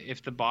 yeah,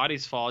 if the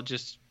bodies fall,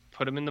 just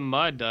put them in the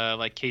mud,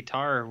 like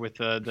Qatar with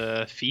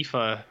the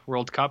FIFA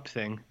World Cup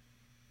thing.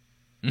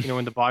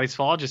 When the bodies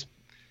fall, just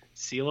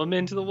seal them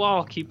into the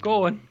wall. Keep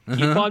going.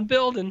 Keep on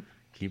building.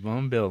 Keep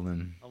on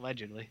building.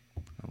 Allegedly.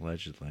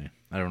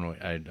 I don't know.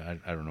 I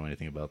don't know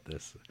anything about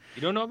this.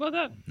 You don't know about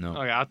that? No.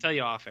 Okay, I'll tell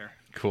you off air.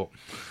 Cool.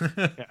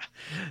 Yeah.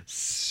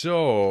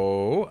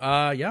 So,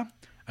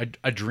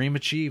 a dream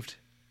achieved.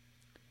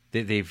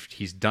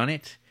 He's done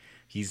it.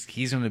 He's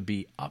going to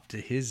be up to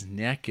his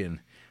neck in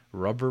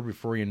rubber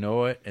before you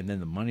know it, and then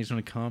the money's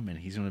going to come, and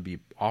he's going to be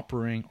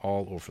operating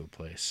all over the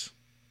place.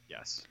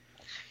 Yes.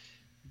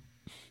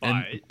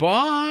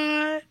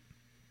 But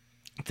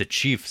the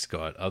Chief's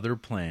got other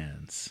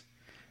plans.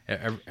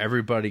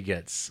 Everybody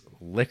gets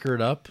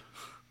liquored up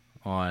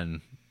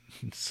on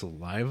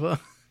saliva,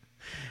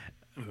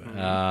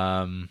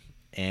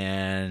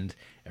 and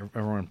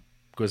everyone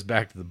goes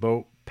back to the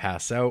boat,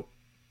 pass out,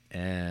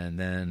 and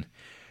then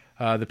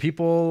the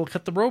people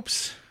cut the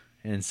ropes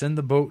and send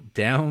the boat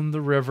down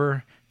the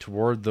river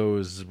toward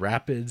those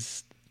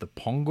rapids, the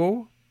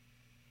Pongo.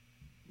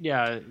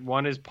 Yeah,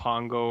 one is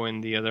Pongo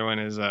and the other one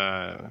is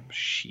I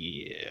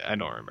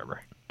don't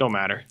remember. Don't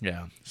matter.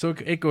 Yeah, so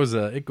it goes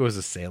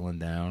a sailing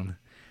down,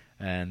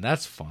 and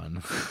that's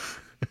fun.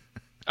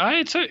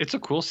 It's a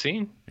cool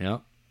scene. Yeah.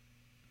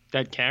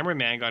 That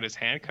cameraman got his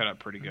hand cut up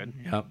pretty good.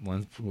 Yep,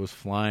 one was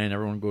flying.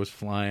 Everyone goes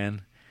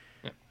flying.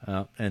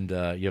 Yeah. And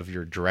you have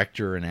your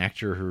director and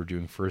actor who are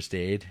doing first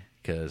aid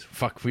because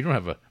we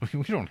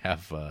don't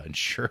have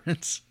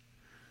insurance.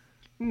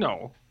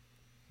 No.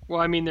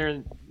 Well, I mean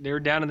they were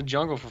down in the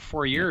jungle for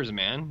 4 years,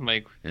 man.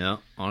 Like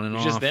on and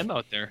off. Just them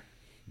out there.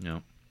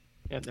 Yeah.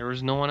 Yeah, there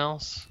was no one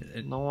else.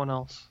 No one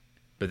else.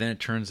 But then it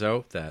turns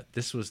out that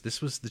this was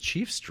the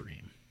Chief's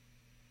dream.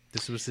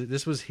 This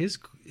was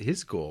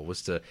his goal,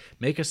 was to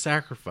make a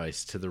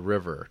sacrifice to the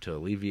river to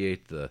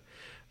alleviate the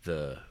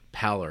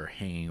pallor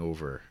hanging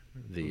over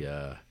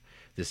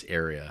this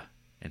area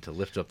and to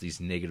lift up these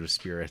negative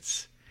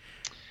spirits.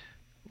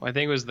 Well, I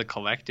think it was the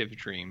collective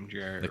dream,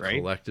 Jared, right? The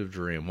collective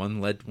dream.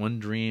 One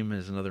dream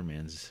is another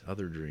man's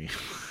other dream.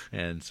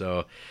 And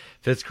so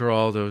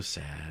Fitzcarraldo's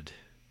sad.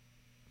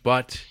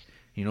 But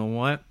you know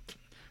what?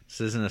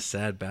 This isn't a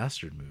sad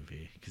bastard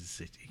movie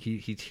because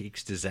he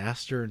takes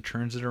disaster and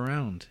turns it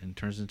around and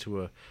turns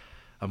into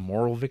a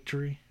moral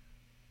victory.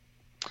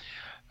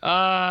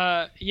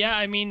 Yeah,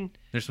 I mean,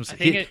 There's some. I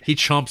think He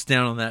chomps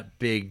down on that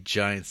big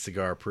giant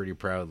cigar pretty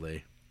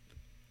proudly.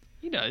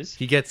 he does.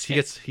 He gets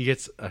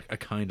a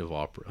kind of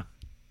opera.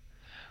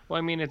 Well,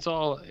 I mean,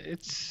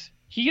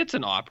 he gets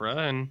an opera,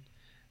 and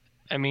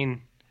I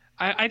mean,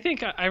 I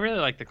think I really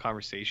like the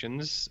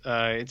conversations.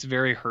 It's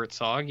very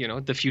Herzog,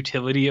 the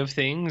futility of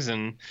things,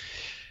 and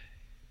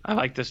I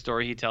like the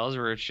story he tells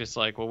where it's just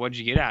like, well, what'd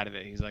you get out of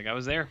it? He's like, I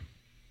was there.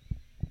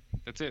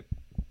 That's it.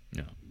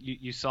 Yeah.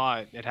 You saw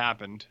it. It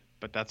happened,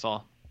 but that's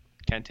all.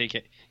 Can't take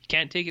it. You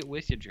can't take it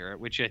with you, Jarrett,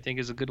 which I think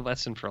is a good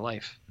lesson for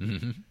life.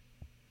 Mm-hmm.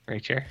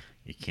 Right, Jarrett?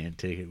 You can't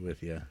take it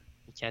with you.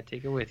 You can't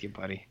take it with you,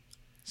 buddy.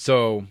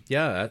 So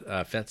yeah,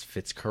 that's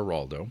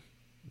Fitzcarraldo.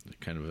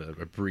 Kind of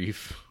a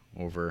brief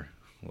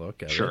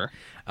overlook at Sure. it.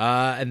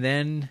 And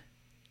then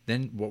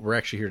what we're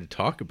actually here to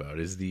talk about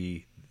is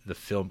the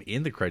film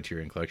in the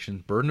Criterion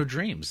Collection, Burden of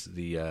Dreams,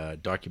 the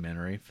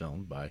documentary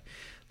film by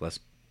Les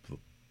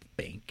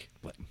Blank.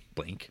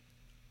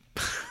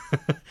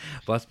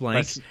 Les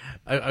Blanks.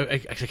 I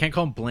can't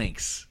call them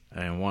blanks.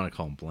 I want to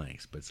call them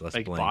blanks, but it's Les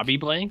Like Blank. Bobby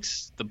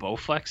Blanks, the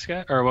Bowflex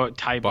guy, or what?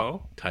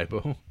 Tybo.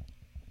 Tybo.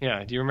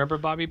 Yeah. Do you remember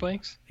Bobby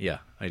Blanks? Yeah,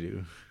 I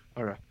do.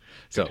 Okay.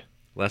 So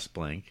Les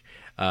Blank,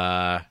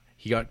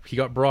 he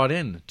got brought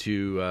in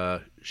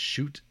to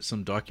shoot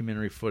some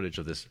documentary footage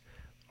of this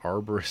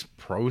arborist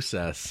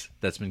process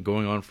that's been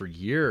going on for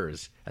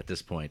years at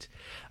this point.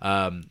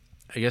 I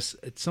guess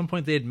at some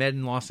point they had met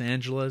in Los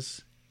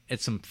Angeles at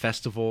some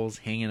festivals,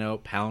 hanging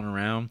out, palling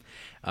around.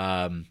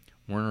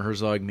 Werner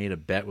Herzog made a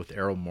bet with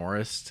Errol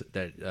Morris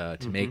that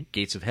to make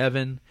Gates of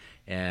Heaven,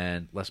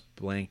 and Les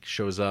Blank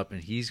shows up,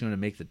 and he's going to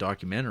make the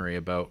documentary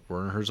about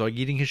Werner Herzog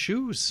eating his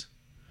shoes.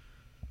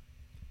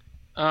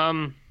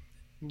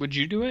 Would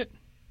you do it?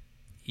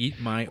 Eat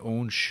my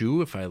own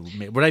shoe if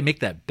would I make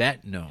that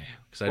bet? No,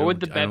 because What would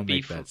the bet be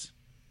make bets.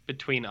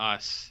 between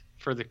us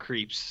for the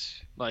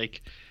creeps?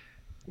 Like,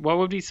 what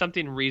would be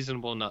something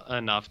reasonable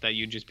enough that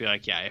you'd just be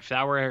like, yeah, if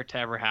that were to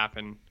ever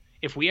happen,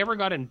 if we ever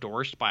got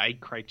endorsed by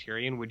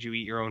Criterion, would you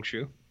eat your own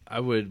shoe?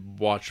 I would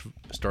watch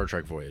Star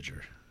Trek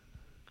Voyager.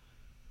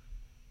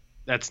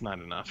 That's not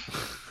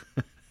enough.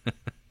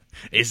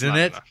 Isn't not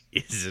it? enough.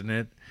 Isn't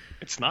it?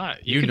 It's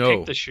not. You You can know.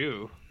 pick the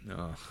shoe.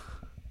 No,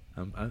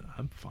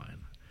 I'm fine.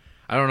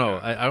 I don't know.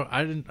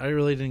 I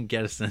really didn't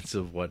get a sense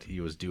of what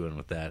he was doing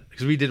with that,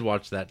 because we did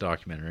watch that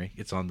documentary.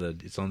 It's on the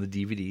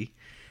DVD,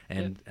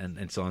 and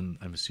it's on.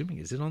 I'm assuming,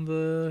 is it on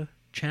the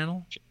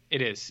channel?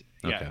 It is.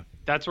 Yeah. Okay.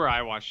 That's where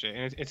I watched it.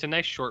 And it's a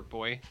nice short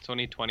boy. It's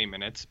only 20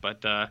 minutes,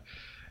 but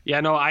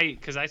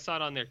because I saw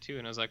it on there too,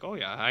 and I was like, oh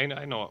yeah, I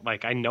know,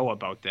 like I know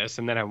about this,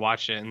 and then I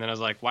watched it, and then I was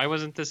like, why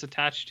wasn't this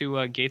attached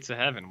to Gates of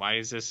Heaven? Why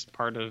is this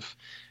part of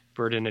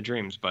Burden of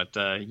Dreams? But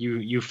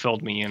you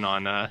filled me in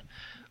on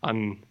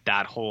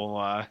that whole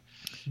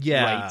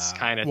rights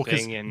kind of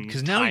thing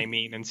and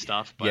timing and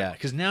stuff. But, yeah,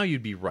 because now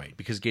you'd be right,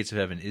 because Gates of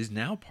Heaven is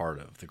now part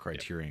of the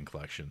Criterion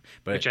Collection,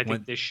 but which I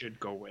think this should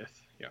go with.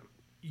 Yeah.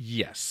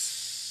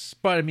 Yes,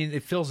 but I mean,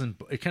 it fills in.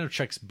 It kind of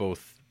checks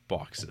both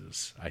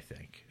boxes. I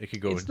think it could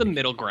go. It's the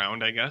middle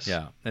ground, I guess.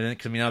 Yeah, and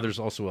then now there's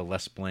also a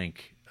Les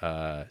Blank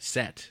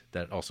set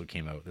that also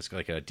came out. That's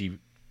like a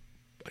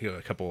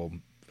couple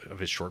of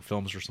his short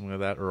films or something like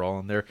that are all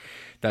in there.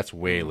 That's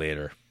way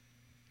later.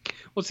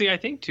 Well, see, I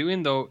think too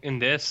in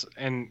this,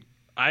 and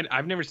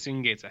I've never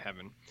seen Gates of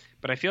Heaven,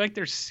 but I feel like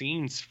there's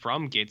scenes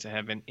from Gates of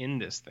Heaven in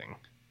this thing.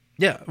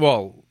 Yeah,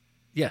 well,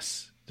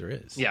 yes, there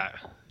is. Yeah,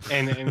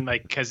 and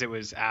like because it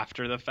was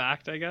after the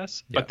fact, I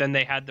guess. Yeah. But then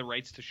they had the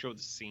rights to show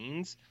the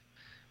scenes,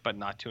 but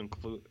not to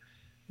include.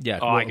 Yeah.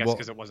 Oh, I guess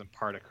because it wasn't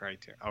part of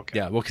Criterion. Okay.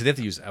 Yeah, well, because they have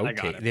to use got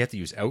outtakes. it. They have to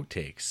use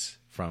outtakes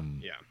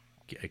from Yeah.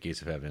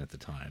 Gates of Heaven at the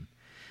time.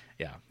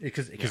 Yeah,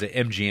 because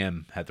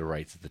MGM had the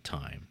rights at the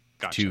time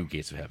to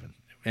Gates of Heaven,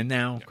 and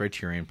now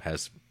Criterion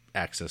has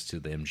access to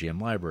the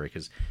MGM library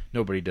because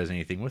nobody does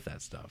anything with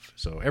that stuff.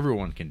 So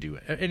everyone can do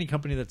it. Any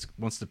company that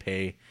wants to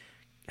pay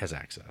has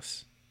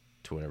access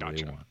to whatever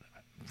they want,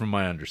 from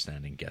my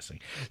understanding, guessing.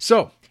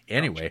 So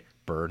anyway,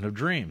 Burden of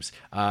Dreams.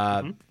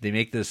 They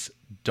make this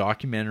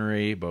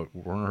documentary about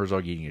Werner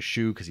Herzog eating a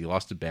shoe because he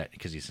lost a bet,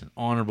 because he's an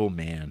honorable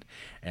man.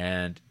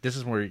 And this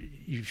is where,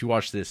 if you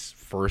watch this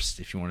first,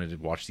 if you wanted to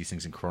watch these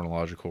things in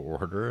chronological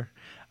order,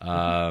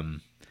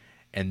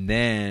 and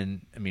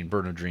then, I mean,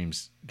 Burden of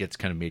Dreams gets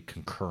kind of made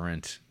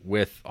concurrent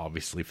with,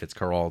 obviously,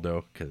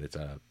 Fitzcarraldo, because it's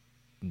a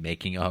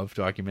making of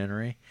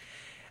documentary.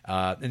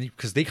 And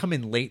because they come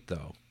in late,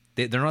 though.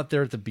 They're not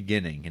there at the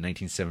beginning in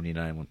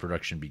 1979 when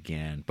production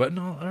began. But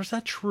no, is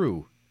that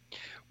true?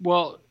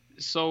 Well,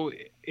 so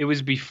it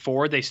was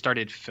before they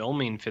started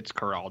filming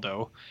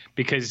Fitzcarraldo,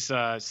 because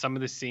some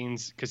of the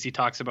scenes, because he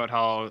talks about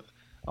how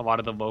a lot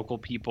of the local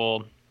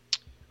people,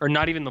 or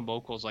not even the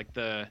locals, like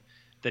the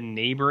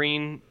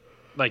neighboring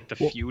like the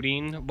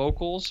feuding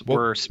locals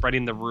were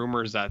spreading the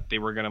rumors that they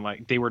were gonna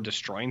they were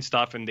destroying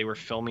stuff and they were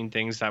filming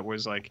things that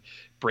was like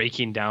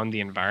breaking down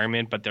the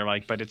environment, but they're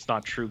like, but it's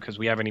not true because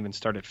we haven't even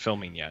started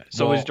filming yet.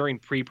 So it was during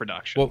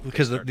pre-production. Well,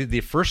 because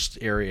the first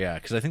area,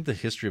 because I think the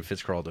history of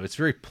Fitzcarraldo, it's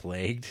very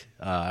plagued.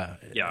 And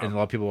a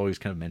lot of people always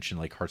kind of mention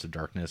like Hearts of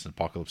Darkness and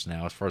Apocalypse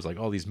Now, as far as like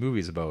all these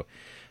movies about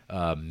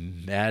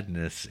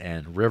madness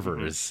and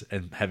rivers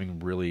and having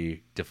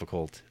really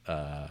difficult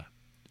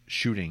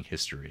shooting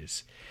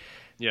histories.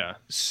 Yeah.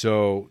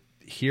 So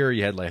here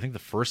you had, like, I think the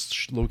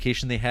first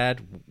location they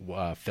had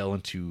fell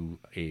into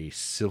a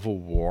civil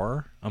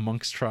war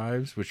amongst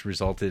tribes, which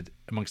resulted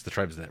amongst the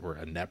tribes that were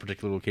in that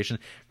particular location,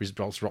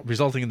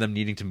 resulting in them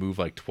needing to move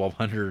like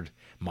 1,200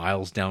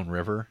 miles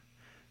downriver.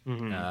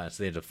 So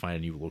they had to find a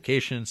new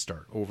location,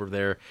 start over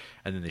there,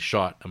 and then they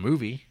shot a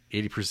movie,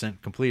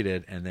 80%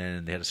 completed, and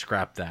then they had to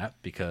scrap that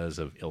because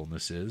of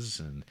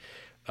illnesses. And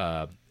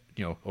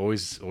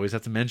always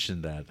have to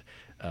mention that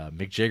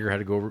Mick Jagger had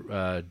to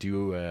go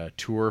do a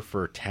tour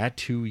for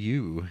Tattoo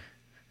You.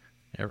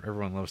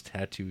 Everyone loves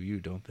Tattoo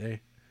You, don't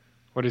they?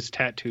 What is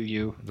Tattoo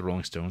You? The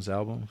Rolling Stones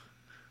album.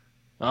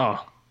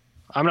 Oh,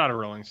 I'm not a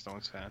Rolling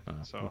Stones fan.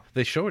 So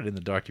they show it in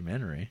the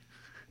documentary.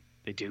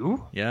 They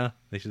do? Yeah,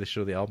 they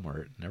show the album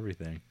art and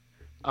everything.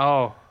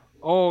 Oh,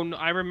 no,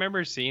 I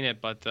remember seeing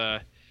it, but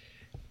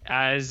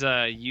as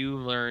you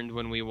learned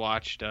when we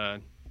watched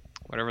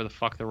whatever the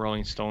fuck the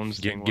Rolling Stones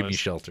thing was. Give Me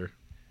Shelter.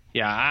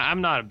 Yeah,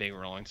 I'm not a big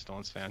Rolling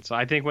Stones fan, so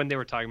I think when they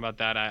were talking about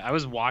that, I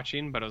was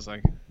watching, but I was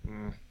like,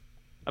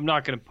 I'm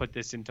not going to put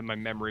this into my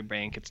memory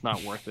bank. It's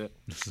not worth it.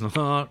 It's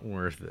not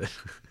worth it.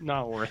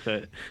 Not worth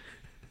it.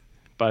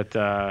 But,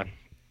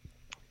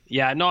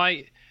 yeah, no,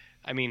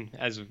 I mean,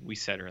 as we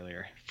said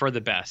earlier, for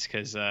the best,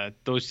 because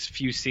those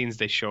few scenes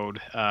they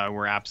showed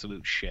were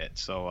absolute shit.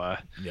 So,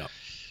 yeah,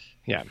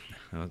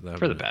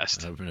 for the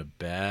best. That would have been a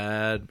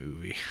bad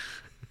movie.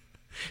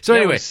 So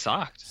anyway, it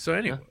sucked. So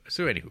anywho,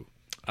 so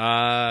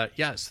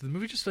the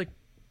movie just like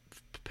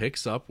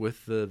picks up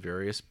with the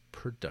various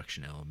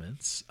production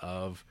elements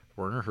of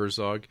Werner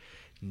Herzog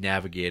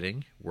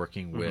navigating,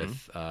 working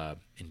with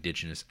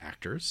indigenous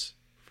actors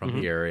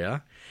from the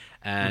area,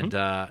 and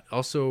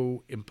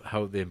also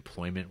how the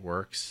employment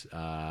works.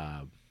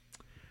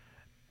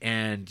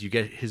 And you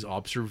get his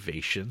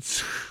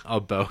observations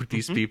about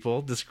these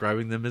people,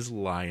 describing them as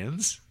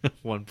lions at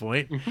one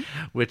point,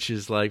 which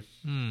is like,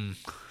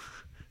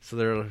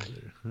 So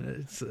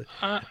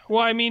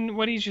well, I mean,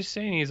 what he's just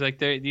saying, he's like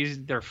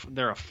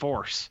they're a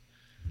force,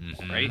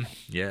 right?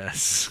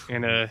 Yes.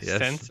 In a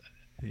sense.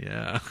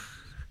 Yeah.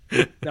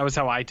 That was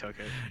how I took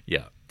it.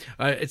 Yeah.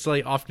 It's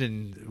like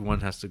often one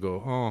has to go,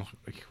 oh,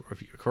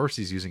 of course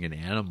he's using an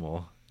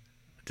animal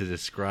to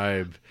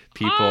describe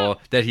people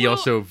that he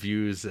also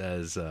views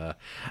as I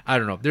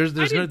don't know. There's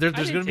going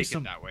to be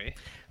some that way.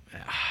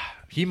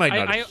 He might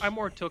not. I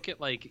more took it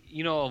like,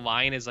 a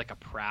lion is like a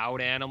proud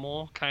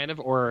animal, kind of,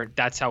 or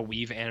that's how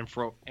we've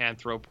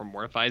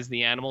anthropomorphized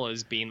the animal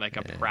as being like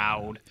a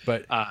proud,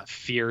 but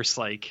fierce,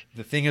 like.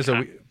 The thing is,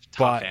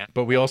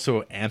 but we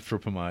also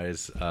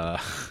anthropomorphize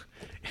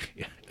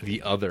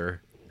the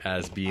other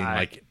as being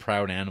like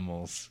proud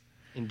animals.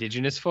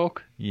 Indigenous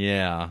folk.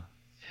 Yeah,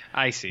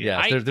 I see.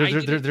 Yeah,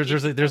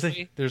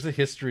 there's a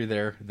history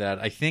there that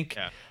I think.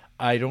 Yeah.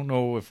 I don't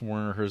know if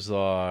Werner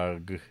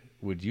Herzog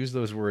would use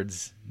those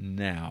words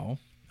now,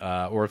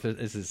 or if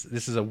this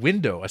is a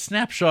window, a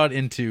snapshot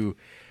into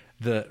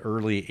the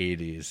early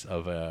 '80s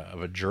of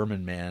a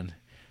German man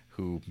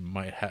who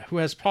who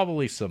has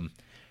probably some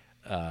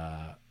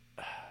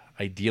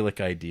idyllic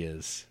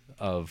ideas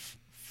of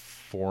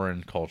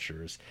foreign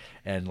cultures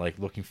and like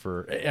looking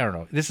for, I don't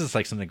know. This is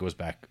like something that goes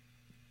back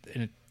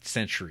in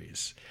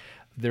centuries.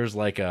 There's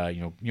like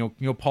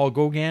Paul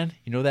Gauguin,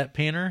 that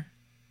painter,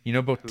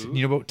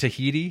 about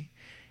Tahiti.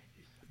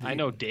 I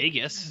know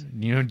Degas.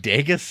 You know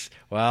Degas?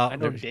 Well, I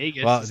know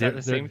Degas. Well, is that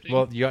the same thing?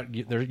 Well,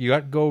 you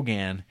got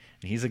Gauguin,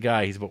 and he's a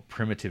guy. He's about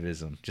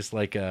primitivism, just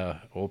like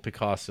old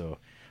Picasso.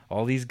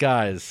 All these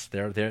guys,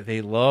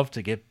 they love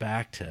to get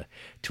back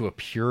to a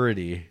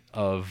purity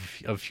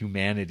of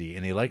humanity,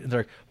 and they're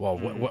like, well,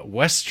 what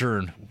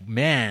Western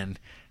man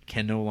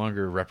can no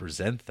longer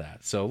represent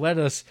that. So let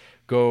us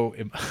go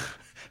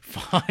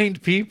find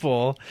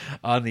people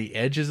on the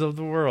edges of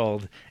the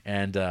world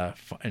and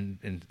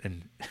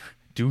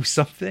do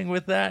something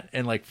with that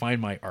and like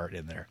find my art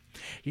in there.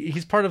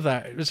 He's part of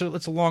that.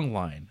 It's a long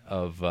line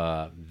of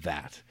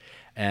that,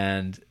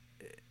 and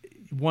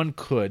one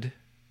could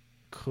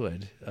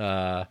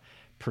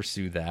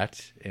pursue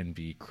that and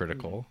be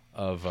critical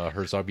of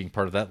Herzog being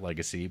part of that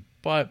legacy,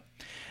 but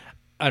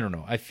I don't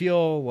know. I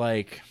feel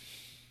like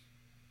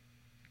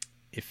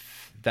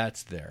if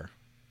that's there,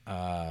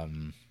 I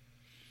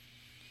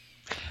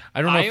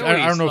don't know.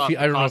 I don't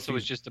know if it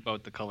was just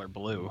about the color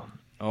blue.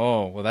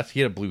 Oh, well, he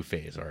had a blue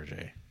phase,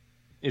 RJ.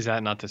 Is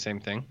that not the same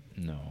thing?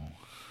 No,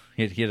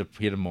 he had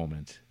a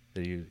moment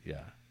that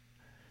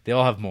they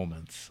all have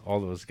moments. All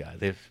those guys,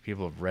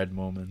 people have red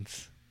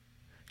moments,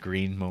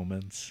 green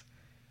moments,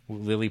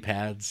 lily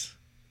pads.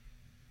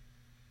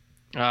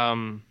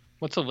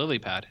 What's a lily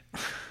pad?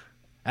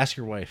 Ask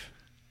your wife.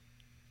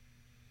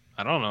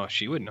 I don't know.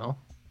 She would know.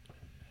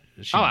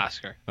 She I'll might.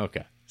 ask her.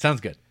 Okay.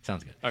 Sounds good.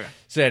 Okay.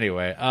 So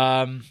anyway,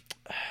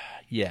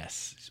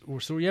 yes.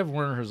 So we have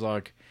Werner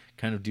Herzog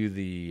kind of do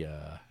the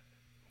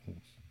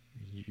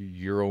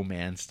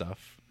Euroman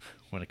stuff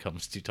when it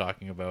comes to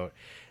talking about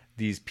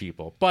these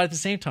people, but at the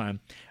same time,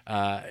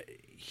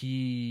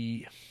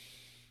 it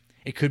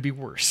could be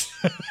worse.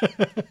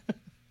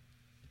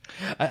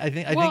 I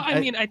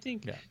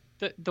think yeah.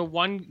 the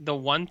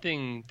one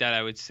thing that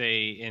I would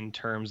say in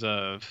terms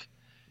of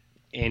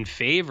in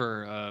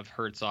favor of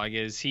Herzog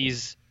is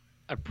he's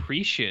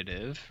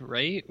appreciative,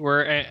 right?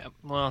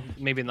 Well,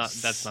 maybe not.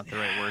 That's not the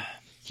right word.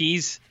 He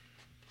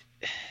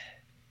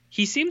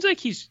seems like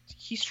he's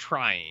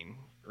trying,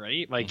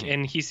 right? Like,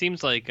 and he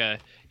seems like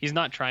he's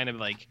not trying to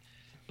like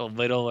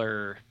belittle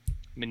or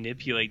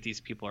manipulate these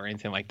people or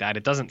anything like that.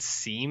 It doesn't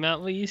seem,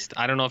 at least.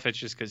 I don't know if it's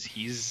just because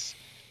he's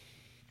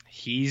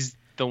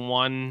the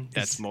one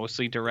that's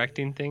mostly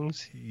directing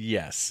things.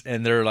 Yes,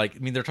 and they're like, I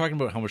mean, they're talking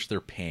about how much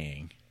they're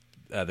paying.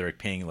 They're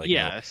paying like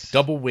yes.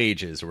 double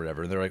wages or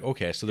whatever. And they're like,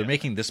 okay, so they're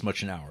making this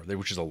much an hour,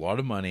 which is a lot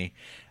of money.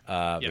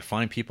 They're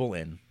flying people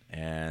in,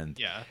 and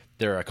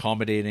they're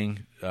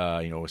accommodating.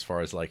 As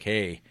far as like,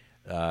 hey,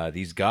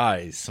 these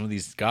guys, some of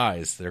these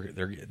guys, they're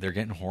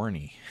getting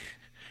horny,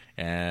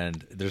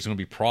 and there's going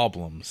to be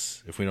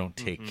problems if we don't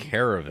take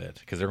care of it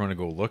because they're going to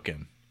go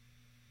looking.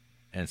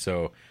 And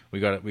so we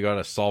got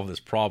to solve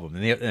this problem.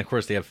 And of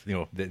course they have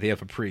they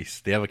have a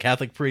priest. They have a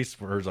Catholic priest.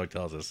 Herzog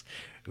tells us,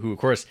 who of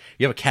course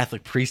you have a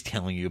Catholic priest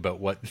telling you about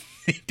what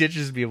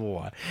indigenous people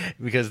want,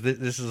 because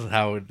this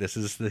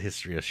is the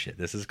history of shit.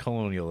 This is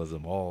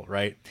colonialism, all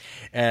right.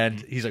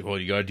 And he's like, well,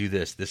 you got to do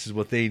this. This is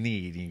what they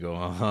need. And you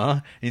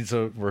go, And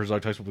so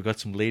Herzog talks about, we got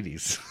some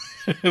ladies.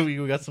 we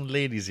got some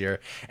ladies here,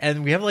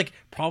 and we have like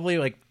probably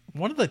like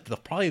one of the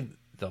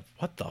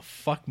what the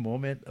fuck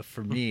moment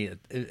for me,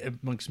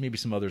 amongst maybe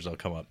some others I'll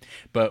come up,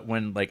 but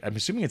when, like, I'm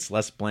assuming it's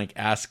Les Blank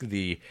ask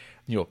the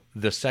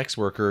sex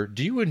worker,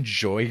 do you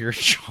enjoy your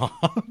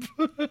job?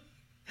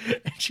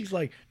 And she's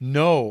like,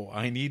 no,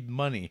 I need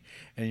money.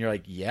 And you're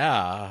like,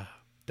 yeah,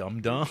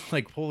 dumb.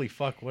 Like, holy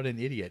fuck, what an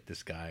idiot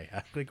this guy.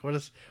 Like,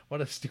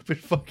 what a stupid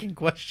fucking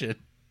question.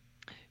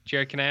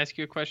 Jared, can I ask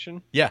you a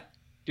question? Yeah.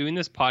 Doing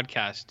this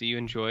podcast, do you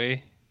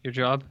enjoy your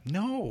job?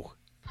 No.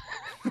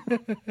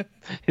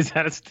 Is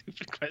that a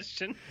stupid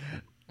question?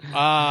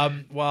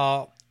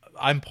 Well,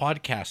 I'm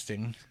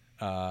podcasting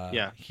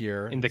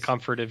here in the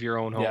comfort of your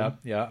own home.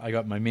 Yeah. I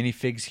got my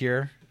minifigs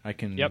here. I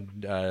can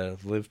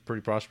live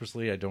pretty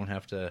prosperously. I don't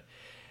have to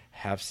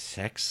have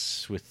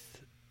sex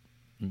with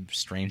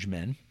strange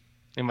men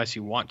unless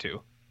you want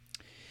to.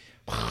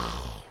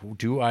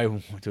 Do I?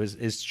 Am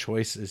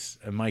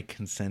I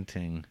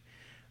consenting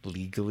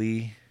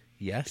legally?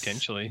 Yes,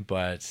 potentially,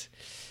 but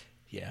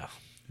yeah.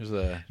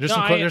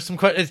 There's some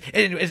questions.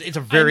 It's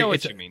a very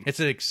it's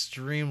an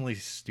extremely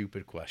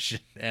stupid question,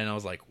 and I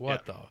was like,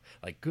 what the,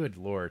 like, good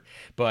lord.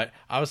 But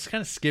I was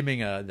kind of skimming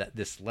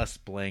this Les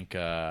Blank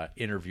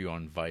interview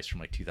on Vice from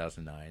like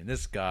 2009, and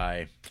this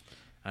guy,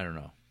 I don't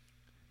know,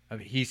 I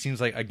mean, he seems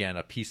like, again,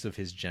 a piece of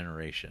his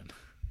generation.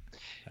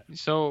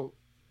 So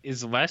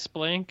is Les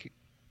Blank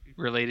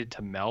related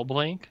to Mel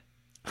Blanc?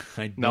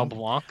 Mel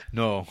Blanc?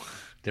 No,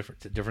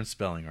 different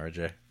spelling,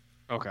 RJ.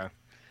 Okay.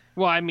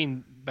 Well, I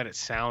mean, but it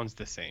sounds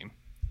the same.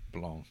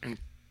 Blanc.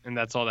 And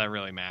that's all that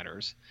really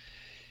matters.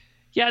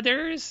 Yeah,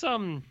 there's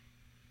some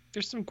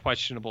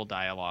questionable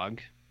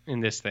dialogue in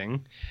this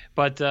thing,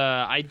 but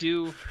I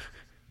do,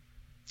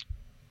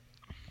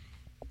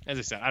 as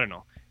I said, I don't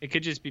know. It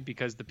could just be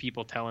because the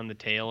people telling the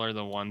tale are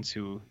the ones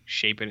who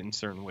shape it in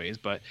certain ways,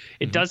 but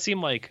it does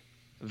seem like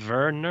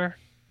Werner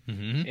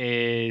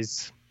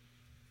is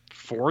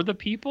for the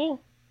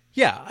people.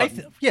 Yeah,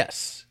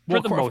 yes. For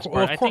the most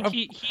part. I think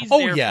he's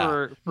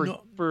there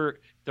for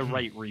the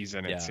right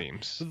reason, it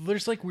seems.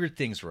 There's like weird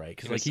things, right?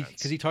 Because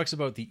he talks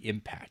about the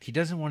impact. He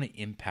doesn't want to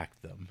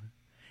impact them.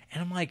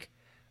 And I'm like,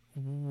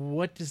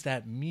 what does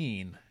that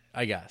mean,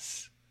 I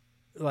guess?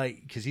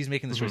 Like, because he's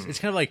making this choice. It's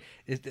kind of like,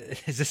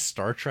 is this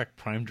Star Trek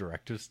Prime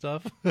Directive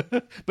stuff?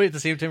 But at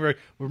the same time,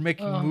 we're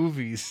making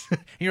movies. And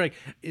you're like,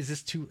 is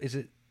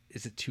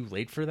it too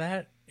late for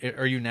that?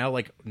 Are you now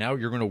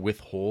you're going to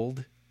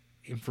withhold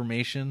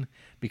information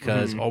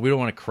because we don't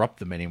want to corrupt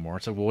them anymore?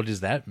 So what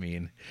does that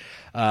mean?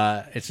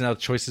 It's now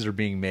choices are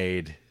being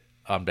made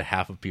on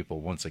behalf of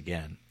people once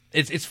again.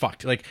 It's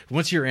fucked. Like,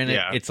 once you're in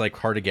it, it's like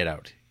hard to get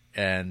out.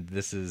 And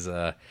this is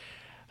the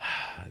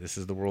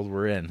world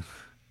we're in,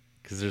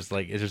 because there's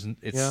like it's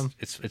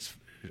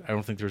I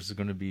don't think there's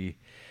going to be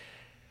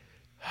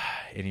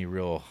any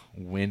real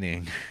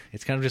winning.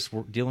 It's kind of just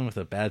dealing with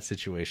a bad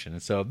situation.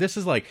 And so this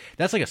is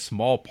that's like a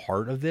small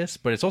part of this,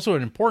 but it's also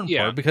an important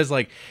part, because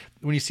like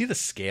when you see the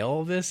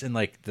scale of this and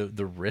like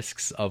the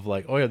risks of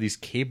like, these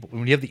cable,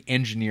 when you have the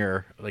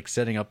engineer like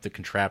setting up the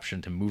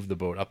contraption to move the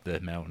boat up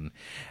the mountain,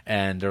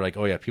 and they're like,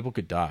 people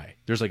could die.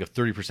 There's like a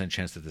 30%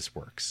 chance that this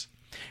works.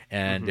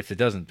 And if it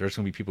doesn't, there's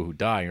going to be people who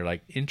die. And you're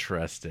like,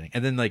 interesting.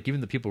 And then like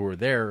even the people who were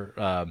there,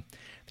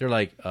 they're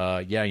like,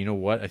 yeah, you know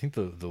what? I think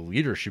the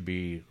leader should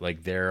be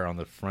like there on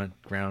the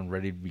front ground,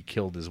 ready to be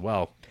killed as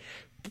well.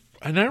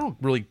 And I don't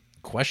really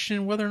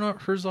question whether or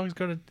not Herzog's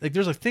got like.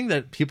 There's a thing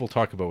that people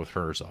talk about with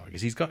Herzog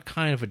is he's got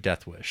kind of a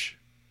death wish.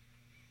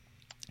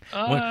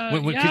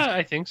 Yeah,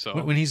 I think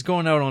so. When he's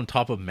going out on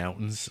top of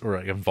mountains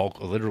or like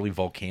literally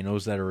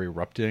volcanoes that are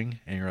erupting,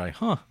 and you're like,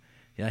 huh,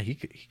 yeah, he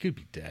could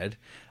be dead.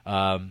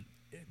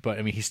 But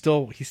I mean, he's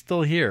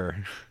still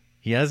here.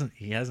 He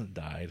hasn't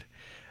died.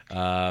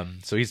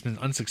 So he's been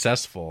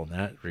unsuccessful in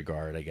that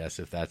regard, I guess,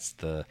 if that's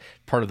the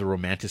part of the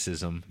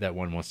romanticism that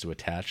one wants to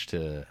attach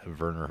to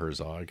Werner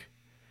Herzog.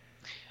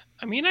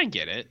 I mean, I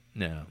get it.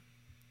 No.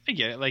 I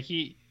get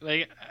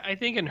it. I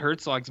think in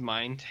Herzog's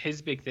mind,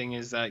 his big thing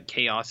is that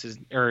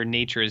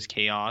nature is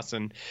chaos,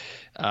 and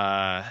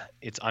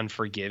it's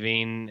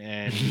unforgiving,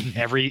 and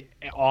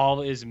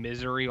all is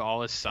misery,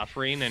 all is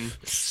suffering, and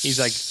he's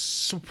like,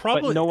 so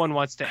probably, but no one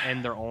wants to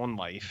end their own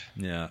life.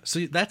 Yeah. So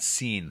that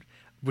scene,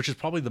 which is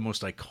probably the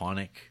most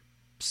iconic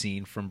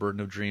scene from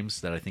Burden of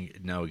Dreams that I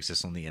think now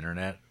exists on the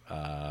internet.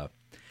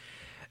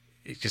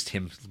 It's just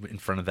him in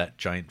front of that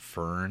giant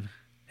fern,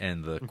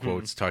 and the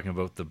quotes talking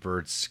about the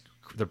birds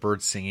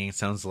singing. It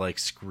sounds like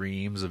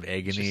screams of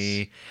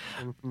agony.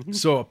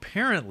 So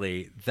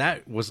apparently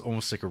that was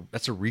almost like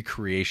that's a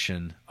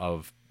recreation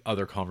of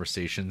other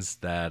conversations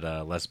that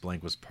Les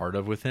Blank was part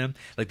of with him.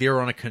 Like they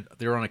were on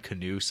a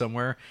canoe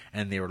somewhere,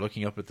 and they were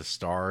looking up at the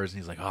stars, and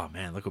he's like, "Oh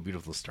man, look how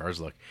beautiful the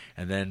stars look."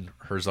 And then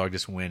Herzog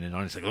just went and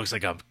on. He's like, "It looks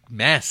like a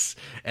mess,"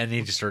 and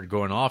he just started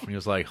going off, and he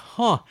was like,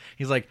 "Huh?"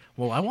 He's like,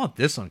 "Well, I want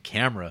this on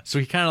camera." So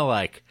he kind of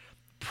like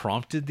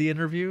prompted the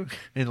interview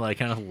and like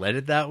kind of led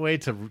it that way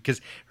because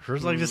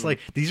Herzog just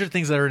like, these are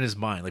things that are in his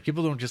mind. Like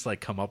people don't just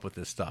like come up with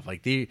this stuff.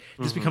 Like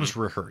this becomes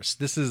rehearsed.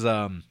 This is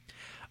God,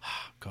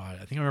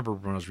 I think I remember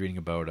when I was reading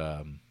about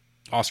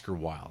Oscar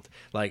Wilde.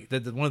 Like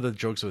one of the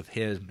jokes with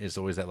him is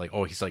always that like,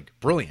 oh, he's like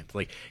brilliant.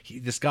 Like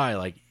this guy,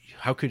 like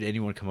how could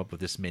anyone come up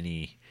with this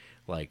many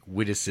like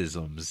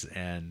witticisms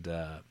and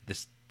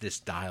this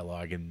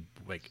dialogue, and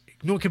like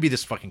no one can be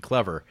this fucking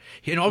clever.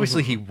 And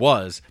obviously he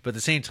was, but at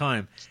the same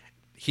time,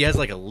 he has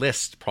like a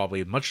list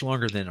probably much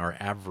longer than our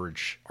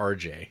average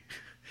RJ.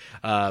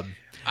 I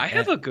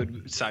have a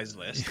good size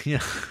list.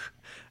 Yeah.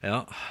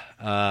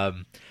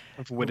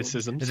 Of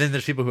witticisms. And then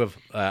there's people who have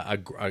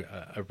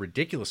a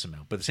ridiculous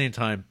amount, but at the same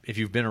time, if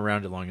you've been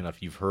around it long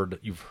enough, you've heard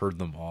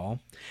them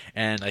all.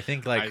 And I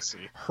think like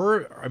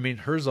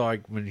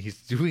Herzog, when he's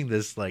doing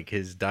this, like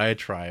his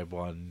diatribe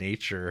on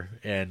nature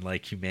and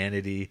like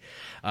humanity,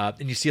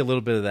 and you see a little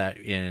bit of that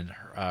in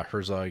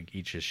Herzog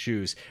Eats His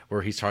Shoes,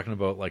 where he's talking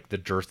about like the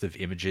dearth of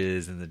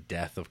images and the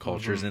death of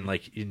cultures, and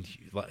like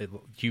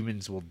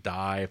humans will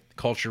die,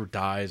 culture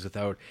dies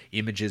without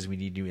images. We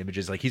need new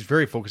images. Like he's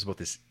very focused about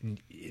this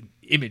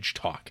image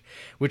talk,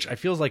 which I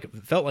felt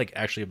like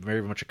actually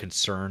very much a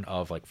concern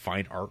of like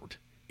fine art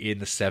in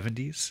the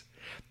 70s.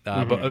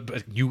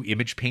 But new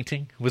image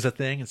painting was a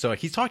thing, and so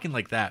he's talking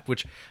like that,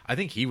 which I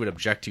think he would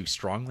object to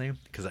strongly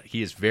because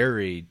he is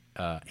very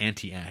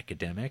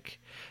anti-academic.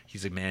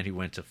 He's a man who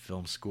went to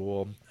film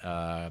school,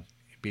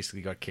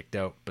 basically got kicked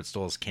out, but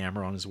stole his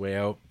camera on his way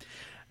out.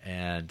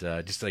 And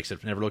just like I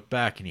said, never looked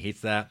back, and he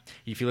hates that.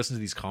 If you listen to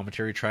these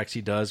commentary tracks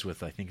he does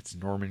with, I think it's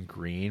Norman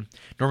Green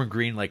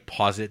like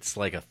posits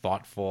like a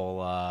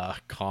thoughtful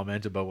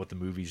comment about what the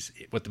movie's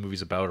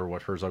about or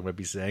what Herzog might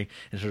be saying,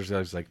 and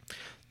Herzog's like,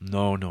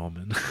 "No,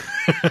 Norman."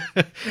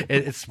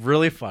 It's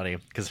really funny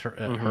because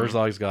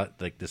Herzog's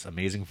got like this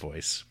amazing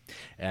voice,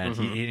 and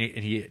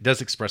he does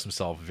express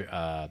himself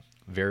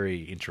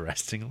very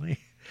interestingly,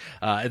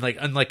 and like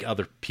unlike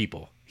other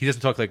people, he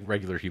doesn't talk like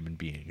regular human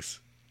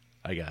beings,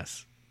 I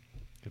guess.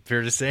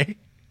 Fair to say?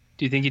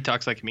 Do you think he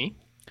talks like me?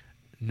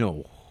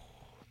 No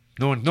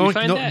one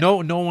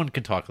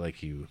can talk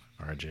like you,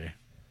 RJ.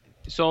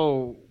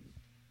 So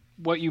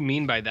what you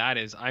mean by that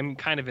is I'm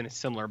kind of in a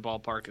similar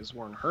ballpark as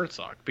Werner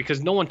Herzog,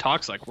 because no one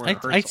talks like Werner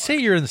Herzog. I'd say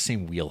you're in the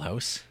same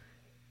wheelhouse.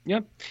 Yeah.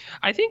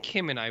 I think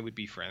him and I would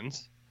be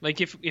friends. Like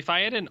if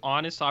I had an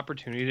honest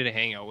opportunity to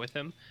hang out with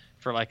him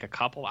for like a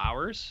couple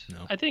hours,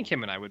 I think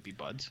him and I would be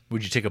buds.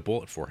 Would you take a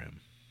bullet for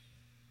him?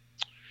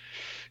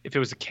 If it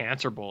was a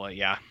cancer bullet,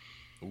 yeah.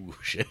 Ooh,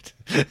 shit.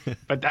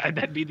 But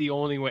that'd be the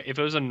only way. If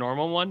it was a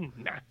normal one,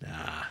 nah.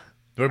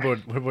 What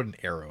about an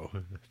arrow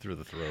through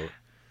the throat?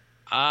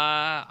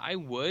 I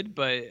would,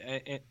 but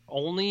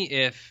only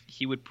if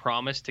he would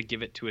promise to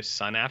give it to his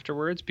son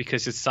afterwards,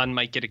 because his son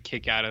might get a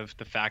kick out of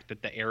the fact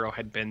that the arrow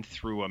had been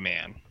through a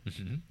man.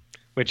 Mm-hmm.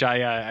 Which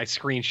I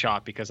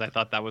screenshot because I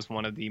thought that was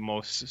one of the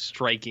most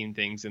striking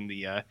things in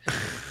the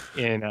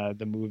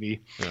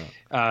movie.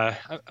 Yeah.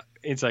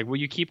 It's like, will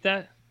you keep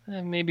that?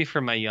 Maybe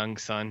for my young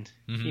son.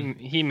 Mm-hmm.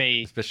 He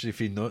may,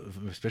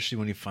 especially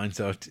when he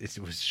finds out it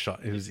was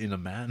shot. It was in a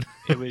man.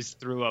 It was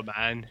through a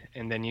man,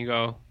 and then you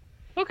go,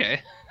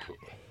 okay.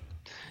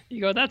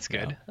 You go, that's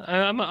good. Yeah.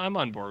 I'm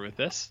on board with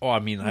this. Oh, I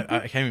mean,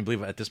 I can't even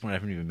believe at this point I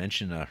haven't even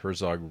mentioned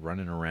Herzog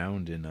running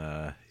around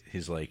in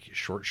his like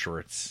short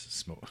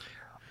shorts.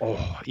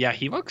 Oh, yeah,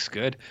 he looks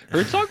good.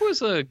 Herzog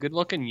was a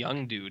good-looking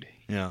young dude.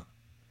 Yeah.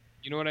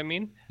 You know what I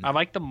mean? I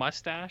like the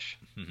mustache.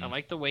 Mhm. I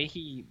like the way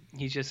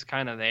he's just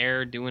kind of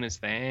there doing his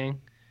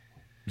thing.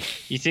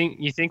 You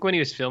think when he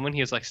was filming,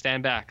 he was like,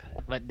 "Stand back,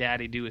 let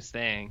Daddy do his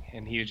thing,"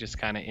 and he was just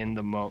kind of in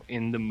the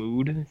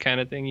mood kind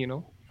of thing, in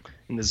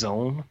the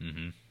zone.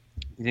 Mm-hmm.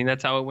 You think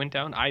that's how it went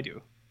down? I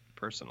do,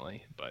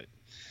 personally, but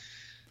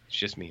it's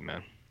just me,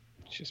 man.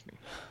 It's just me.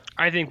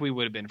 I think we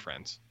would have been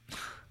friends.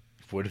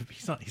 What if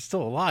he's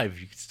still alive?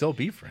 You could still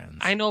be friends.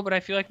 I know, but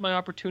I feel like my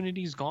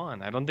opportunity's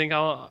gone. I don't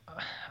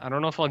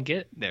know if I'll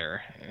get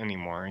there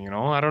anymore.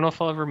 I don't know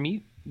if I'll ever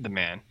meet the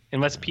man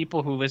unless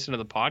people who listen to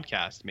the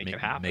podcast make it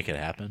happen. Make it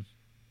happen.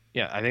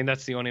 Yeah, I think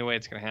that's the only way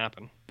it's going to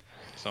happen.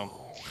 So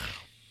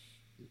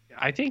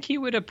I think he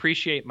would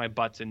appreciate my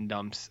butts and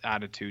dumps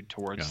attitude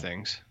towards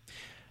things.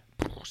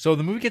 So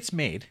the movie gets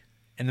made,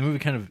 and the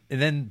movie and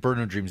then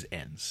Burden of Dreams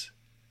ends.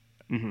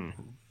 Mm-hmm.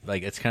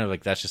 Like, it's kind of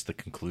like that's just the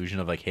conclusion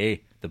of like,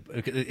 hey,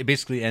 it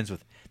basically ends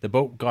with the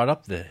boat got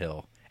up the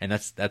hill, and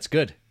that's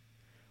good.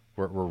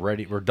 We're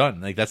ready. We're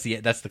done. Like that's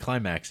the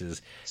climax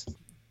is.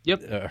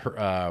 Yep.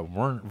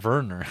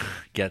 Werner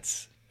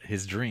gets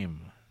his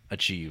dream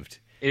achieved.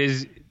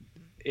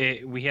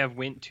 We have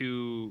went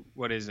to,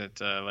 what is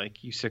it?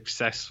 Like you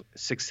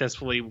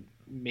successfully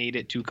made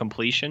it to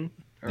completion,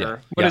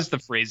 or what is the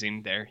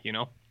phrasing there?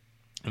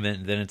 And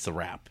then it's a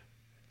wrap.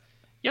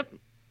 Yep.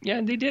 Yeah,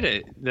 they did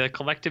it. The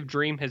collective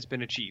dream has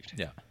been achieved.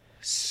 Yeah.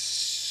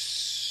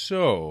 So,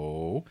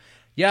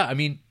 yeah, I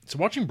mean, so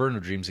watching Burden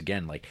of Dreams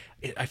again, like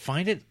I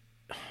find it.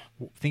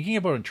 Thinking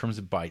about it in terms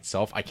of by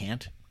itself, I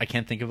can't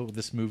think of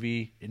this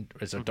movie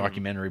as a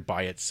documentary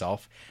by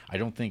itself. I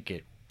don't think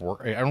I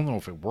don't know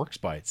if it works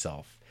by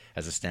itself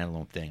as a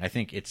standalone thing. I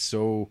think it's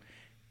so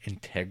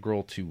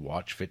integral to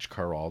watch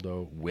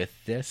Fitzcarraldo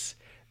with this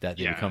that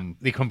they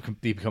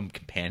become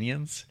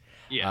companions.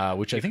 Yeah,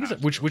 which I think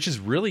which is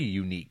really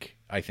unique.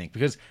 I think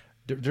because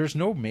there's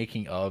no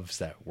making ofs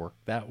that work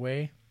that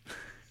way.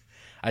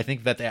 I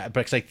think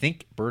because I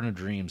think Burden of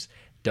Dreams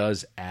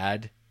does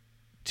add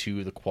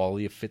to the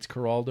quality of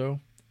Fitzcarraldo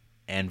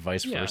and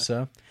vice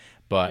versa.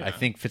 But I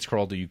think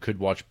Fitzcarraldo you could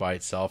watch by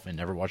itself and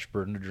never watch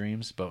Burden of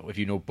Dreams. But if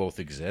you know both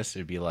exist,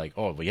 it'd be like,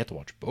 oh, well, you have to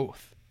watch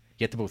both.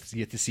 You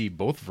have to see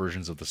both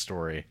versions of the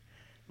story.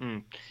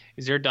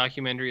 Is there a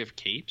documentary of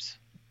Capes?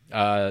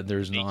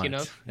 There's Speaking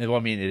not. Of? Well, I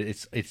mean,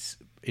 it's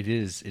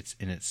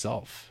in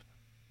itself.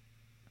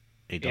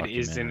 It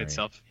is in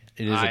itself.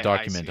 It is a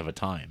document of a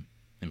time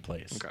and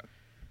place. Okay.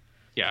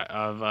 Yeah,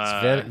 of it's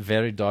very,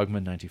 very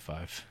Dogma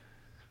 95.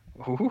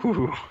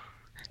 Ooh,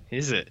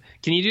 is it?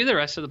 Can you do the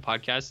rest of the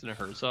podcast in a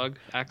Herzog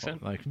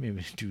accent? Like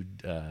maybe do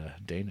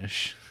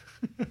Danish.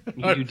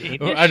 You do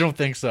Danish? I don't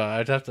think so.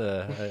 I'd have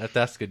to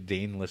ask a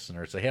Dane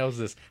listener. Say, hey, how's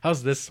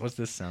this? What's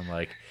this sound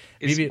like?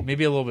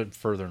 Maybe a little bit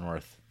further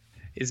north.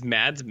 Is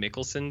Mads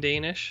Mikkelsen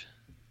Danish?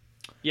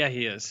 Yeah,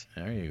 he is.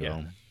 There you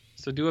go.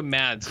 So do a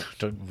Mads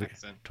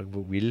accent. Talk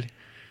about Will.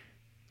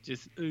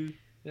 Just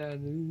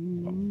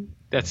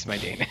that's my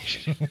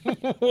Danish.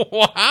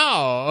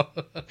 Wow.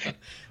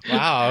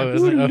 I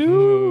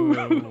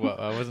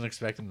wasn't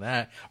expecting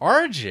that.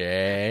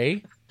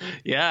 RJ.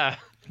 Yeah.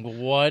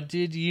 What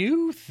did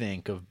you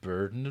think of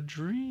Burden of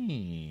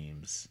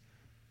Dreams?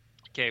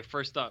 Okay,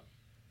 first up,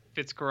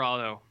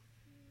 Fitzcarraldo.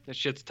 That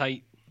shit's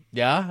tight.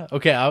 Yeah.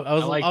 Okay. I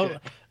liked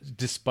it.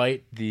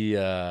 Despite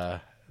the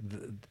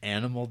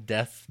animal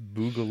death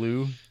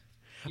boogaloo.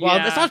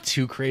 Well, it's not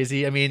too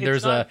crazy. I mean,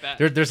 there's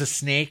a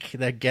snake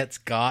that gets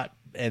got,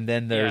 and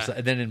then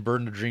then in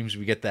Burden of Dreams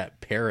we get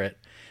that parrot.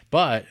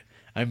 But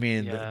I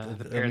mean,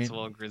 the parrot's a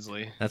little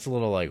grisly. That's a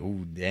little like,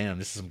 ooh, damn,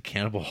 this is some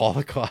cannibal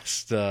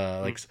Holocaust.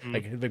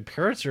 Like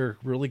parrots are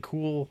really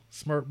cool,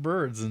 smart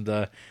birds, and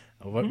but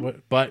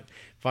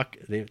fuck,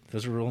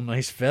 those are real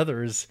nice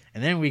feathers.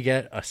 And then we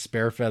get a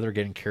spare feather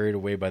getting carried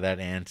away by that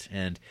ant,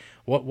 and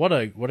what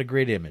a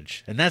great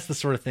image. And that's the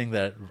sort of thing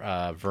that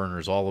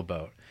Werner's all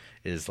about.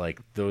 Is like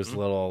those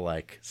little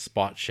like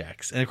spot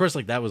checks, and of course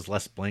like that was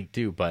Les Blank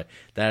too. But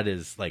that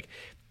is like,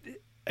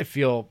 I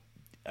feel.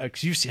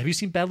 Have you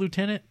seen Bad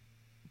Lieutenant?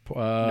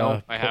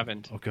 No, I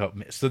haven't. Okay,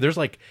 so there's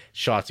like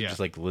shots of just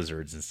like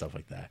lizards and stuff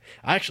like that.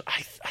 I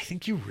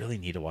think you really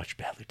need to watch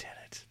Bad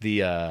Lieutenant,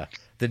 the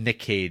Nick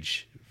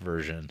Cage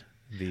version.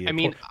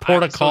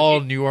 Port of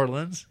Call, New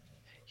Orleans.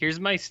 Here's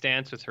my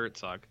stance with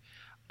Herzog.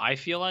 I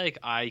feel like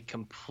I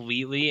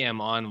completely am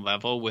on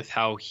level with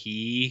how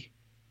he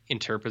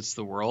interprets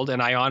the world,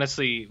 and I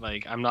honestly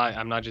I'm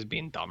not just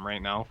being dumb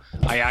right now.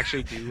 I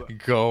actually do.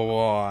 Go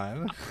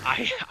on.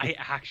 I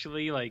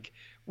actually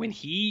when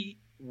he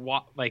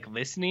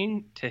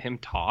listening to him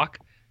talk,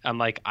 I'm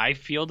like, I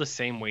feel the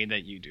same way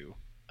that you do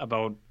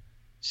about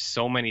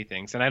so many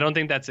things, and I don't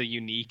think that's a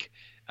unique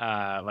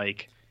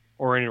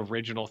or an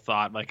original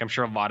thought. Like, I'm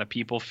sure a lot of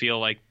people feel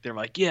like they're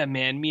like, yeah,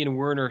 man, me and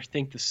Werner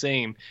think the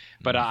same,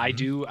 but I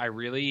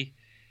really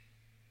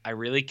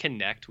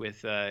connect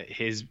with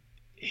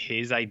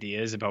his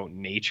ideas about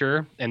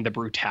nature and the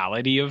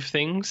brutality of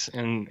things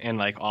and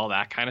like all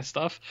that kind of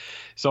stuff.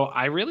 So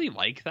I really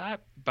like that,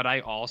 but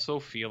I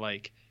also feel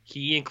like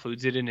he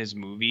includes it in his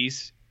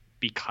movies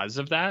because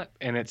of that,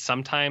 and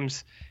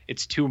sometimes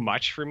it's too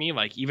much for me.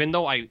 Like, even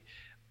though I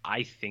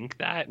think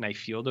that and I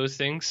feel those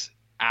things,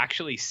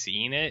 actually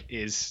seeing it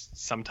is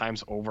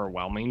sometimes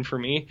overwhelming for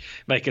me.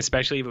 Like,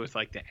 especially with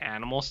like the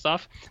animal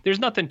stuff. There's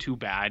nothing too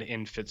bad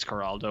in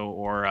Fitzcarraldo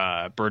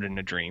or Burden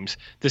of Dreams.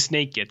 The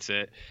snake gets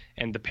it,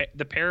 and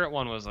the parrot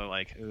one was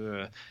like,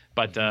 ugh.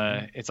 But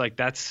it's like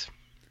that's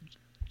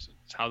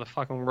how the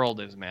fucking world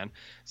is, man.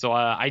 So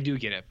I do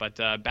get it. But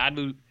Bad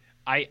Mood,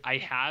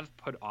 I have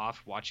put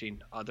off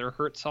watching other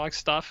Herzog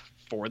stuff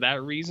for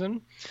that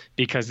reason,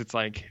 because it's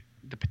like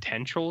the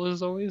potential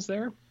is always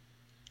there.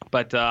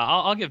 But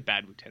I'll give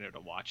Bad Lieutenant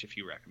a watch if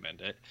you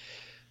recommend it.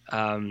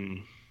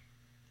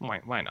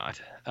 Why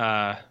not?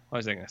 What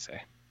was I gonna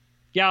say?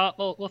 Yeah,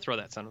 we'll throw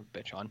that son of a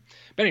bitch on.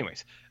 But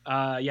anyways,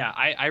 yeah,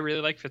 I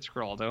really like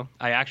Fitzcarraldo.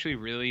 I actually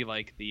really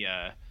like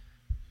the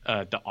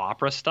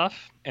opera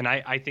stuff, and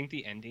I think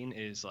the ending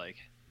is like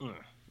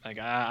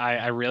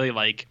I really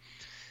like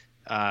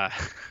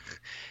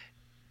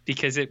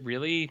because it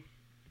really.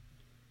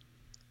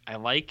 I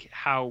like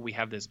how we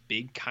have this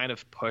big kind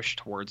of push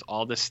towards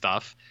all this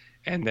stuff,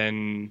 and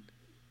then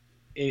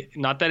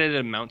not that it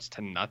amounts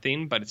to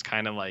nothing, but it's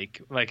kind of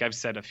like I've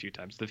said a few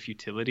times, the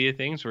futility of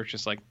things, where it's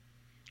just like,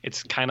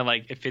 it's kind of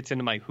like it fits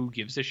into my who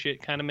gives a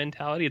shit kind of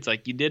mentality. It's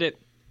like, you did it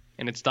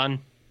and it's done,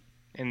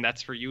 and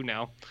that's for you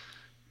now,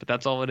 but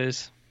that's all it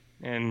is,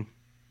 and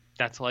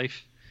that's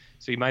life.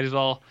 So you might as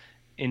well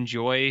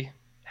enjoy,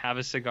 have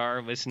a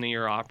cigar, listen to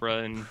your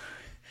opera, and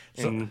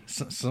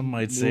some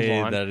might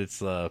say that it's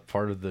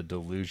part of the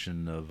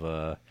delusion of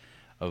the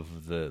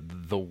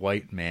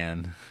white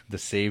man, the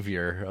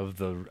savior of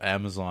the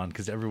Amazon,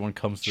 because everyone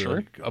comes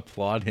to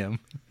applaud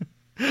him.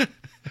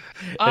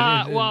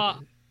 Well,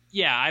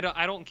 yeah,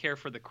 I don't care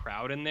for the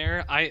crowd in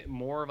there. I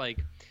more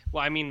like,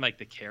 well, I mean, like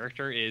the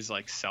character is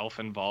like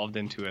self-involved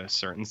into a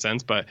certain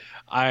sense, but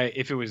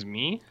if it was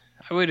me,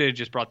 I would have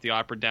just brought the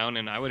opera down,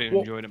 and I would have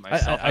enjoyed it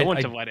myself. I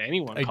wouldn't have let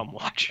anyone come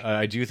watch.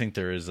 I do think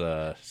there is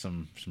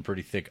some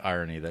pretty thick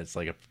irony that's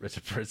like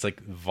it's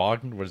like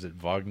Wagner. What is it,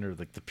 Wagner?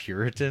 Like the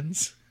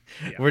Puritans,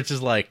 which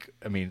is like,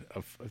 I mean,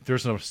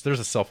 there's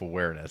a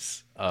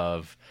self-awareness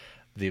of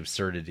the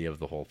absurdity of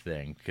the whole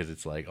thing, because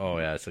it's like, oh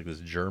yeah, it's like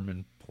this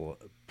German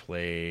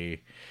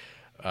play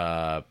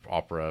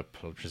opera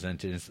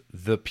presented as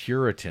the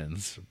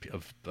Puritans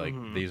of like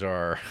these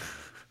are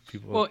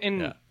people. Well,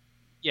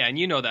 yeah, and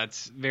you know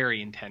that's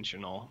very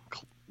intentional,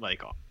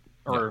 like,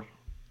 or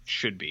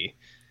should be.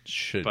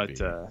 But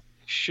yeah,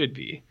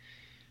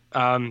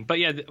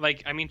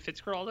 like, I mean,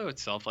 Fitzcarraldo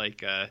itself,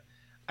 like,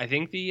 I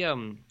think the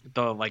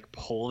like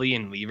pulley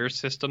and lever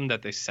system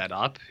that they set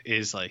up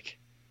is like,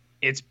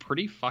 it's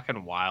pretty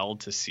fucking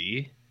wild to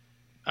see.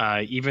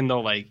 Even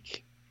though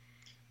like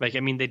I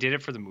mean, they did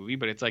it for the movie,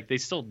 but it's like they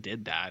still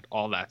did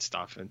all that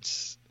stuff.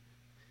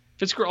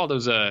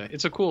 Fitzcarraldo's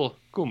it's a cool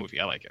movie.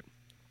 I like it.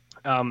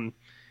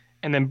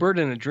 And then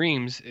Burden of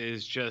Dreams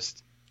is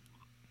just,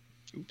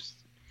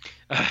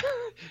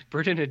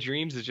 Burden of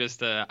Dreams is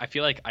just, I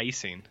feel like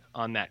icing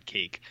on that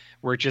cake,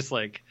 where it just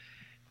like,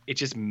 it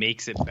just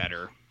makes it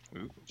better.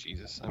 Ooh,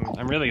 Jesus,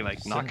 I'm really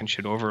like knocking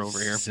shit over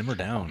here. Simmer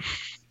down.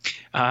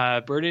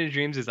 Burden of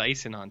Dreams is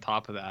icing on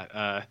top of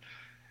that,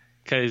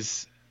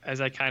 because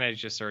as I kind of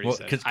just already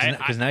said,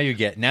 because now you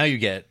get.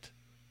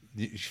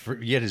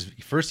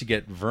 First you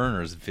get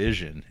Werner's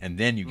vision, and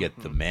then you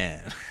get the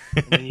man.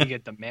 And then you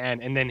get the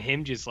man, and then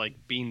him just like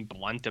being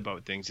blunt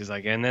about things. He's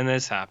like, and then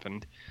this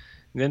happened.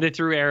 And then they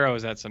threw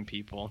arrows at some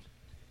people,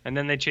 and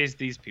then they chased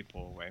these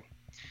people away.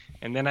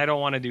 And then I don't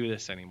want to do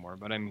this anymore,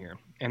 but I'm here.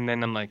 And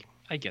then I'm like,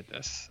 I get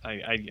this.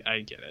 I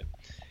get it.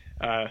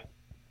 I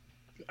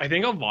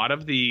think a lot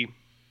of the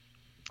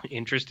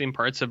interesting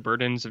parts of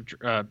Burden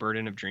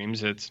of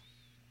Dreams, it's,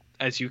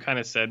 as you kind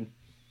of said,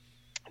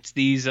 it's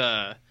these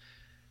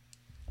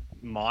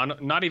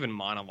not even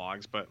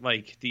monologues, but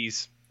like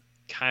these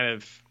kind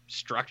of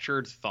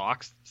structured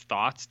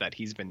thoughts that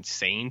he's been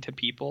saying to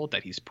people,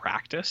 that he's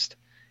practiced,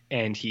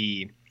 and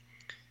he's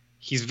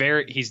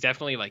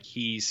definitely like,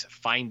 he's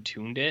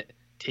fine-tuned it,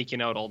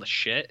 taking out all the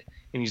shit,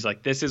 and he's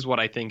like, this is what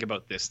I think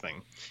about this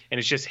thing, and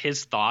it's just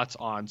his thoughts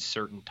on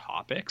certain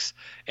topics,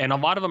 and a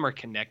lot of them are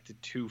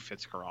connected to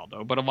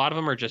Fitzcarraldo, but a lot of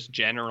them are just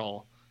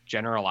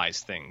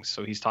generalized things.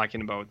 So he's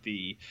talking about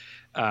the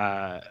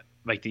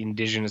like the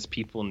indigenous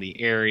people in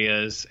the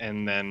areas,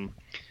 and then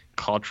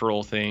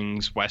cultural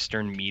things,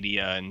 Western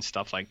media and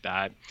stuff like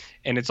that.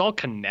 And it's all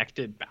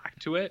connected back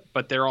to it,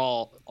 but they're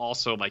all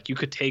also like, you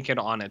could take it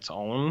on its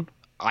own.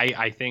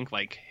 I think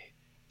like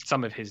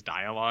some of his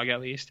dialogue,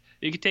 at least,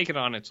 you could take it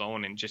on its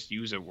own and just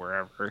use it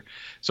wherever.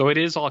 So it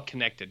is all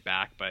connected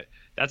back, but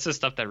that's the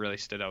stuff that really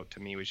stood out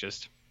to me, was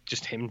just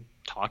him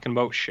talking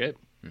about shit.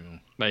 Yeah.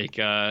 Like,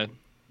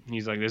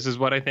 he's like, this is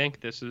what I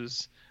think. This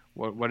is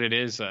what it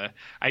is.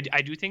 I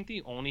do think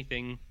the only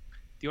thing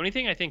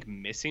I think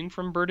missing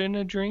from Burden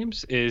of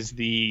Dreams is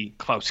the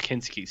Klaus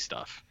Kinski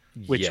stuff,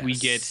 which we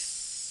get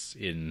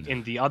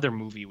in the other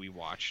movie we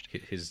watched.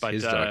 His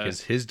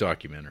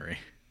documentary.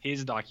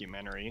 his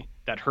documentary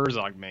that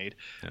Herzog made.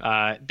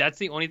 That's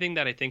the only thing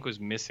that I think was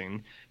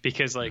missing,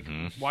 because like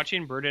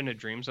watching Burden of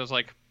Dreams, I was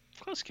like,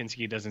 Klaus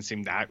Kinski doesn't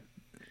seem that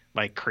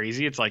like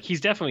crazy. It's like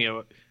he's definitely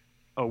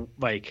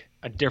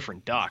a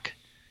different duck.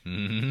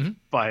 Mm-hmm.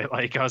 But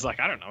like I was like,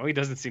 I don't know, he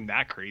doesn't seem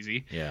that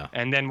crazy. Yeah.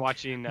 And then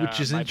watching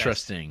which is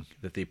interesting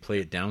that they play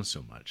it down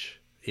so much.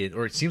 It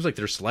seems like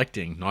they're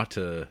selecting not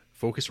to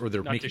focus, or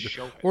they're making,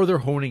 or they're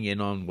honing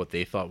in on what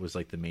they thought was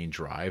like the main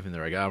drive, and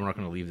they're like, we're not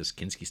going to leave this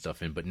Kinski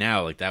stuff in. But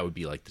now, like, that would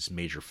be like this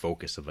major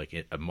focus of like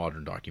a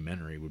modern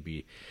documentary would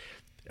be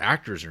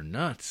actors are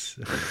nuts,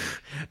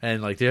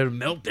 and like they had a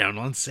meltdown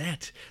on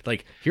set.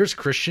 Like, here's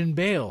Christian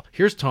Bale,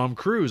 here's Tom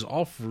Cruise,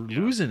 all for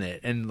losing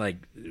it, and like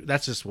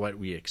that's just what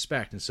we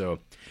expect. And so,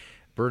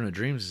 Burden of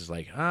Dreams is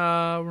like,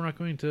 we're not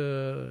going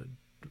to.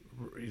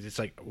 It's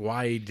like,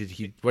 why did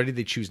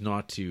they choose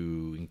not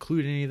to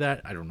include any of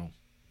that? I don't know.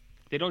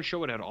 They don't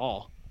show it at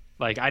all.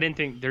 Like, I didn't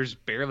think there's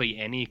barely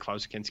any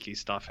Klaus Kinski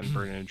stuff in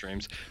Burden of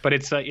Dreams, but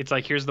it's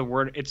like here's the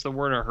word. It's the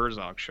Werner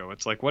Herzog show.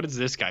 It's like, what does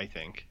this guy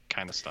think?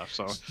 Kind of stuff.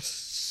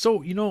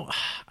 So you know,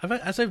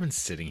 as I've been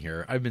sitting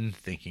here, I've been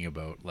thinking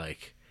about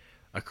like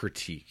a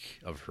critique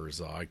of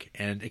Herzog,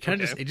 and it kind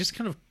of just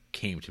kind of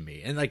came to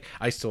me. And like,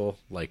 I still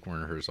like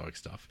Werner Herzog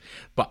stuff,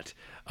 but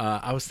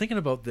I was thinking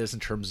about this in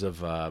terms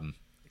of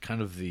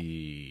kind of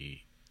the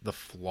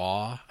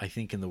flaw, I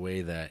think, in the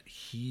way that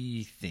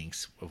he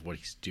thinks of what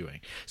he's doing.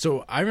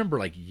 So I remember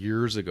like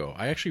years ago,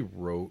 I actually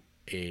wrote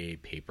a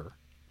paper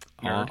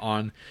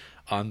on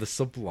the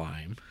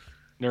Sublime.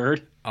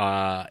 Nerd.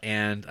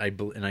 And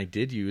I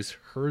did use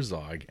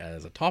Herzog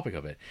as a topic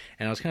of it,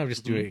 and I was kind of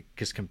just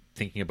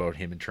thinking about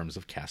him in terms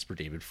of Caspar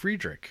David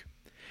Friedrich,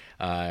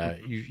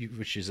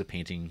 which is a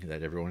painting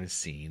that everyone has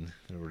seen,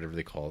 or whatever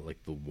they call it,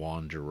 like the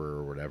Wanderer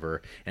or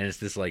whatever. And it's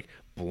this like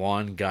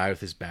blonde guy with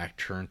his back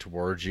turned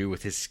towards you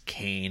with his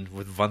cane,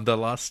 with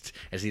Wanderlust,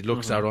 as he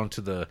looks out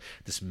onto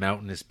this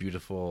mountainous,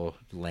 beautiful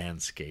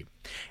landscape.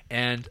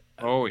 And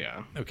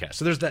okay,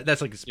 so there's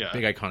that's like this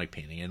big iconic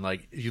painting, and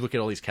like you look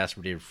at all these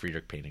Caspar David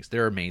Friedrich paintings,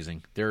 they're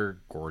amazing, they're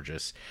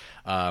gorgeous,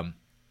 and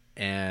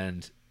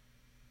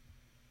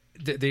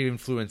they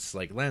influence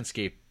like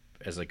landscape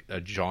as like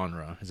a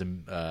genre,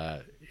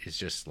 is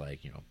just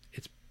like, you know,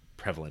 it's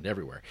prevalent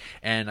everywhere.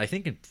 And I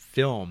think in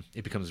film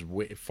it becomes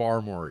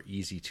far more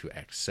easy to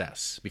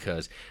access,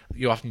 because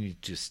you often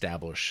need to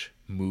establish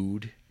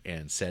mood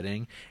and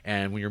setting,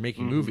 and when you're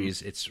making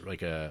movies, it's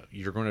like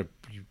you're going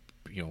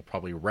to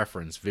probably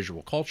reference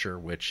visual culture,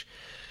 which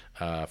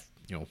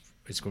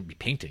it's going to be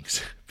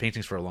paintings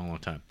for a long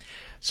time.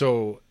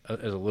 So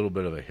as a little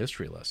bit of a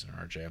history lesson,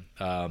 RJ,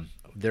 I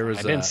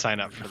didn't sign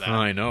up for that.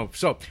 I know.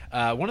 So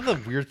one of the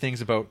weird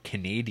things about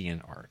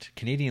Canadian art,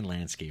 Canadian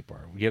landscape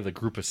art, we have the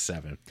Group of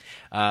Seven.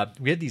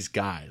 We had these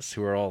guys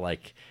who are all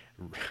like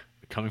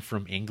coming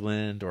from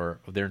England, or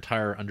their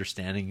entire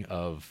understanding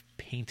of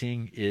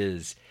painting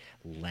is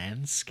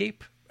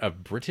landscape, a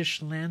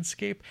British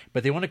landscape,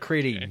 but they want to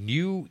create a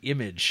new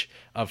image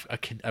of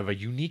a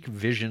unique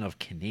vision of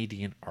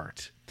Canadian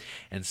art.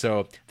 And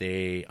so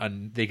they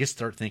just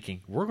start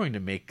thinking, we're going to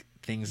make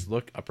things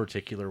look a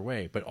particular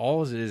way, but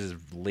all it is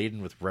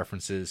laden with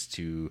references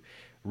to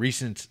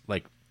recent,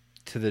 like,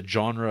 to the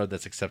genre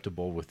that's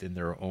acceptable within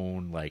their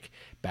own like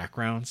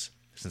backgrounds,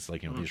 since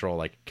like, you know, these are all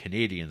like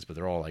Canadians, but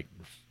they're all like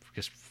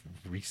just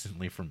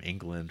recently from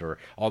England, or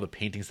all the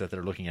paintings that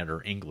they're looking at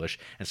are English,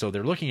 and so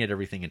they're looking at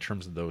everything in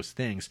terms of those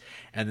things,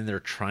 and then they're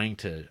trying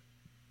to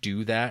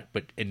do that,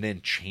 and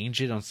then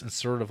change it on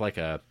sort of like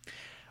a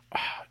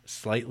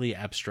slightly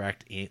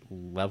abstract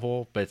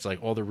level, but it's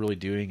like all they're really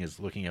doing is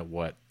looking at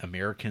what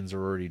Americans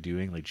are already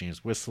doing, like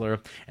James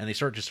Whistler, and they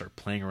start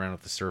playing around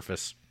with the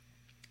surface.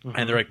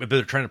 And they're like, but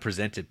they're trying to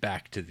present it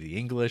back to the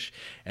English,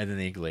 and then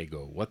the English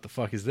go, "What the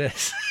fuck is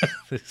this?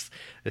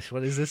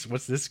 What is this?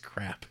 What's this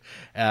crap?"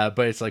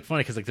 But it's like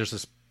funny because like there's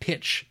this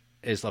pitch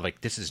is like,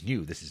 this is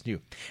new,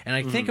 and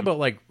I think about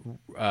like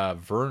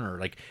Werner,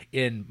 like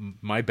in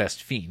My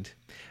Best Fiend.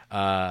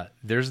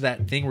 There's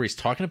that thing where he's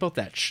talking about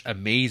that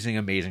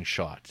amazing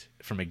shot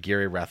from a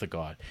Gary Wrath of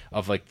God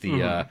of like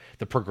the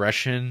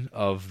progression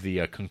of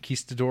the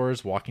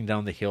conquistadors walking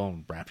down the hill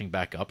and wrapping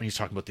back up, and he's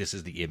talking about this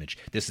is the image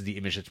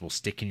that will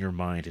stick in your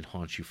mind and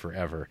haunt you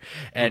forever.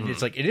 And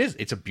it's like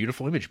it's a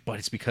beautiful image, but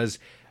it's because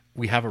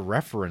we have a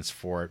reference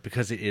for it,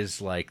 because it is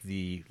like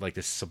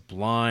this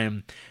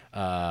sublime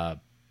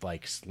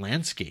like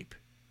landscape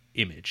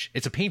image.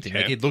 It's a painting.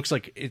 Like, it looks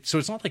like it, so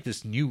it's not like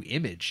this new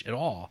image at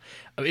all.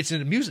 But it's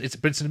an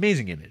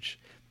amazing image.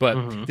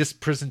 But this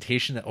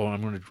presentation that,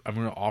 I'm going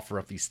to offer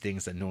up these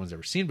things that no one's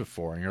ever seen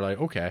before, and you're like,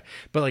 okay,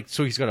 but like,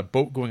 so he's got a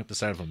boat going up the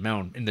side of a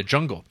mountain in the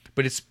jungle,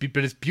 but it's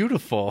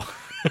beautiful,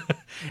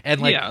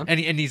 and like,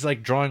 and he's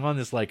like drawing on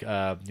this like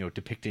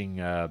depicting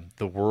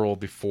the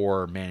world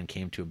before man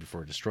came to him,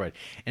 before it destroyed,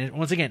 and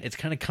once again, it's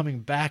kind of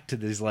coming back to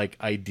these like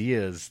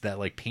ideas that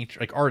like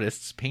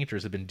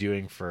painters have been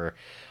doing for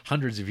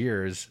hundreds of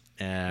years,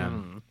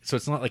 and so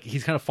it's not like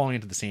he's kind of falling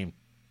into the same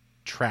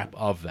trap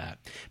of that,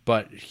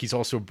 but he's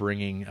also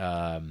bringing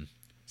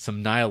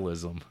some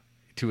nihilism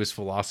to his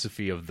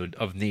philosophy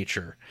of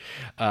nature,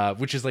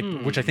 which is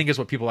which I think is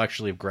what people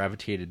actually have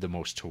gravitated the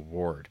most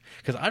toward.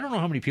 Because I don't know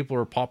how many people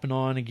are popping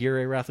on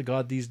Aguirre Wrath of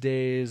God these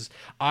days.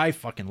 I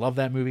fucking love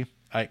that movie.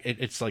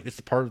 It's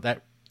the part of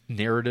that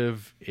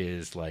narrative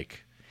is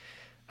like,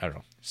 I don't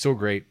know, so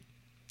great.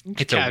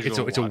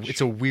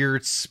 It's a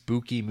weird,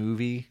 spooky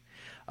movie,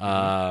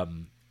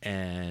 and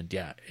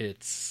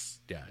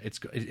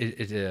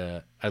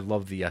I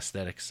love the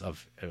aesthetics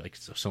of like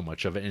so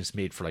much of it, and it's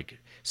made for like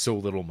so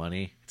little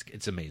money.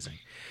 It's amazing,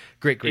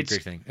 great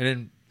thing. And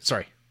then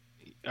sorry,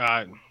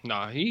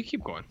 no, you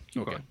keep going.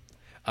 Keep going.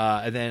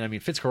 And then I mean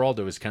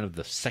Fitzcarraldo is kind of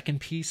the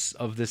second piece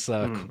of this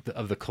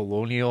of the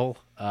colonial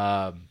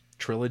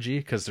trilogy,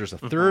 because there's a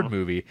third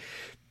movie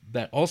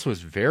that also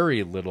is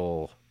very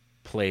little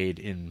played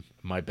in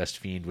My Best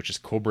Fiend, which is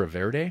Cobra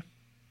Verde,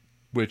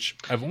 which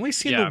I've only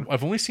seen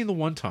the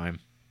one time,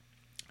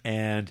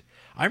 and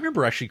I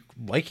remember actually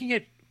liking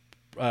it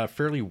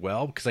fairly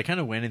well, because I kind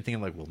of went in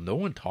thinking like, well, no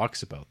one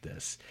talks about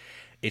this.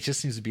 It just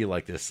seems to be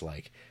like this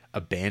like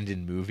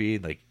abandoned movie,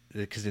 like,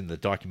 because in the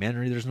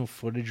documentary there's no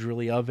footage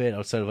really of it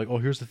outside of like, oh,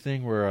 here's the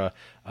thing where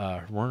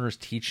Werner's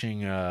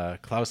teaching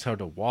Klaus how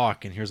to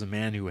walk, and here's a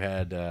man who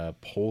had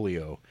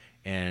polio,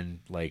 and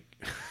like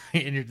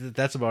and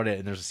that's about it.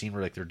 And there's a scene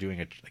where like they're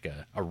doing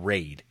a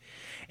raid,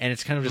 and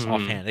it's kind of just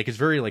offhand. Like, it's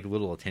very like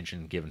little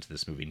attention given to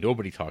this movie.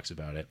 Nobody talks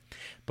about it,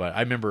 but I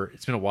remember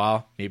it's been a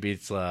while. Maybe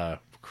it's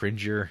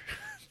cringier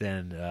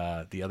than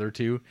the other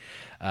two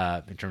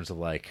in terms of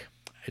like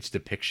its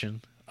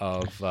depiction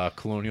of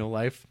colonial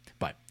life.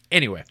 But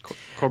anyway,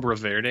 Cobra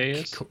Verde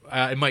is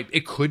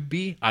it could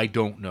be. I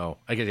don't know.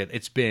 Like I said,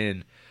 it's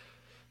been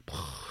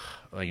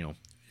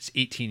it's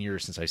 18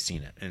 years since I've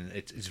seen it, and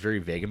it's very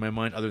vague in my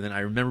mind, other than I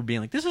remember being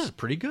like, this is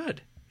pretty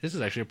good. This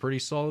is actually a pretty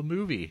solid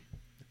movie.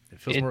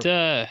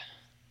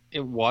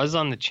 It was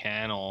on the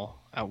channel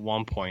at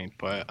one point,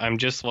 but I'm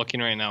just looking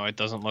right now. It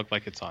doesn't look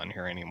like it's on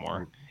here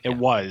anymore. It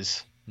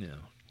was. Yeah.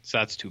 So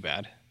that's too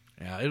bad.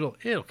 Yeah,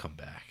 it'll come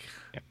back.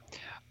 Yeah.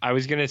 I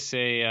was gonna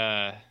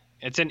say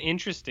it's an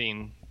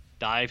interesting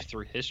dive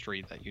through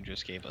history that you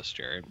just gave us,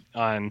 Jared,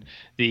 on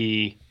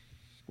the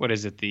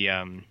what's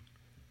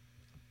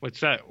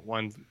that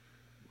one?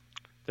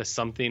 The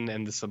something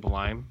and the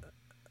sublime.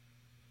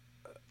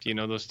 Do you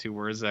know those two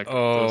words? You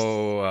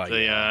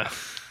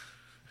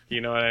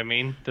know what I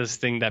mean? This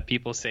thing that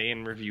people say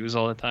in reviews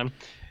all the time.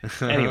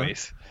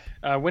 Anyways,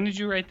 when did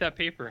you write that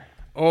paper?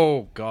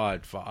 Oh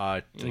God,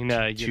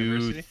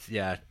 university?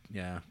 Yeah,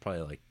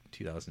 probably like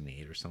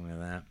 2008 or something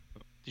like that.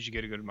 Did you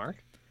get a good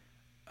mark?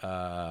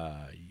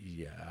 Yeah,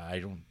 I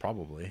don't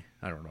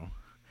know.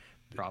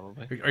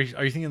 Probably. Are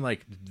you thinking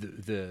like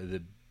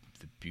the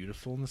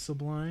beautiful and the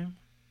sublime?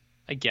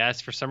 I guess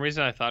for some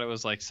reason I thought it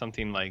was like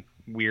something like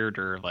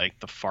weirder, like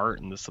the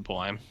fart and the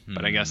sublime.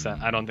 But I guess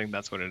I don't think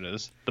that's what it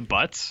is. The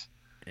butts.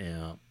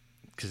 Yeah,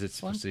 because it's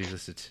supposed to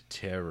elicit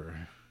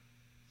terror.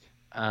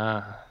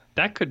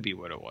 That could be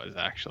what it was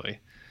actually.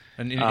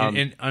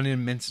 An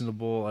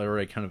unmentionable or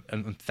a kind of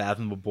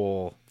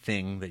unfathomable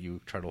thing that you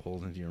try to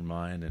hold into your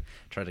mind and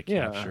try to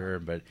capture,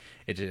 but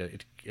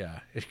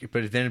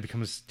but then it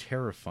becomes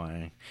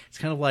terrifying. It's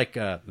kind of like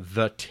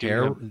the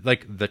terror,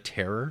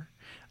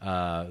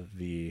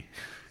 the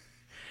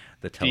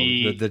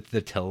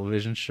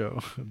television show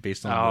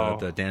based on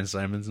the Dan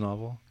Simons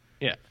novel.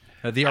 Yeah,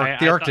 the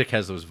Arctic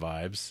has those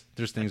vibes.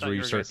 There's things where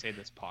you start say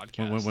this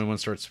podcast. when one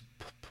starts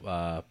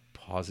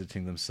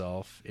positing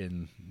themselves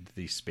in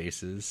these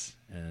spaces,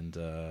 and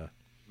I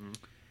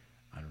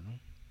don't know.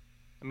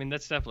 I mean,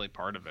 that's definitely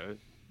part of it,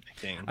 I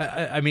think.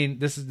 I mean,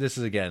 this is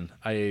again.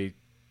 These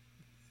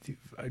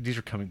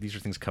are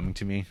things coming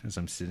to me as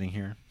I'm sitting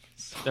here.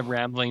 So. The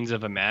ramblings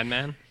of a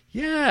madman.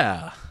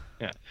 Yeah.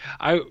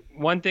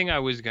 One thing I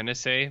was gonna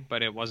say,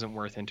 but it wasn't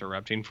worth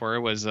interrupting for,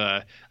 was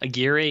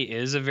Aguirre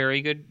is a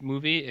very good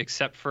movie,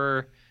 except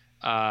for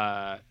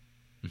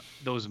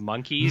those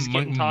monkeys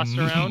getting tossed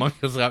around.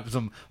 Monkeys got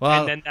some.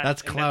 Well, and then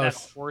that's Klaus. And then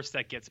that horse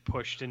that gets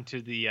pushed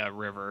into the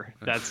river.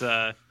 That's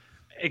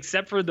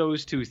except for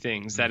those two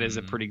things, that is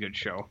a pretty good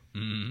show.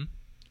 Mm-hmm.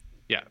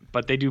 Yeah,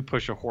 but they do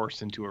push a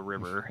horse into a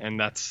river, and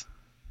that's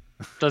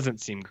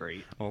doesn't seem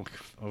great. Well,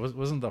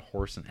 wasn't the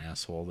horse an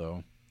asshole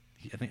though?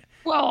 I think.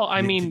 Well,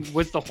 I mean,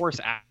 was the horse?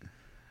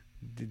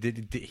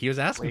 Did he was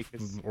asking,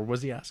 or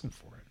was he asking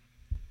for it?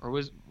 Or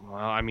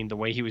I mean, the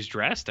way he was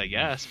dressed, I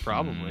guess,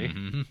 probably.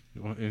 Mm-hmm.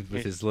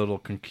 With his little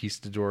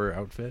conquistador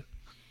outfit.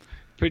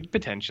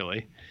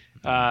 Potentially.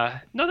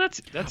 No, that's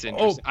interesting.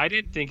 Oh, I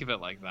didn't think of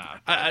it like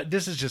that.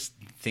 This is just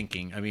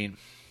thinking. I mean,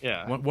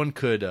 yeah, one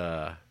could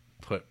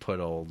put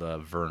old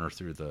Werner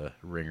through the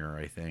ringer,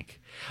 I think.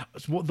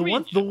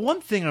 The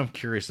one thing I'm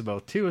curious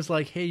about too is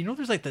like, hey,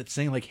 there's like that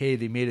saying like, hey,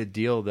 they made a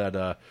deal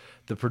that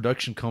the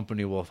production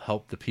company will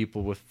help the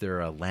people with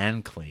their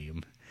land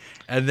claim.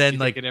 And then,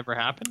 like, it ever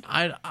happened?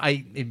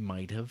 It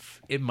might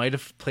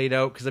have played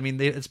out, because I mean,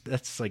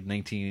 that's like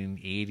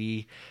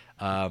 1980.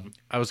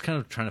 I was kind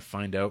of trying to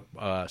find out.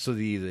 So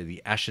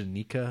the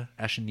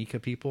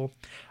Ashanika people,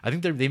 I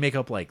think they make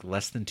up like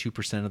less than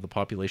 2% of the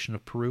population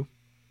of Peru.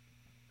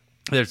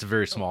 There's a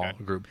very small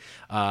group,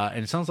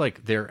 and it sounds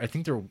like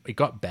it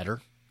got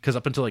better because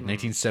up until like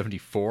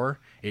 1974,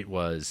 it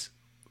was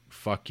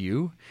fuck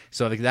you.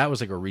 So I think that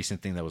was like a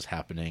recent thing that was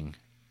happening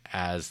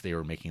as they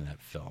were making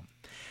that film.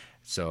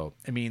 So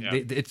I mean,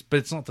 but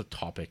it's not the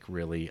topic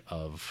really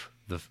of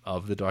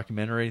the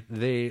documentary.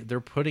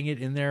 They're putting it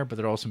in there, but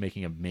they're also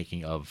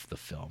making of the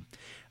film,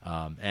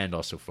 and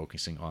also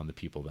focusing on the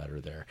people that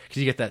are there,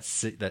 because you get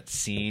that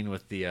scene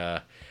with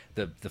the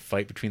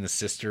fight between the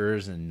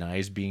sisters and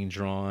knives being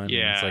drawn.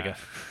 Yeah, and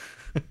it's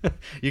like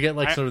you get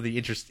like sort of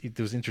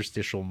those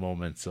interstitial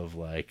moments of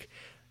like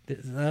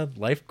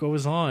life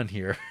goes on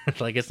here.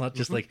 Like it's not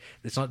just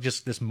it's not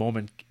just this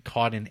moment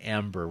caught in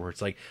amber where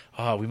it's like,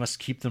 oh, we must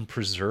keep them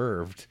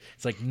preserved.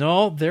 It's like,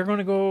 no, they're going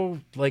to go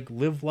like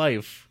live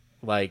life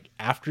like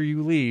after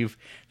you leave.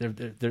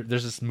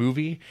 There's this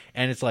movie,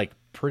 and it's like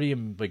pretty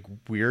like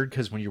weird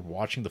because when you're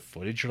watching the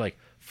footage, you're like,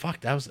 fuck,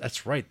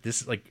 that's right.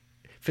 This is like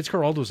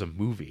Fitzcarraldo's a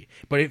movie,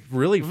 but it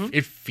really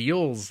it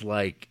feels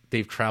like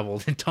they've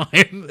traveled in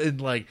time, and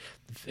like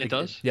it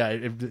does. Yeah,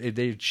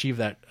 they achieve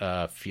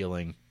that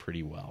feeling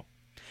pretty well.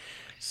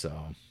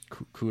 So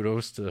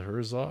kudos to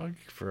Herzog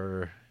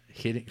for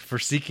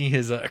seeking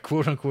his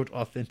quote unquote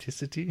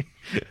authenticity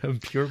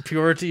and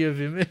purity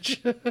of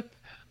image.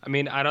 I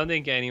mean, I don't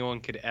think anyone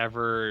could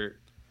ever.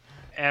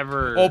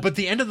 Oh, but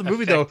the end of the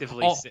movie though,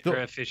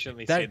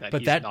 efficiently say that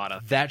he's not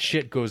authentic. That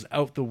shit goes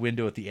out the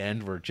window at the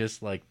end, where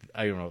just like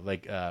I don't know,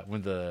 like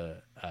when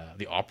the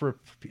opera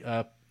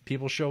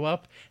people show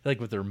up, like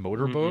with their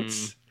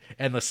motorboats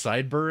and the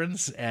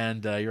sideburns,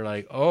 and you're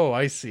like, oh,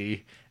 I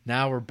see.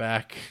 Now we're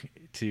back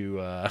to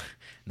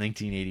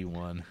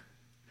 1981.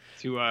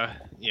 Yeah.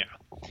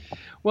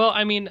 Well,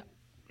 I mean,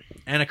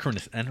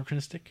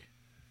 anachronistic.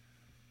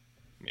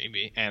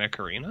 Maybe Anna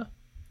Karina.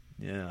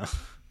 Yeah.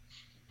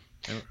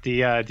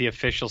 The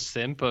official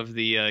simp of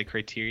the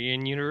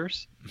Criterion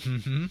universe,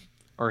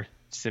 or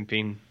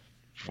simping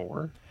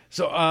for.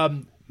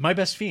 So, My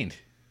Best Fiend.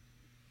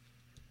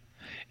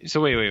 So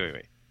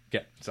wait.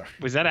 Yeah, sorry.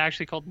 Was that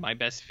actually called My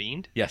Best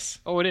Fiend? Yes.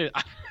 Oh, it is.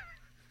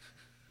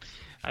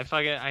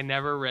 I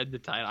never read the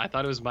title. I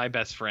thought it was My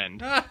Best Friend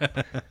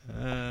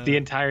the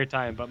entire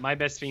time, but My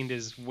Best Fiend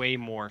is way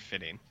more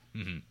fitting.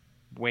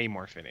 Way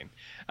more fitting.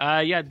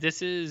 Yeah,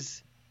 this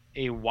is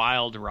a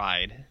wild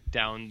ride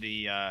down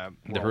the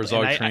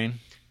Herzog train.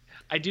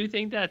 I do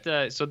think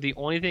that so the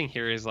only thing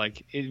here is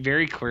like it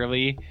very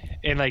clearly,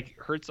 and like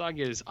Herzog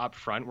is up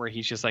front where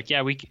he's just like,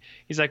 yeah,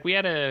 he's like, we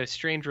had a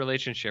strange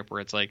relationship where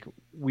it's like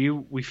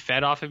we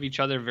fed off of each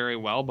other very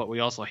well, but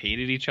we also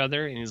hated each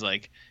other, and he's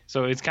like,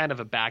 so it's kind of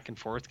a back and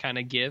forth kind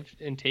of give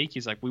and take.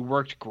 He's like, we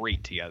worked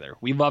great together,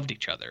 we loved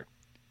each other,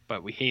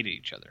 but we hated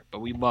each other, but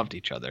we loved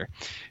each other.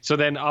 So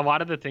then a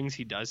lot of the things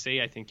he does say,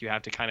 I think you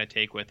have to kind of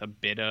take with a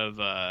bit of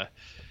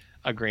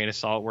a grain of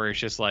salt, where it's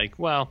just like,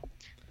 well,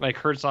 like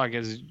Herzog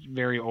has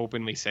very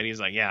openly said, he's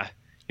like, yeah,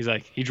 he's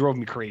like, he drove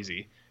me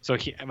crazy. So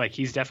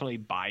he's definitely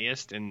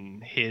biased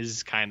in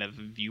his kind of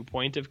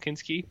viewpoint of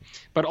Kinski,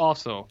 but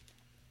also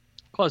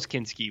Klaus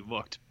Kinski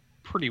looked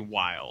pretty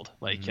wild.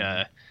 Like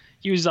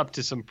he was up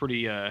to some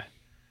pretty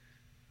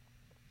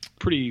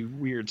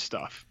weird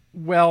stuff.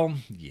 Well,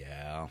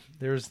 yeah,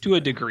 there's to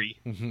a degree.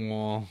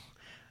 Well,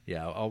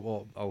 yeah,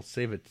 I'll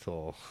save it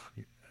till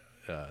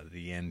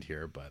the end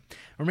here,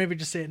 or maybe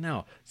just say it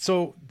now.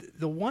 So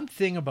the one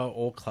thing about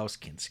old Klaus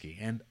Kinski,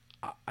 and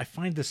I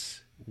find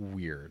this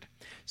weird.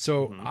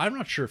 So I'm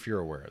not sure if you're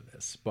aware of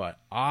this, but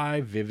I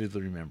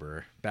vividly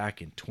remember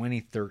back in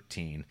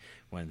 2013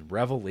 when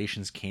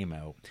Revelations came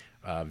out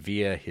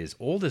via his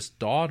oldest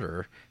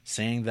daughter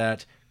saying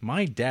that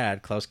my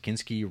dad, Klaus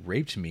Kinski,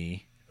 raped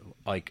me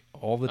like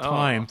all the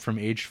time from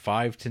age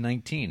 5 to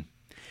 19.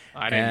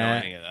 I didn't know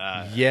any of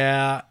that.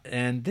 Yeah,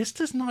 and this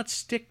does not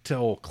stick to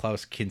old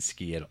Klaus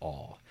Kinski at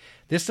all.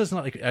 This does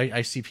not, like,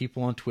 I see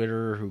people on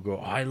Twitter who go,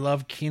 oh, I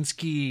love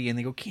Kinski, and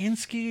they go,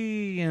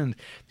 Kinski, and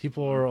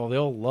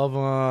they'll love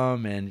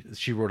him, and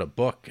she wrote a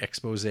book,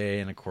 expose,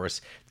 and of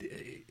course,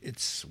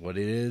 it's what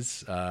it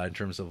is, in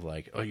terms of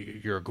like, oh,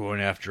 you're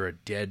going after a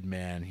dead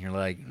man. You're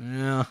like,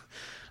 yeah.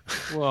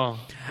 Well,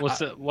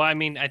 I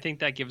mean, I think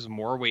that gives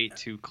more weight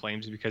to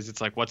claims because it's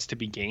like, what's to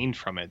be gained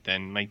from it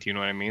then? Like, do you know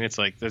what I mean? It's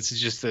like, this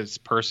is just this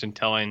person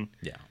telling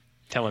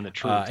the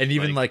truth. And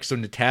even so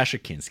Natasha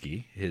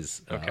Kinski,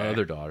 his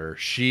other daughter,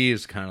 she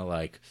is kind of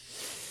like,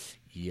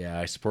 yeah,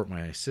 I support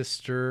my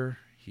sister.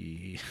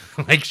 She's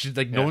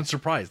like, no one's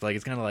surprised. Like,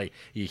 it's kind of like,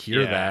 you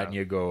hear that and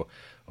you go,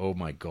 oh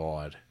my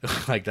God.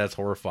 Like, that's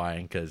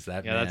horrifying because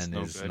that man is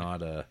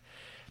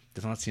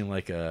does not seem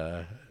like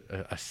a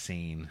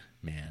sane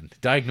man.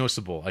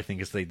 Diagnosable, I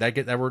think, is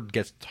that word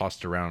gets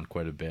tossed around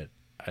quite a bit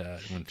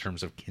in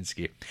terms of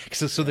Kinski.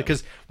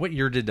 Because what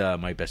year did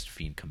My Best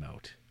Fiend come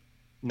out?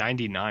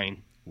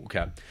 99.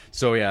 Okay,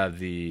 so yeah,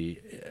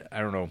 I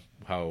don't know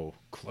how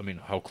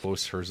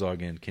close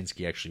Herzog and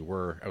Kinski actually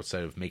were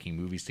outside of making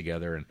movies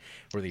together, and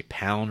were they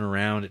palling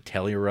around at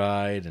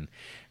Telluride, and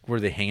were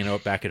they hanging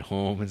out back at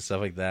home and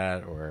stuff like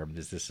that, or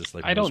is this just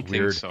like I don't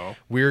think so.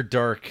 Weird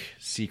dark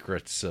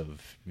secrets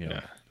of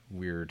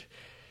weird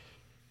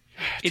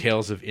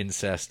tales of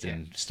incest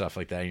and stuff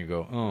like that, and you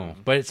go, oh.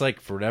 But it's like,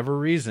 for whatever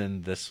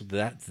reason,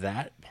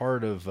 that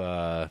part of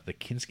the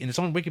Kinski, and it's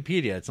on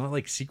Wikipedia. It's not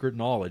like secret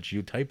knowledge.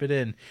 You type it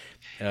in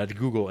to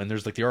Google, and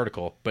there's like the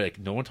article, but like,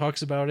 no one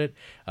talks about it.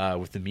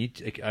 With the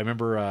meat, I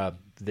remember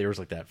there was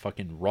like that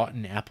fucking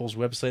Rotten Apples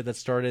website that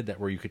started that,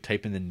 where you could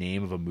type in the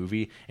name of a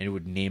movie and it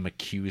would name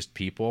accused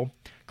people.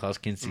 Klaus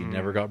Kinski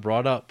never got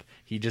brought up.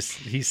 He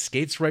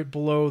skates right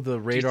below the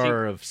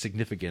radar of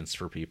significance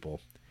for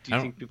people. Do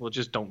you think people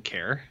just don't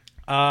care?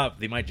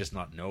 They might just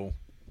not know.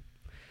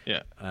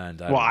 Yeah.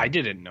 And I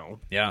didn't know.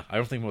 Yeah, I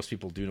don't think most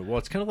people do know. Well,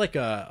 it's kind of like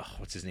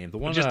what's his name? The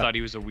one I just thought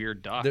he was a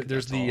weird duck.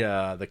 There's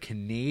the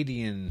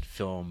Canadian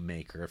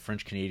filmmaker, a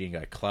French Canadian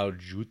guy, Claude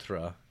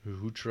Jutra.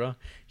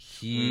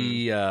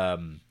 He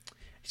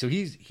so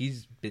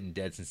he's been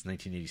dead since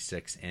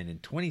 1986, and in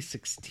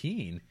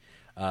 2016.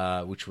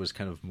 Which was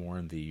kind of more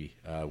in the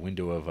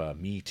window of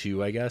Me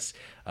Too, I guess.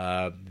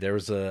 There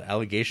was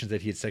allegations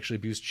that he had sexually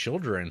abused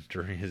children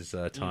during his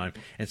time.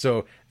 And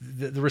so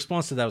the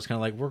response to that was kind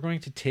of like, we're going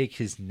to take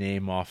his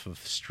name off of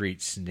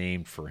streets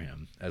named for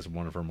him as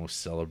one of our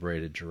most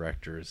celebrated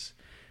directors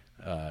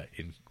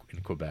in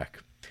Quebec.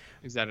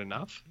 Is that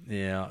enough?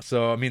 Yeah.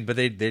 So, I mean, but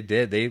they did.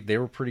 They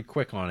were pretty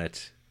quick on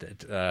it.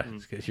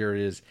 Here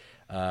it is.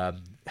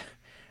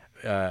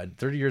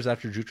 30 years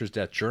after Jutra's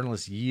death,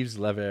 journalist Yves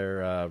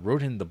Lever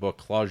wrote in the book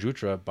Claude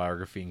Jutra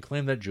biography and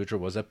claimed that Jutra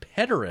was a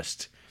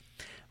pederast.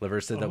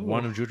 Lever said that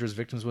one of Jutra's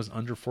victims was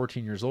under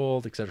 14 years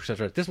old, etc.,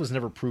 etc. This was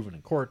never proven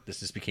in court. This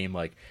just became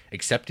like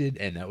accepted,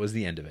 and that was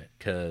the end of it,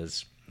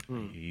 because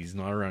he's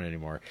not around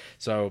anymore.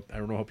 So I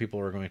don't know how people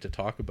are going to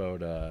talk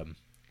about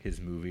his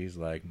movies,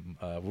 like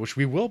which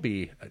we will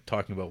be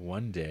talking about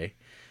one day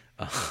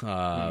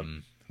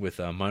with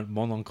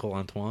Mon Oncle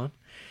Antoine.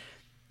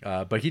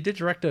 But he did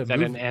direct a movie. Is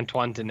that an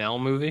Antoine Denel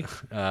movie?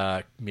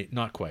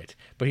 Not quite.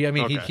 But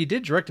he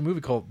did direct a movie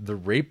called The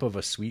Rape of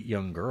a Sweet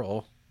Young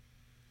Girl.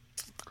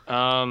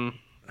 Maybe.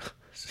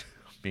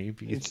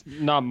 It's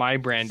not my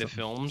brand of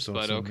films,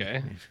 but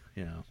okay.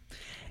 Yeah.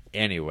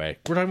 Anyway,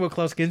 we're talking about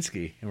Klaus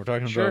Kinski, and we're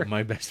talking about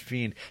My Best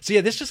Fiend. So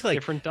yeah, this just like...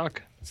 Different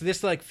duck. So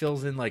this like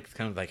fills in like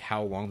kind of like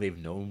how long they've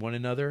known one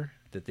another,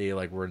 that they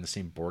like were in the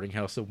same boarding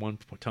house at one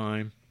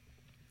time.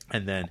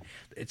 And then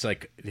it's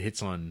like, it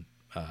hits on...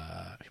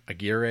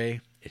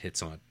 Aguirre, it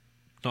hits on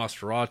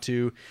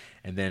Nosferatu,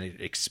 and then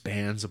it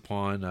expands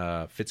upon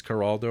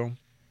Fitzcarraldo,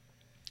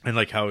 and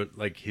like how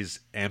like his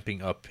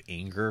amping up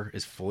anger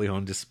is fully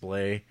on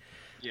display.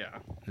 Yeah.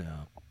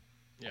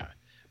 Yeah.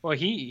 Well,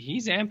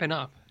 he's amping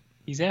up.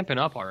 He's amping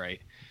up, all right.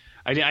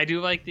 I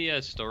do like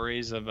the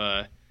stories of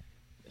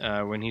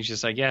when he's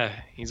just like,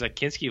 he's like,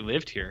 Kinski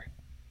lived here.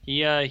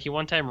 He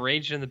one time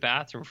raged in the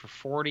bathroom for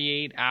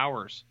 48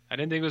 hours. I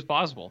didn't think it was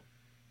possible.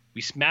 We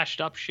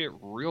smashed up shit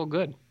real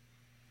good.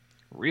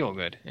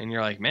 And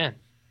you're like, man,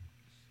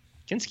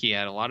 Kinski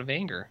had a lot of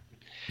anger.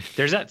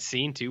 There's that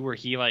scene too where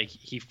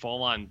he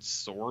full on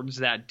swords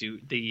that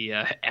dude, the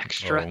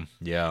extra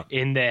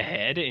in the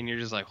head, and you're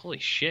just like, holy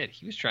shit,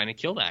 he was trying to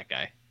kill that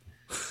guy.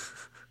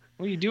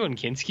 What are you doing,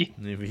 Kinski?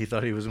 Maybe he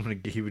thought he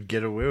would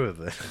get away with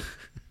it.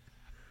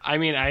 I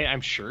mean, I'm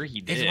sure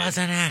he did. It was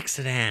an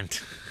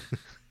accident.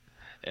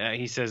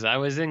 He says, I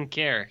was in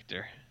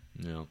character.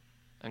 No.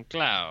 And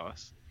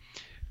Klaus.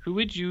 Who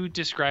would you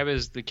describe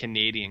as the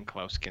Canadian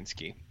Klaus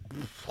Kinski?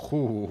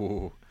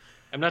 Ooh.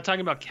 I'm not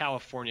talking about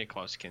California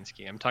Klaus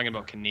Kinski. I'm talking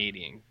about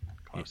Canadian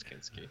Klaus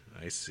Kinski.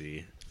 I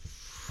see.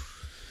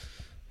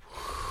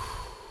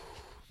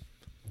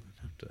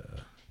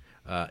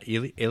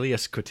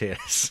 Elias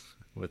Koteas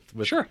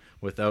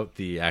without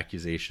the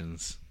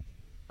accusations.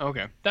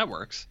 Okay, that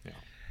works.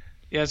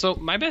 Yeah. So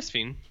My Best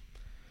Fiend.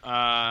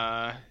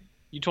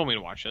 You told me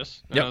to watch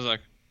this, and I was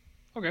like,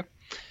 okay.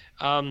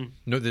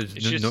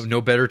 There's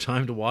no better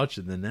time to watch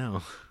it than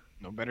now.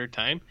 No better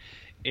time.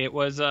 It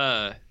was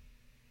I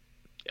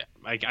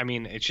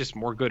mean, it's just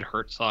more good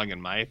Herzog in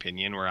my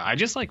opinion. Where I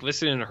just like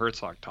listening to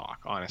Herzog talk,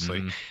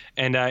 honestly.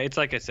 And it's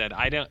like I said,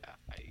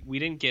 we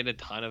didn't get a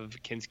ton of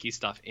Kinski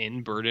stuff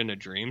in Burden of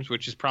Dreams,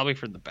 which is probably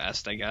for the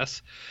best, I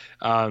guess.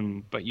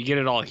 But you get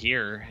it all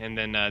here, and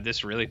then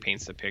this really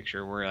paints the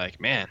picture where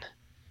like, man,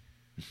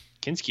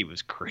 Kinski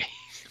was crazy.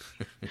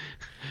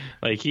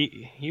 Like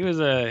he was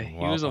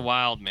a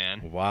wild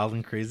man, wild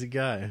and crazy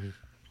guy,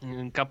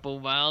 a couple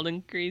wild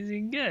and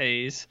crazy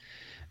guys.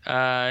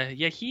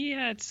 He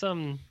had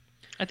some.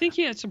 I think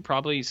he had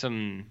probably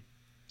some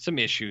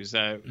issues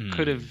that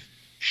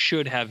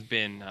should have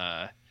been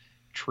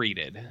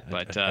treated,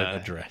 but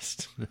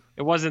addressed.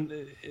 It wasn't.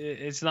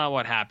 It's not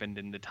what happened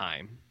in the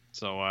time.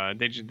 So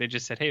they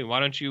just said, hey,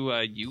 why don't you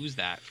use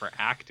that for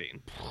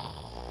acting?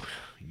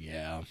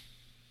 Yeah.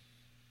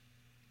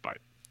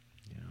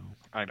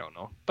 I don't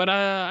know, but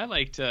I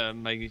liked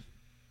my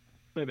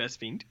Best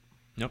Fiend.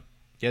 Nope.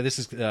 Yeah, this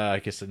is I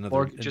guess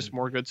another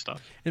more good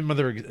stuff.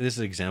 This is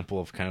an example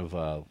of kind of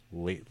a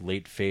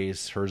late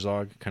phase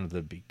Herzog, kind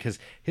of because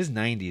his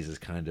 90s is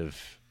kind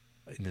of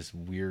in this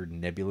weird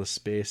nebulous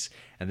space,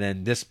 and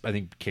then this I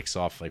think kicks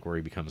off like where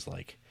he becomes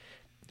like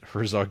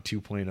Herzog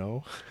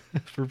 2.0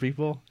 for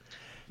people.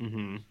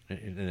 Mm-hmm.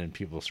 And then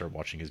people start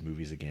watching his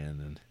movies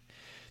again, and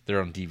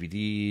they're on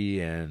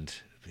DVD, and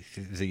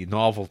the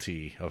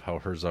novelty of how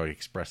Herzog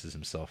expresses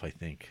himself, I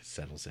think,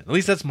 settles in. At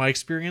least that's my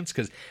experience,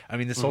 because, I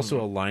mean, this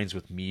also aligns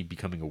with me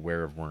becoming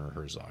aware of Werner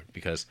Herzog,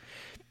 because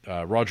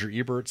Roger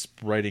Ebert's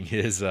writing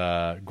his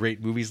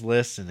great movies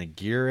list, and a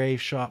Guéret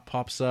shot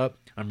pops up.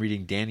 I'm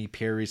reading Danny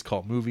Perry's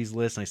cult movies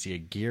list, and I see a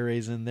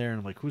Guéret's in there, and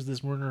I'm like, who's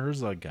this Werner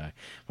Herzog guy?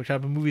 What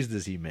type of movies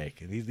does he make?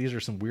 These are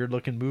some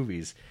weird-looking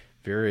movies,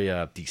 very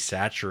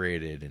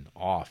desaturated and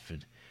off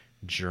and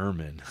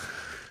German.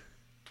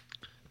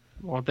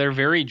 Well, they're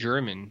very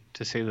German,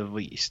 to say the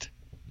least.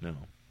 No.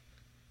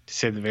 To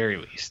say the very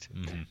least.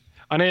 Mm-hmm.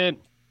 On it,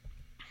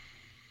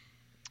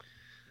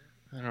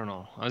 I don't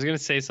know. I was going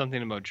to say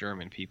something about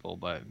German people,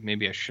 but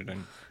maybe I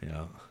shouldn't.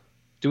 Yeah.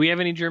 Do we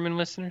have any German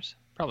listeners?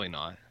 Probably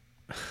not.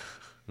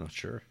 Not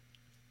sure.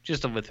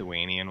 Just a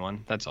Lithuanian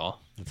one. That's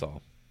all. That's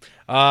all.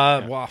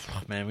 Well,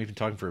 man, we've been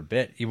talking for a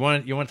bit. You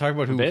want to talk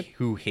about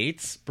who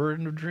hates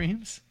Burden of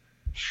Dreams?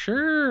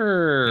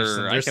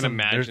 Sure. I can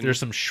imagine. There's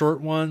some short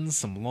ones,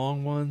 some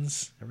long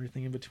ones,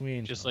 everything in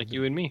between. Just like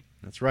you and me.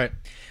 That's right.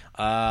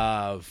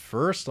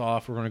 First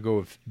off, we're going to go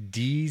with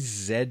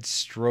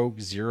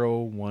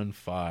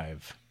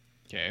DZ-015.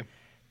 Okay.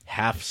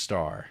 Half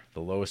star,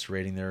 the lowest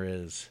rating there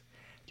is.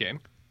 Okay.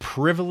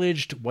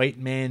 Privileged white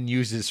man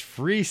uses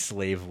free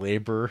slave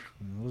labor,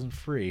 it wasn't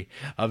free,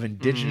 of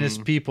indigenous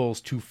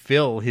peoples to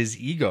fill his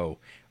ego.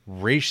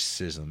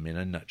 Racism in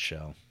a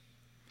nutshell.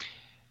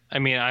 I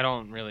mean, I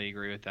don't really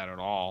agree with that at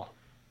all,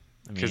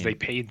 because they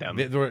paid them.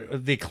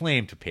 They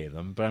claim to pay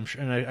them, but I'm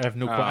sure, and I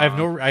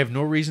have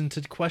no reason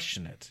to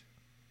question it.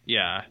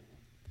 Yeah,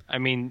 I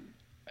mean,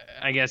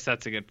 I guess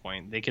that's a good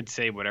point. They could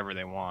say whatever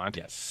they want.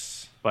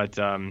 Yes, but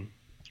I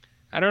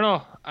don't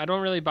know. I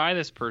don't really buy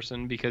this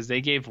person, because they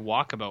gave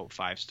Walkabout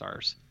 5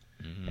 stars,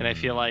 and I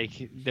feel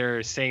like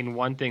they're saying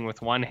one thing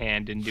with one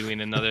hand and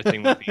doing another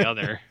thing with the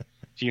other.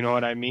 Do you know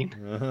what I mean?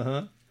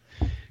 Uh-huh.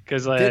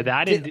 Because I'll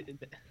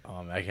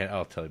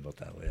tell you about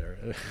that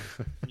later.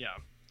 Yeah.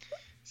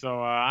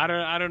 So I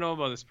don't know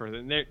about this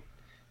person.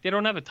 They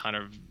don't have a ton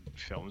of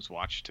films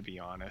watched, to be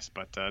honest,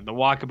 but the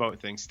Walkabout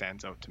thing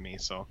stands out to me.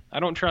 So I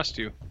don't trust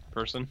you,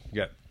 person.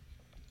 Yeah.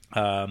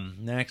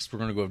 Next, we're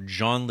going to go with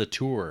John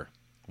Latour,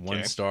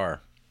 1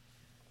 star.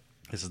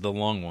 This is the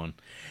long one.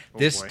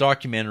 This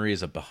documentary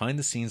is a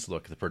behind-the-scenes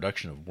look at the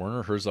production of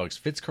Werner Herzog's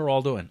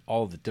Fitzcarraldo and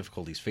all of the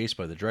difficulties faced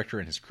by the director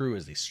and his crew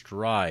as they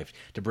strive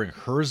to bring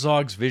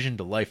Herzog's vision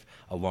to life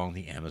along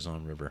the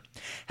Amazon River.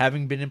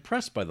 Having been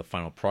impressed by the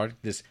final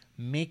product, this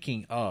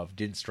making of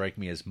didn't strike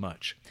me as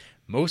much.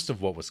 Most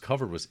of what was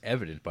covered was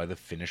evident by the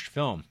finished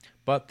film,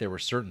 but there were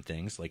certain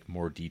things, like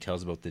more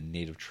details about the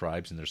native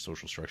tribes and their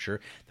social structure,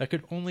 that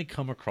could only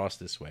come across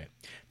this way.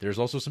 There's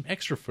also some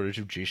extra footage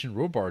of Jason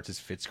Robards as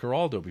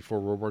Fitzcarraldo before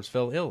Robards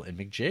fell ill, and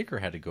Mick Jagger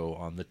had to go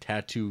on the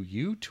Tattoo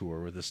You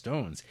tour with the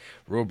Stones.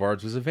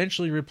 Robards was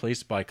eventually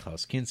replaced by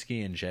Klaus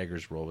Kinski, and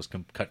Jagger's role was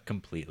cut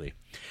completely.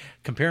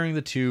 Comparing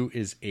the two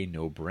is a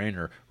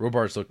no-brainer.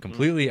 Robards looked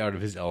completely out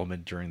of his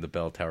element during the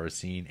bell tower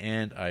scene,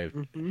 and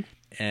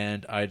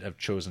I'd have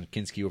chosen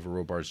Kinski over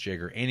Robards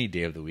Jagger any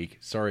day of the week.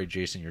 Sorry,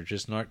 Jason, you're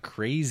just not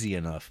crazy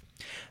enough.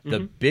 The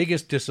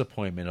biggest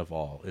disappointment of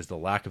all is the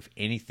lack of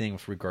anything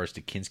with regards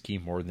to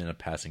Kinski more than a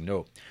passing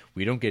note.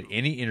 We don't get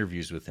any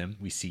interviews with him.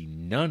 We see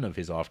none of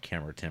his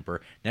off-camera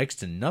temper, next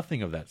to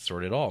nothing of that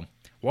sort at all.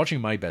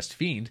 Watching My Best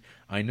Fiend,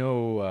 I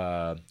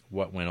know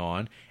what went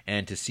on,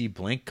 and to see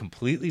Blank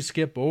completely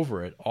skip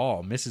over it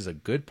all misses a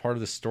good part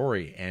of the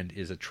story and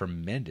is a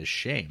tremendous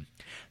shame.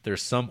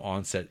 There's some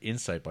onset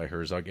insight by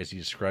Herzog as he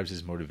describes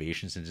his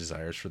motivations and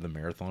desires for the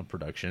marathon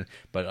production,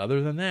 but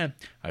other than that,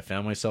 I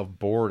found myself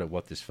bored at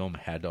what this film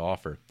had to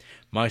offer.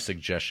 My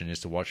suggestion is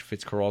to watch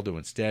Fitzcarraldo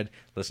instead,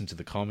 listen to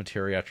the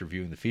commentary after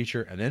viewing the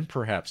feature, and then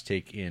perhaps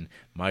take in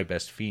My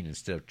Best Fiend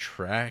instead of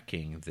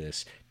tracking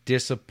this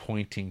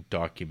disappointing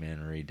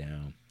documentary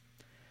down.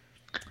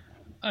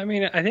 I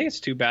mean, I think it's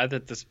too bad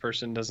that this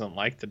person doesn't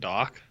like the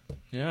doc.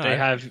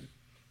 Yeah,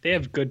 they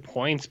have good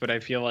points, but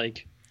I feel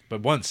like...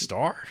 But 1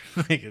 star?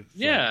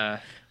 Yeah.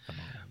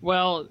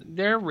 Well,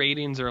 their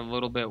ratings are a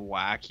little bit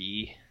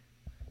wacky.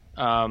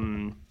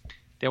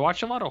 They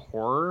watch a lot of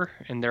horror,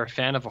 and they're a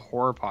fan of a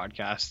horror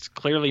podcast.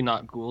 Clearly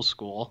not Ghoul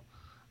School.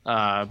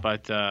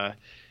 But I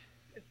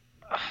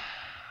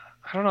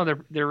don't know.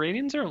 Their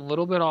ratings are a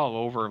little bit all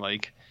over.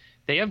 Like,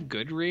 they have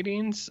good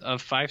ratings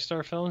of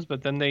 5-star films,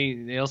 but then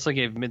they also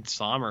gave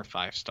Midsommar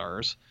 5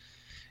 stars.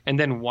 And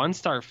then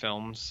 1-star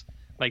films,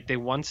 like they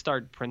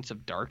 1-starred Prince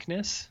of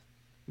Darkness,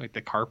 like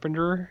the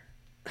Carpenter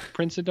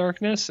Prince of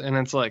Darkness, and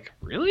it's like,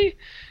 really?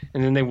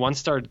 And then they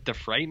 1-starred The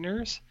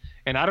Frighteners,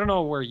 and I don't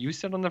know where you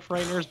sit on The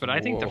Frighteners, but I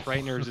think The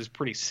Frighteners is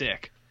pretty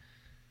sick.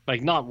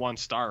 Like, not 1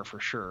 star for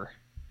sure.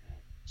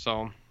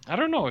 So I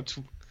don't know.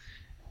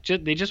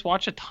 They just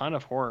watch a ton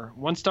of horror.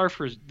 1 star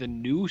for the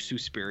new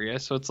Suspiria,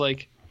 so it's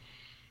like,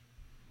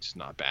 it's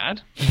not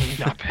bad.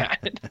 Not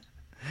bad.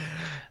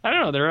 I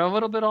don't know. They're a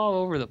little bit all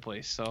over the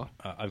place. So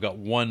I've got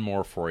one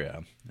more for you,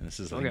 and this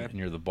is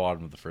near the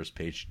bottom of the first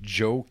page.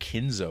 Joe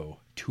Kinzo,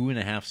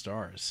 2.5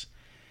 stars.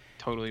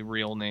 totally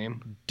real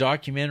name.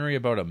 Documentary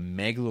about a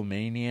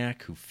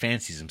megalomaniac who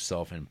fancies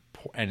himself an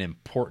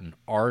important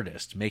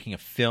artist, making a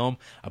film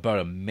about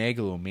a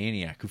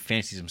megalomaniac who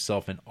fancies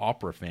himself an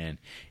opera fan.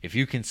 If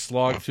you can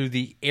slog through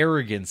the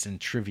arrogance and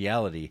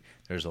triviality,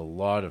 there's a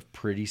lot of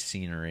pretty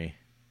scenery.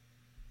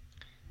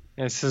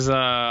 This is a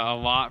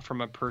lot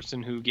from a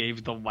person who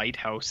gave The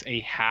Lighthouse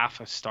a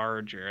 0.5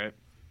 star, Jarrett.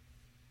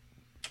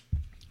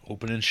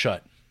 Open and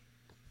shut.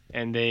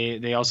 And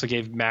they also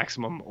gave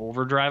Maximum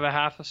Overdrive a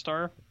 0.5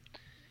 star.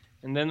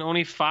 And then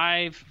only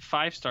 5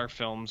 5-star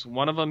films,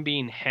 one of them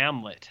being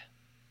Hamlet.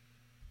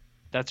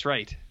 That's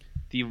right.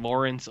 The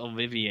Laurence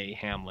Olivier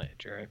Hamlet,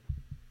 Jarrett.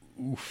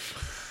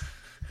 Oof.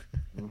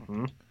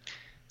 Mm-hmm.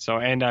 So,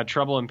 and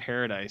Trouble in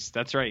Paradise.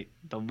 That's right.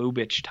 The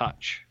Lubitsch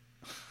Touch.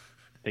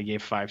 They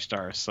gave 5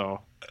 stars.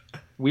 So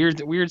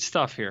weird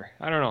stuff here.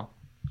 I don't know.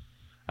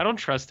 I don't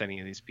trust any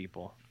of these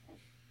people. Do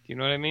you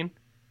know what I mean?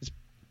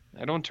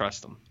 I don't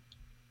trust them.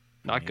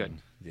 Not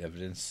good. The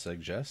evidence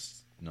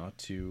suggests not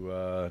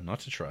to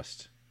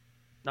trust.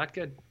 Not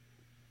good.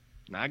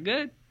 Not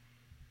good.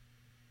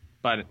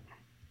 But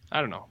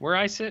I don't know. Where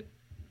I sit,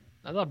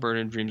 I thought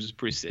Burning Dreams was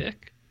pretty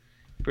sick.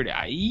 Pretty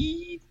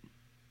aight.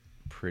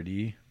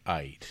 Pretty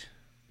aight.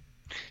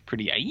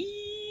 Pretty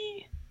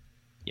aight.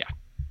 Yeah.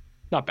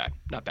 Not bad.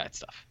 Not bad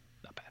stuff.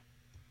 Not bad.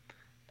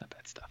 Not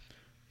bad stuff.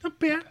 Not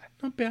bad.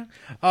 Not bad.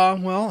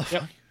 Well,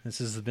 yep. This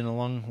has been a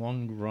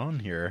long run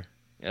here.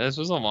 Yeah, this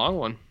was a long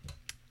one.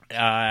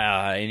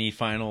 Any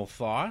final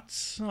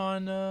thoughts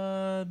on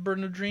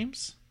Burden of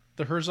Dreams?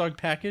 The Herzog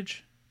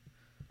package?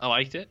 I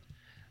liked it.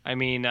 I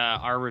mean,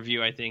 our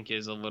review, I think,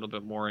 is a little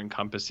bit more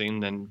encompassing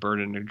than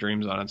Burden of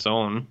Dreams on its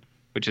own,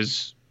 which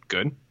is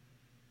good.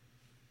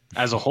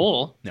 As a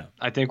whole, no.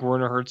 I think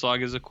Werner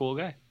Herzog is a cool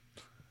guy.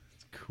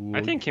 Cool.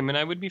 I think him and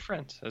I would be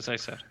friends, as I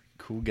said.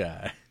 Cool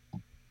guy.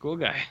 Cool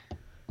guy.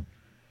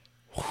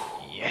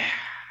 Yeah.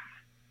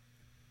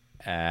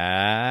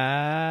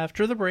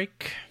 After the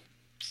break,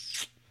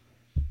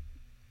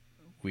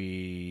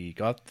 we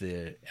got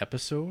the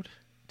episode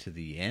to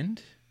the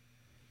end,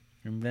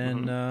 and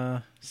then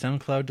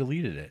SoundCloud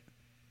deleted it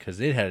because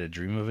it had a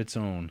dream of its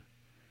own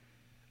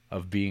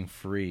of being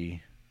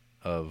free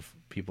of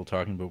people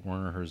talking about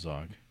Werner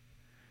Herzog,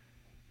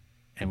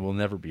 and we'll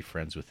never be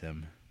friends with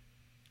him.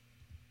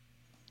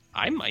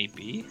 I might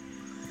be.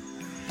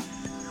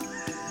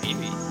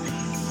 Maybe.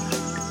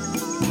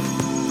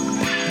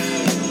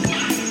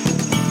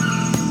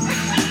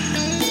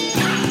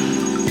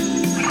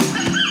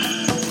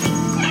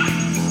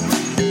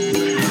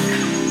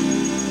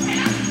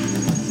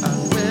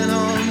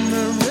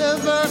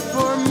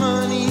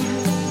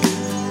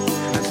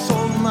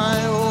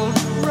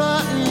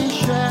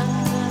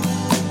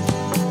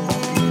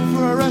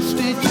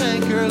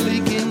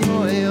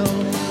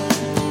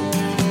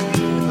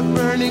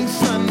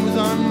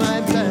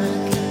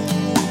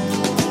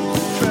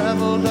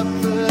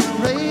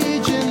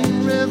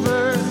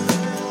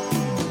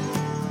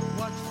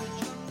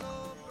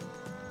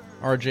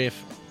 RJ,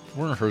 if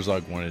Werner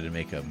Herzog wanted to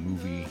make a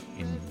movie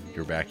in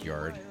your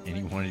backyard and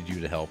he wanted you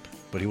to help,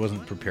 but he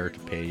wasn't prepared to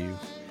pay you,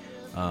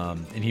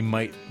 and he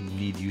might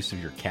need use of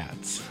your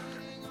cats,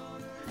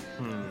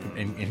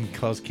 and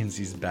Klaus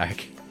Kinski's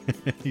back,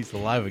 he's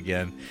alive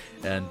again,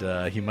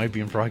 and he might be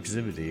in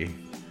proximity.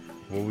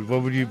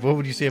 What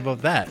would you say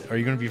about that? Are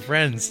you going to be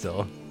friends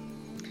still?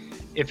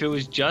 If it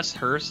was just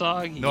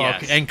Herzog, no,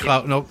 yes. And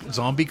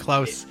Zombie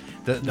Klaus,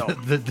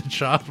 the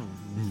chop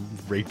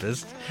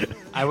rapist.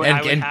 I would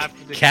have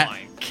to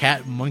decline.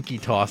 Cat monkey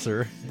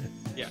tosser.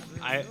 Yeah,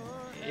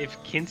 if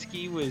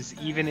Kinski was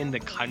even in the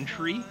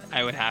country,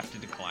 I would have to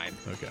decline.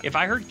 Okay. If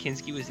I heard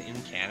Kinski was in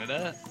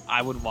Canada,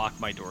 I would lock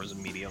my doors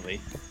immediately.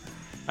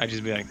 I'd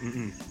just be like,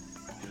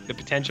 the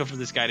potential for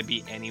this guy to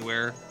be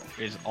anywhere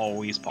is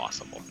always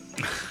possible.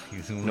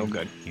 No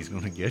good. He's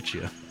going to get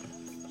you.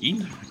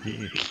 He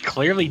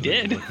clearly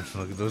did.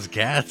 Look at those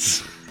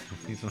cats.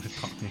 They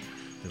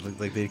look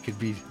like they could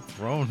be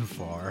thrown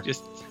far.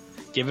 Just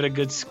give it a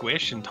good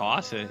squish and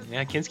toss it.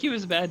 Yeah, Kinski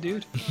was a bad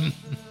dude.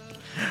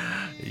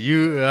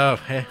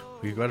 Hey,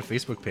 we've got a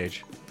Facebook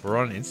page. We're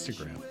on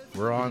Instagram.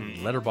 We're on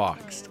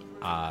Letterboxd.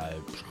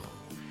 I'm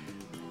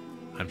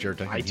Jared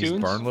Duncan. iTunes. He's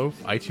Barnloaf.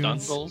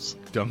 iTunes.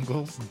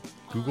 Dungles.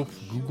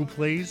 Google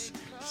Plays.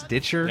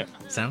 Stitcher.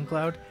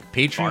 SoundCloud.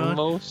 Patreon.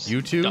 Barnloafs,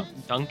 YouTube.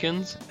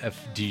 Duncans.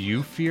 Do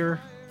you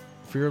fear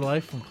for your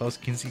life when Klaus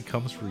Kinski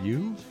comes for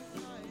you?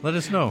 Let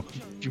us know.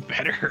 You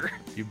better.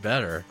 You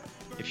better.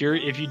 If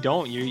you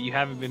don't, you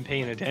haven't been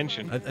paying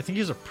attention. I think he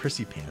has a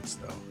prissy pants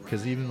though,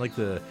 because even like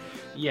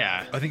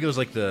yeah, I think it was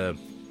like the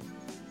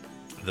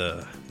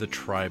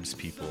tribes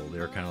people. They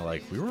were kind of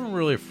like, we weren't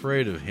really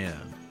afraid of him.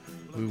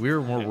 We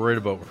were more worried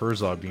about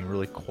Herzog being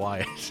really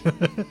quiet.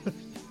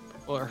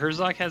 Well,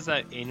 Herzog has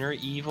that inner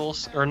evil,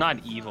 or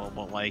not evil,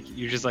 but like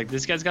you're just like,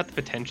 this guy's got the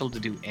potential to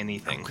do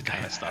anything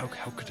kind of stuff.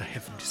 How could I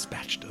have him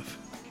dispatched of?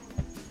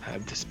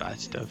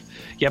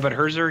 Yeah, but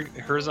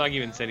Herzog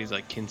even said he's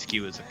like,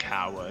 Kinski was a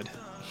coward.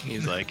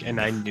 He's like,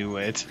 and I knew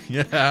it.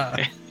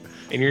 Yeah.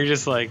 And you're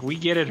just like, we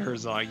get it,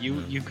 Herzog.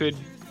 You could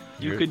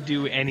You could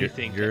do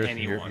anything to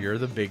anyone. You're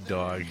the big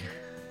dog.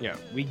 Yeah,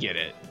 we get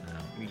it.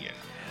 We get it.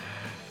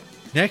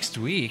 Next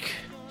week,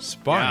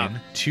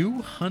 Spine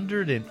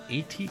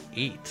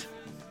 288.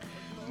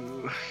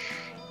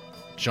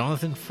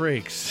 Jonathan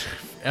Frakes.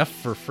 F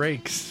for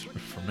Frakes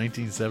from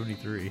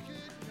 1973.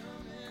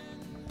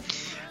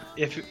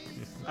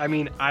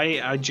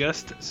 I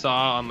just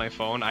saw on my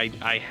phone.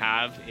 I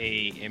have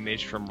a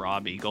image from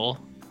Rob Eagle.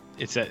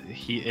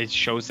 It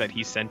shows that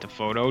he sent a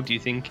photo. Do you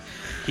think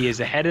he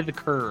is ahead of the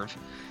curve?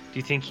 Do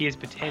you think he has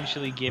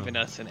potentially given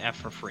us an F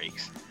for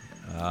Frakes?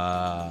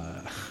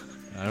 I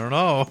don't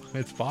know.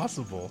 It's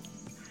possible.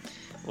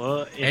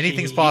 Well,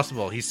 anything's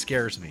possible. He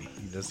scares me.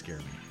 He does scare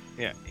me.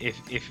 Yeah.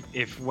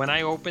 If when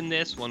I open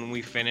this, when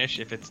we finish,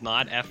 if it's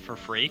not F for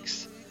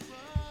Frakes,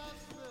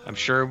 I'm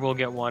sure we'll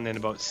get one in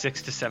about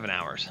 6 to 7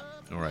 hours.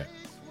 All right.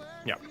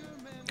 Yeah.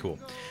 Cool.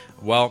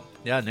 Well,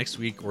 yeah. Next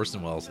week,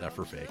 Orson Welles F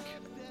for Fake.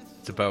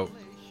 It's about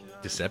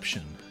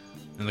deception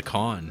and the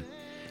con,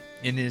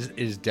 and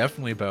is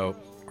definitely about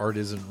art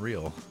isn't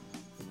real.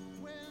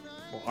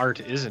 Well, art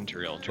isn't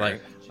real, Trey.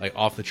 Like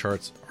off the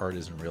charts, art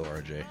isn't real,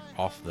 RJ.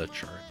 Off the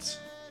charts.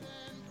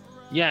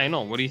 Yeah, I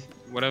know. What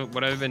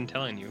I've been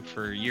telling you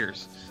for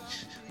years.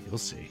 You'll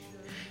see.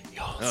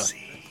 You'll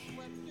see.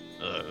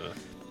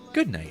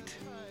 Good night.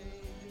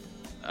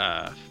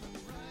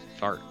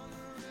 Fart.